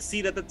to take a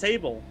seat at the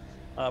table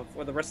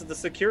for the rest of the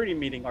security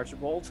meeting,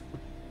 Archibald.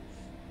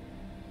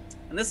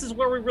 And this is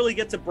where we really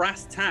get to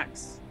brass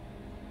tacks.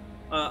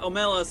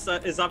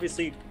 Omelas is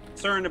obviously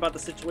concerned about the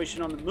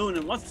situation on the moon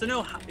and wants to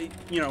know how,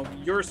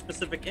 your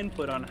specific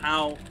input on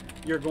how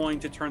you're going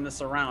to turn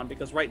this around,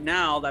 because right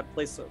now that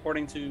place,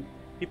 according to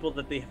people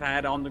that they've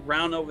had on the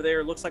ground over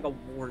there, looks like a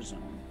war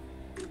zone.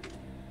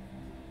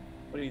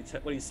 What do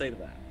you say to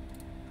that?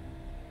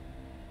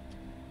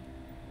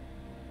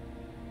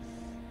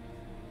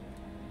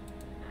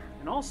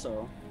 And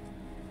also,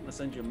 I'm gonna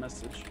send you a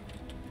message.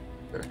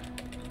 Okay.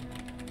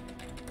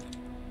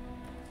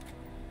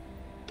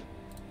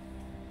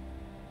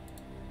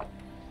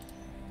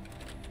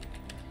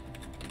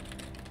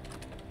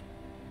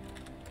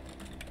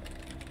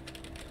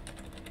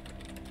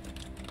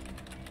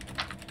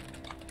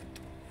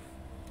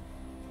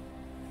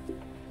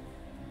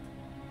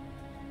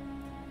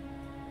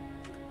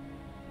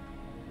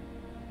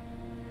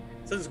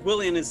 since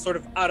Willian is sort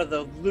of out of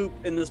the loop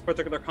in this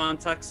particular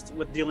context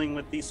with dealing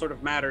with these sort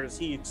of matters,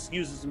 he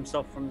excuses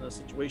himself from the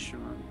situation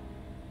room.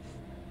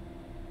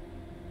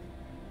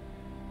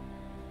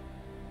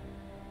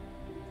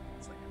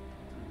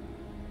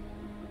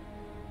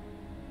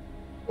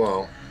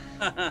 Well,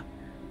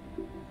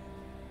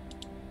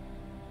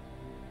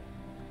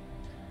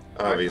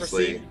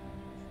 obviously,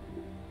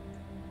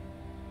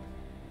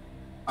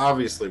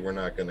 we're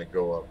not going to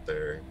go up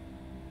there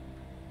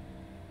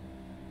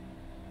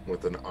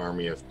with an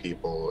army of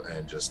people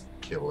and just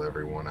kill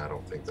everyone. I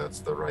don't think that's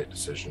the right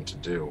decision to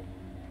do.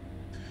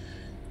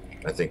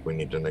 I think we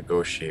need to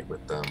negotiate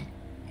with them.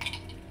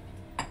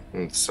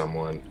 And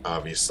someone,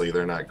 obviously,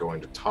 they're not going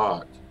to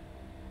talk.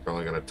 They're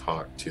only going to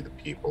talk to the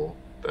people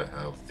that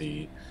have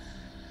the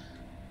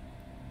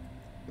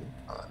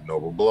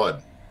noble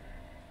blood,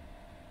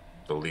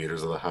 the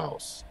leaders of the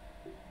house.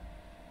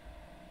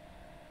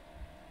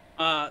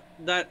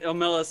 That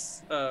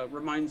Elmelis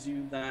reminds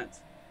you that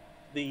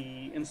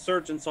the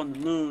insurgents on the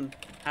moon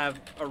have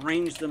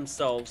arranged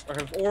themselves or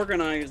have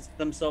organized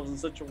themselves in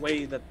such a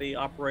way that they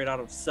operate out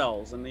of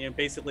cells, and they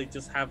basically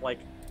just have like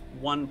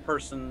one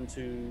person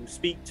to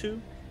speak to,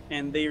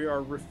 and they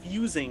are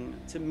refusing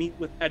to meet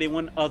with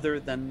anyone other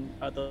than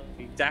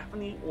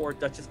Daphne or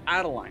Duchess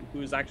Adeline,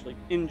 who is actually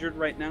injured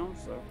right now,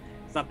 so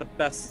it's not the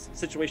best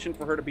situation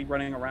for her to be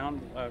running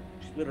around.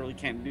 She literally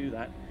can't do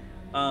that.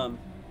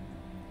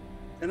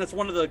 And that's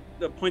one of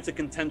the points of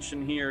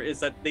contention here,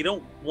 is that they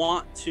don't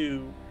want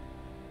to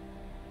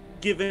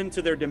give in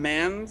to their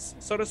demands,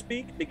 so to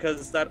speak,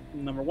 because that,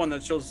 number one,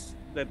 that shows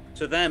that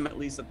to them at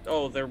least that,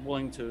 oh, they're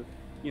willing to,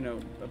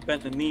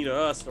 bend the knee to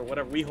us or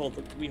whatever. We hold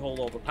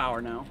all the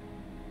power now.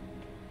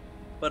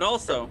 But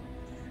also,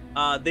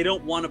 they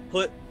don't want to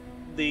put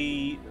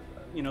the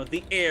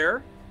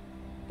heir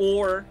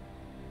or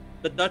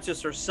the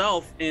Duchess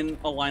herself in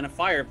a line of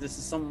fire if this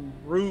is some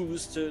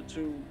ruse to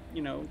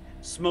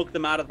smoke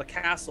them out of the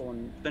castle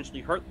and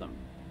potentially hurt them.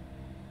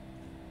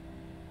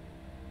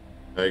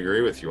 I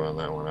agree with you on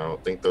that one. I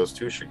don't think those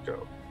two should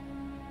go.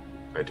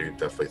 I do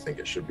definitely think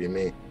it should be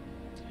me.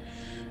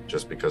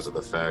 Just because of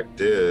the fact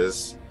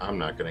is, I'm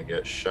not going to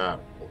get shot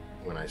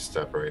when I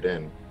step right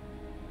in.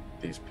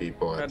 These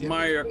people... I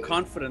admire your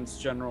confidence,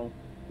 General.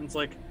 It's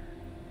like,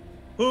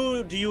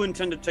 who do you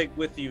intend to take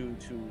with you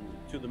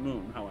to the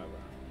moon, however?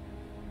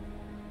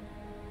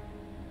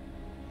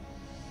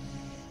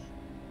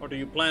 Or do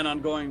you plan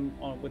on going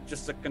with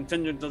just a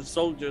contingent of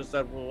soldiers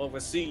that will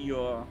oversee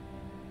your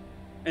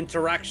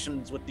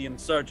interactions with the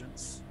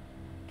insurgents?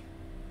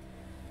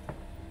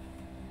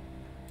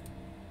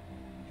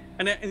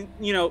 And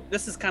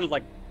this is kind of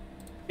like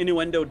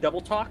innuendo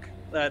double talk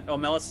that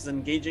Elmelis is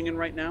engaging in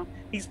right now.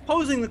 He's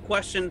posing the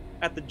question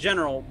at the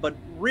general, but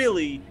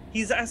really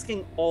he's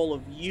asking all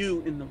of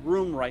you in the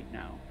room right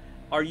now.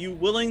 Are you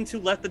willing to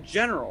let the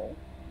general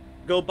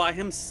go by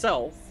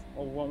himself,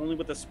 or only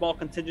with a small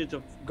contingent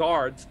of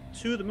guards,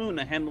 to the moon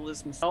to handle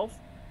this himself?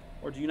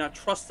 Or do you not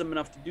trust him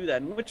enough to do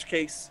that? In which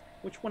case,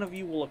 which one of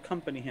you will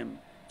accompany him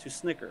to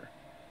Snicker?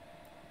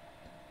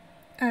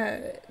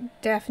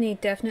 Daphne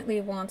definitely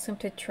wants him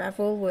to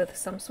travel with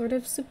some sort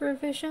of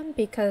supervision,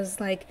 because,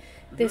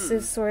 this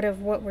is sort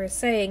of what we're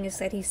saying, is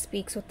that he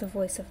speaks with the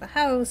voice of the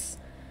house,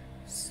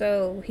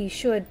 so he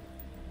should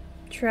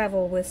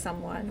travel with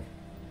someone.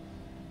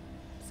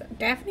 So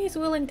Daphne's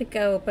willing to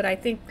go, but I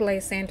think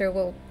Lysander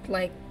will,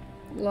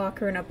 lock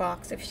her in a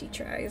box if she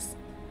tries.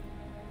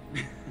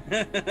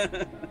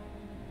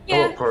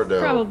 Yeah,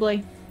 Pardo.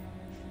 probably.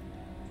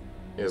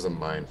 He has a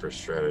mind for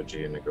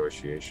strategy and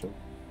negotiation.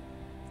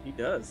 He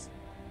does.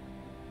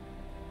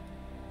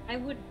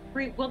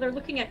 While they're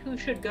looking at who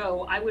should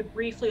go, I would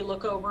briefly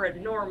look over at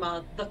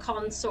Norma, the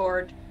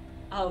consort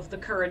of the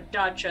current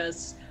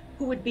Duchess,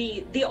 who would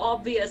be the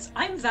obvious,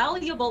 I'm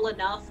valuable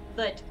enough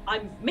that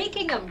I'm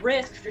making a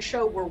risk to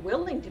show we're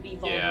willing to be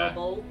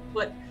vulnerable,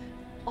 but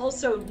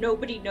also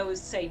nobody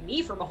knows, say,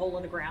 me from a hole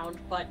in the ground,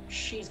 but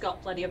she's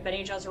got plenty of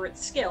Bene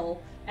Gesserit's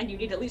skill, and you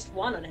need at least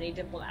one on any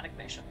diplomatic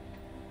mission.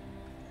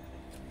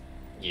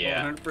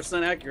 Yeah.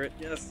 100% accurate,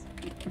 yes.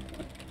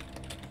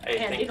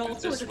 And it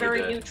also is a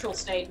very neutral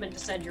statement to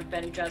send your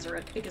Bene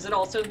Gesserit, because it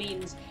also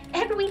means,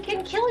 and we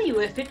can kill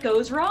you if it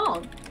goes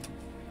wrong.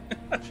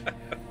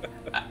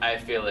 I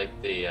feel like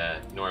the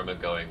Norma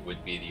going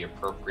would be the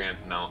appropriate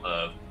amount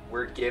of,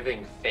 we're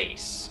giving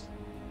face.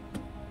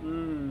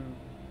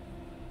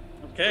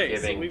 Okay.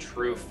 We're giving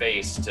true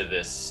face to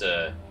this.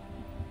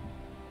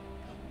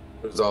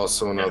 There's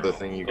also another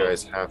thing you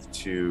guys have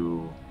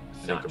to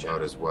think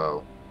about as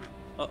well.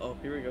 Uh-oh,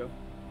 here we go.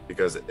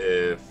 Because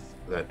if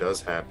that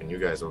does happen, you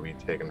guys will be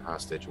taken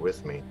hostage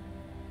with me.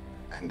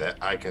 And that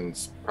I can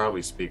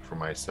probably speak for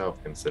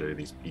myself, consider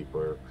these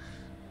people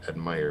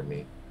admire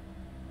me.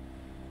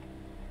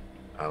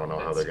 I don't know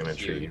how they're going to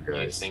treat you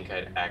guys. You think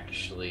I'd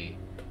actually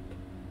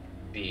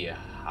be a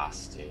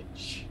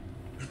hostage?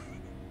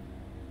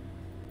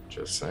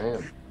 Just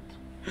saying.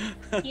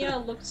 Tia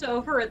looks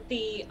over at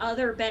the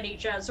other Bene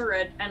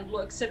Gesserit and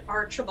looks at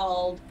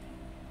Archibald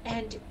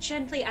and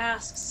gently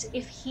asks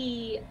if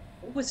he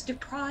was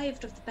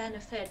deprived of the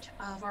benefit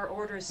of our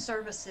order's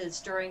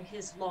services during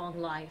his long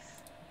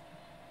life,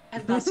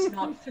 and thus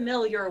not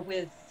familiar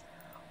with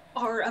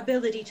our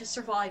ability to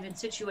survive in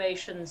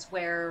situations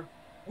where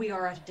we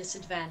are at a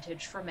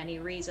disadvantage for many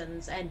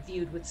reasons and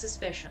viewed with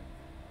suspicion.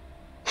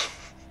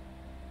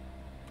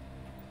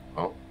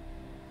 Oh,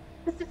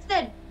 This is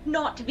said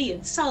not to be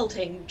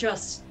insulting,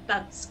 just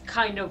that's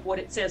kind of what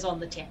it says on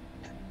the tin.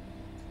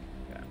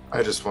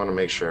 I just want to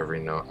make sure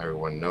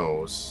everyone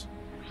knows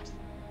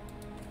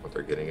what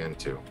they're getting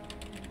into.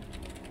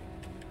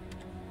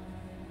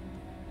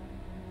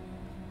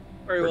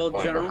 Very We're well,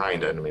 going General.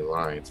 behind enemy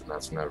lines, and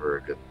that's never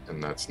a good.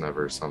 And that's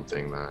never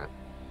something that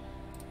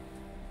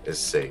is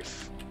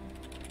safe.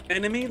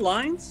 Enemy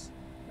lines?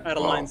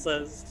 Adeline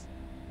says.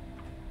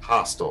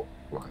 Hostile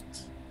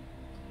lines.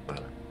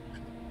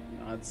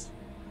 Nods.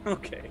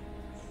 Okay.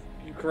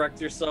 You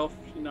correct yourself.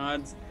 She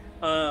nods.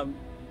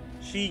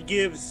 She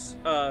gives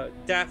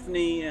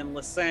Daphne and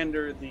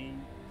Lysander the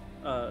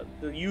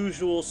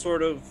usual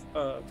sort of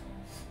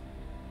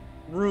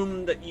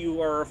room that you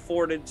are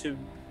afforded to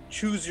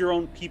choose your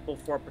own people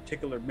for a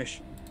particular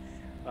mission.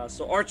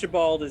 So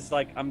Archibald is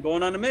like, I'm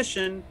going on a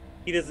mission.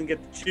 He doesn't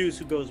get to choose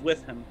who goes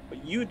with him,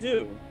 but you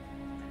do.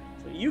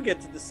 So you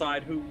get to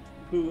decide who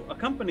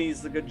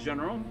accompanies the good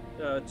general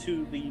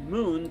to the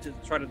moon to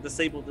try to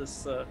disable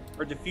this or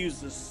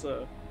defuse this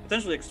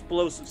potentially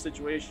explosive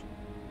situation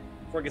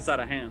before it gets out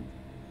of hand.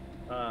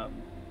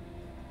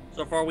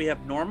 So far we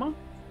have Norma.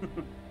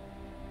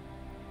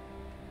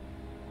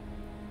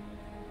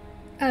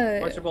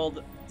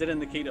 Archibald did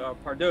indicate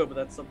Pardo, but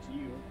that's up to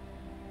you.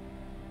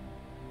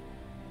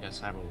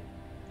 Yes, I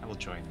will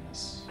join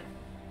this.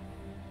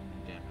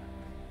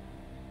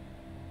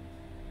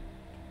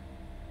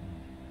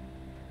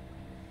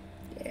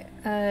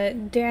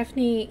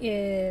 Daphne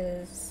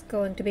is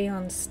going to be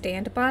on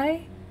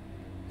standby,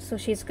 so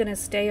she's gonna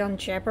stay on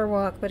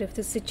Jabberwock, but if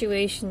the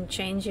situation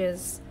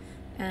changes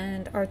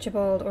and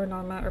Archibald or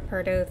Norma or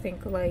Pardo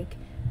think like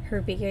her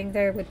being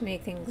there would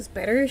make things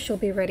better, she'll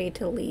be ready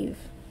to leave.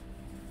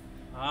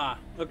 Ah,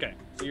 okay.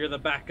 So you're the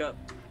backup.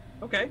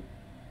 Okay.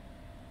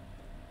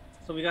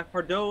 So we got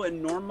Pardo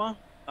and Norma,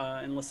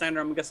 and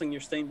Lysander, I'm guessing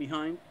you're staying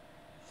behind?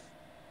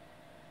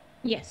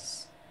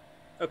 Yes.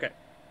 Okay.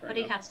 But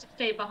he has to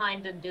stay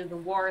behind and do the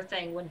war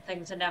thing when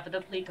things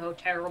inevitably go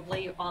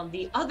terribly on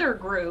the other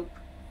group.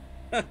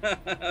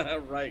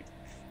 Right.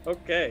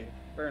 Okay.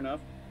 Fair enough.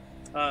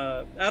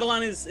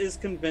 Adeline is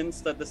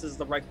convinced that this is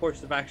the right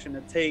course of action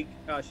to take.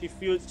 She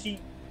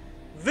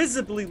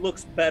visibly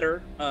looks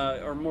better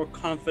or more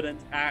confident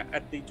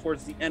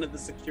towards the end of the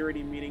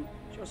security meeting.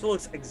 She also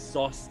looks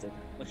exhausted.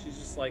 Like she's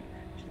just like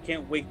she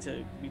can't wait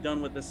to be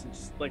done with this and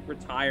just like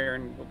retire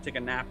and go take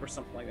a nap or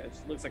something like that. It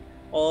looks like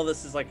all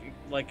this is like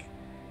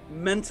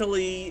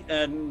mentally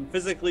and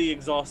physically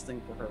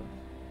exhausting for her.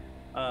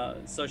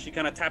 So she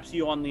kind of taps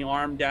you on the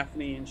arm,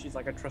 Daphne, and she's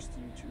like, I trust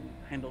you to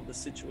handle this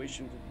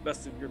situation to the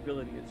best of your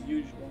ability as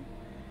usual.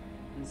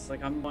 And it's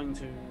like, I'm going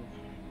to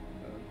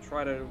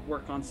try to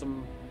work on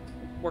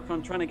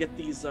trying to get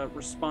these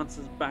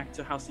responses back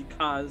to House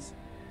Ikaz.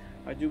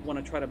 I do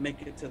want to try to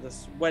make it to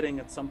this wedding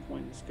at some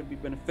point. This could be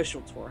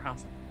beneficial to our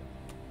house.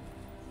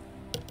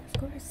 Of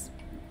course.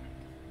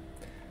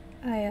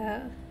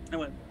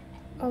 Anyway.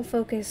 I'll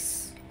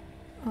focus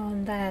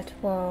on that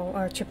while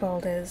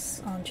Archibald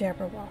is on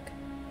Jabberwock.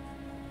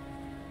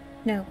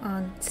 No,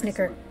 on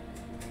Snicker.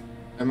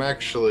 I'm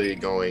actually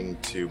going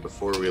to,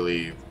 before we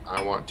leave,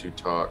 I want to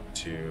talk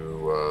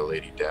to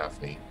Lady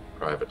Daphne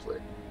privately.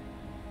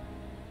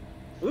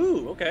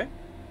 Ooh, okay.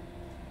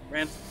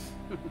 Rand.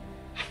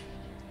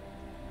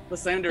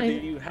 Lysander,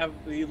 do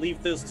you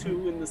leave those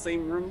two in the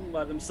same room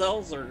by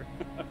themselves, or?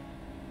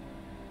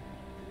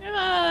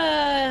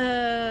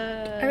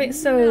 Alright,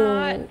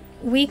 so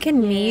we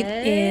can meet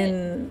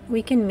in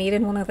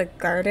one of the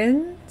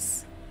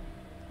gardens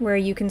where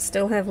you can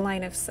still have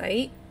line of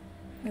sight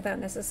without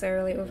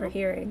necessarily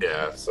overhearing.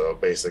 Yeah, so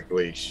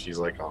basically she's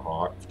like a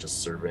hawk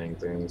just surveying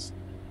things.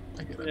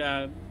 I get it.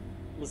 Yeah,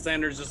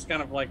 Lysander's just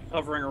kind of like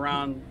hovering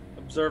around,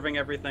 observing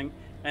everything.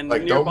 And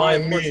like, nearby,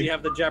 of course, you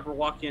have the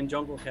Jabberwocky and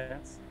jungle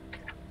cats.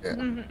 Yeah.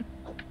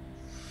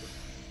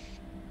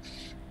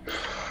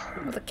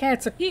 Well, the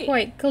cats are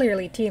quite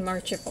clearly Team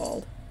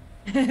Archibald.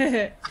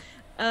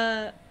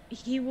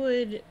 He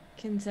would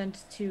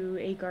consent to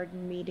a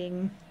garden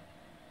meeting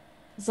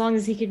as long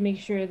as he could make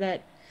sure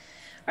that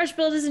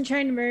Archibald isn't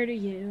trying to murder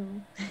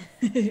you.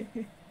 Okay,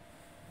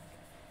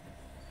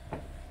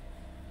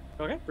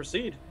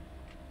 proceed.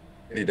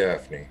 Hey,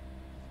 Daphne.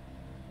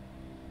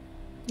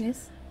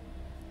 Yes?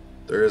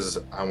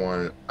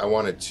 I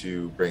wanted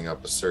to bring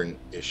up a certain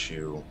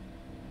issue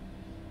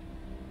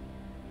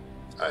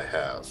I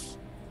have.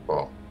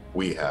 Well,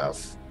 we have.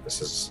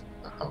 This is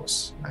a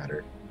house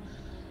matter.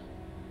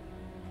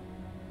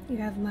 You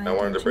have my I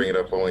wanted to bring it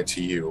up only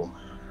to you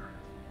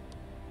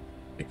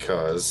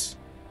because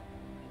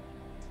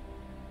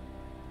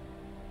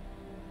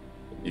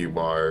you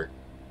are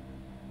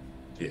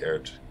the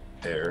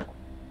heir,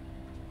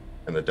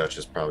 and the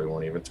Duchess probably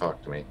won't even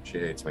talk to me. She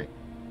hates me.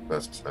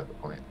 That's beside the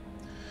point.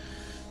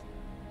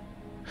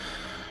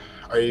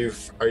 Are you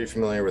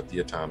familiar with the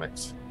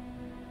atomics?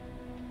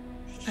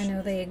 I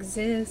know they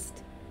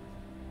exist.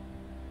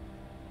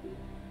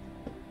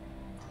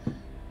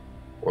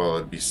 Well,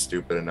 it'd be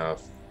stupid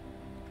enough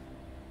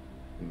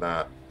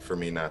not for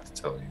me not to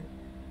tell you.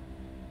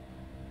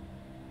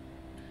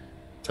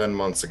 10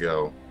 months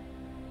ago,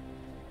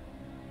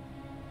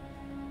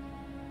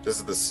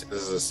 this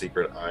is a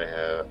secret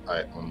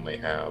I only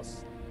have.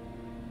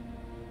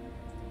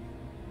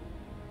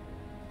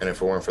 And if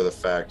it weren't for the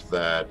fact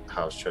that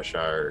House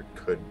Cheshire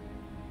could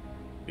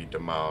be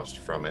demolished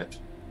from it,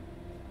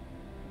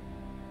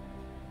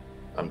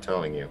 I'm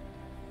telling you.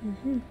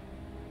 Mm-hmm.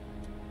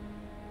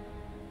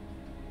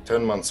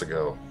 10 months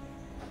ago,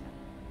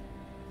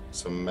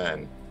 some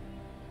men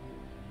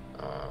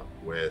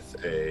with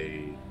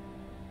a...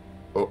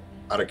 Oh,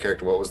 out of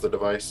character, what was the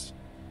device?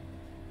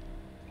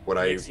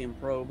 Axiom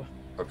probe.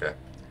 Okay.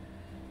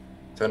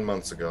 10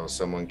 months ago,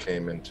 someone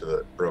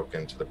broke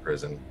into the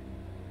prison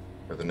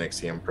with an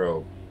Ixiom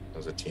probe. It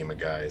was a team of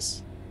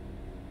guys.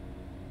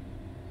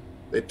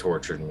 They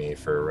tortured me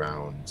for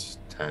around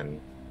 10,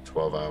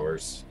 12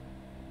 hours.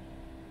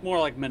 More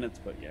like minutes,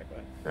 but yeah, go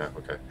ahead. Yeah,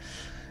 okay.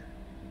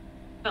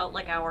 Felt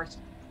like hours.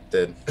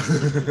 Did.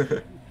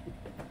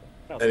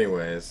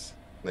 Anyways,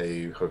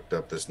 they hooked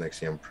up this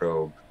Nixium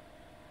probe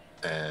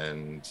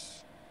and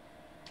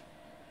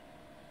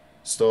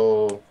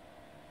stole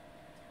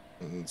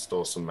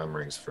some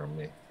memories from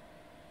me.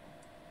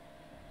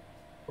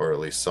 Or at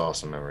least saw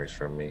some memories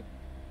from me.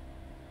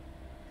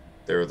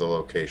 They were the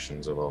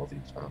locations of all the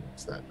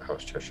atomics that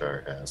House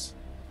Cheshire has.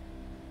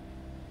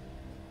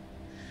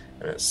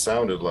 And it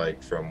sounded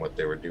like, from what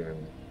they were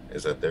doing,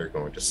 is that they're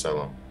going to sell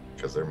them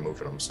because they're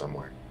moving them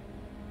somewhere.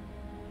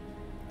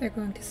 They're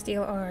going to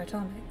steal our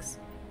atomics.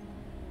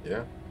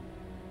 Yeah.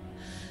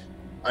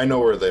 I know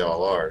where they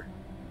all are.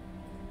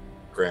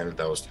 Granted,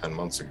 that was 10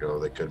 months ago.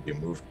 They could be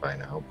moved by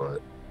now,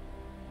 but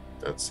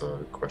that's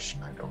a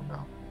question I don't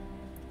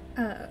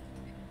know.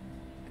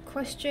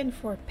 Question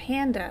for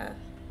Panda.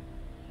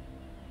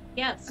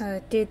 Yes.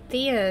 Did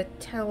Thea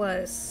tell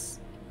us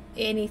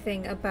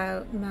anything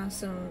about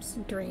Masum's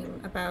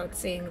dream about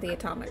seeing the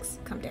atomics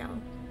come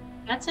down?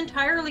 That's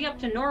entirely up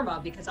to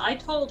Norma because I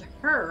told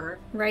her.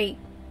 Right.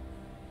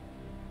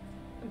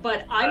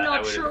 But I'm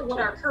not would've sure what told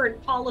our her.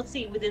 current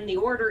policy within the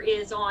order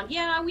is on,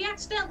 yeah, we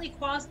accidentally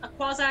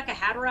Quasac a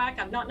Hatterack.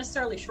 I'm not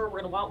necessarily sure we're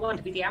going to want one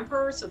to be the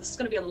Emperor, so this is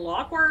going to be a little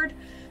awkward.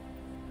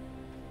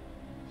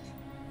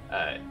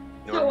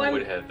 Norma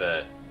would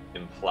have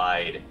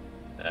implied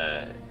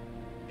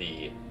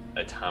the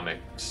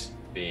atomics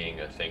being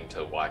a thing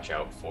to watch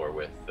out for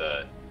with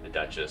the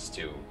Duchess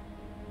to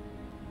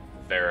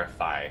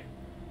verify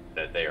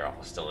that they are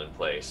all still in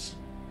place.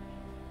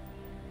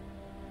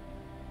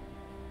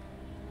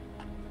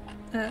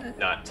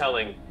 Not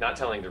telling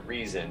the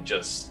reason,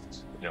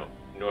 just,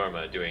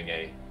 Norma doing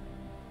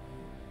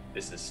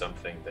this is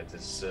something that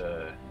is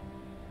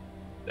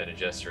Bene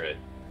Gesserit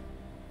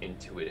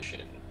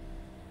intuition.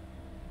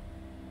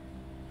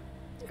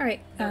 All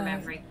right. Their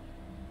memory.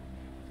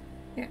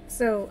 Yeah,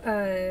 so,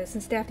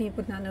 since Daphne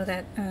would not know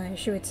that,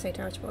 she would say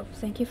to Archibald,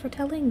 "Thank you for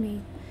telling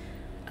me.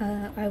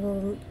 I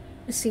will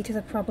see to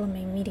the problem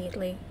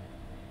immediately."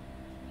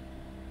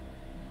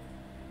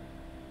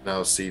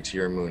 Now see to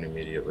your moon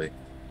immediately.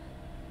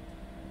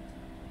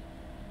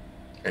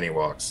 And he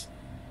walks.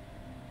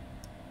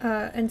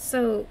 And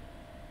so,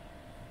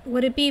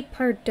 would it be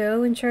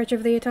Pardo in charge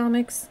of the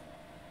atomics?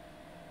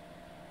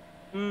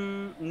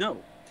 No.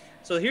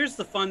 So here's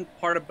the fun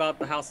part about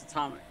the House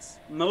Atomics.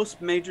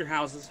 Most major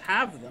houses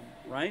have them,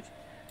 right?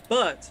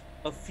 But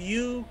a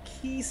few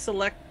key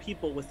select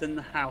people within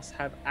the house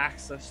have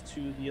access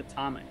to the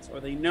atomics, or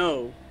they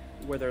know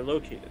where they're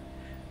located.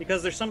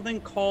 Because there's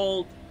something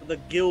called the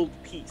guild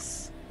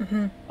peace.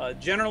 Mm-hmm.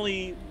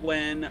 Generally,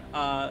 when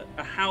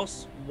a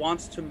house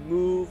wants to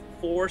move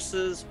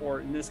forces, or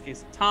in this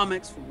case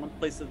atomics, from one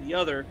place to the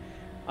other,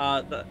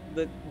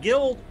 the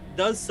guild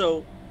does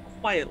so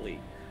quietly.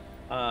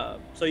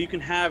 So you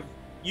can have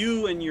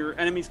you and your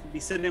enemies could be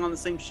sitting on the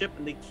same ship,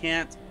 and they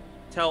can't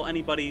tell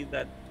anybody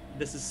that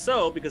this is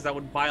so, because that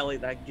would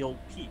violate that guild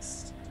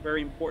peace. It's a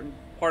very important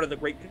part of the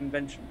Great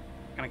Convention.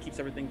 Kind of keeps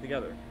everything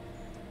together.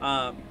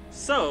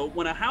 So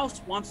when a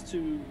house wants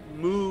to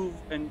move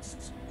and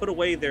put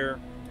away their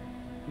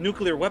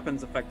nuclear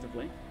weapons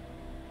effectively,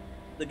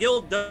 the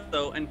guild does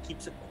so and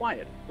keeps it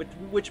quiet,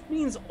 which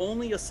means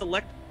only a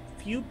select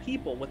few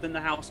people within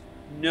the house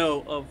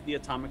know of the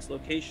atomic's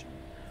location.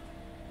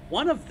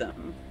 One of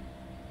them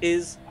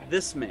is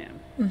this man,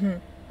 Mm-hmm.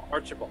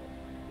 Archibald.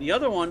 The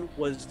other one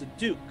was the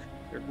Duke,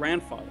 their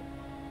grandfather.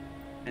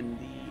 And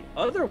the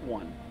other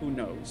one who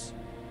knows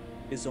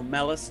is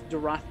Omelis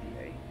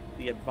Dorathier,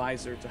 the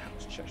advisor to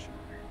House Cheshire.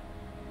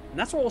 And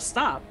that's where we'll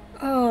stop.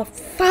 Oh,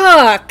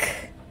 fuck!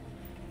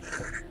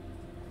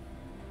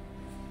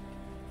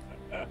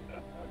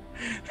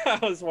 I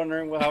was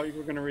wondering how you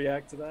were going to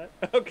react to that.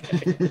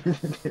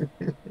 Okay.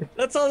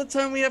 That's all the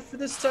time we have for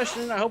this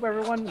session. I hope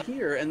everyone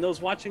here and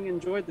those watching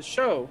enjoyed the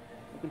show.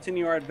 We'll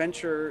continue our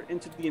adventure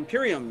into the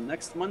Imperium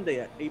next Monday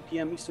at 8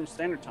 p.m. Eastern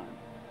Standard Time.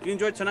 If you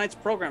enjoyed tonight's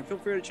program, feel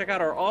free to check out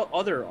our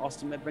other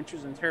awesome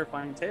adventures and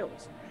terrifying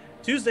tales.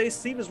 Tuesday,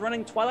 Steve is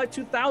running Twilight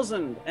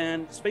 2000,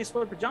 and Space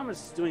Lord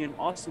Pajamas is doing an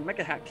awesome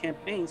Mecha Hack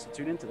campaign, so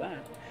tune into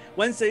that.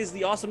 Wednesdays,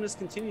 the awesomeness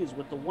continues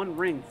with the One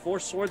Ring, Four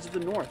Swords of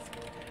the North.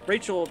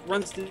 Rachel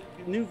runs the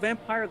new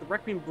Vampire the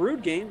Requiem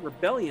Brood game,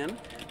 Rebellion,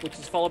 which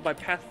is followed by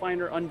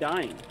Pathfinder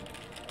Undying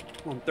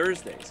on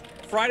Thursdays.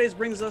 Fridays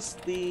brings us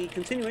the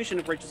continuation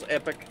of Rachel's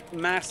epic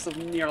Mass of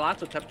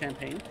Nyarlathotep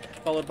campaign,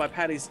 followed by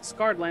Patty's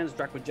Scarred Lands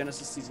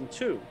Dracogenesis Season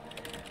 2.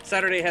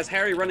 Saturday has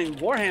Harry running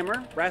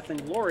Warhammer, Wrath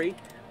and Glory,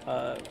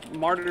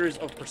 Martyrs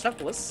of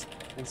Persepolis.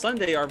 And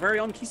Sunday, our very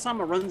own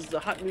Kisama runs the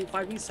hot new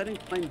 5e setting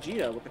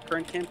Pangea with the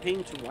current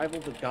campaign To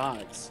Rival the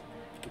Gods,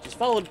 which is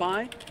followed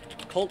by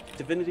Cult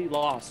Divinity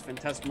Lost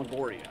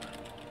Phantasmagoria.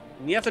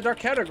 In the After Dark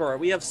category,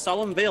 we have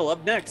Solemn Veil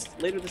up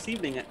next later this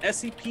evening at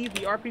SCP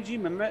the RPG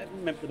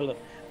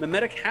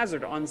Memetic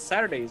Hazard on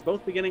Saturdays,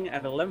 both beginning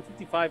at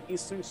 11:55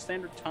 Eastern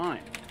Standard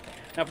Time.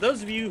 Now, for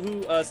those of you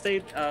who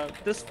stayed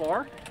this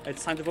far,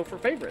 it's time to vote for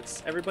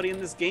favorites. Everybody in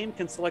this game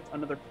can select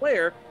another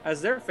player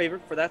as their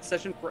favorite for that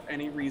session for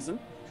any reason.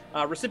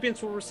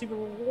 Recipients will receive a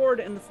reward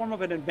in the form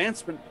of an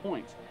advancement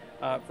point.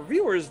 For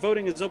viewers,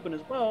 voting is open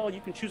as well.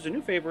 You can choose a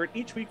new favorite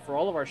each week for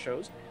all of our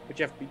shows, but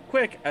you have to be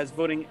quick as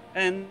voting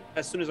ends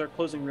as soon as our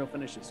closing reel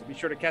finishes. So be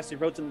sure to cast your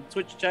votes in the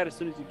Twitch chat as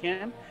soon as you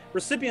can.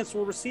 Recipients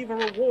will receive a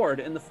reward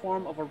in the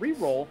form of a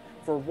reroll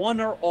for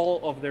one or all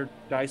of their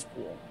dice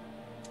pool.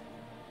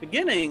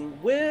 Beginning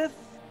with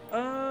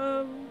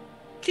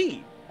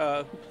Key,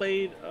 who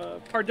played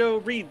Pardo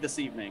Reed this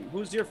evening.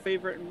 Who's your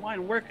favorite and why,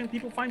 and where can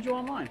people find you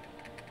online?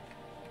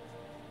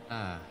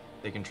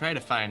 They can try to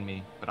find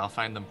me, but I'll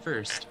find them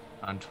first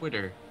on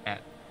Twitter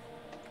at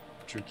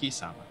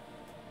TrueKisama.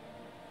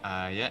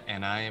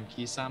 And I am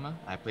Kisama.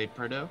 I played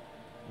Pardo.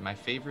 My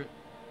favorite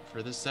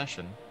for this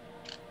session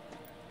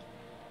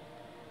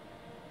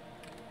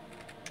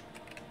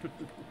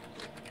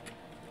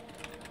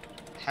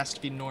has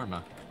to be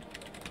Norma.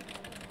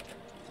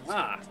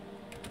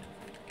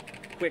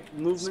 Quick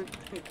movement.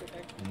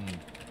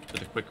 For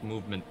the quick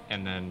movement,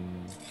 and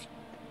then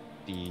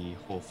the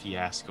whole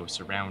fiasco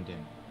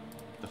surrounding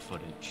the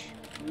footage.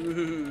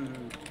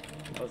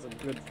 That was a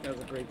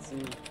great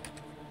scene.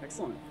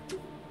 Excellent.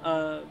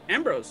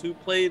 Ambrose, who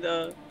played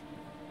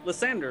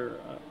Lysander,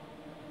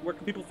 where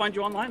can people find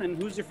you online,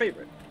 and who's your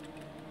favorite?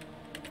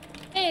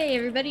 Hey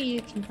everybody,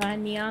 you can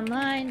find me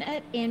online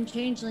at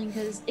amchangeling,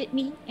 because it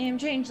me,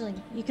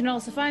 amchangeling. You can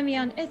also find me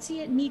on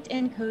Etsy at Neat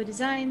 & Co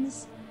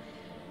Designs.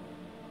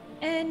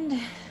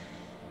 And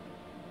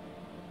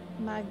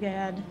my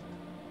god.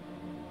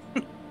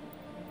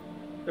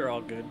 They're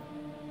all good.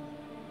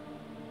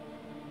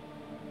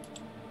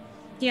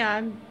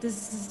 Yeah,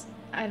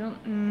 I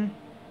don't,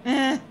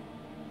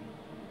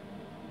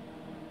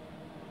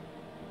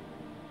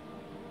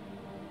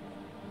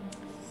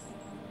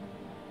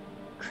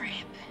 Crap.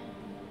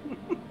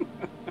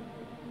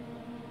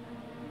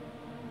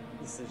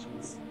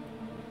 Decisions.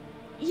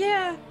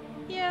 Yeah.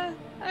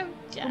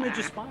 Who made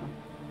you smile?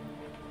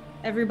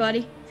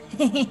 Everybody.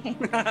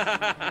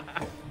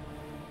 Ah,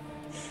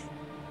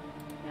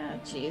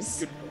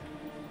 jeez.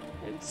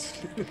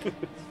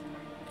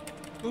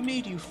 Who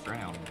made you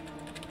frown?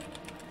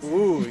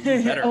 Ooh,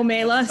 you better.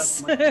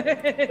 Omelas.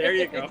 There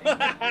you go.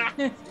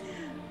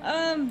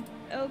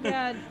 Oh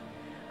god.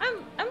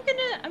 I'm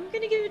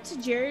gonna give it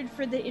to Jared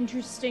for the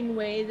interesting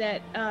way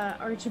that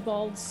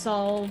Archibald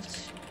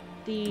solved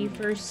the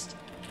first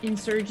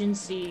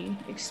insurgency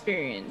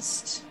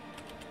experienced.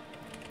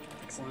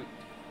 Excellent.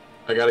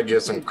 I gotta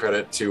give some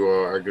credit to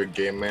our good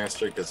game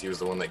master because he was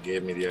the one that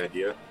gave me the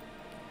idea,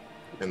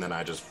 and then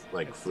I just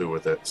flew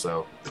with it.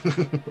 So.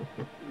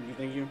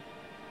 Thank you.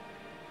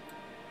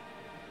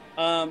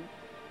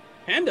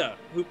 Panda,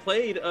 who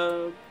played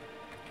Kalu.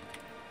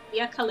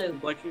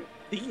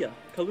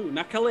 Kalu,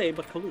 not Calais,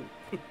 but Kalu.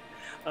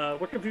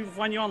 Where can people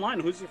find you online?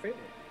 Who's your favorite?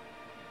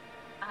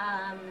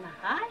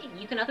 Hi.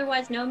 You can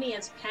otherwise know me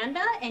as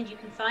Panda, and you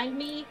can find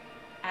me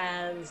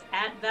as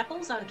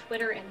 @Vepples on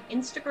Twitter and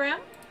Instagram.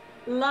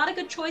 A lot of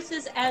good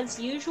choices as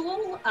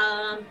usual.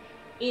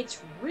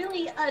 It's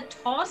really a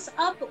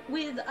toss-up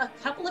with a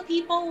couple of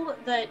people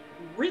that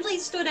really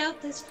stood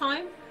out this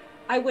time.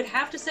 I would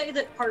have to say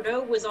that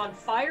Pardo was on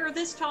fire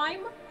this time,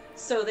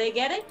 so they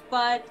get it,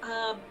 but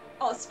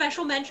a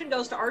special mention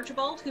goes to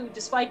Archibald, who,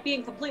 despite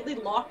being completely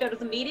locked out of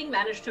the meeting,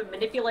 managed to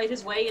manipulate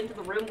his way into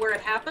the room where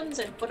it happens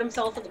and put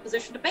himself in the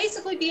position to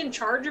basically be in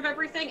charge of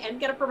everything and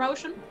get a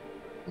promotion.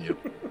 Yep.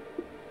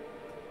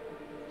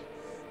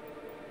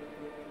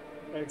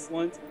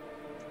 Excellent.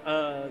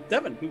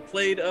 Devin, who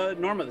played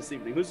Norma this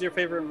evening. Who's your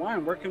favorite and why,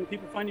 and where can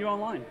people find you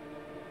online?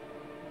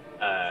 You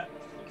can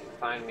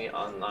find me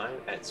online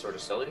at Sort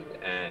of Silly,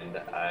 and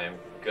I'm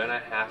gonna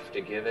have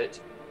to give it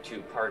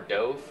to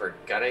Pardo for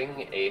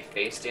gutting a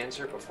face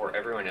dancer before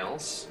everyone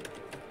else,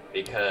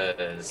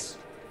 because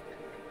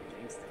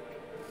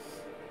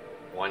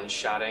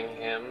one-shotting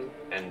him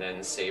and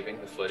then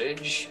saving the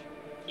footage,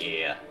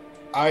 yeah.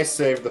 I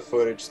saved the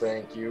footage.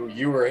 Thank you.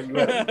 You had a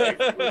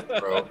knife,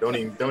 bro. Don't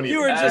even.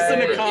 You were just an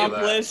Uh, if-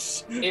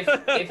 accomplice.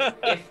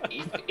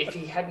 If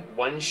he hadn't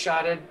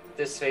one-shotted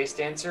this face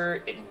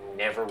dancer, it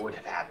never would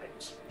have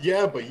happened.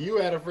 Yeah, but you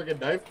had a freaking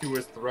knife to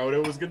his throat.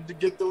 It was going to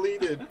get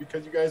deleted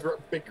because you guys were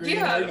bickering.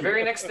 Yeah, the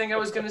very next thing I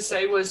was gonna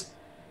say was,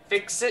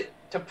 fix it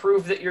to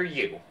prove that you're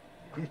you.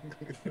 Fix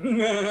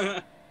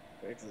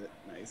it.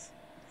 Nice.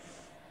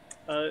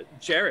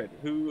 Jared,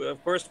 who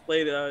of course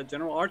played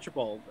General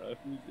Archibald.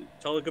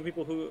 Tell the good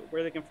people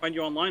where they can find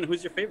you online.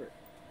 Who's your favorite?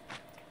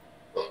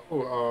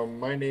 Oh,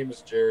 my name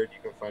is Jared.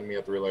 You can find me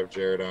at the Real Life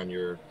Jared on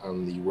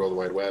the World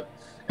Wide Web.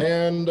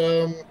 And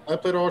I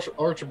played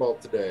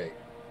Archibald today.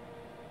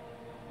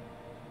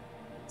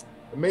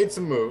 I made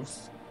some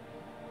moves.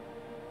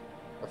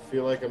 I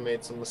feel like I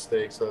made some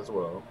mistakes as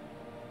well.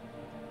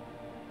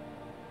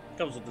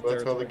 Comes with the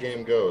That's how the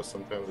game goes.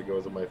 Sometimes it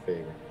goes in my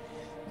favor.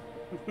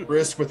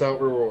 Risk without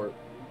reward.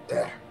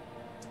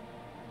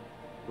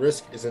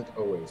 Risk isn't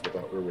always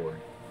without reward.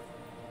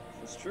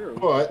 It's true.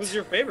 But who's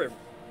your favorite?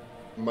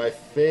 my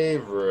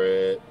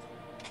favorite,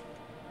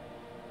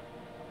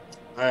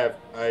 I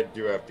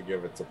do have to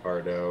give it to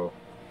Pardo.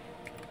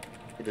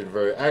 He did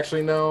very.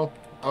 Actually, no.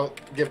 I'll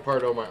give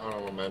Pardo my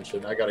honorable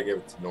mention. I gotta give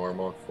it to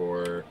Norma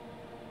for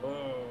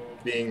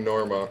being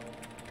Norma.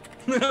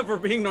 For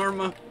being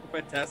Norma.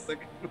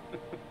 Fantastic.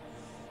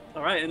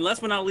 All right, and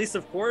last but not least,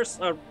 of course,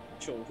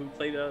 Rachel, who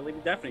played Lady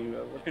Daphne.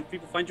 Where can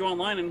people find you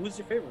online, and who's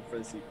your favorite for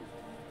this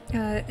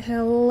evening?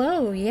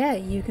 Hello. Yeah,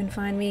 you can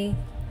find me.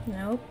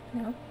 Nope.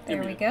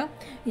 There we go.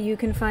 You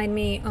can find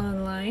me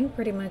online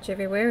pretty much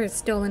everywhere as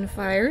Stolen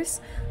Fires.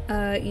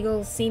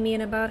 You'll see me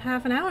in about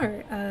half an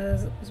hour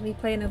as we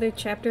play another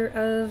chapter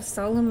of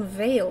Solemn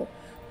Veil.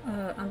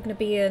 I'm going to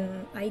be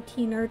an IT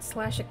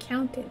nerd /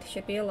 accountant.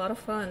 Should be a lot of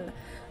fun.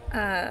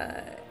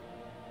 Yeah,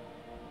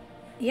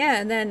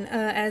 and then,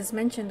 as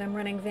mentioned, I'm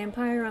running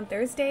Vampire on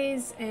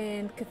Thursdays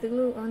and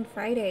Cthulhu on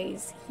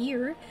Fridays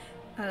here.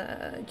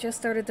 Just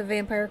started the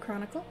Vampire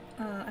Chronicle.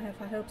 I have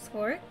high hopes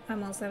for it.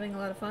 I'm also having a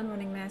lot of fun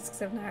running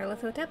Masks of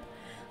Nyarlathotep.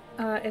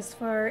 As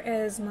far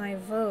as my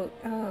vote,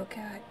 oh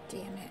god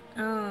damn it.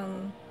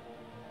 I'm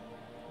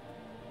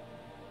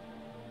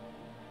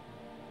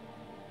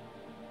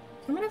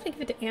gonna have to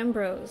give it to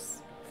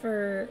Ambrose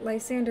for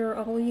Lysander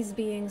always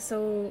being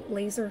so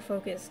laser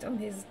focused on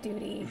his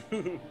duty.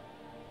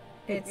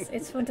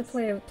 It's fun to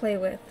play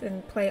with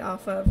and play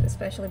off of,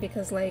 especially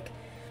because like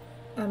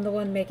I'm the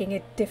one making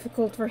it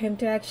difficult for him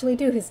to actually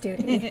do his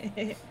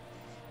duty.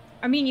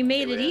 I mean, you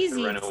made You it have to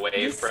easy run away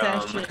this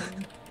from-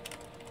 session.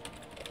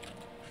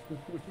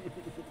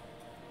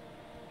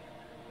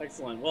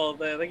 Excellent. Well,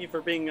 thank you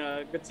for being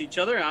good to each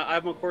other.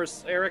 I'm, of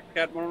course, Eric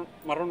at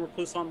Marron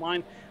Recluse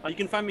Online. You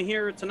can find me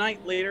here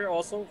tonight, later,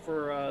 also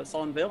for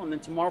Solemn Veil, and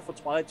then tomorrow for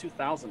Twilight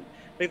 2000.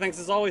 Big thanks,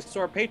 as always, to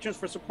our patrons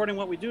for supporting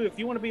what we do. If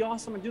you want to be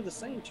awesome and do the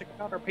same, check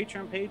out our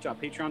Patreon page on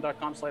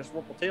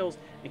patreon.com/VorpalTales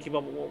and keep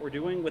up with what we're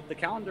doing with the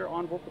calendar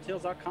on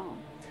VorpalTales.com.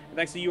 And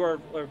thanks to you, our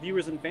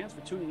viewers and fans, for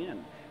tuning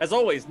in. As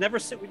always, never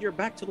sit with your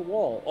back to the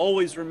wall.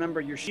 Always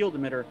remember your shield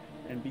emitter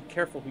and be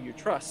careful who you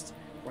trust.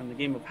 For in the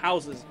game of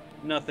houses,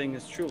 nothing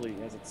is truly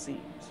as it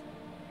seems.